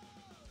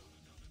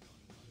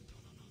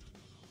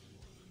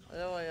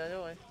 Allá voy, allá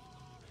voy.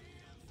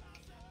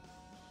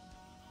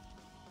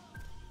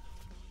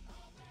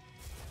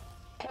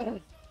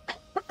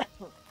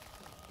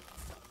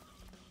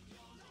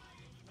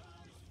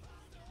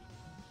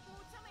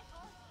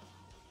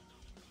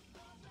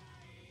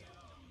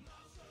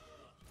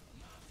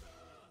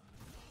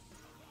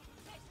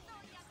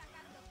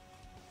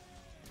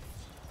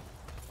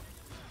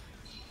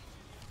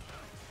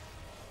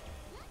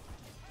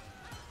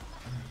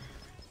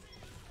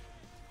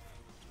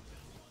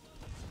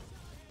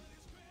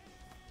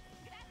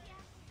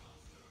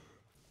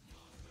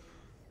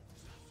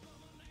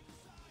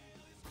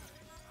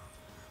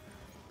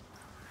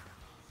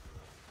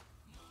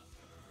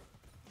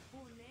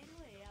 Un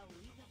héroe ha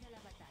huido de la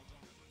batalla.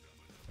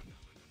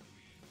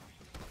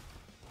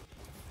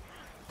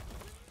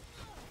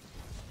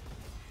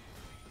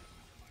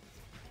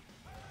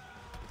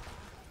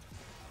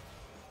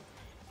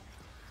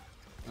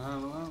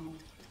 Vamos, vamos.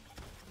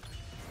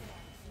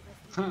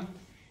 Ja.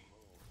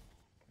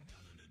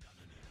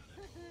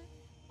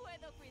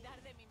 Puedo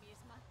cuidar de mí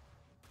misma.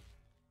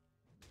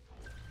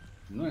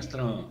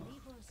 Nuestro.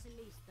 Vivos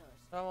listos.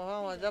 Vamos,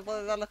 vamos, ya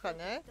puedes darles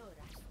caña, ¿eh?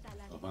 Hasta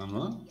la Pues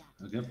vamos.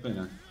 ¿A qué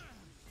espera?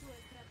 su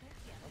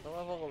estrategia. A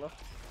tomar por culo.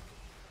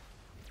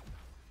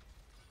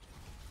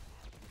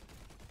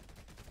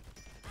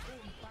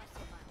 Un paso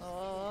más.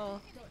 Vamos,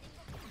 vamos, vamos.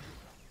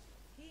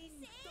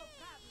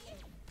 Intocable.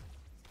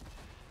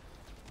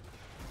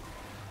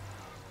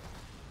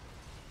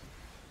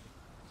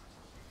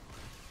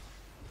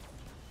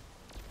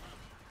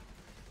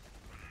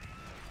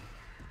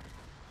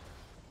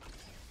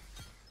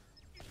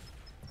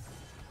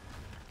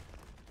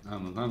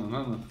 Vamos, vamos,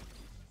 vamos.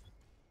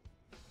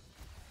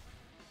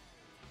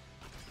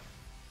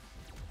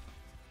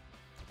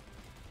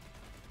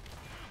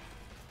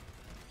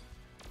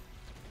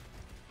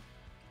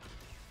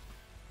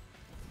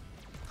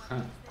 Ja.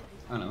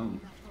 Ahora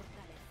vamos. La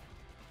fortaleza.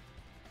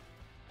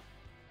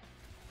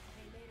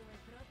 El héroe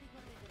pródigo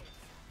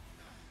regresa.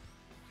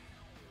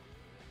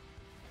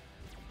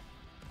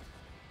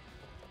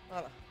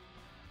 Ahora.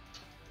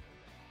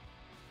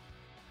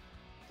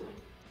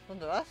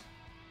 ¿Dónde vas?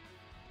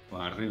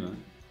 Pues arriba.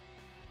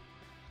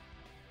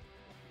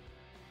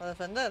 A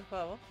defender,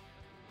 vamos.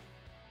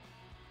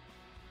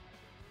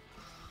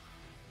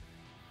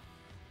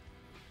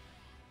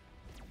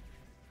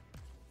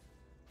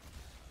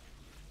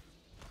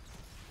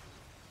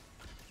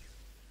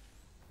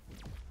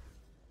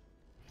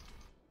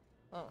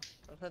 Vamos,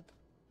 perfecto.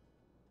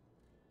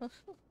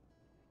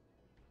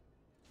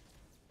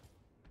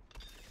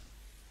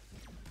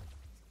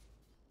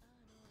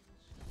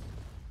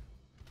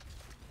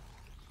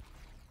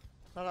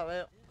 No la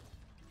veo.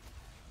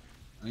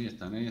 Ahí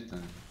están, ahí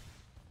están.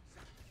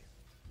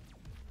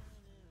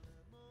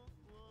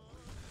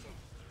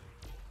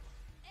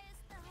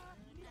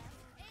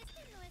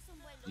 Este no es un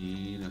buen lugar.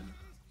 Mira.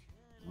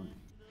 Bueno.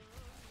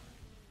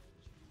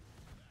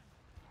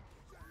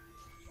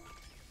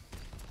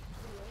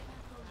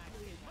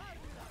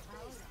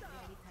 Ahora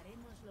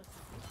realizaremos los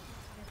sucesos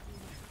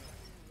pertinentes.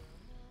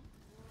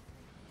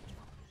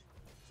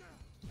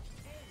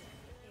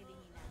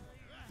 Eliminado.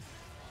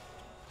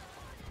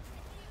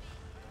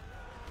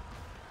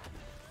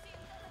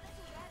 Síntoma de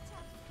su racha.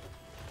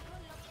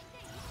 Con lo que te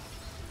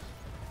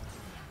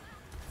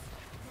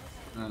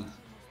Nada.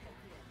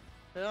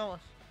 Pero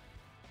vamos.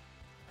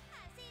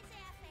 así se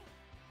hace.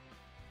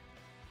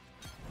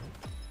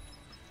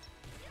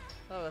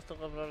 Ya ves tú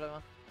qué problema.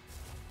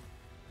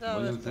 Ya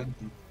Voy ves al tú.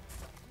 centro.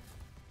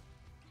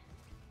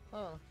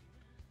 Vámonos.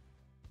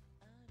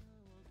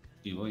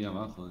 Y voy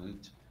abajo, de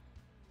hecho.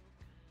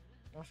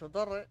 A su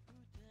torre.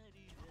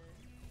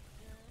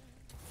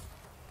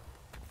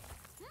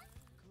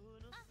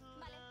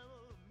 Vale.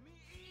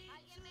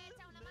 ¿Alguien me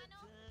echa una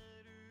mano?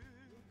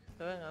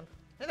 Que vengan.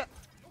 Mira.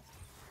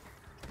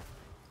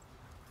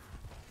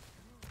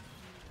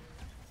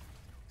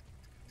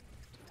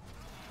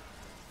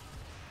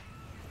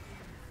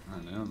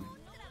 Vale, vamos.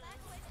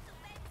 Trabajo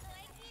estupendo,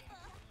 equipo.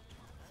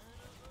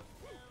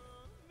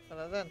 Que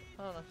les den.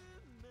 Vámonos.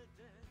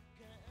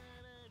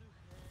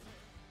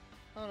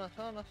 Vámonos,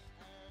 vámonos.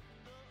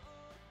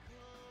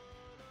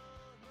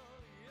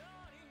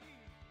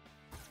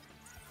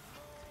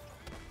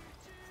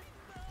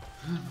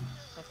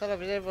 Hasta la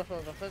pilláis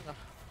vosotros, venga.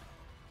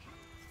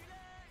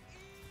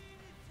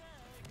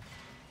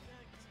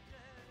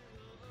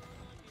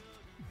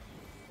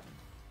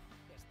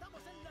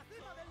 ¡Estamos en la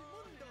cima del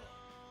mundo!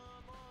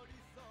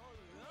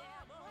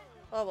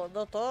 Vamos,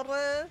 dos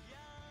torres.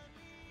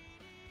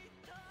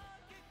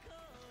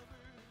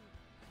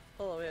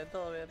 Todo bien,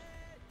 todo bien.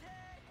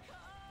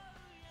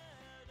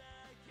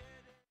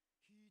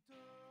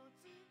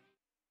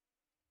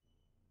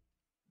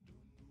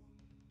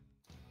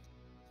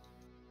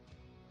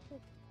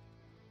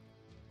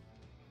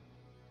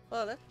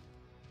 Vale.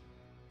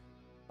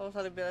 Vamos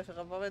a limpiar ese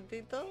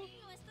campamentito.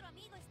 Nuestro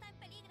amigo está en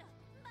peligro.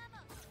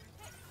 ¡Vamos!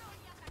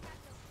 Estoy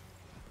atacando.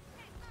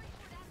 Estoy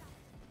curada.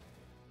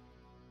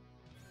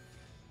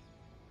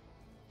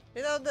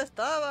 Mira dónde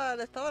estaban.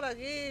 Estaban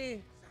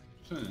aquí.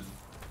 Sí.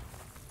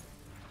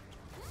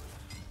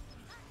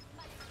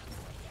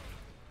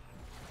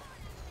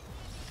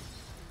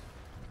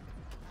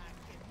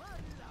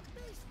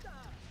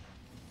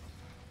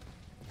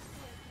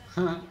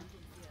 Ja.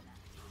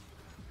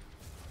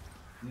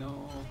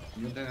 No,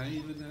 vete ahí,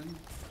 vete ahí.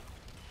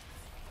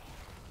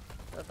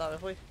 Ya está, me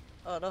fui.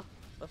 Oh no,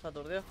 los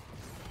aturdió.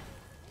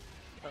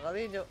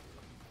 Cagadillo.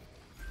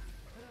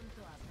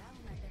 Pronto habrá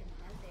una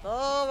terminal de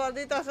 ¡No,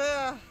 maldita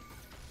sea!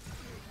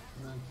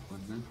 Ah,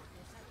 pues nada.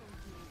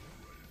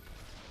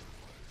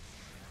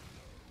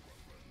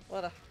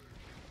 Bueno,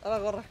 ahora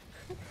corre.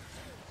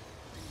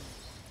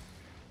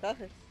 ¿Qué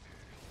haces?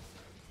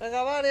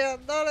 Venga,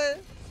 Marian,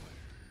 dale.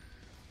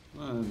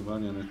 Bueno, el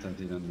Valiant no está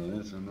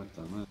tirando eso, no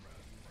está mal.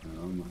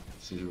 Pero vamos,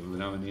 si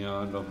hubiera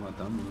venido los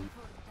matamos.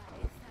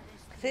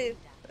 Sí,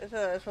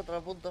 eso es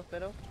otro punto,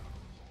 pero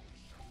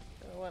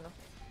bueno.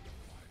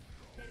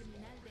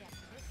 terminal de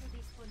acceso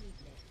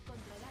disponible.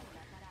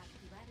 Controladla para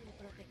activar el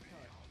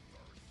protector.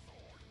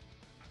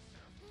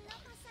 No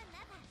pasa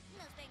nada.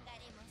 Nos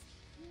vengaremos.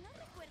 No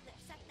recuerdo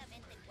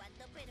exactamente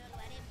cuándo, pero lo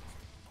haremos.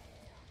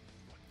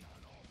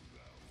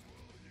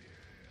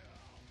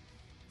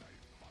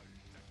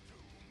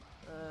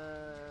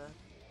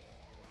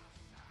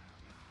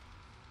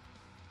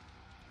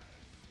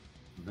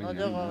 No Venga,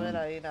 llego a ver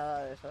venga. ahí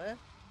nada de eso, ¿eh?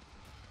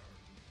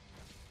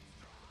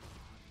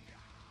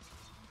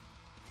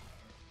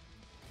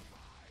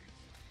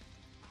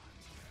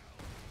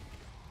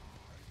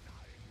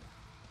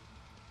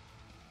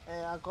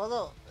 A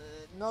Codo,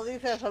 no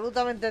dice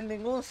absolutamente en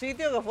ningún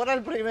sitio que fuera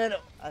el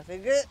primero, así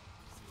que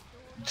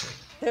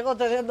sigo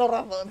teniendo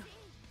razón.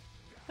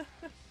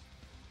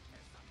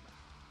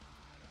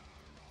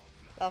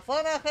 ¡La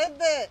zona,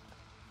 gente!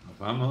 Pues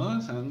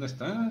vamos, ¿a dónde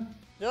está?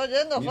 Yo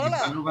yendo Mira, está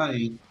sola. Luba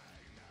ahí.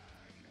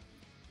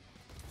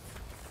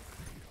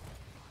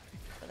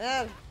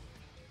 Genial.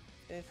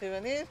 Y si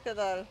venís, ¿qué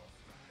tal?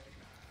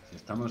 Si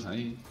estamos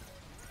ahí.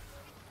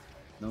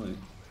 No,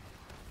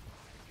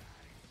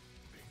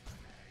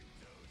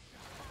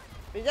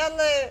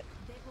 ¡Pilladle!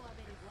 Debo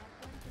averiguar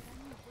cuánto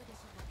daño puede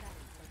soportar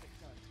el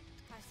protector.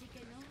 Así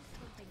que no os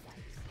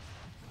contengáis.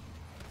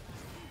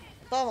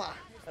 Toma,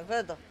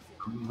 perfecto.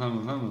 vamos,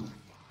 vamos, vamos.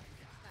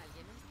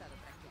 ¿Alguien ha estado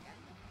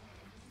practicando?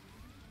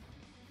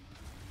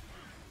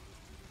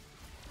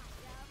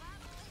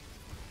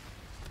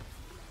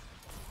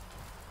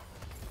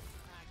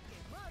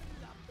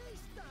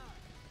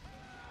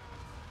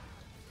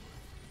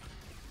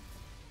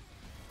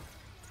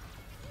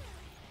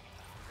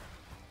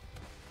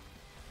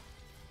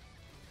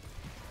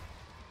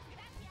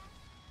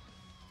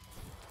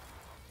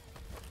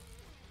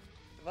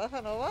 pasa,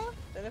 no va?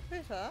 ¿Tienes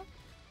prisa?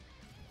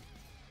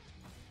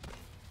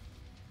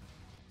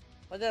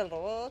 Oye, el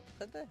robot,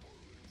 gente.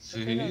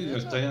 Sí, yo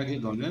estoy aquí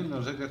con él,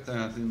 no sé qué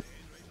estás haciendo.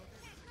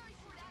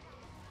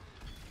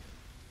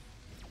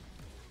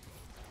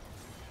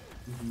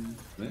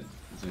 ¿Ves?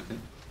 Sí, sí.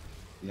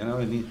 Ya no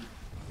venir.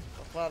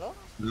 Pues claro.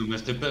 No, me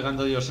estoy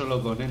pegando yo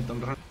solo con él todo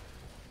el rato.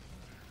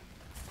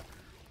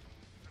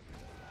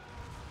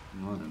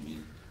 Madre mía.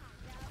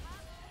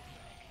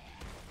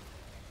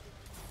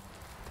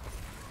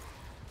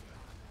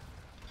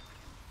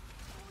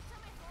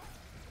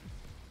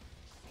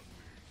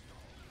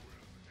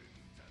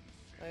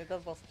 Ahí está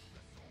el pozo.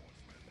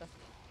 Ya.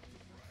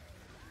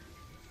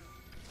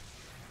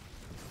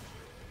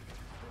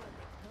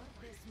 Protector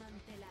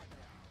desmantelado.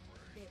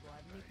 Debo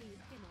admitir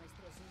que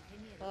nuestros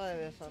ingenieros Ay, han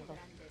Dios hecho santo.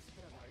 grandes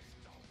pruebas.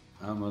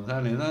 Vamos,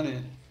 dale,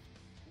 dale.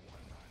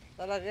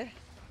 ¿Dale a qué?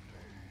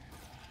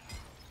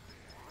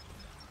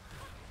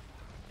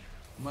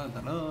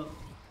 Mátalo.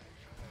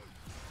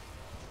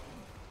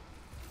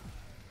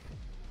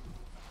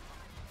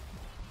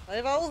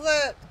 ¡Ahí va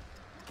Uze!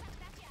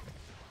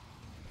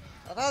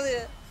 ¡A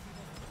nadie!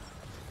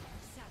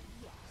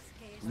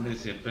 Hombre,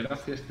 si esperas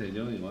que esté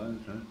yo, igual,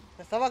 ¿sabes?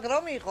 Estaba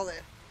Cromi,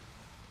 joder.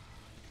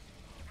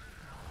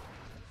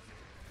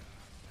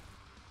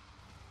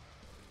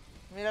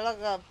 Mira la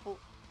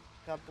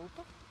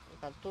caputo.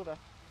 Captura.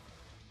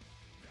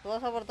 Tú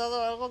has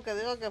aportado algo que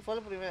diga que fue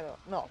el primero.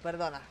 No,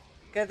 perdona.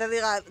 Que te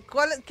digan,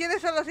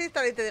 ¿quiénes son los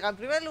Instagram? Y te digan, en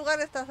primer lugar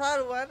está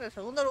Salwan, en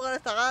segundo lugar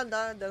está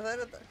Ganda, en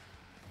tercero...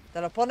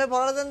 Te los pone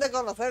por orden de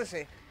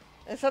conocerse.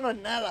 Eso no es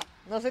nada.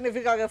 No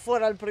significa que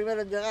fuera el primero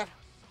en llegar.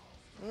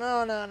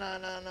 No, no, no,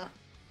 no, no.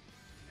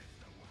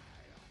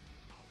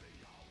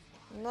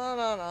 No,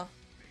 no, no. O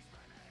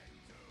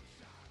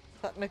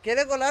sea, me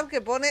quiere colar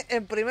que pone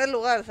en primer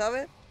lugar,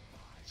 ¿sabes?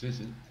 Sí,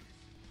 sí.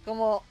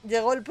 Como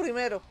llegó el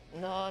primero.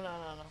 No, no,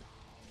 no, no.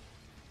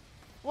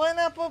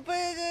 Buenas,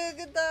 Popeye,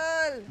 ¿qué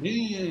tal?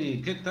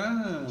 ¡Ey! ¿Qué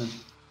tal?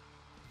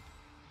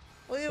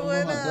 Muy ¿Cómo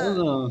va buena.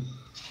 todo?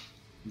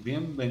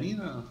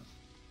 Bienvenida.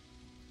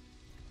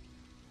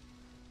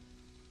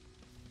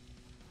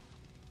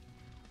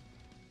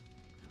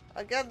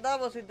 Aquí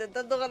andamos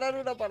intentando ganar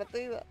una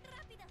partida.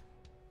 ¡Rápido!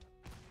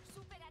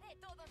 Superaré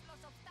todos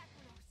los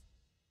obstáculos.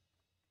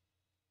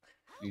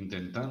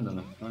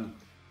 Intentándolo. Bueno.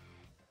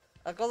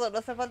 Acodo, no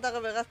hace falta que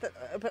me gaste.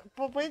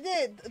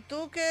 Popeye,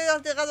 tú que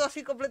has llegado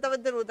así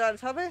completamente neutral,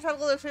 ¿sabes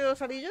algo del Señor de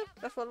los Anillos,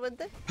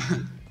 casualmente?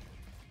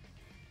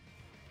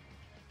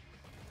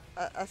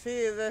 Así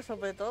de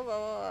sopetón,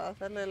 vamos a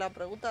hacerle la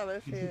pregunta a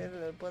ver si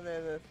él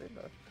puede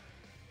decirlo.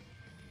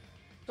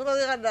 Tú no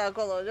digas nada,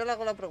 Codo, yo le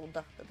hago la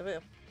pregunta, que te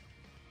veo.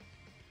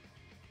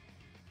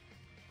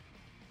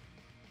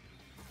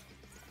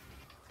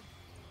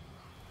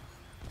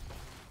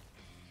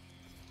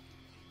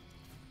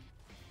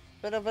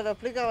 Pero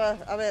explica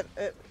más. A ver,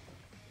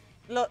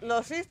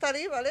 los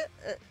Istari, ¿vale?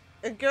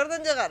 ¿En qué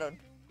orden llegaron?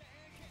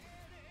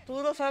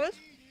 ¿Tú lo sabes?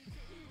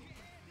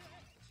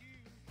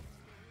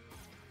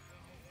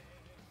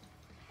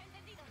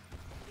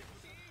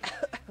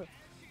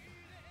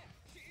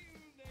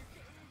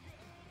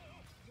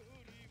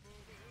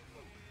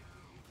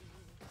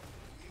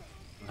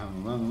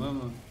 Vamos, vamos,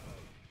 vamos.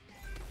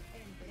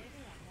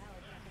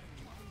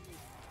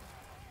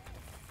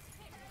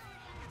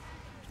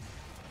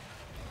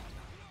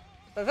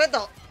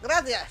 Perfecto,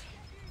 gracias.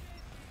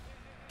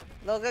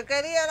 Lo que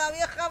quería la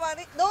vieja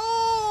Mari... ¡No!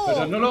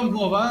 Pero no los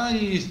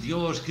mováis,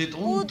 Dios, qué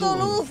 ¡Puto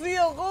tonto.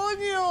 Lucio,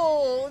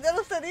 coño! ¡Ya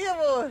los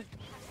teníamos!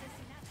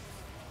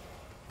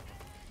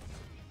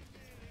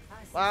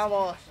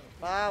 Vamos,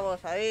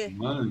 vamos, ahí.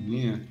 Madre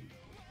mía.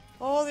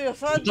 ¡Oh, Dios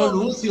Puto santo!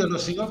 Lucio,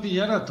 los iba a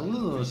pillar a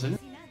todos, ¿eh?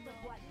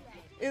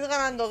 Id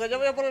ganando, que yo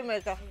voy a por el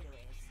mecha.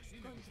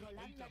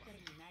 Controlad la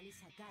terminal y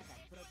sacad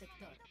al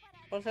protector.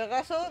 Por si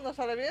acaso no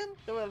sale bien,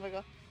 yo voy al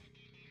mecha.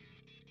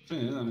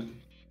 Sí, dale.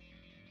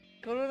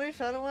 Colony,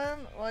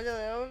 Sarwan, Maya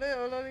de Oble,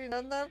 Olori,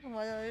 Nandar,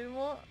 Maya de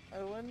Ilmo,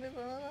 el Wendy,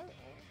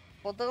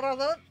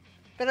 Fotograzón.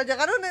 Pero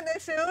llegaron en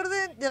ese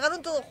orden,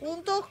 llegaron todos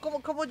juntos,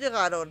 ¿cómo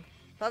llegaron?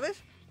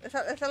 ¿Sabes?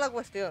 Esa es la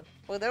cuestión.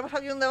 Porque tenemos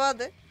aquí un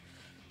debate.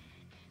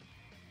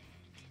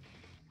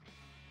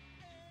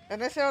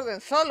 En ese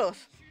orden,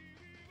 solos.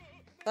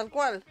 Tal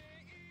cual.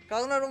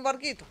 Cada uno en un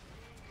barquito.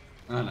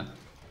 Ana.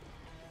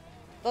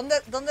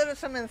 ¿Dónde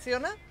se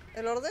menciona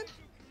el orden?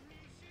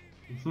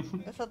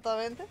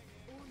 Exactamente.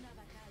 Una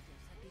batalla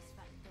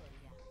satisfactoria.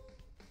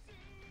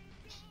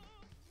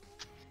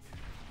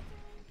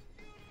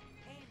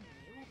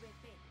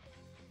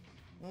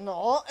 MVP.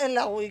 No, en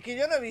la wiki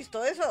yo no he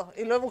visto eso.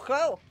 Y lo he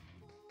buscado.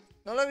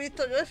 No lo he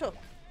visto yo eso.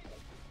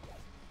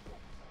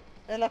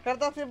 En las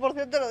cartas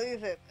 100% te lo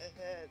dice.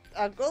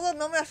 Al codo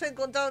no me has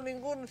encontrado en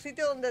ningún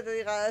sitio donde te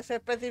diga, se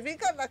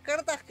especifican las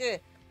cartas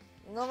que...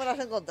 No me las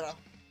he encontrado.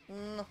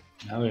 No.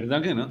 La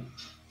verdad que no.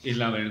 Y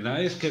la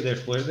verdad es que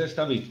después de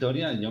esta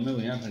victoria yo me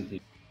voy a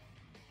sentir.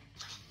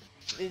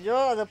 Y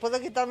yo, después de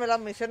quitarme las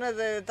misiones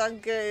de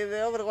tanque y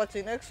de Overwatch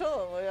y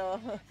Nexo, voy a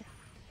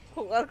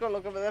jugar con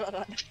lo que me dé la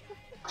gana.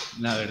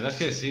 La verdad es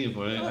que sí,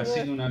 pues ha Joder.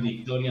 sido una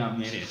victoria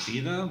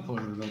merecida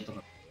por el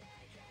otro.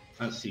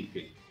 Así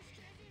que,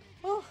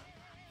 Uf.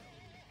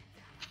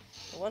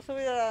 Igual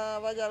subir a la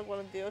valla al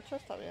 48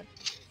 está bien.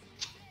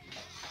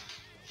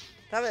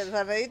 ¿Sabes? O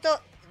sea, necesito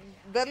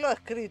verlo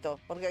escrito.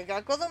 Porque que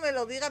a codo me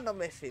lo digan no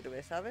me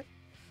sirve, ¿sabes?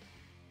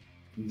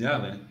 ya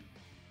ves.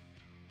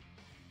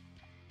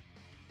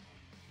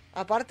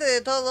 Aparte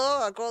de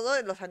todo, a codo,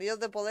 en los anillos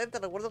de poder te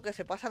recuerdo que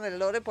se pasan el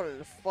lore por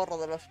el forro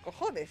de los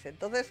cojones.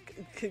 Entonces,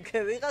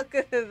 que digas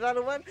que es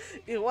Saruman,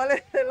 igual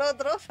es el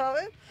otro,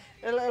 ¿sabes?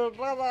 El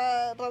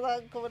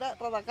 ¿cómo era?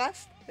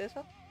 Radagast,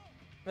 eso.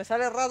 Me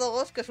sale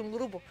Radogos, que es un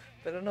grupo,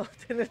 pero no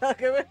tiene nada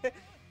que ver.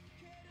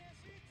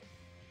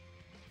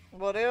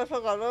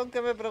 Boreoso cabrón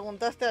que me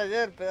preguntaste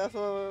ayer,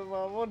 pedazo de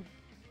mamón.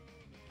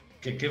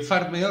 ¿Qué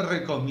farmeo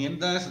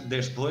recomiendas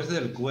después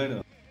del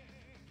cuero?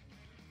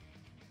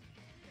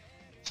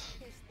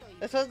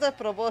 Eso es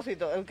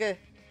despropósito. ¿El qué?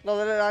 ¿Lo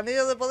del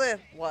anillo de poder?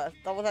 Buah,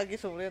 estamos aquí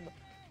sufriendo.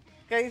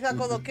 ¿Qué dice a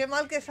codo? Qué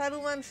mal que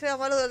Saruman sea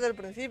malo desde el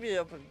principio. Y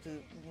yo, pues,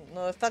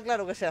 no está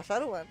claro que sea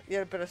Saruman. Y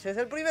él, pero si es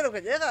el primero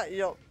que llega. Y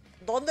yo,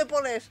 ¿dónde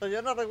pone eso?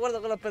 Yo no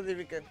recuerdo que lo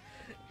especifiquen.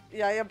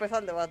 Y ahí empezó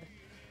el debate.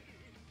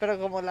 Pero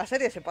como en la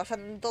serie se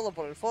pasan todo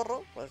por el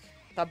forro, pues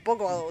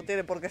tampoco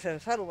tiene por qué ser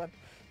Saruman,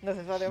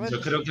 necesariamente.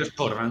 Yo creo que es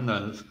por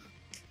Randall.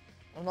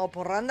 No,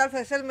 por Randalph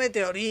es el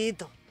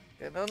meteorito.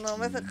 Que no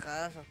me haces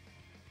caso.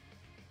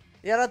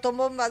 Y ahora Tom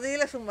Bombadil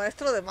es un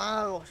maestro de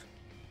magos.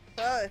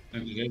 ¿Sabes?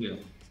 ¿En serio?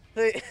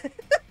 Sí.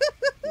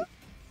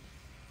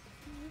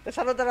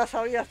 Esa no te la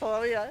sabías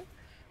todavía, ¿eh?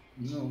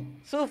 No.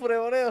 Sufre,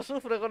 Boreo,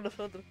 sufre con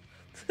nosotros.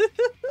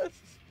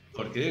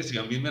 ¿Por qué? Si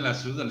a mí me la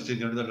suda el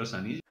Señor de los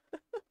Anillos.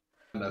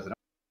 Las dra-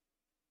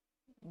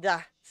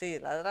 Ya, sí,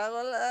 la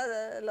Dragon,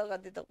 los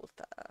gatitos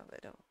gusta,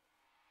 pero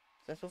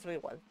se sufre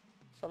igual.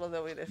 Solo de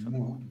oír eso.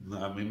 No,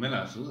 a mí me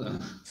la suda.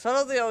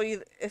 Solo de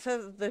oír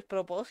esos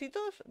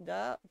despropósitos,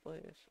 ya,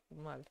 pues,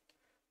 mal.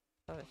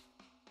 ¿Sabes?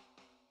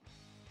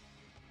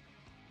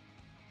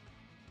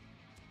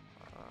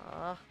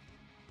 Ah.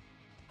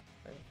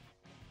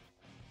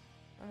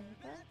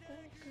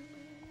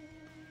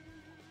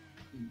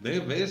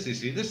 Ve, si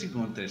sigues sin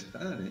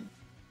contestar, ¿eh?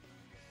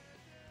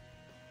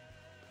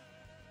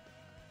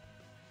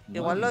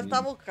 Igual lo Madre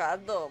está mía.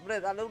 buscando,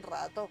 hombre, dale un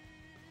rato.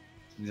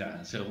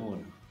 Ya,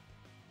 seguro.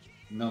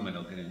 No me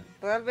lo creo.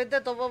 Realmente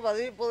Tom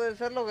Bombadil puede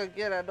ser lo que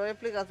quiera, no hay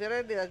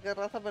explicaciones ni a qué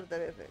raza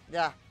pertenece.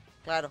 Ya,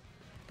 claro.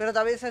 Pero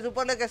también se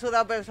supone que es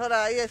una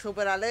persona ahí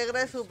súper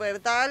alegre, súper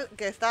tal,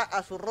 que está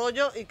a su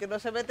rollo y que no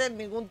se mete en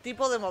ningún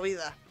tipo de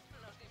movida.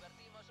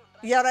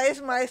 Y ahora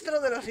es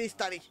maestro de los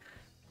Istari.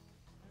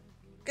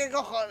 ¿Qué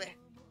cojones?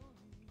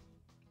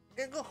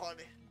 ¿Qué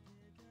cojones?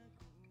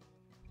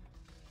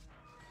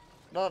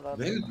 No.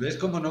 ¿Ves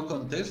cómo no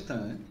contesta,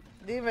 eh?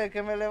 Dime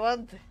que me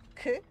levante.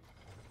 ¿Qué?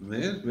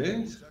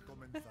 ¿Ves?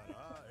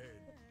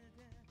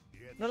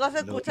 ¿No lo has ¿Lo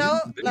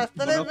escuchado ves las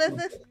cómo 3 no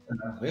veces?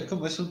 contesta? ¿Ves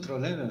cómo es un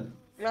trolero?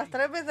 Las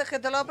 3 veces que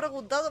te lo ha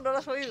preguntado no lo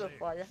has oído.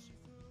 Vaya.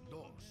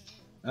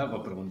 Ah,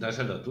 pues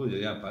preguntárselo tú, yo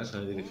ya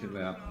paso de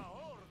dirigirle a...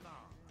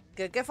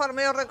 ¿Qué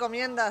farmeo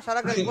recomiendas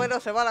ahora que el cuero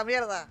se va a la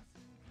mierda?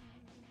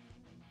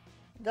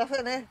 Ya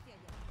cené.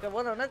 Qué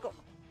bueno, Neko.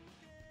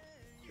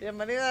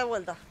 Bienvenida de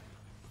vuelta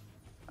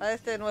a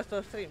este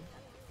nuestro stream.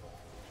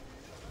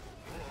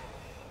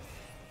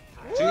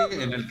 Sí,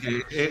 en el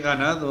que he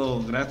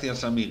ganado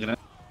gracias a mi gran...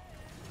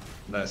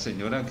 La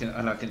señora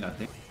a la que la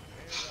tengo.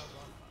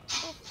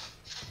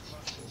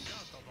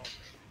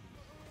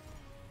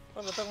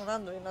 Bueno, tengo un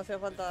ando y no hacía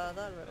falta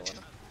tal, pero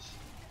bueno.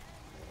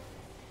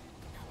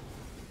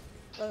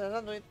 Gracias,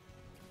 Anduin.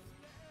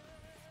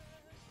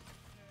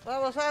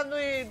 ¡Vamos,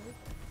 Anduin!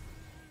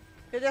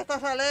 Que ya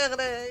estás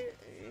alegre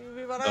y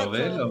vivaracho.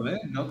 Lo ves,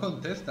 no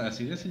contesta,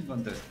 sigue sin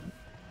contestar.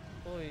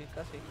 Uy,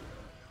 casi.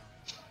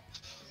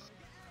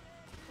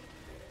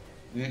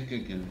 Es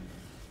que...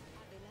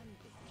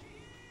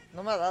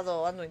 No me ha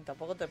dado, Anduin,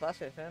 tampoco te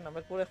pases, ¿eh? No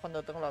me cures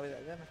cuando tengo la vida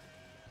llena.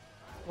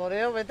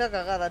 Boreo, vete a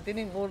cagar, a ti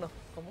ninguno.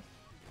 ¿Cómo?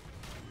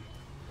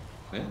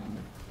 ¿Ves?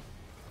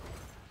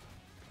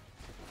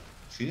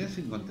 Sigue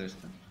sin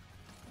contestar.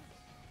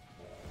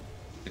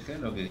 Es que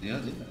lo que yo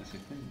digo, es que...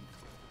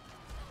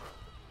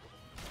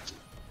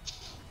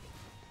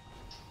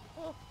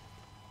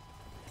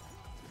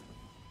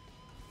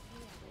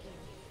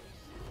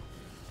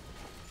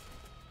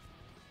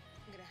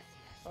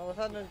 Vamos,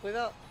 Anduin,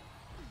 cuidado.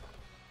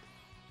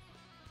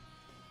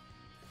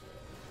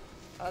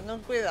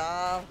 Anduin,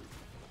 cuidado.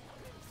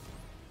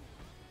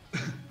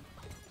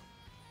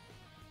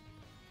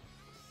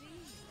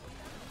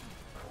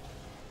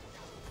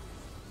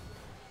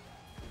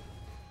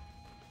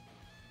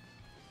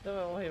 Yo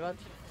me voy, macho.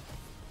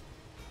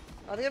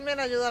 ¿Alguien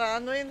viene a ayudar a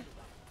Anduin?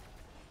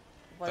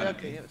 Vaya ¿Para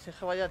qué? team, si es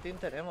que vaya team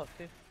tenemos,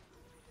 tío.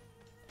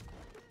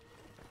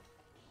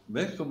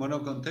 ¿Ves cómo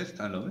no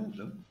contesta? ¿Lo ves?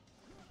 ¿Lo ves?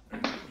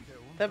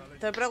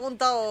 Te he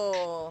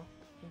preguntado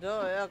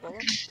yo, a cómo,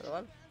 pero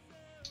vale.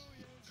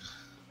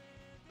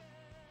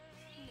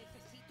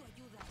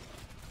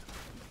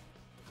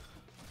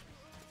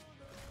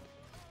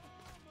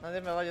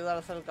 Nadie me va a ayudar a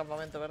hacer el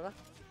campamento, ¿verdad?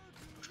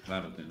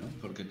 Claro que no.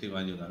 ¿Por qué te iba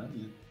a ayudar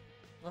alguien?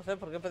 No sé,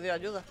 ¿por qué he pedido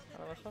ayuda?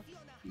 A lo mejor.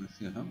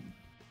 Ajá.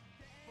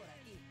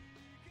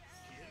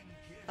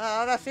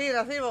 Ah, ahora sí,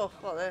 recibo.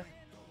 Joder.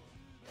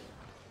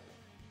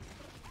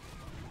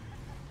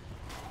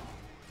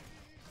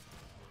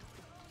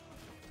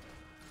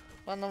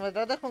 Cuando me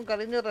trates con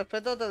cariño y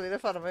respeto te diré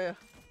farmeo.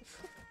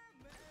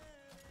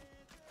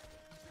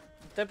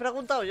 ¿Te he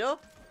preguntado yo?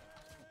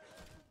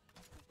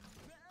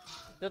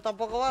 ¿Yo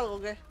tampoco valgo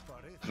o qué?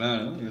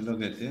 Claro, es lo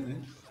que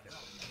tiene.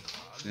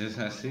 Es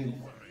así.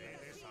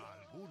 Rehenes a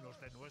algunos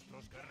de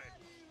nuestros guerreros.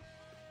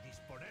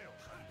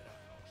 Disponeos a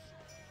librarnos.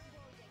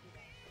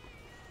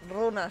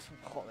 Runas.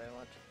 Joder,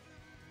 macho.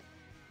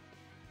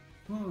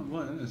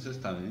 Bueno, eso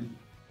está bien.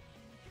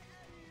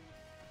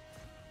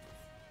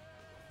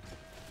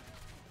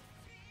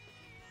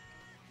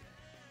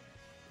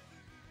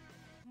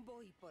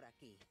 Voy por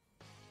aquí.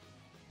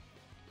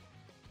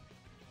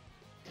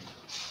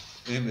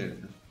 Es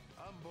verdad.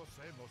 Ambos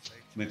hemos hecho.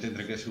 Me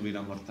tendré que subir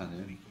a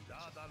Mortaner.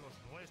 Liquidad a los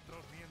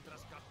nuestros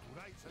mientras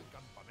capturáis el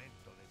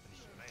campamento de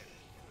prisioneros.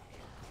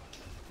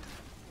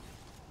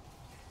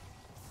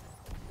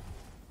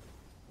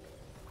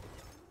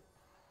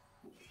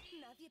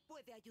 Nadie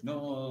puede ayudar.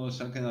 No,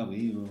 se ha quedado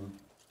vivo.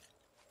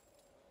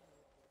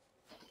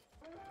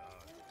 La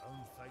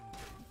alianza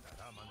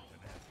intentará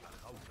mantener la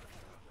jaula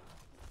cerrada.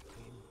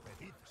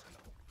 Impedídselo.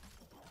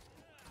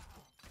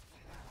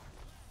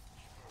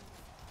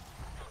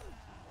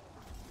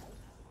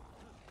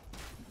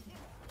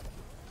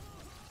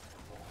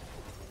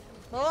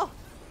 ¡Oh!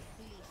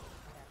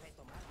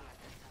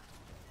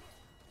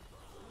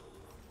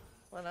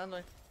 Bueno, no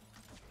hay.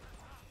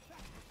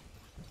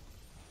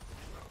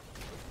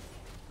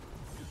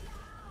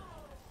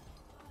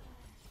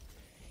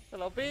 ¡Se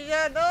lo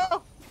pilla!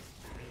 ¡No!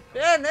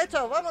 Bien,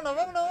 hecho. Vámonos,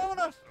 vámonos,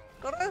 vámonos.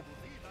 ¡Corre!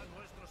 Conducid a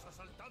nuestros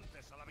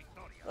asaltantes a la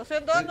victoria. Lo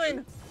siento,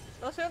 Anduin.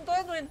 Lo siento,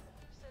 Anduin.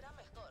 Será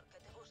mejor que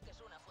te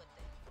busques una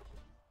fuente.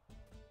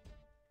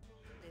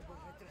 Debo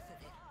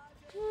retroceder.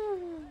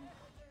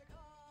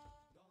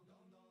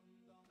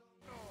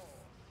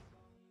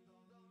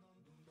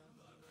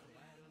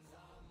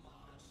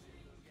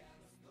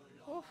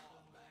 Uf.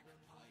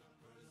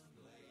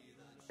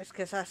 Es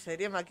que esa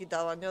serie me ha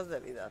quitado años de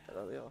vida, te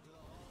lo digo.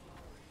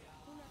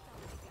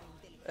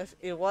 Es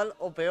igual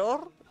o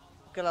peor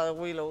que la de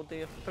Willow,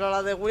 tío. Pero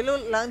la de Willow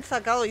la han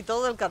sacado y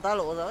todo del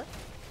catálogo, ¿sabes?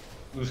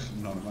 Uf,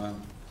 normal.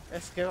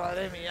 Es que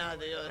madre mía,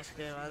 tío, es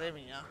que madre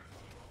mía.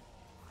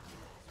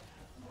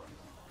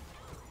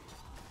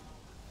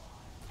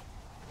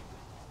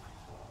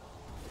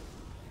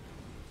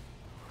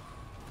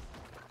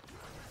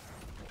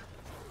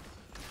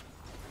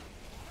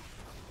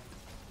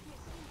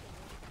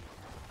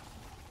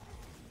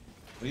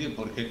 Oye,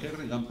 ¿por qué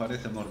Kerrigan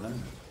parece Morgana?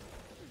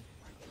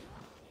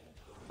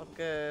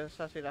 Porque es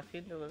así la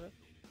gente, yo qué sé.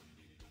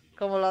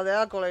 Como la de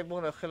Acolyte,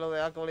 bueno, es que lo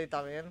de Acolyte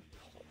también.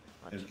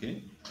 ¿El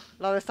qué?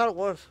 La de Star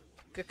Wars.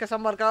 Que es que se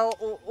han marcado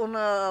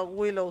una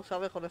Willow,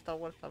 ¿sabes? Con Star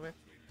Wars también.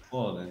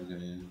 Joder,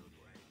 que...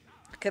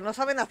 Que no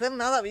saben hacer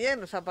nada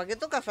bien. O sea, ¿para qué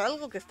tocas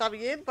algo que está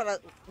bien para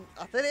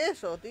hacer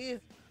eso, tío?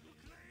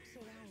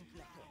 Será un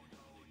placer.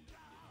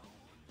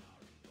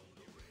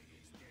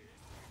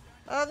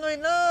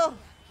 ¡Anduin, no!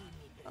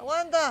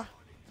 ¡Aguanta!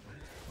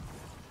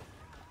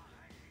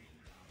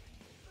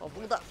 ¡Oh,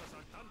 puta! Los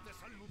asaltantes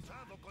han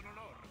luchado con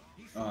honor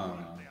y su Ah.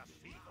 muerte ha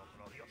sido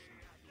gloriosa.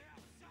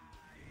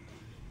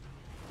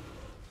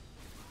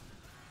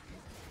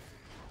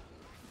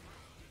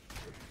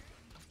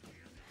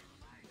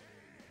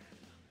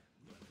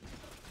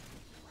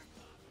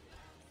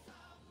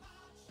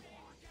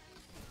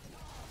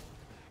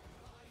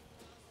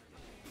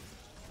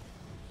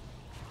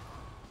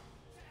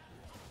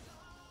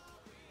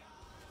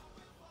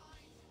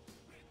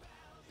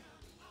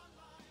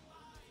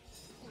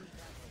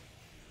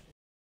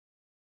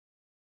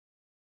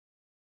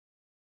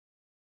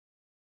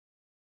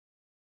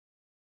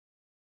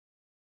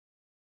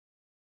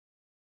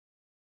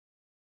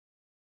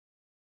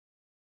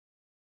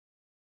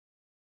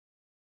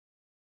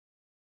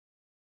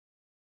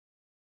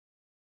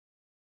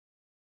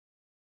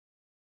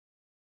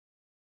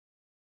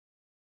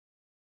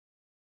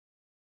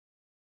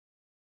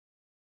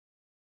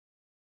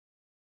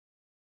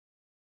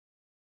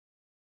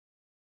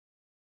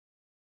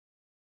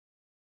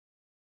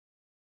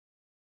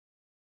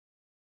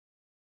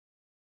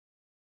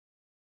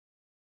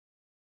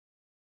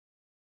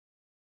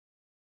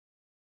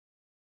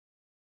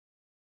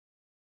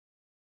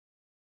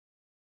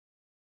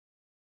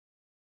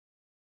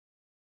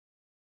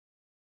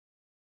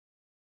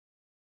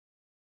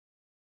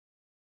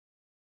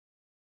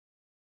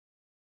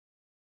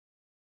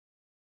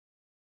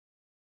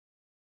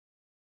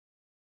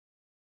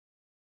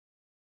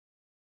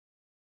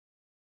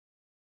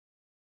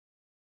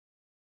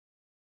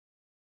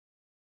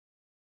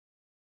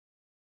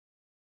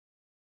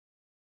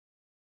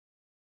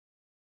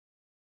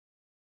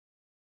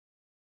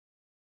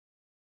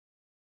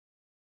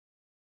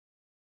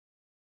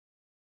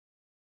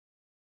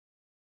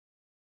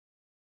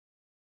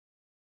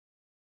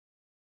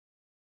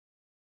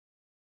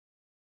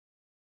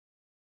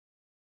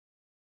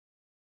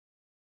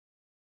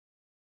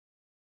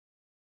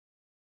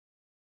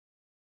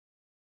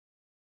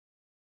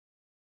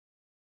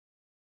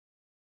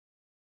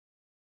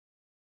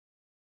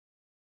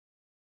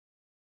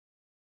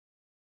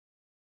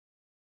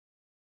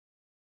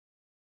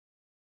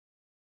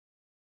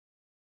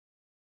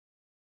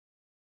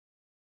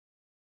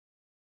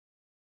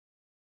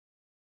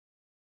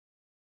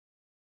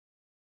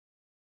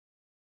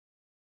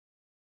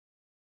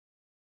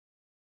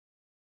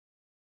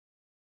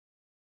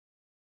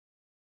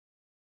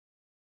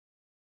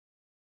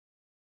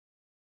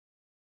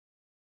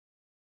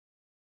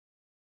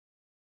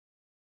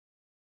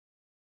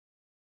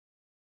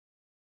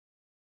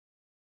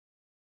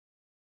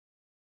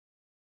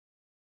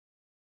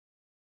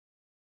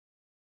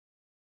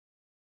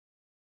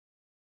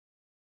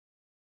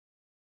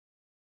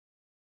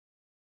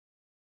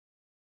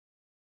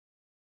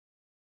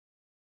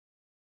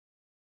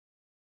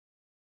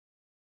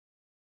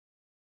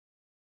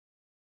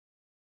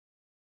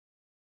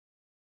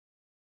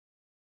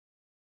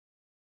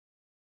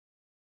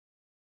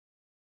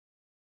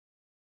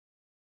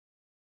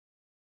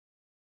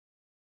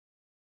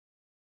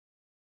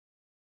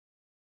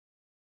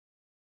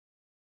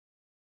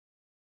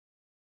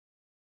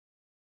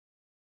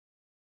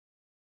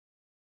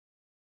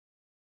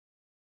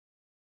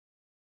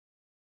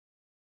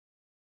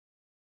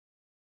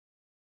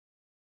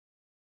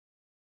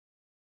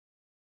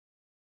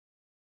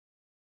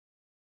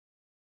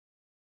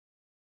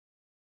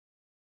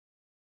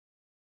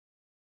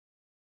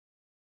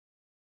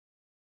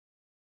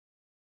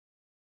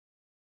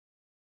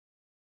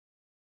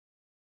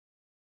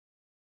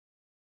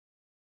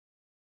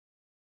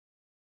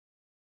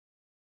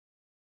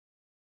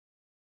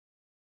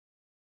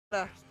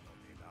 Atacan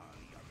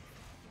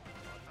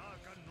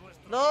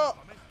nuestro ¡No!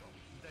 campamento.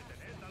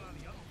 Detened a la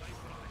alianza y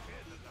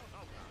proteged la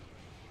jaula.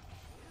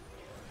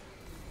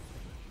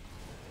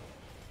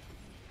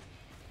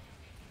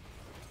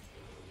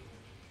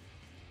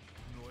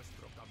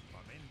 Nuestro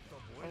campamento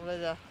vuelve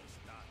Hombre, ya. a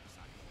estar a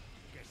salvo.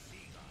 Que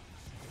siga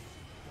así.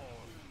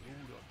 Por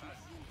Urotan.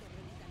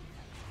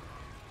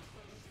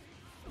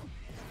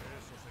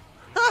 Esos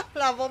 ¡Ah!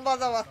 Las bombas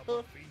de por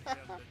abajo. fin se han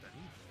detenido.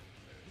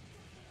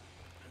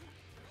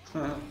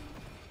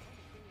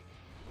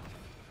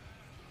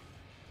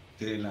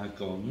 Te la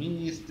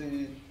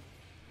comiste.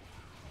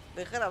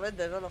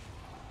 Ligeramente, solo.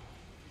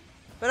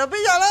 ¡Pero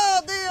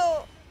píllalo,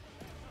 tío!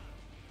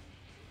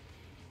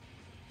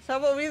 Se ha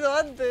movido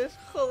antes,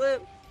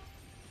 joder.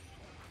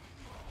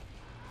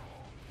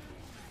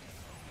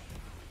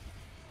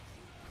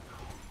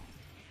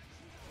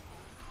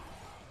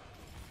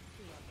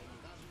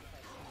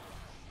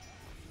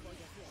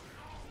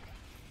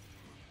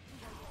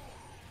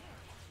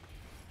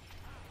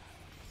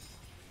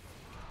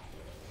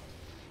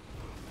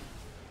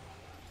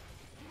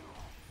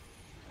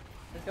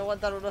 Hay que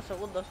aguantar unos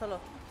segundos solo.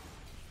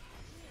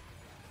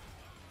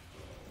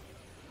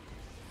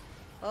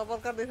 Vamos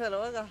por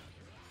carnicero, venga.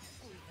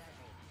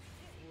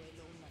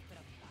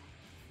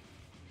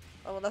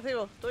 Vamos,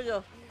 Nacimo,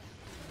 tuyo.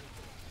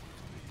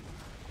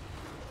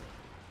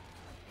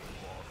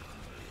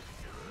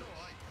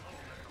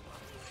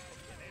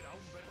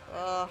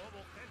 Ah.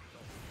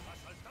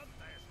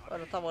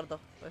 Bueno, está muerto,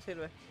 me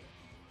sirve.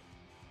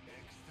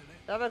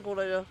 Ya me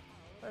curo yo.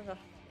 Venga.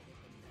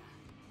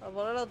 A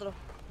por el otro.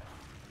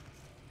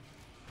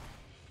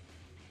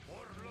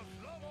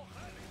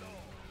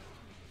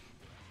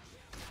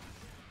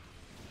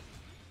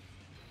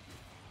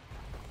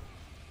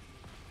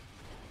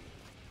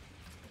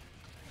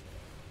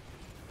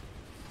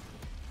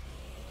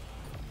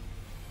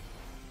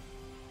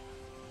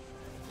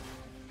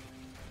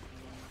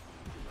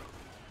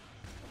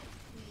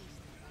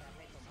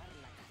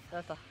 Ya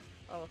está,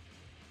 vamos.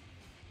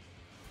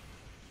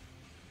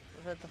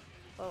 Perfecto,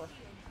 vamos.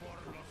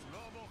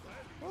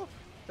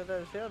 Qué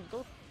tensión,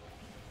 tú.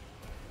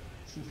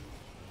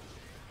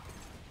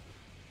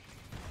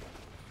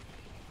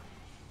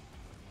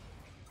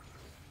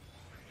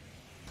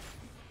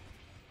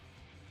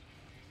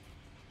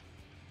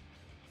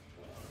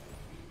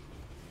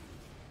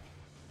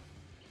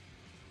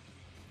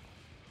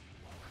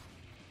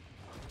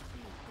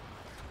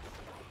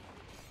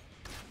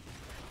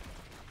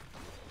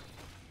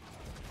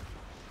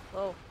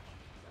 Oh.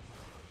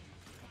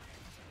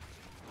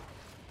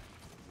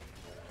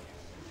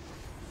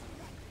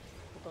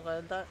 Puto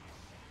calentar.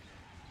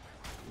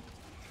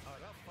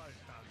 Hará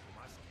falta algo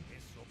más que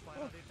eso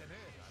para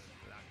detener al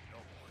plan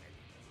lobo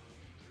gélido.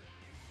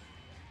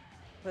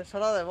 Pues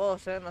solo de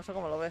vos, no sé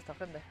cómo lo ve esta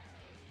gente.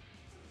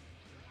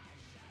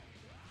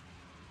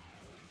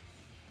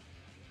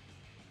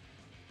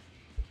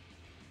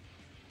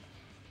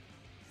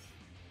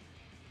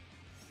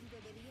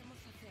 Deberíamos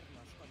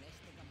hacernos con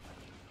este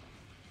campamento.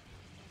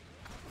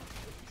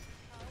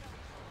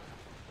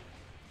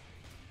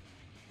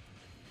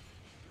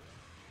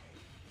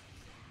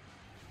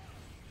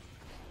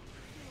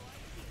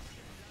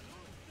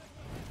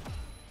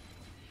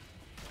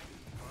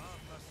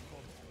 Bajas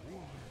como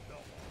un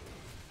lobo.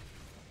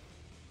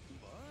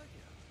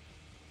 Vaya.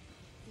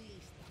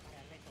 Lista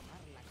para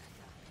retomar la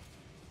caza.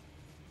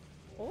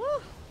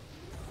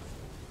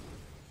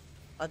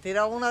 ¿Ha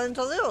tirado una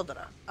dentro de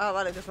otra? Ah,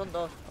 vale, que son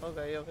dos. Ok.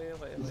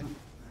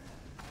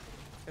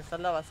 Esta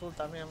es la azul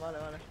también, vale.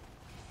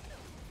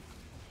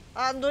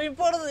 ¡Anduin,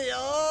 por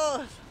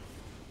Dios!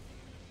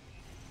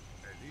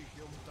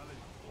 Elige un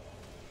talento.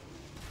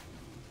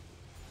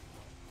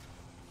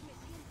 Me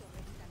siento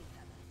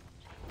revitalizada.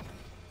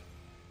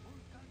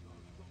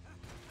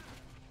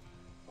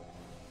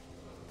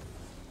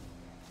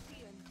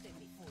 Siente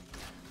mi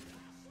furia.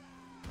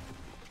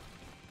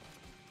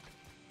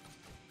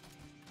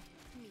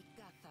 Mi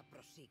caza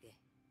prosigue.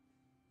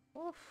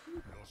 Uf,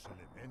 Los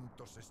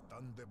elementos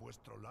están de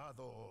vuestro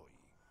lado hoy.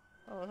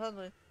 vamos,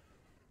 Anduin.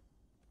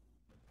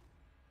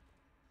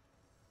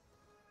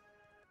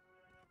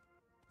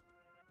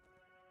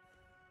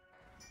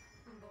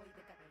 Voy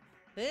de cadena.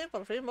 ¿Sí?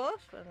 ¿Por fin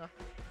vos? Venga.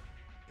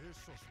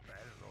 Esos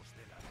perros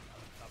de la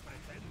alianza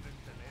pretenden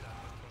tener a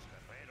nuestros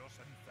guerreros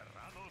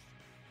encerrados.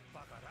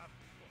 Pagarán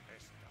por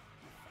esta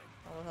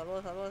afrenta.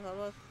 Vamos, al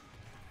boss.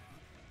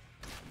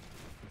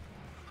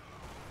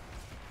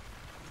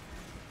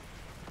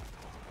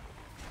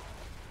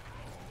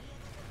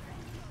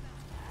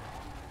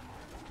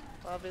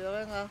 Rápido,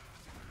 venga.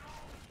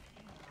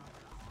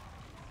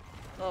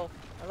 Oh,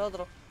 el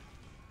otro.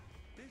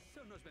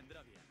 Eso nos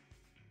vendrá bien.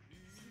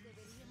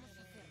 Deberíamos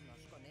hacernos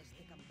con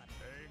este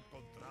campamento. He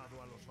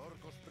encontrado a los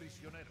orcos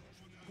prisioneros.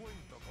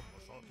 Cuento con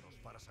vosotros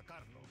para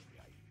sacarlos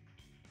de ahí.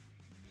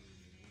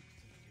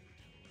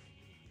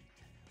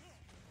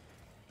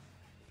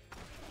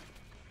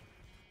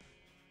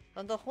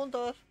 ¿Están todos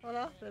juntos?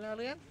 Hola, ¿viene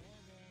alguien?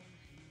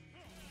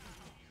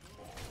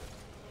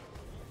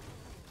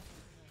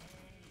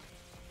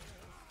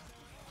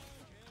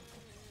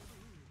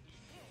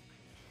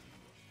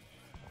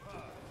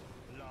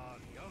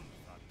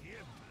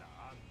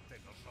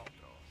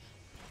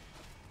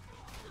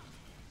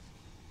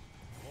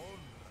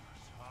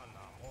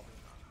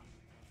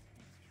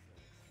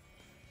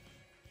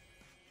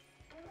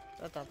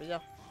 Ya está,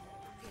 pillado.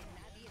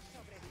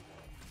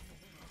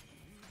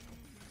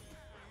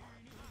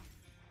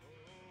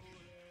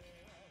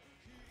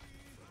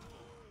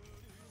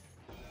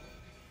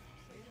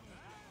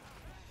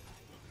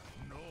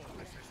 No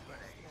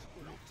desesperéis,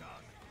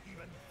 luchad y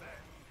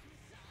venced.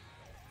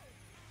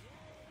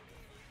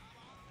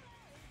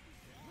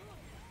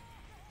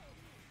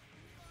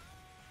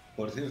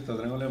 Por cierto,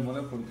 Dragon le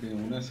mola porque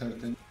una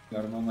sartén es la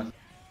arma más...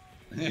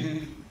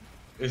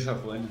 Esa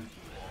es buena.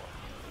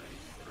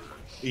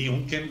 Y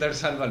un Kender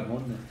salva al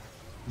mundo.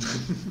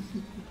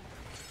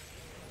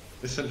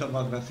 Eso es lo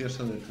más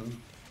gracioso de todo. Han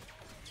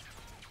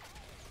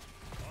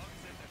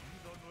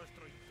detenido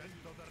nuestro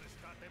intento de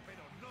rescate,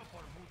 pero no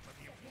por mucho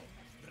tiempo.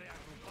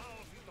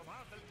 Reagrupaos y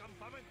tomad el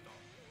campamento.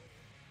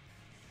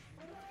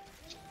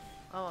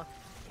 Vamos.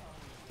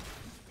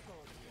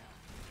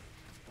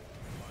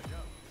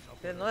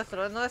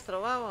 Es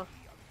nuestro, vamos.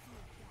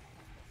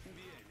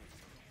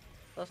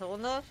 2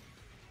 segundos.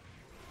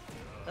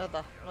 Ya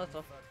está,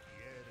 nuestro.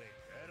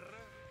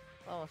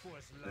 Vamos.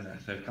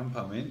 Hacer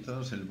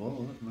campamentos, el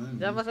boss, madre Ya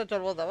mía. hemos hecho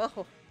el bot de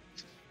abajo.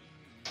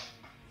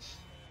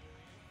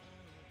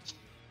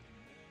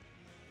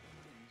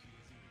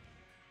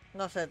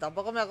 No sé,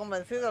 tampoco me ha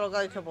convencido lo que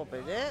ha dicho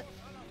Popeye.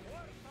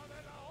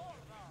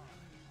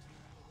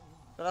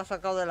 Se lo ha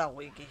sacado de la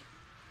wiki.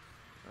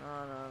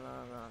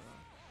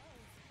 No.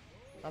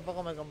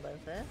 Tampoco me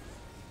convence, ¿eh?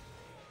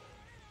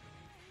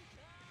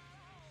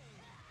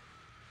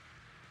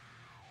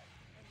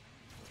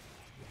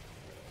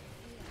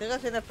 Sigue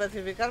sin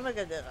especificarme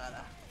que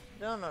llegara.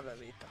 Yo no lo he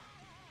visto.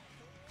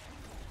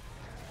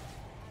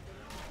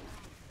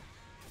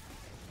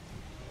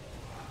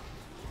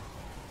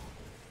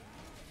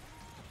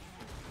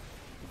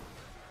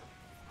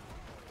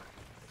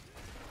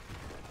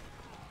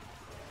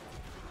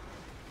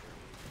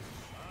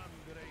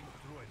 Sangre y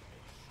truenos.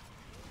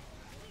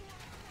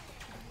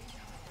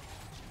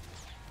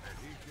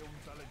 Elige un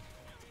talento.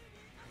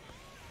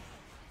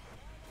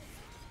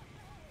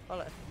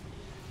 Vale.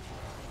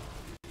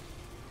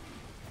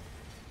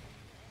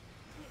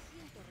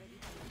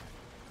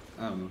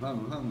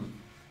 Vamos. Vamos.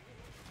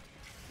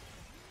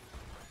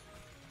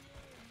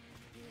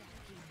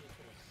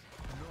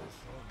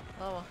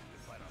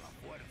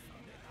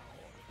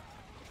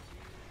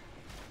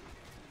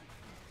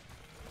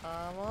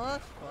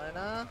 Vamos,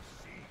 buena.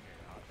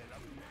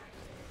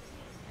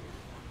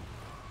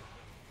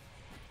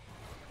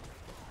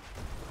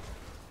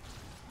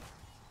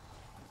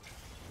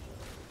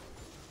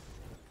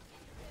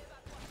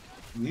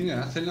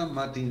 Mira, hacen los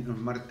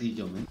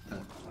martillo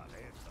menta.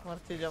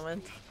 Martillo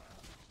menta.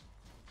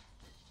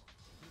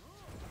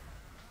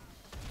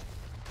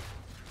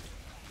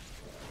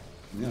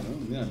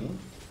 Míralo.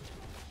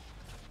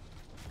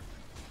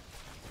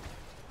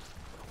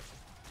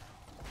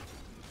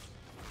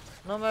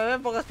 ¿No me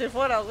ven porque estoy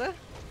fuera o qué?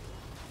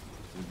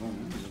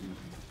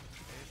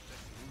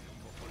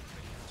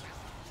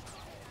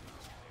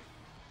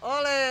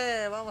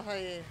 ¡Ole! Vamos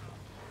ahí.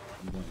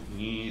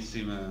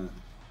 Buenísima.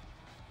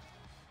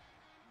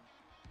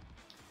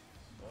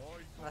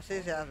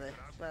 Así se hace.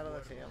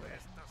 Claro que sí, hombre.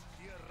 Estas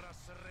tierras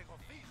se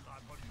regocija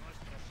con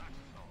nuestros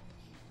actos.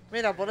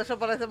 Mira, por eso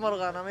parece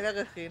Morgana. Mira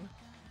qué skin.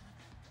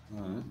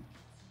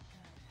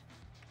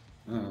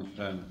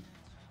 Claro.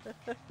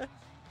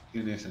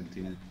 Tiene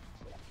sentido.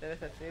 Tiene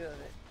sentido,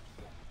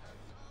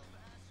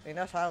 sí. Y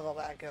no salgo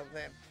para que os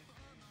den.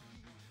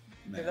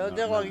 Si no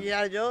llego a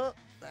guiar yo...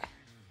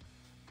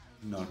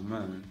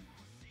 Normal.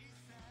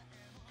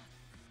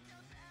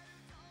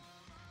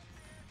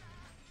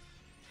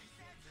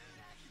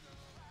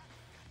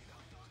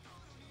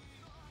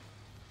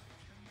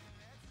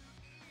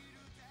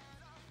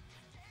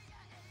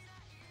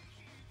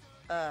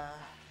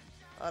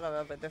 Ahora me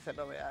apetece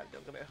novear,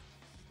 yo creo.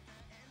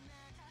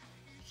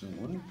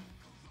 ¿Seguro?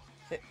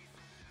 Sí.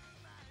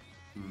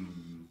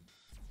 Mm.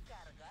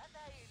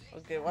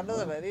 Aunque igual no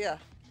Bueno. debería.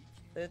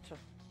 De hecho.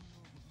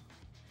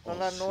 Son Oh,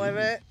 las sí.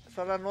 9.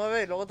 Son las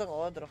 9 y luego tengo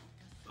otro.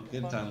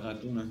 ¿Qué tal,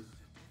 gatuna?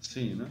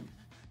 Sí, ¿no?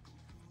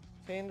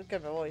 Fin que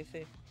me voy,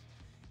 sí.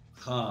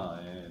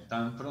 Joder,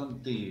 tan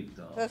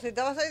prontito. Pero si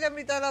te vas a ir a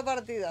mitad de la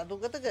partida, ¿tú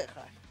qué te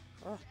quejas?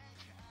 Ah,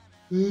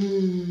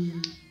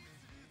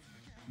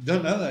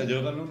 Yo nada,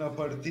 yo gano una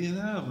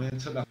partida, me he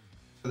hecho las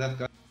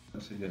cartas,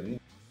 así que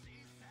bien.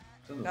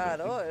 Todo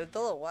claro, perfecto. es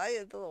todo guay,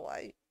 es todo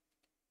guay.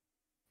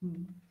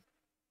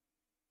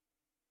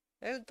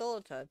 Es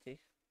todo chachi.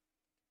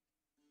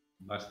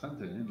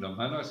 Bastante, ¿eh? Lo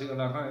malo ha sido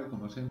la raid,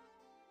 como siempre.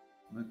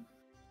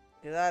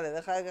 Y dale,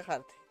 deja de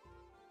quejarte.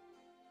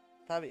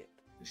 Está bien.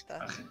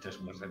 La gente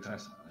es muy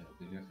retrasada,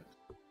 ¿qué quieres hacer?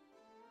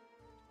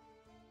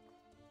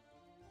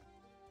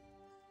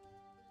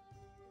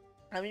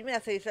 A mí me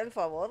hacéis el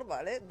favor,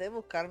 ¿vale? De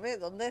buscarme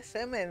donde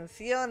se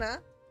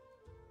menciona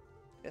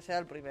que sea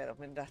el primero.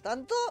 Mientras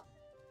tanto,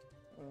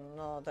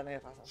 no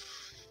tenéis razón.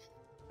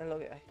 Es lo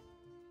que hay.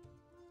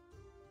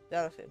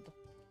 Ya lo siento.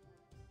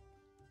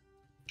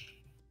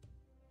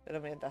 Pero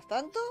mientras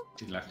tanto,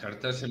 Si las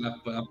cartas se las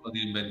pueda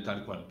poder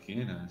inventar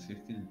cualquiera, así es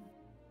que...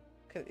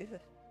 ¿qué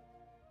dices?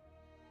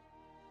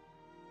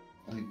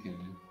 Ay, qué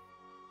bien.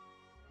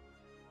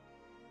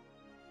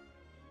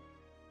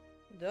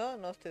 Yo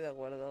no estoy de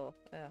acuerdo.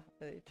 Ya,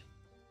 he dicho.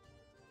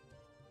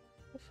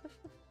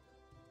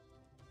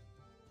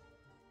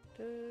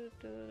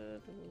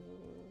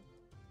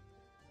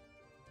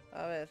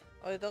 A ver,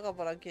 hoy toca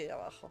por aquí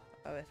abajo.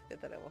 A ver, ¿qué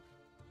tenemos?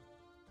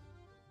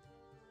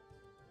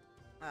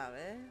 A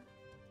ver.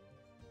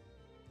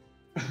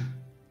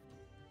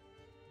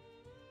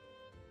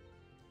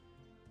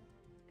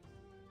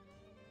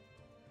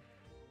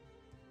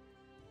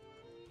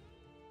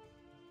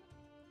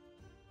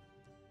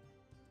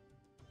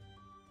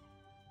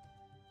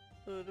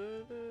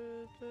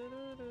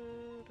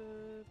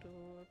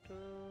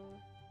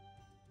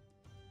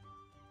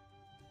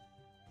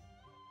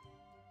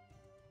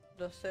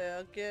 No sé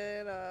a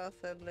quién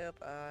hacerle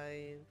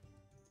raid.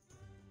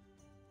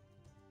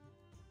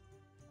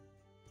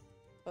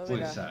 Pues Pues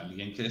mira,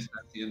 alguien que está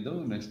haciendo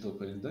un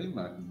estupendo y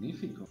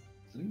magnífico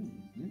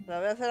stream. ¿Sí? la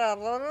voy a hacer a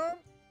Ronan.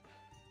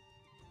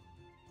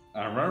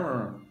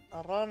 Arrar.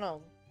 A Ronan.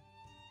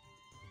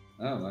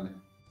 Ah, vale.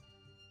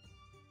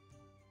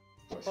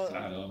 Pues Pues,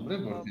 claro, hombre,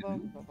 ¿por qué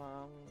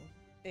no?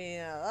 y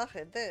nada,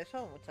 gente,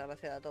 eso. Muchas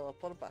gracias a todos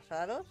por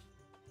pasaros.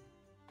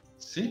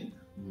 Sí,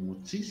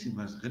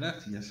 muchísimas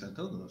gracias a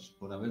todos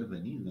por haber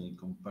venido y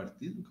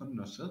compartido con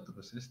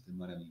nosotros este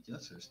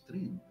maravilloso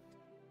stream.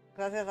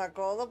 Gracias a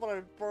Codo por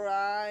el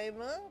Prime.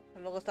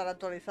 Luego estará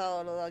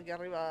actualizado lo de aquí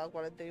arriba a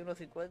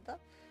 41.50.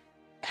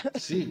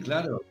 Sí,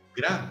 claro,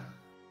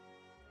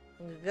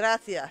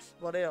 Gracias,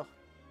 Boreo.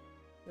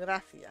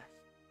 Gracias.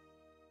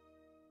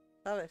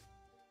 ¿Sabes?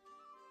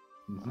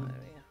 Madre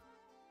mía.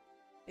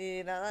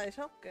 Y nada,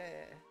 eso,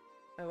 que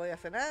me voy a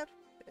cenar.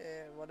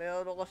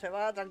 Boreo luego se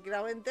va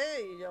tranquilamente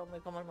y yo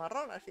me como el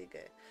marrón, así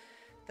que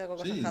tengo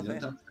cosas Sí, que yo hacer.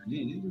 tan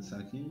feliz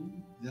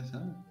aquí, ya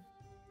sabes,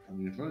 a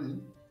mi rollo.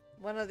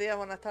 Buenos días,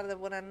 buenas tardes,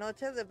 buenas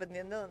noches,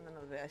 dependiendo de donde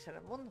nos veáis en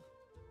el mundo.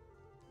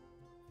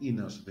 Y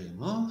nos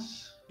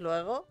vemos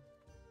Luego,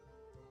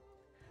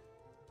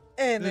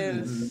 en en el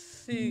el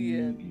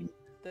siguiente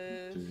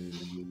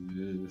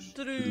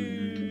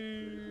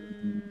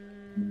stream.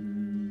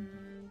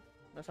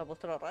 ¿Nos ha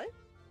puesto la raid?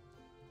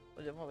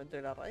 Oye, un momento,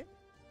 ¿y la raid?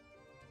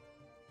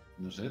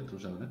 No sé, tú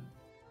sabrás.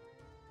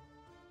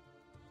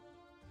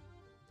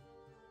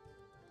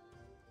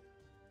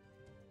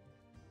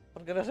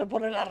 ¿Por qué no se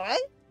pone la raid?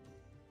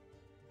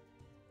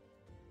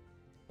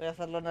 Voy a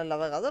hacerlo en el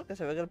navegador, que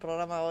se ve que el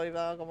programa hoy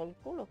va como el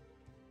culo.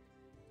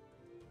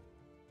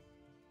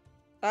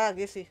 Ah,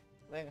 aquí sí.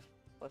 Venga,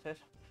 pues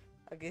eso.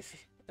 Aquí sí,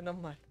 menos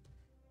mal.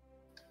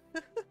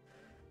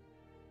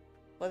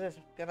 Pues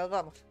eso, que nos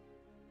vamos.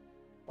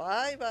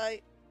 Bye,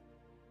 bye.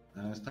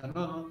 Hasta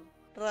luego.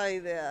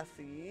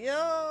 Raideación.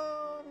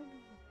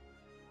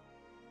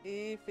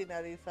 Y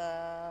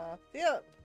finalización.